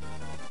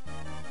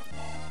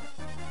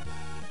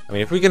 I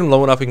mean, if we get him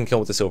low enough, we can kill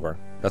him with the silver.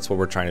 That's what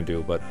we're trying to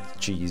do, but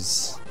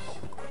jeez.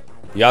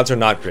 The odds are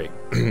not great.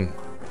 Here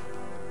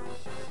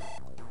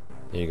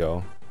you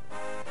go.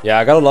 Yeah,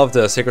 I gotta love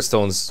the Sacred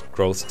Stone's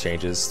growth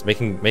changes.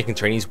 Making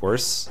trainees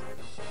worse.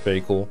 Very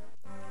cool.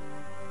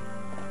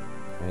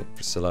 Alright,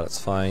 Priscilla, that's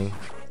fine.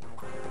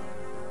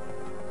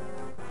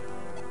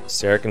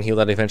 Sarah can heal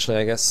that eventually,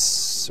 I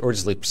guess. Or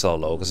just leave Priscilla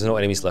low, because there's no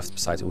enemies left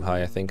besides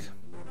Uhai, I think.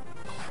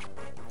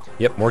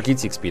 Yep, more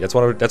Geetsy XP.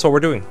 That's what we're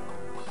doing.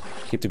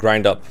 Keep the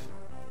grind up.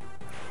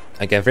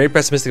 Again, very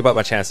pessimistic about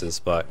my chances,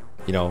 but,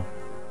 you know,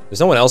 there's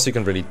no one else you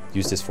can really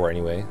use this for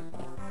anyway.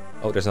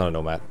 Oh, there's not a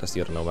Nomad. That's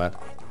the other Nomad.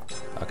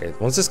 Okay,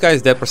 once this guy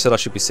is dead, Priscilla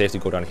should be safe to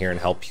go down here and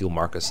help heal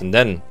Marcus. And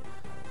then,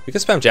 we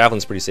can spam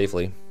Javelins pretty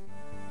safely.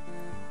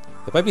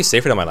 It might be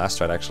safer than my last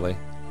strat, actually.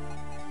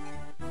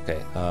 Okay,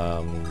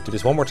 do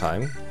this one more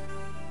time.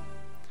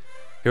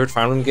 Favorite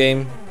Fire Emblem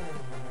game?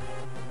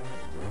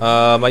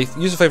 My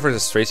user favorite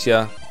is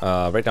Stracia.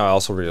 Right now I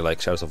also really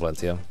like Shadows of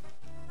Valentia.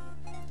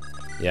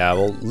 Yeah,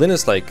 well, Lyn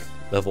is like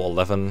level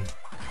 11.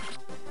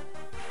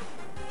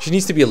 She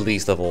needs to be at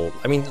least level...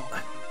 I mean,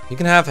 you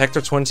can have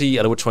Hector 20,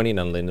 Edward 20, and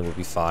then Lyn will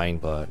be fine,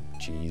 but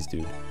jeez,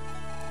 dude.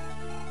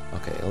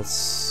 Okay,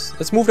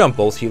 let's move down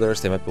both healers.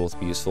 They might both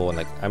be useful, and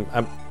like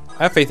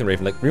I have faith in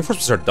Raven. Like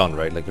reinforcements are done,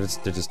 right? Like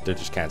they're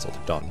just cancelled.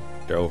 They're done.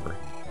 They're over.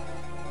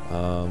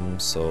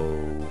 So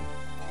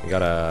we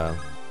gotta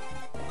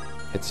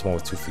hit this one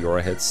with 2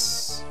 Fiora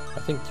hits. I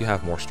think you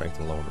have more strength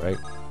than Lone, right?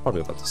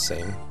 Probably about the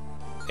same.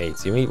 8.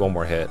 So you need one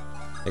more hit.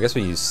 I guess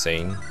we use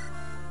Sane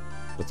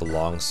with the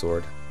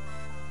longsword.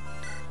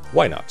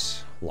 Why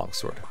not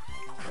longsword?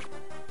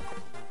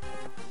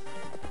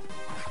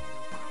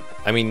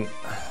 I mean,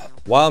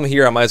 while I'm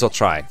here, I might as well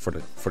try for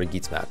the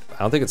Geats map. I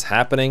don't think it's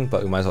happening,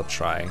 but we might as well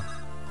try.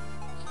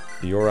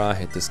 Fiora,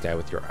 hit this guy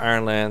with your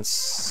Iron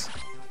Lance.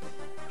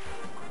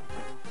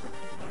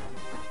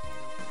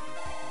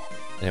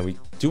 And we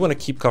do want to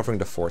keep covering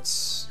the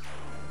forts.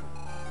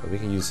 But we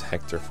can use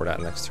Hector for that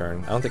next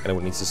turn. I don't think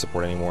anyone needs to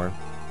support anymore.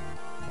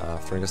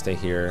 We're gonna stay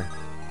here.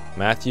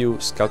 Matthew,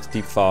 scout the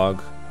Deep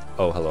Fog.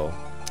 Oh, hello.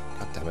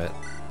 God damn it.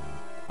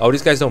 Oh,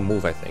 these guys don't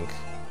move, I think.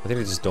 I think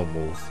they just don't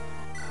move.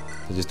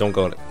 They just don't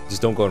go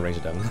in range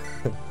of them.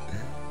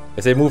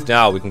 If they move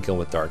now, we can kill them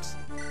with darts.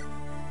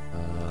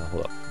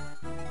 Hold up.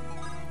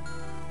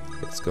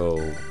 Let's go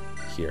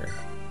here.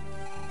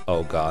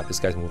 Oh god, this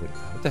guy's moving.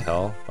 What the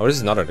hell? Oh, this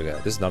is another guy.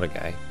 This is another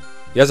guy.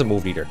 He hasn't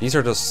moved either. These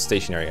are just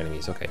stationary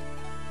enemies. Okay.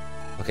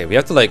 Okay, we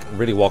have to like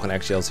really walk on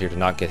eggshells here to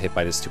not get hit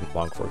by this stupid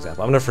monk, for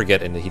example. I'm gonna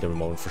forget in the heat of the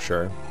moment for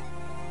sure.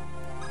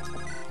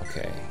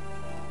 Okay.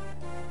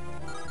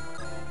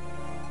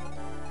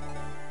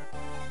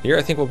 Here,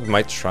 I think what we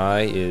might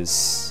try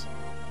is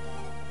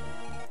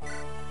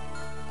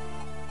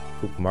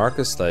group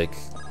Marcus, like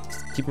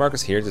keep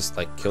Marcus here, just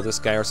like kill this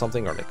guy or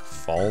something, or like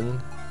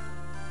Fallen.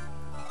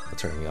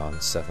 Turning me on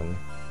 7.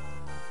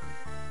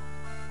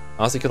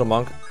 Honestly, kill the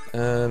monk.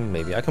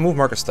 Maybe I can move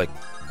Marcus. Like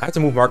I have to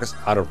move Marcus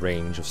out of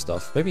range of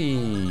stuff.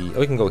 Maybe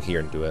we can go here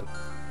and do it.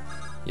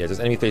 Yeah, just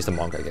enemy face the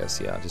monk, I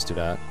guess. Yeah, just do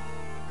that.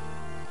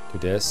 Do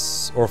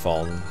this or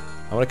Fallen.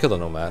 I want to kill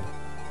the Nomad.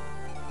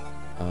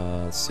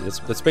 Let's see.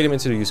 Let's bait him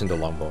into using the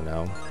longbow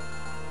now.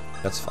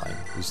 That's fine.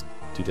 Just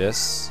do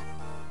this.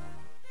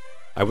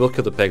 I will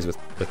kill the pegs with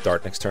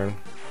Dart next turn.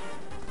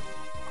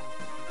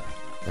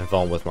 And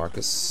Fallen with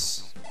Marcus.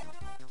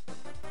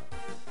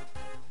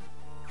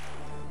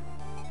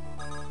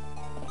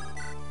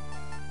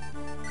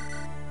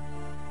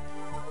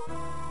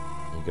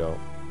 Go.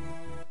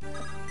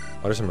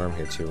 Oh, there's a Merm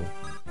here too.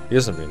 He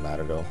doesn't really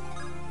matter though.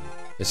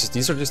 It's just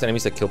these are just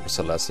enemies that kill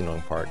Priscilla. That's the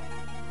annoying part.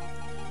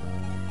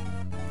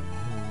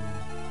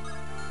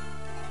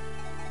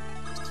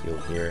 Just heal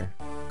here.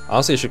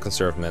 Honestly, I should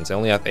conserve mins. I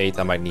only have 8.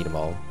 I might need them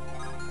all.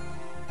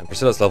 And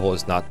Priscilla's level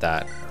is not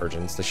that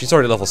urgent. She's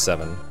already level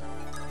 7.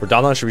 For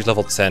Donna, she reach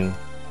level 10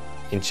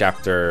 in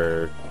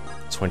chapter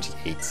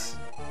 28.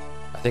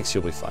 I think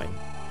she'll be fine.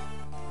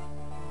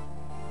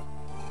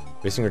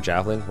 Wasting her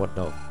javelin? What?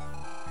 No.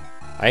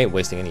 I ain't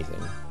wasting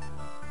anything.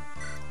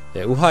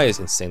 Yeah, Uhai is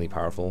insanely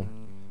powerful.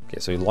 Okay,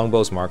 so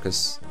longbow's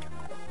Marcus.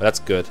 But that's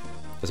good.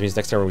 This means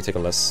next turn we take a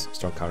less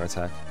strong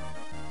counterattack.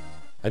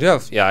 I do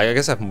have, yeah, I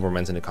guess I have more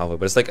mens in the convo,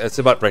 but it's like, it's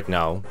about right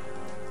now.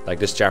 Like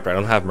this chapter, I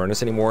don't have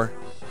Murnus anymore.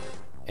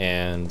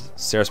 And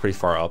Sarah's pretty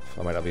far up.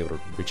 I might not be able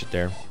to reach it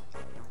there.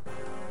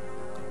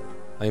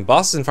 I mean,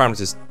 bosses and farms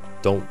just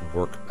don't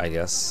work, I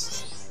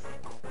guess.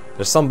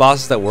 There's some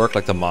bosses that work,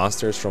 like the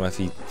monsters from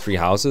FE3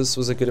 Houses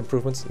was a good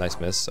improvement. Nice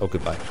miss. Oh,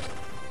 goodbye.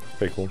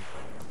 Pretty cool.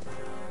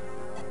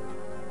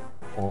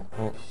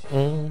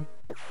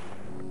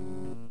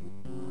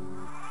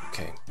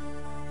 Okay.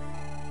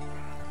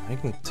 I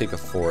can take a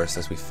forest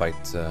as we fight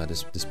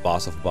this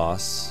boss of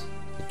boss.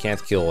 You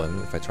can't kill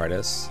him if I try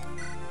this.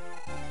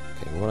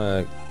 Okay, we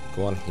want to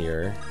go on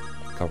here,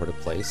 cover the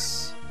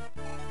place.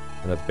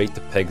 I'm gonna bait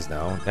the pegs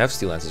now. They have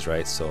steel lances,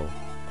 right? So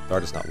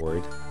Dart is not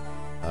worried.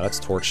 That's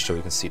torch so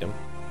we can see them.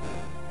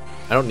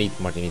 I don't need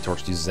much any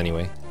torch uses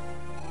anyway.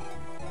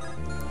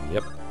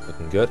 Yep,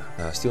 looking good.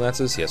 Steel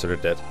lances, yeah, so they're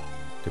dead.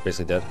 They're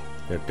basically dead.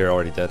 They're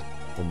already dead.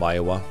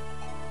 Omaewa.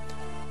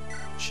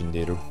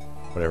 Shinderu.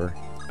 Whatever.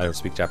 I don't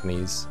speak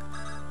Japanese.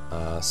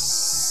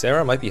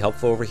 Sarah might be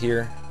helpful over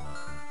here.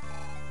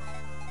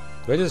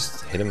 Do I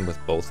just hit him with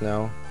both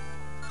now?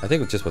 I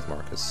think just with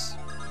Marcus.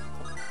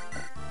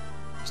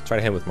 Just try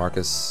to hit him with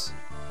Marcus.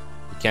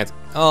 He can't.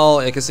 Oh,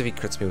 I guess if he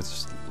crits me with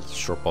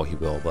short bow, he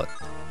will, but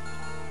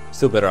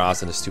still better odds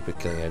than the stupid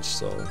killing edge.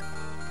 So,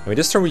 I mean,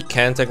 this turn we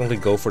can technically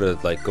go for the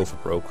go for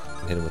broke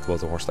and hit him with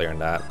both the Horse Slayer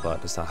and that,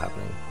 but it's not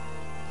happening.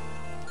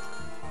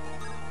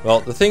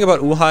 Well, the thing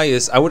about Uhai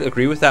is, I would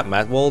agree with that,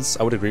 Mad Wolves.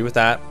 I would agree with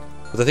that,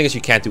 but the thing is,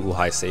 you can't do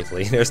Uhai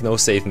safely. There's no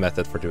safe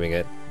method for doing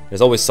it.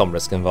 There's always some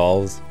risk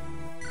involved,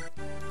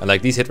 and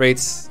like these hit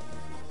rates,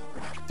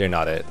 they're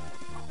not it.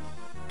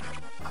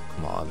 Oh,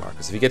 come on,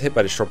 Marcus. If you get hit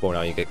by the short bow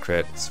now, you get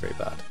crit. It's very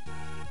bad.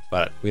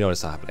 But we know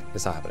it's not happening.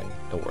 It's not happening.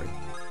 Don't worry.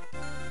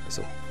 Okay,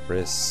 so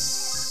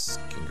Pris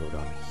can go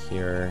down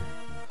here.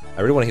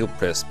 I really want to heal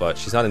Pris, but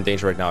she's not in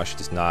danger right now. She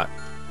does not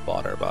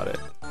bother about it.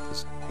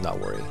 Just not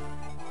worry.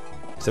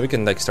 So we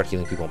can like start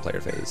healing people in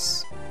player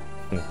phase.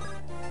 No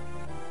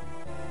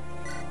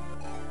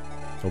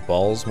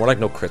balls. More like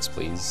no crits,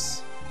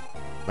 please.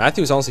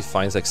 Matthews honestly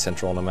finds like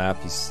central on the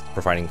map. He's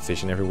providing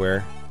vision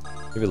everywhere.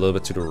 Maybe a little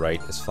bit to the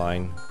right is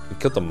fine. We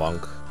killed the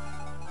monk.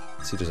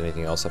 Let's see if there's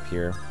anything else up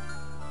here.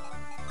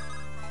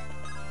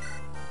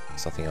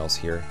 There's nothing else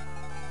here.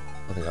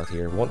 Nothing out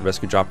here. We want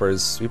rescue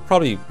droppers. We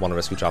probably want to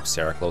rescue drop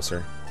Sarah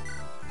closer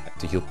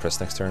to heal Pris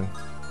next turn.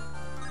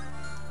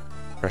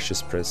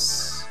 Precious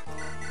Pris.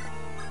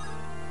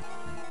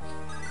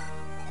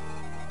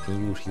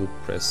 Can you heal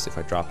Pris if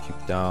I drop you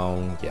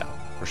down? Yeah,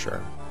 for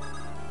sure.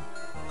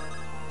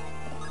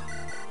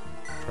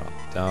 Drop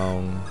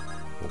down.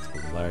 Go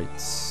through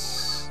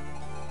lights.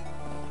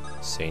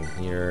 Same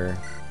here.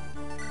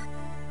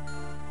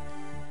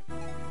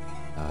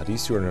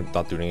 These two are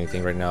not doing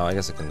anything right now. I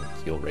guess I can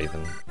heal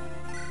Raven.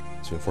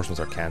 So reinforcements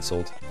are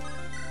cancelled.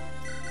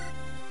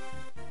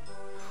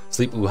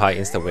 Sleep Uhai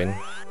insta win.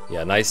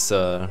 Yeah, nice.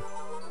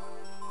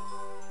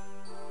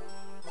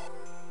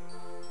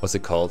 What's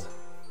it called?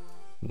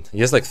 He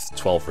has like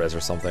 12 res or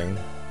something.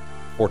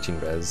 14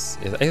 res.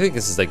 I think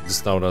this is like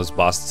just one of those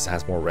bosses that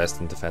has more res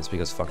than defense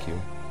because fuck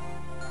you.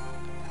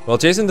 Well,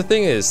 Jason, the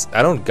thing is,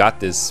 I don't got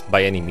this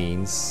by any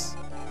means.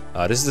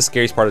 This is the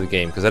scariest part of the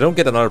game because I don't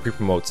get another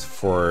pre-promote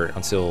for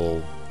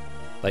until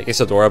like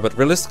Isadora, but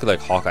realistically,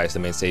 like Hawkeye is the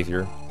main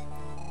savior.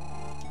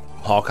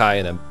 Hawkeye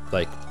and then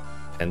like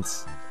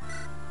Pence,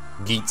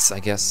 Geats, I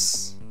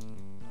guess.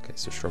 Okay,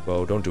 so short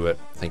bow, don't do it.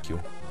 Thank you.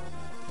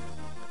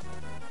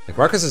 Like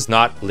Marcus is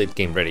not late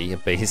game ready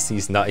at base.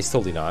 He's not. He's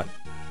totally not.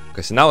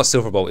 Okay, so now a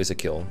silver bow is a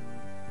kill,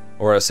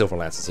 Or a Silver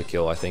Lance is a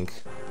kill, I think.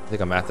 I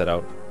think I mapped that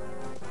out.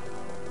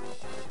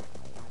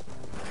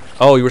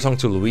 Oh, you were talking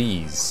to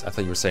Louise. I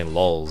thought you were saying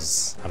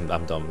lols. I'm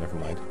dumb, never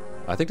mind.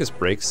 I think this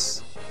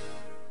breaks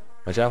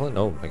my javelin?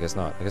 No, I guess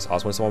not. I guess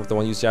Oswin's the one with the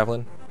one used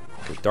javelin.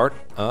 Okay, dart.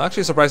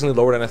 Actually surprisingly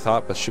lower than I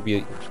thought, but should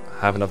be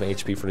have enough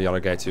HP for the other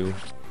guy too.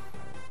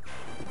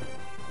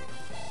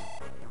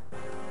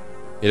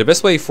 Yeah, the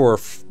best way for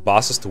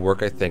bosses to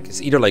work, I think,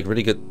 is either like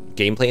really good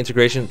gameplay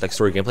integration, like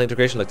story gameplay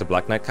integration, like the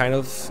Black Knight kind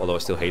of, although I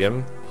still hate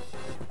him,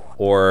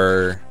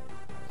 or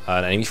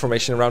an enemy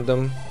formation around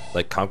them,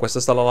 like Conquest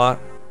does that a lot.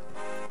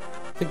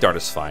 I think Dart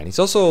is fine. He's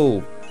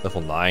also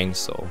level 9,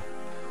 so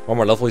one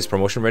more level, he's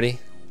promotion ready.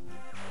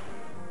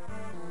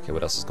 Okay,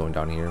 what else is going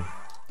down here?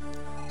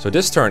 So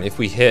this turn, if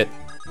we hit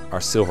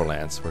our Silver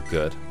Lance, we're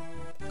good.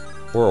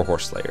 Or a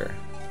Horse Slayer.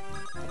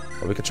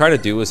 What we can try to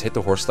do is hit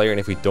the Horse Slayer, and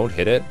if we don't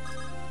hit it,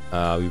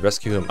 we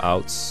rescue him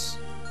out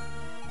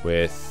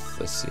with,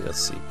 let's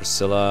see,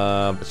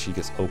 Priscilla, but she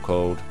gets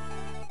O-code.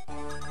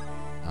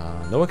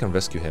 No one can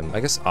rescue him. I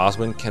guess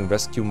Oswin can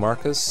rescue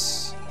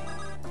Marcus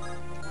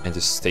and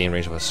just stay in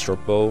range of a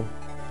short bow,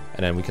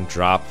 and then we can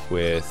drop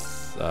with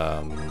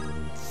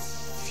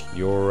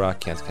Fiora.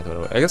 Can't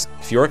do it. I guess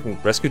Fiora can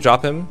rescue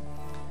drop him,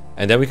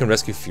 and then we can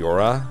rescue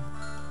Fiora,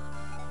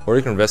 or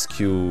we can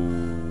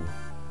rescue.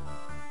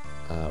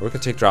 We can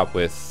take drop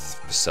with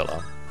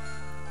Priscilla.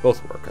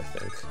 Both work, I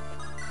think.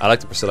 I like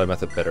the Priscilla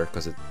method better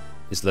because it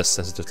is less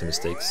sensitive to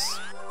mistakes.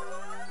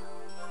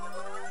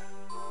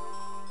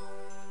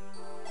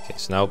 Okay,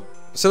 so now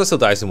Priscilla still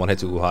dies in one hit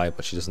to Uhai,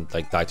 but she doesn't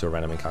like die to a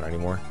random encounter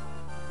anymore.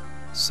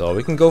 So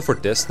we can go for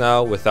this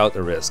now without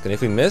a risk. And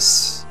if we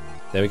miss,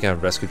 then we can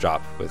have rescue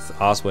drop with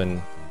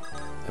Oswin.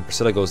 And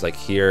Priscilla goes like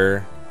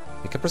here.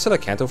 We can Priscilla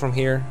Canto from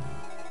here.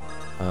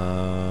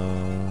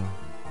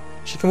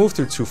 She can move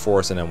through 2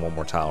 forests and then 1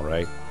 more tile,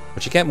 right?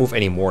 But she can't move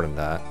any more than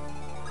that.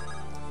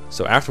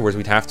 So afterwards,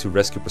 we'd have to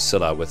rescue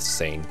Priscilla with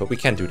Sane, but we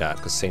can't do that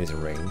because Sane is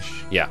in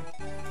range. Yeah,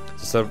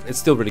 so it's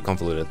still really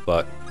convoluted,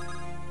 but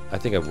I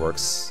think it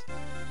works.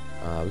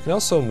 We can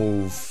also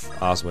move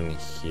Oswin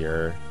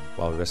here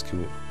while we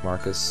rescue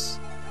Marcus.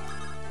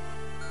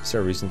 Is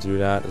there a reason to do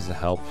that? Does it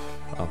help?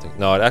 I don't think.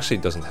 No, it actually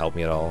doesn't help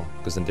me at all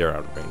because then they're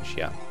out of range.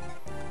 Yeah,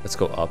 let's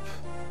go up.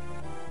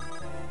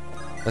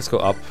 Let's go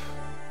up,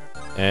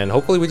 and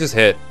hopefully we just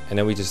hit, and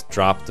then we just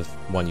drop the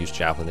one used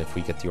javelin if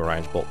we get the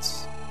orange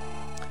bolts.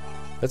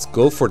 Let's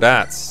go for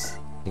that.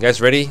 You guys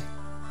ready?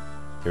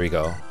 Here we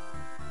go.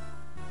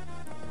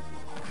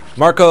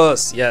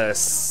 Marcos!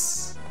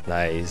 Yes!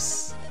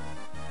 Nice.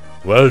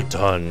 Well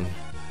done.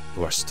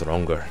 You are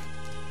stronger.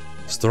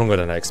 Stronger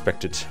than I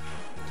expected.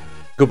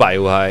 Goodbye,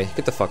 Uhai.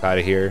 Get the fuck out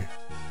of here.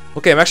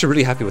 Okay, I'm actually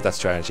really happy with that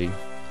strategy.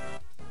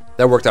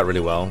 That worked out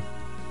really well.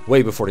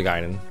 Way before the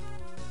Gaiden.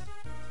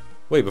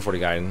 Way before the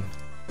Gaiden.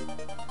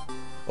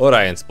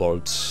 Orion's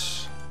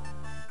bolt.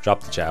 Drop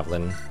the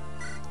javelin.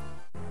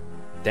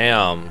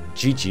 Damn,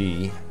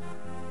 GG.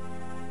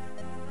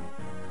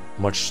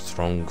 Much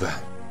stronger.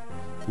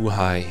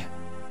 Uhai.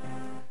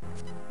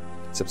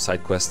 Except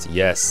side quest.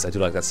 Yes, I do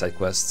like that side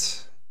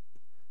quest.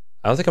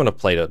 I don't think I'm gonna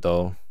play that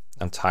though.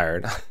 I'm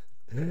tired.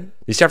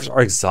 These chapters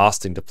are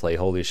exhausting to play,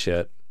 holy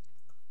shit.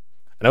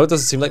 I know it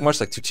doesn't seem like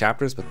much, like 2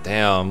 chapters, but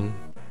damn.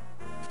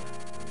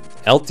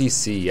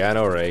 LTC, yeah, I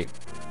know, right?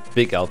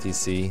 Big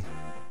LTC.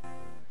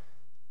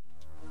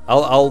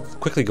 I'll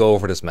quickly go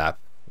over this map.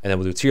 And then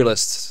we'll do tier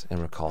lists, and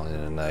we're calling it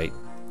a night.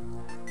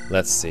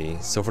 Let's see.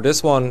 So for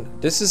this one,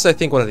 this is, I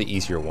think, one of the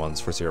easier ones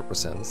for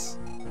 0%.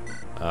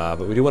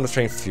 But we do want to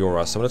train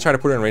Fiora, so I'm going to try to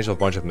put her in range of a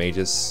bunch of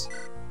mages.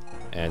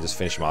 And just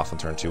finish him off on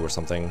turn 2 or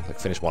something. Like,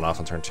 finish one off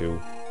on turn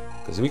 2.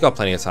 Because we got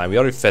plenty of time. We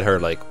already fed her,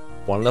 like,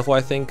 1 level, I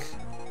think.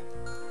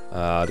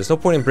 There's no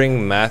point in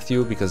bringing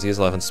Matthew, because he has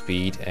 11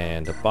 speed,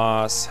 and the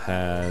boss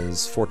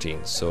has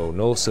 14. So,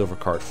 no silver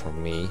card for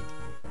me.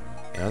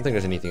 And I don't think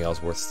there's anything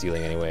else worth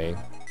stealing anyway.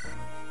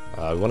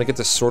 We want to get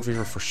the Sword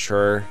Reaver for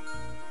sure,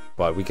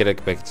 but we get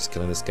it back just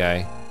killing this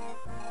guy.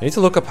 I need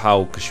to look up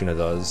how Kashuna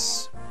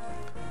does.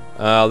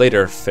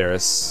 Later,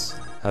 Ferris.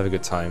 Have a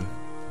good time.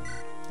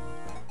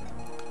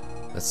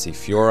 Let's see,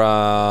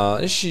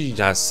 Fiora. She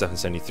has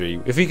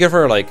 773. If we give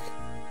her like,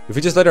 if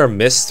we just let her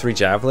miss 3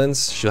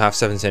 javelins, she'll have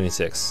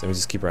 776, and we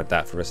just keep her at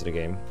that for the rest of the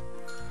game.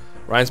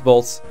 Ryan's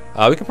bolt.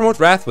 We can promote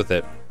Wrath with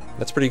it.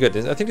 That's pretty good.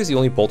 I think it's the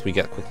only bolt we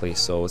get quickly,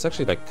 so it's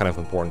actually like kind of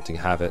important to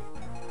have it.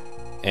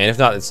 And if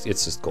not, it's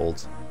just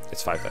gold.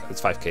 It's 5k.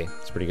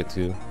 It's pretty good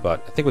too.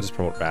 But I think we'll just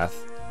promote Wrath.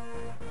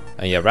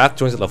 And yeah, Wrath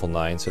joins at level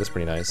 9, so that's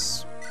pretty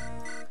nice.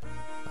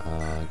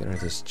 Get rid of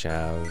this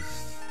Jav.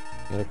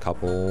 Get a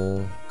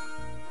couple.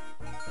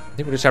 I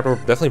think for this chapter we'll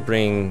definitely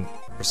bring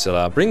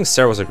Priscilla. Bringing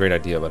Sarah was a great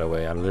idea, by the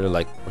way. I really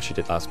like what she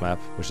did last map,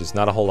 which is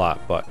not a whole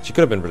lot, but she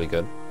could have been really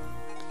good.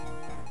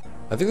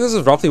 I think this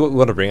is roughly what we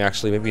want to bring,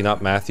 actually. Maybe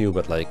not Matthew,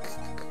 but like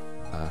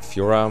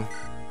Fiora.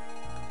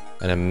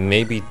 And then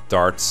maybe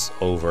darts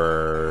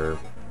over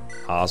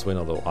Oswin,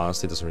 although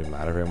honestly it doesn't really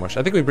matter very much.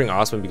 I think we bring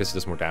Oswin because he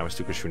does more damage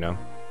to Kashuna.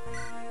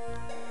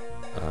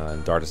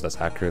 And Dart is less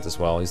accurate as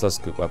well. He's less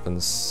good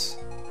weapons.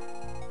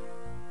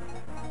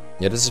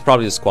 Yeah, this is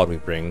probably the squad we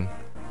bring.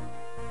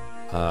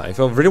 If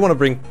I really want to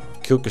bring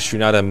kill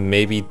Kashuna, then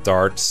maybe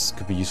darts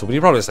could be useful, but he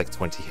probably has like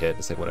 20 hit.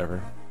 It's like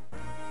whatever.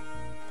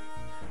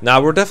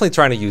 Now we're definitely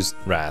trying to use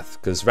Wrath,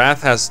 because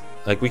Wrath has,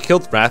 like, we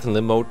killed Wrath in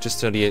limb mode just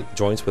to the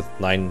joints with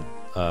 9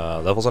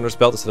 levels under his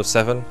belt instead of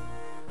 7,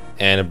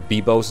 and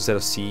B-bows instead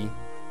of C.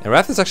 And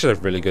Wrath is actually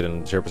like, really good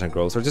in 0%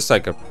 growth, or just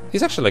like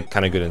he's actually like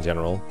kind of good in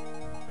general.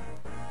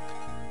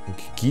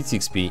 Geets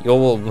XP.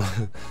 Oh well,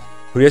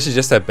 we actually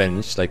just have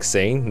bench like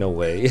Sane? No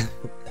way. If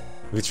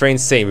we train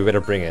Sane, we better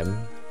bring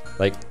him.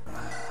 Like,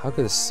 how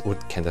good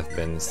would Kent have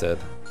been instead?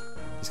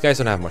 These guys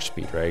don't have much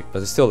speed, right?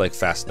 But it's still like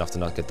fast enough to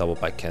not get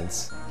doubled by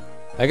Kent.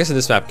 I guess in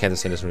this map, Kent and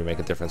Sane doesn't really make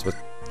a difference, but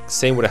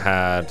Sane would have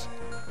had...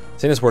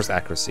 Sane has worse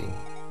accuracy.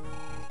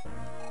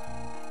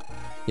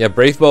 Yeah,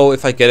 Brave Bow,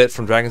 if I get it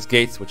from Dragon's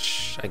Gate,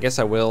 which I guess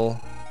I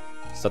will.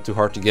 It's not too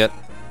hard to get.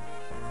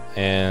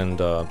 And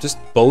just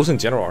bows in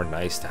general are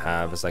nice to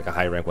have as like a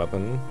high rank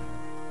weapon.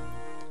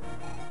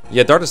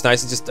 Yeah, Dart is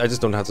nice, I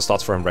just don't have the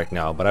slots for him right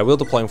now, but I will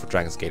deploy him for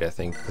Dragon's Gate, I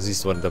think, because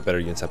he's one of the better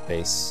units at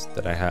base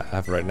that I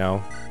have right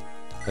now.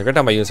 Like right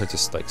now my units are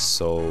just like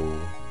so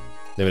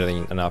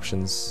limiting in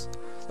options.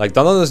 Like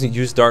Donald doesn't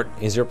use Dart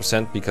in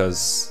 0%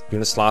 because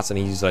unit slots, and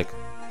he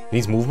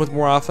needs movement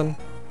more often.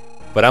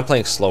 But I'm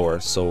playing slower,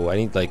 so I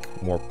need like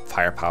more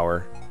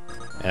firepower,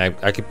 and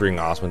I could bring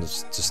Osmond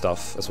to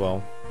stuff as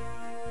well.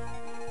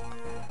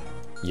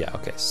 Yeah,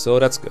 okay, so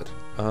that's good.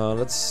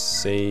 Let's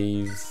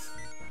save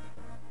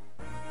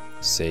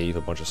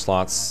a bunch of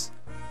slots,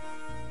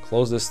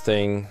 close this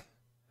thing,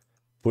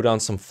 put on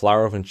some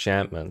Flower of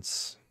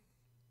Enchantments.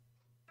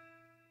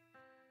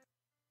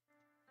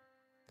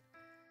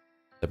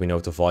 Let me know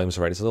if the volume's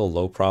right. It's a little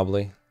low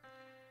probably,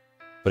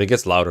 but it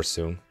gets louder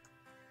soon.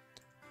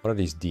 What are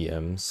these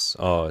DMs?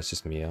 Oh, it's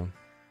just Mia.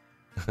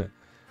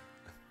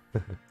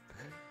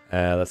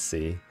 Let's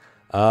see.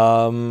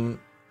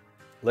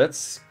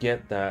 Let's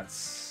get that.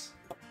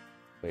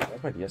 Wait, why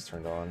is my DS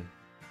turned on?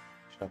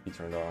 Should not be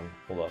turned on.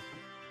 Hold up.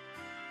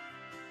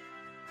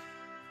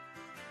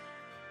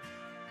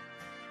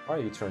 Why are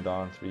you turned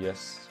on,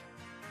 3DS?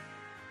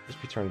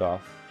 Just be turned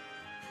off.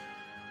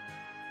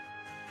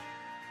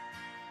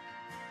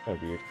 Kind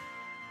of weird.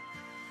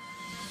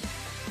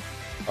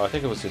 Oh, I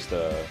think it was just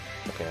okay,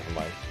 never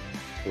mind.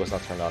 It was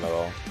not turned on at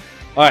all.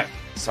 Alright,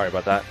 sorry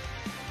about that.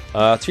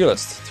 Tier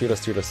list. Should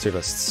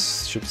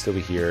still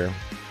be here.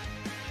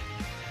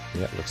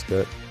 Yeah, looks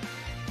good.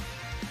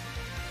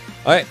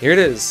 Alright, here it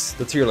is,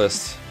 the tier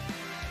list.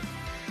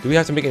 Do we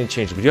have to make any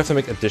changes? We do have to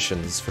make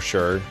additions for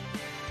sure.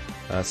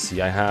 Let's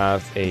see, I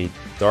have a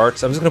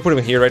Dart. I'm just gonna put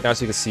him here right now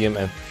so you can see him,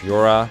 and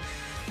Fiora.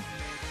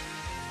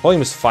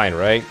 Volume is fine,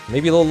 right?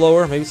 Maybe a little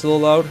lower, maybe it's a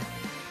little loud.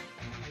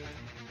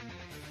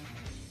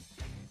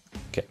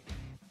 Okay.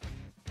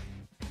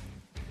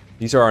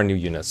 These are our new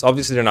units.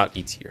 Obviously they're not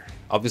E tier.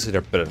 Obviously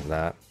they're better than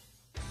that.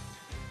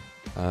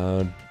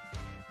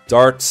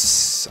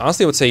 Darts.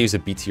 Honestly I would say use a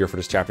B tier for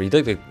this chapter. He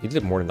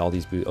did more than all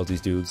these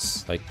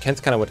dudes. Like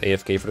Kent's kind of went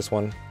AFK for this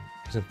one.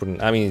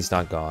 I mean he's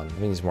not gone. I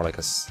mean he's more like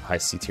a high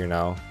C tier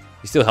now.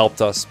 He still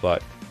helped us,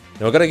 but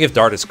you know, I gotta give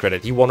Dart his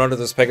credit. He won under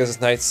those Pegasus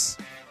Knights.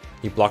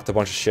 He blocked a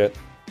bunch of shit.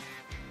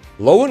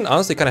 Lowen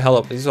honestly kind of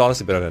held up. He's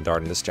honestly better than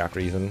Dart in this chapter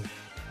even.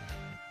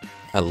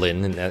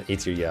 Lin in A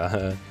tier,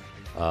 yeah.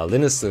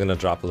 Lin is still gonna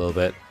drop a little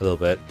bit.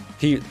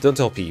 Don't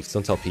tell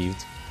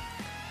Peeved.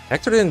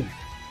 Hector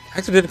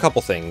did a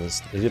couple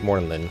things. He did more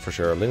than Lin for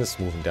sure. Lin is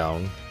moving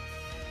down.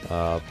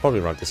 Probably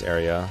around this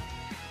area.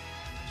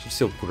 Should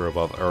still put her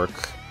above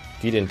Urk.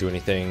 He didn't do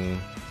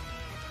anything.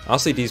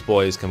 Honestly, these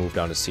boys can move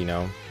down to C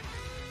now.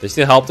 They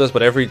still helped us,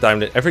 but every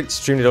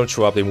stream they don't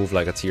show up, they move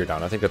like a tier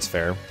down. I think that's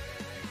fair.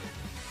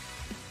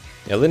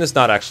 Yeah, Lin is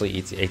not actually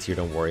A tier,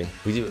 don't worry.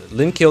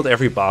 Lin killed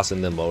every boss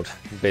in the mode,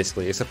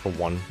 basically, except for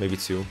 1, maybe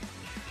 2.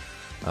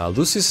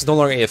 Lucius is no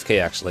longer AFK,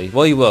 actually.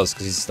 Well, he was,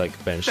 because he's, like,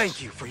 benched.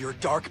 Thank you for your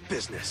dark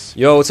business.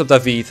 Yo, what's up,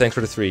 David? Thanks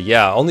for the 3.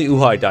 Yeah, only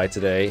Uhai died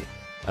today.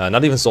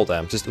 Not even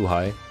Zoltam, just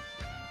Uhai.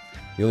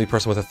 The only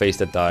person with a face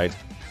that died.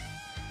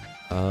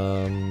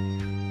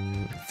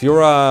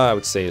 Fiora, I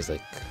would say, is,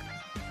 like,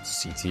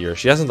 C tier.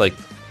 She hasn't, like...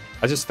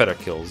 I just fed her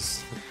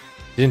kills.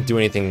 Didn't do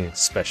anything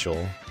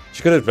special.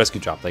 She could have rescue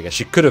dropped, I guess.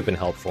 She could have been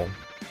helpful.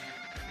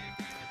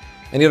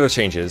 Any other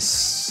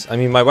changes? I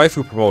mean, my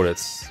waifu promoted,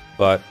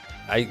 but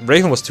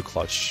Raven was too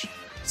clutch.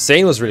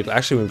 Sane was really...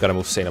 Actually, we've got to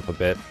move Sane up a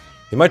bit.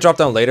 He might drop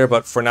down later,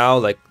 but for now,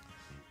 like...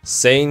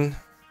 Sane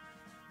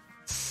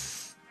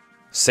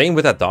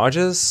with that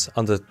dodges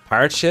on the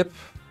pirate ship,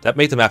 that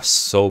made the map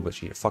so much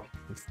easier. Fuck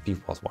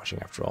people was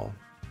watching after all.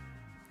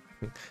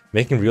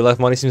 Making real life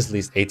money seems at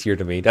least A tier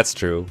to me. That's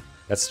true.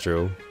 That's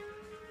true.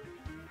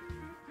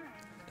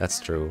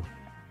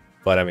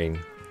 But I mean,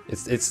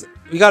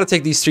 we gotta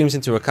take these streams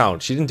into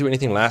account. She didn't do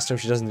anything last time,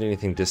 she doesn't do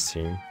anything this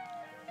stream.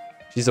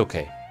 She's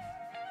okay.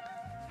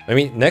 I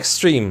mean, next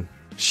stream,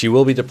 she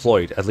will be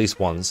deployed at least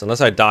once,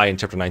 unless I die in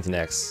chapter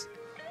 19X.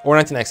 Or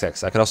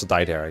 19XX, I could also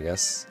die there, I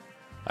guess.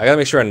 I gotta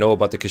make sure I know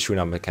about the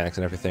Kishuna mechanics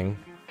and everything.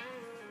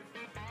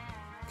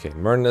 Okay,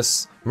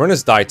 Murnus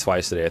died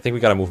twice today. I think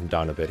we gotta move him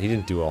down a bit. He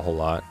didn't do a whole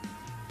lot.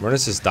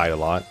 Myrnus has died a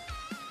lot.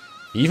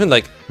 Even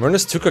like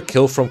Myrnus took a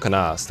kill from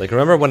Canas. Like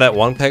remember when that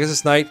one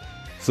Pegasus Knight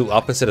flew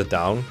up instead of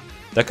down?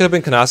 That could have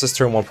been Canas'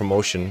 turn 1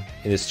 promotion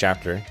in this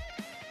chapter.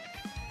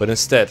 But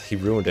instead, he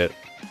ruined it.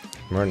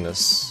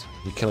 Myrnus,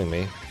 you're killing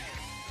me.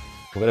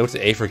 We're gonna go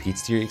to A for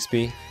Geats tier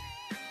XP.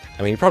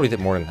 I mean, he probably did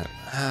more than that.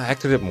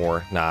 Hector did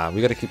more. Nah,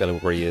 we gotta keep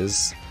Elliot where he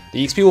is.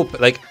 The XP will,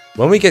 like,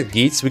 when we get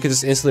Geats, we can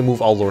just instantly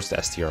move all lords to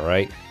S tier,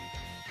 alright?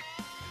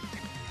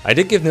 I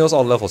did give Nils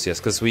all levels, yes,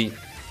 because we...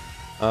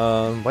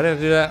 why did I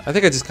do that? I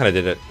think I just kind of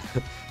did it.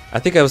 I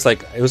think I was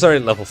like, it was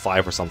already level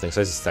 5 or something,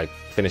 so I just like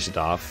finished it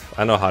off. I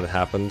don't know how it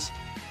happened.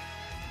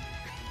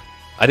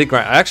 I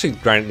actually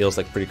grinded Nils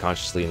like pretty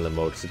consciously in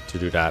limbo to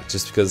do that,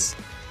 just because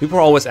people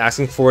are always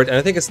asking for it, and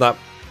I think it's not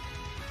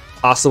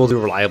possible to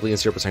reliably in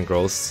 0%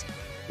 growth,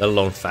 let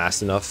alone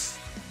fast enough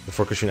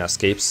before Kushina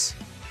escapes.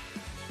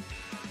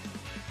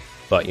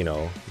 But you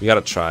know, we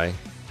gotta try.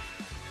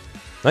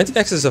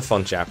 19X is a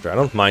fun chapter. I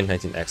don't mind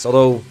 19X,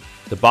 although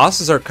the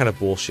bosses are kind of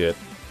bullshit,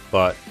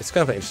 but it's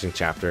kind of an interesting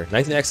chapter.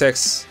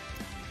 19XX,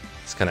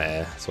 it's kind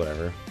of it's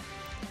whatever.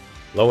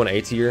 Low in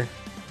A tier.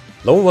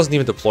 Lowen wasn't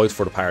even deployed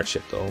for the pirate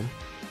ship though.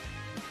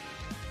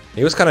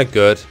 He was kind of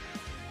good.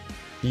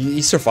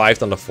 He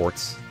survived on the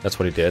forts. That's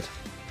what he did.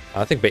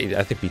 I think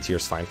B tier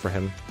is fine for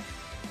him.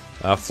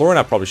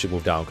 Florina probably should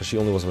move down because she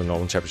only was in a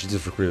normal chapter. She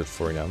just recruited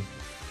Florina.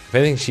 If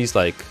anything, she's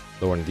like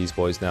lower than these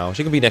boys now.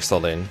 She could be next to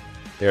Lane.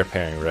 They're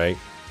pairing, right?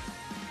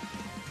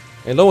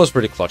 And Lowen was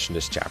pretty clutch in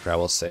this chapter, I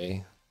will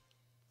say.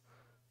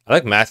 I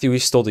like Matthew. He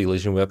stole the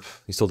Illusion Whip.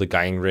 He stole the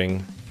Guying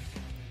Ring.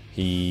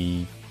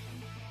 He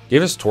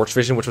gave us Torch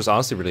Vision, which was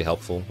honestly really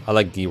helpful. I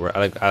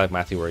like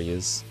Matthew where he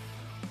is.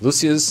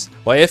 Lucius,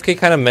 well, AFK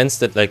kind of meant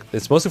that like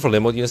it's mostly for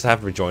limo units that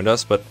haven't rejoined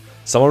us, but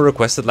someone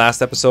requested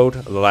last episode,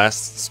 the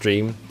last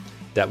stream,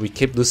 that we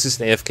keep Lucius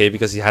in AFK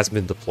because he hasn't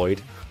been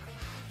deployed.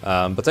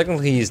 But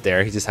technically he's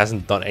there, he just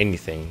hasn't done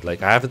anything.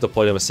 Like I haven't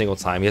deployed him a single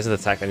time, he hasn't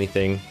attacked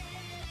anything.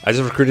 I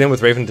just recruited him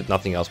with Raven, did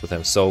nothing else with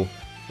him, so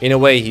in a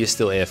way he is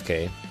still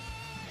AFK.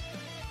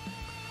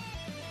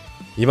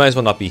 He might as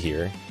well not be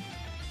here.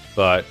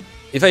 But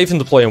if I even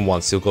deploy him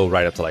once, he'll go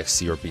right up to like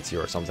C or B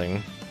tier or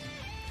something.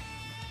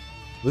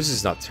 Lucius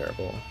is not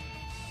terrible.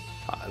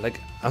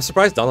 Like, I'm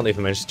surprised Donald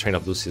even managed to train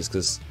up Lucius,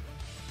 because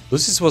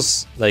Lucius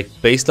was like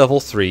base level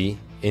 3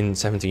 in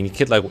 17. He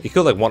killed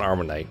like one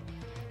armor knight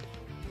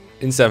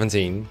in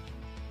 17.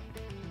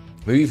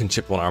 Maybe even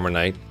chipped one armor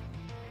knight.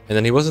 And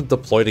then he wasn't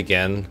deployed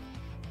again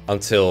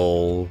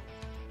until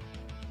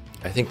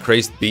I think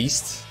Crazed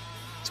Beast.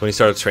 That's when he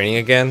started training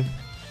again.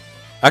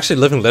 Actually,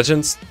 Living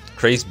Legends,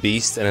 Crazed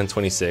Beast, and then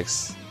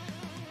 26.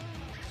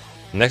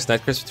 Next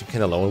Night Crash between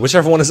Ken alone.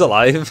 Whichever one is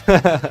alive.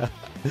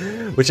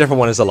 Whichever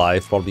one is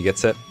alive probably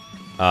gets it.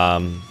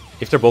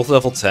 If they're both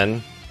level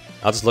 10,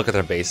 I'll just look at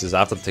their bases. I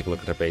have to take a look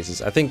at their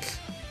bases. I think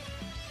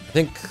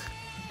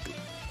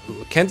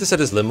Kent is at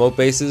his Limbo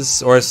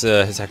bases, or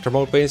his Hector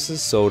mode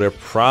bases, so they're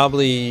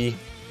probably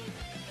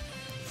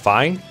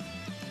fine.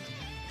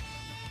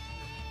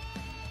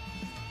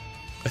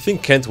 I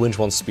think Kent wins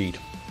 1 speed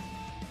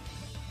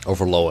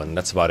over Lowen.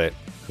 That's about it.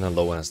 And then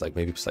Lowen has like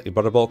maybe slightly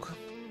better bulk.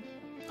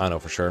 I don't know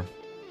for sure.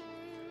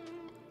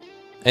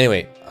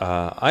 Anyway,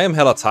 I am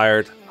hella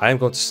tired. I am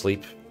going to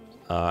sleep.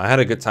 I had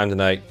a good time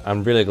tonight.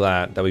 I'm really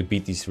glad that we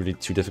beat these really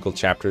 2 difficult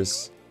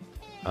chapters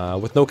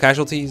with no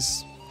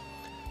casualties.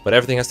 But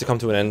everything has to come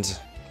to an end.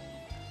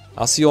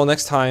 I'll see you all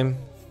next time,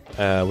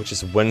 which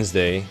is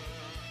Wednesday.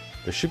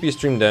 There should be a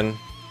stream then.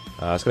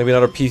 It's going to be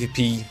another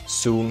PvP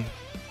soon.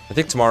 I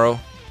think tomorrow,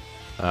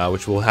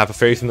 which will have a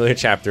very familiar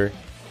chapter.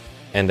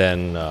 And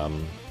then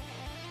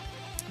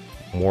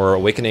more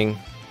Awakening,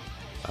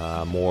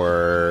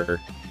 more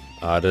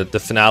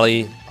the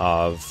finale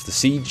of the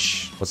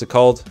Siege. What's it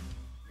called?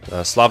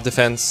 Slav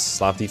Defense.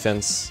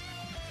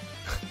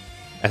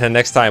 And then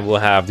next time we'll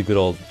have the good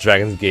old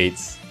Dragon's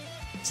Gate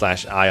 /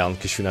 Ion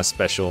Kushuna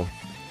special.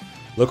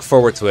 Look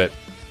forward to it.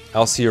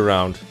 I'll see you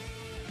around.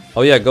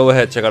 Oh yeah, go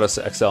ahead, check out our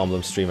XL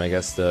Emblem stream, I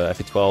guess, the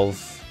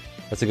FE12.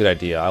 That's a good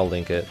idea, I'll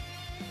link it.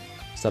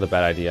 It's not a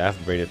bad idea, I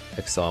haven't rated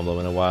XL Emblem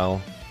in a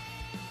while.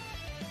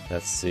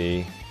 Let's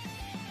see.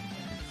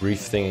 Brief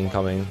thing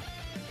incoming.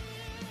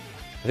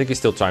 I think he's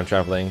still time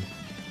traveling.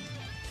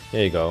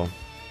 There you go.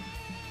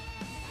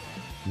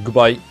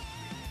 Goodbye.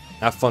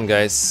 Have fun,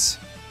 guys.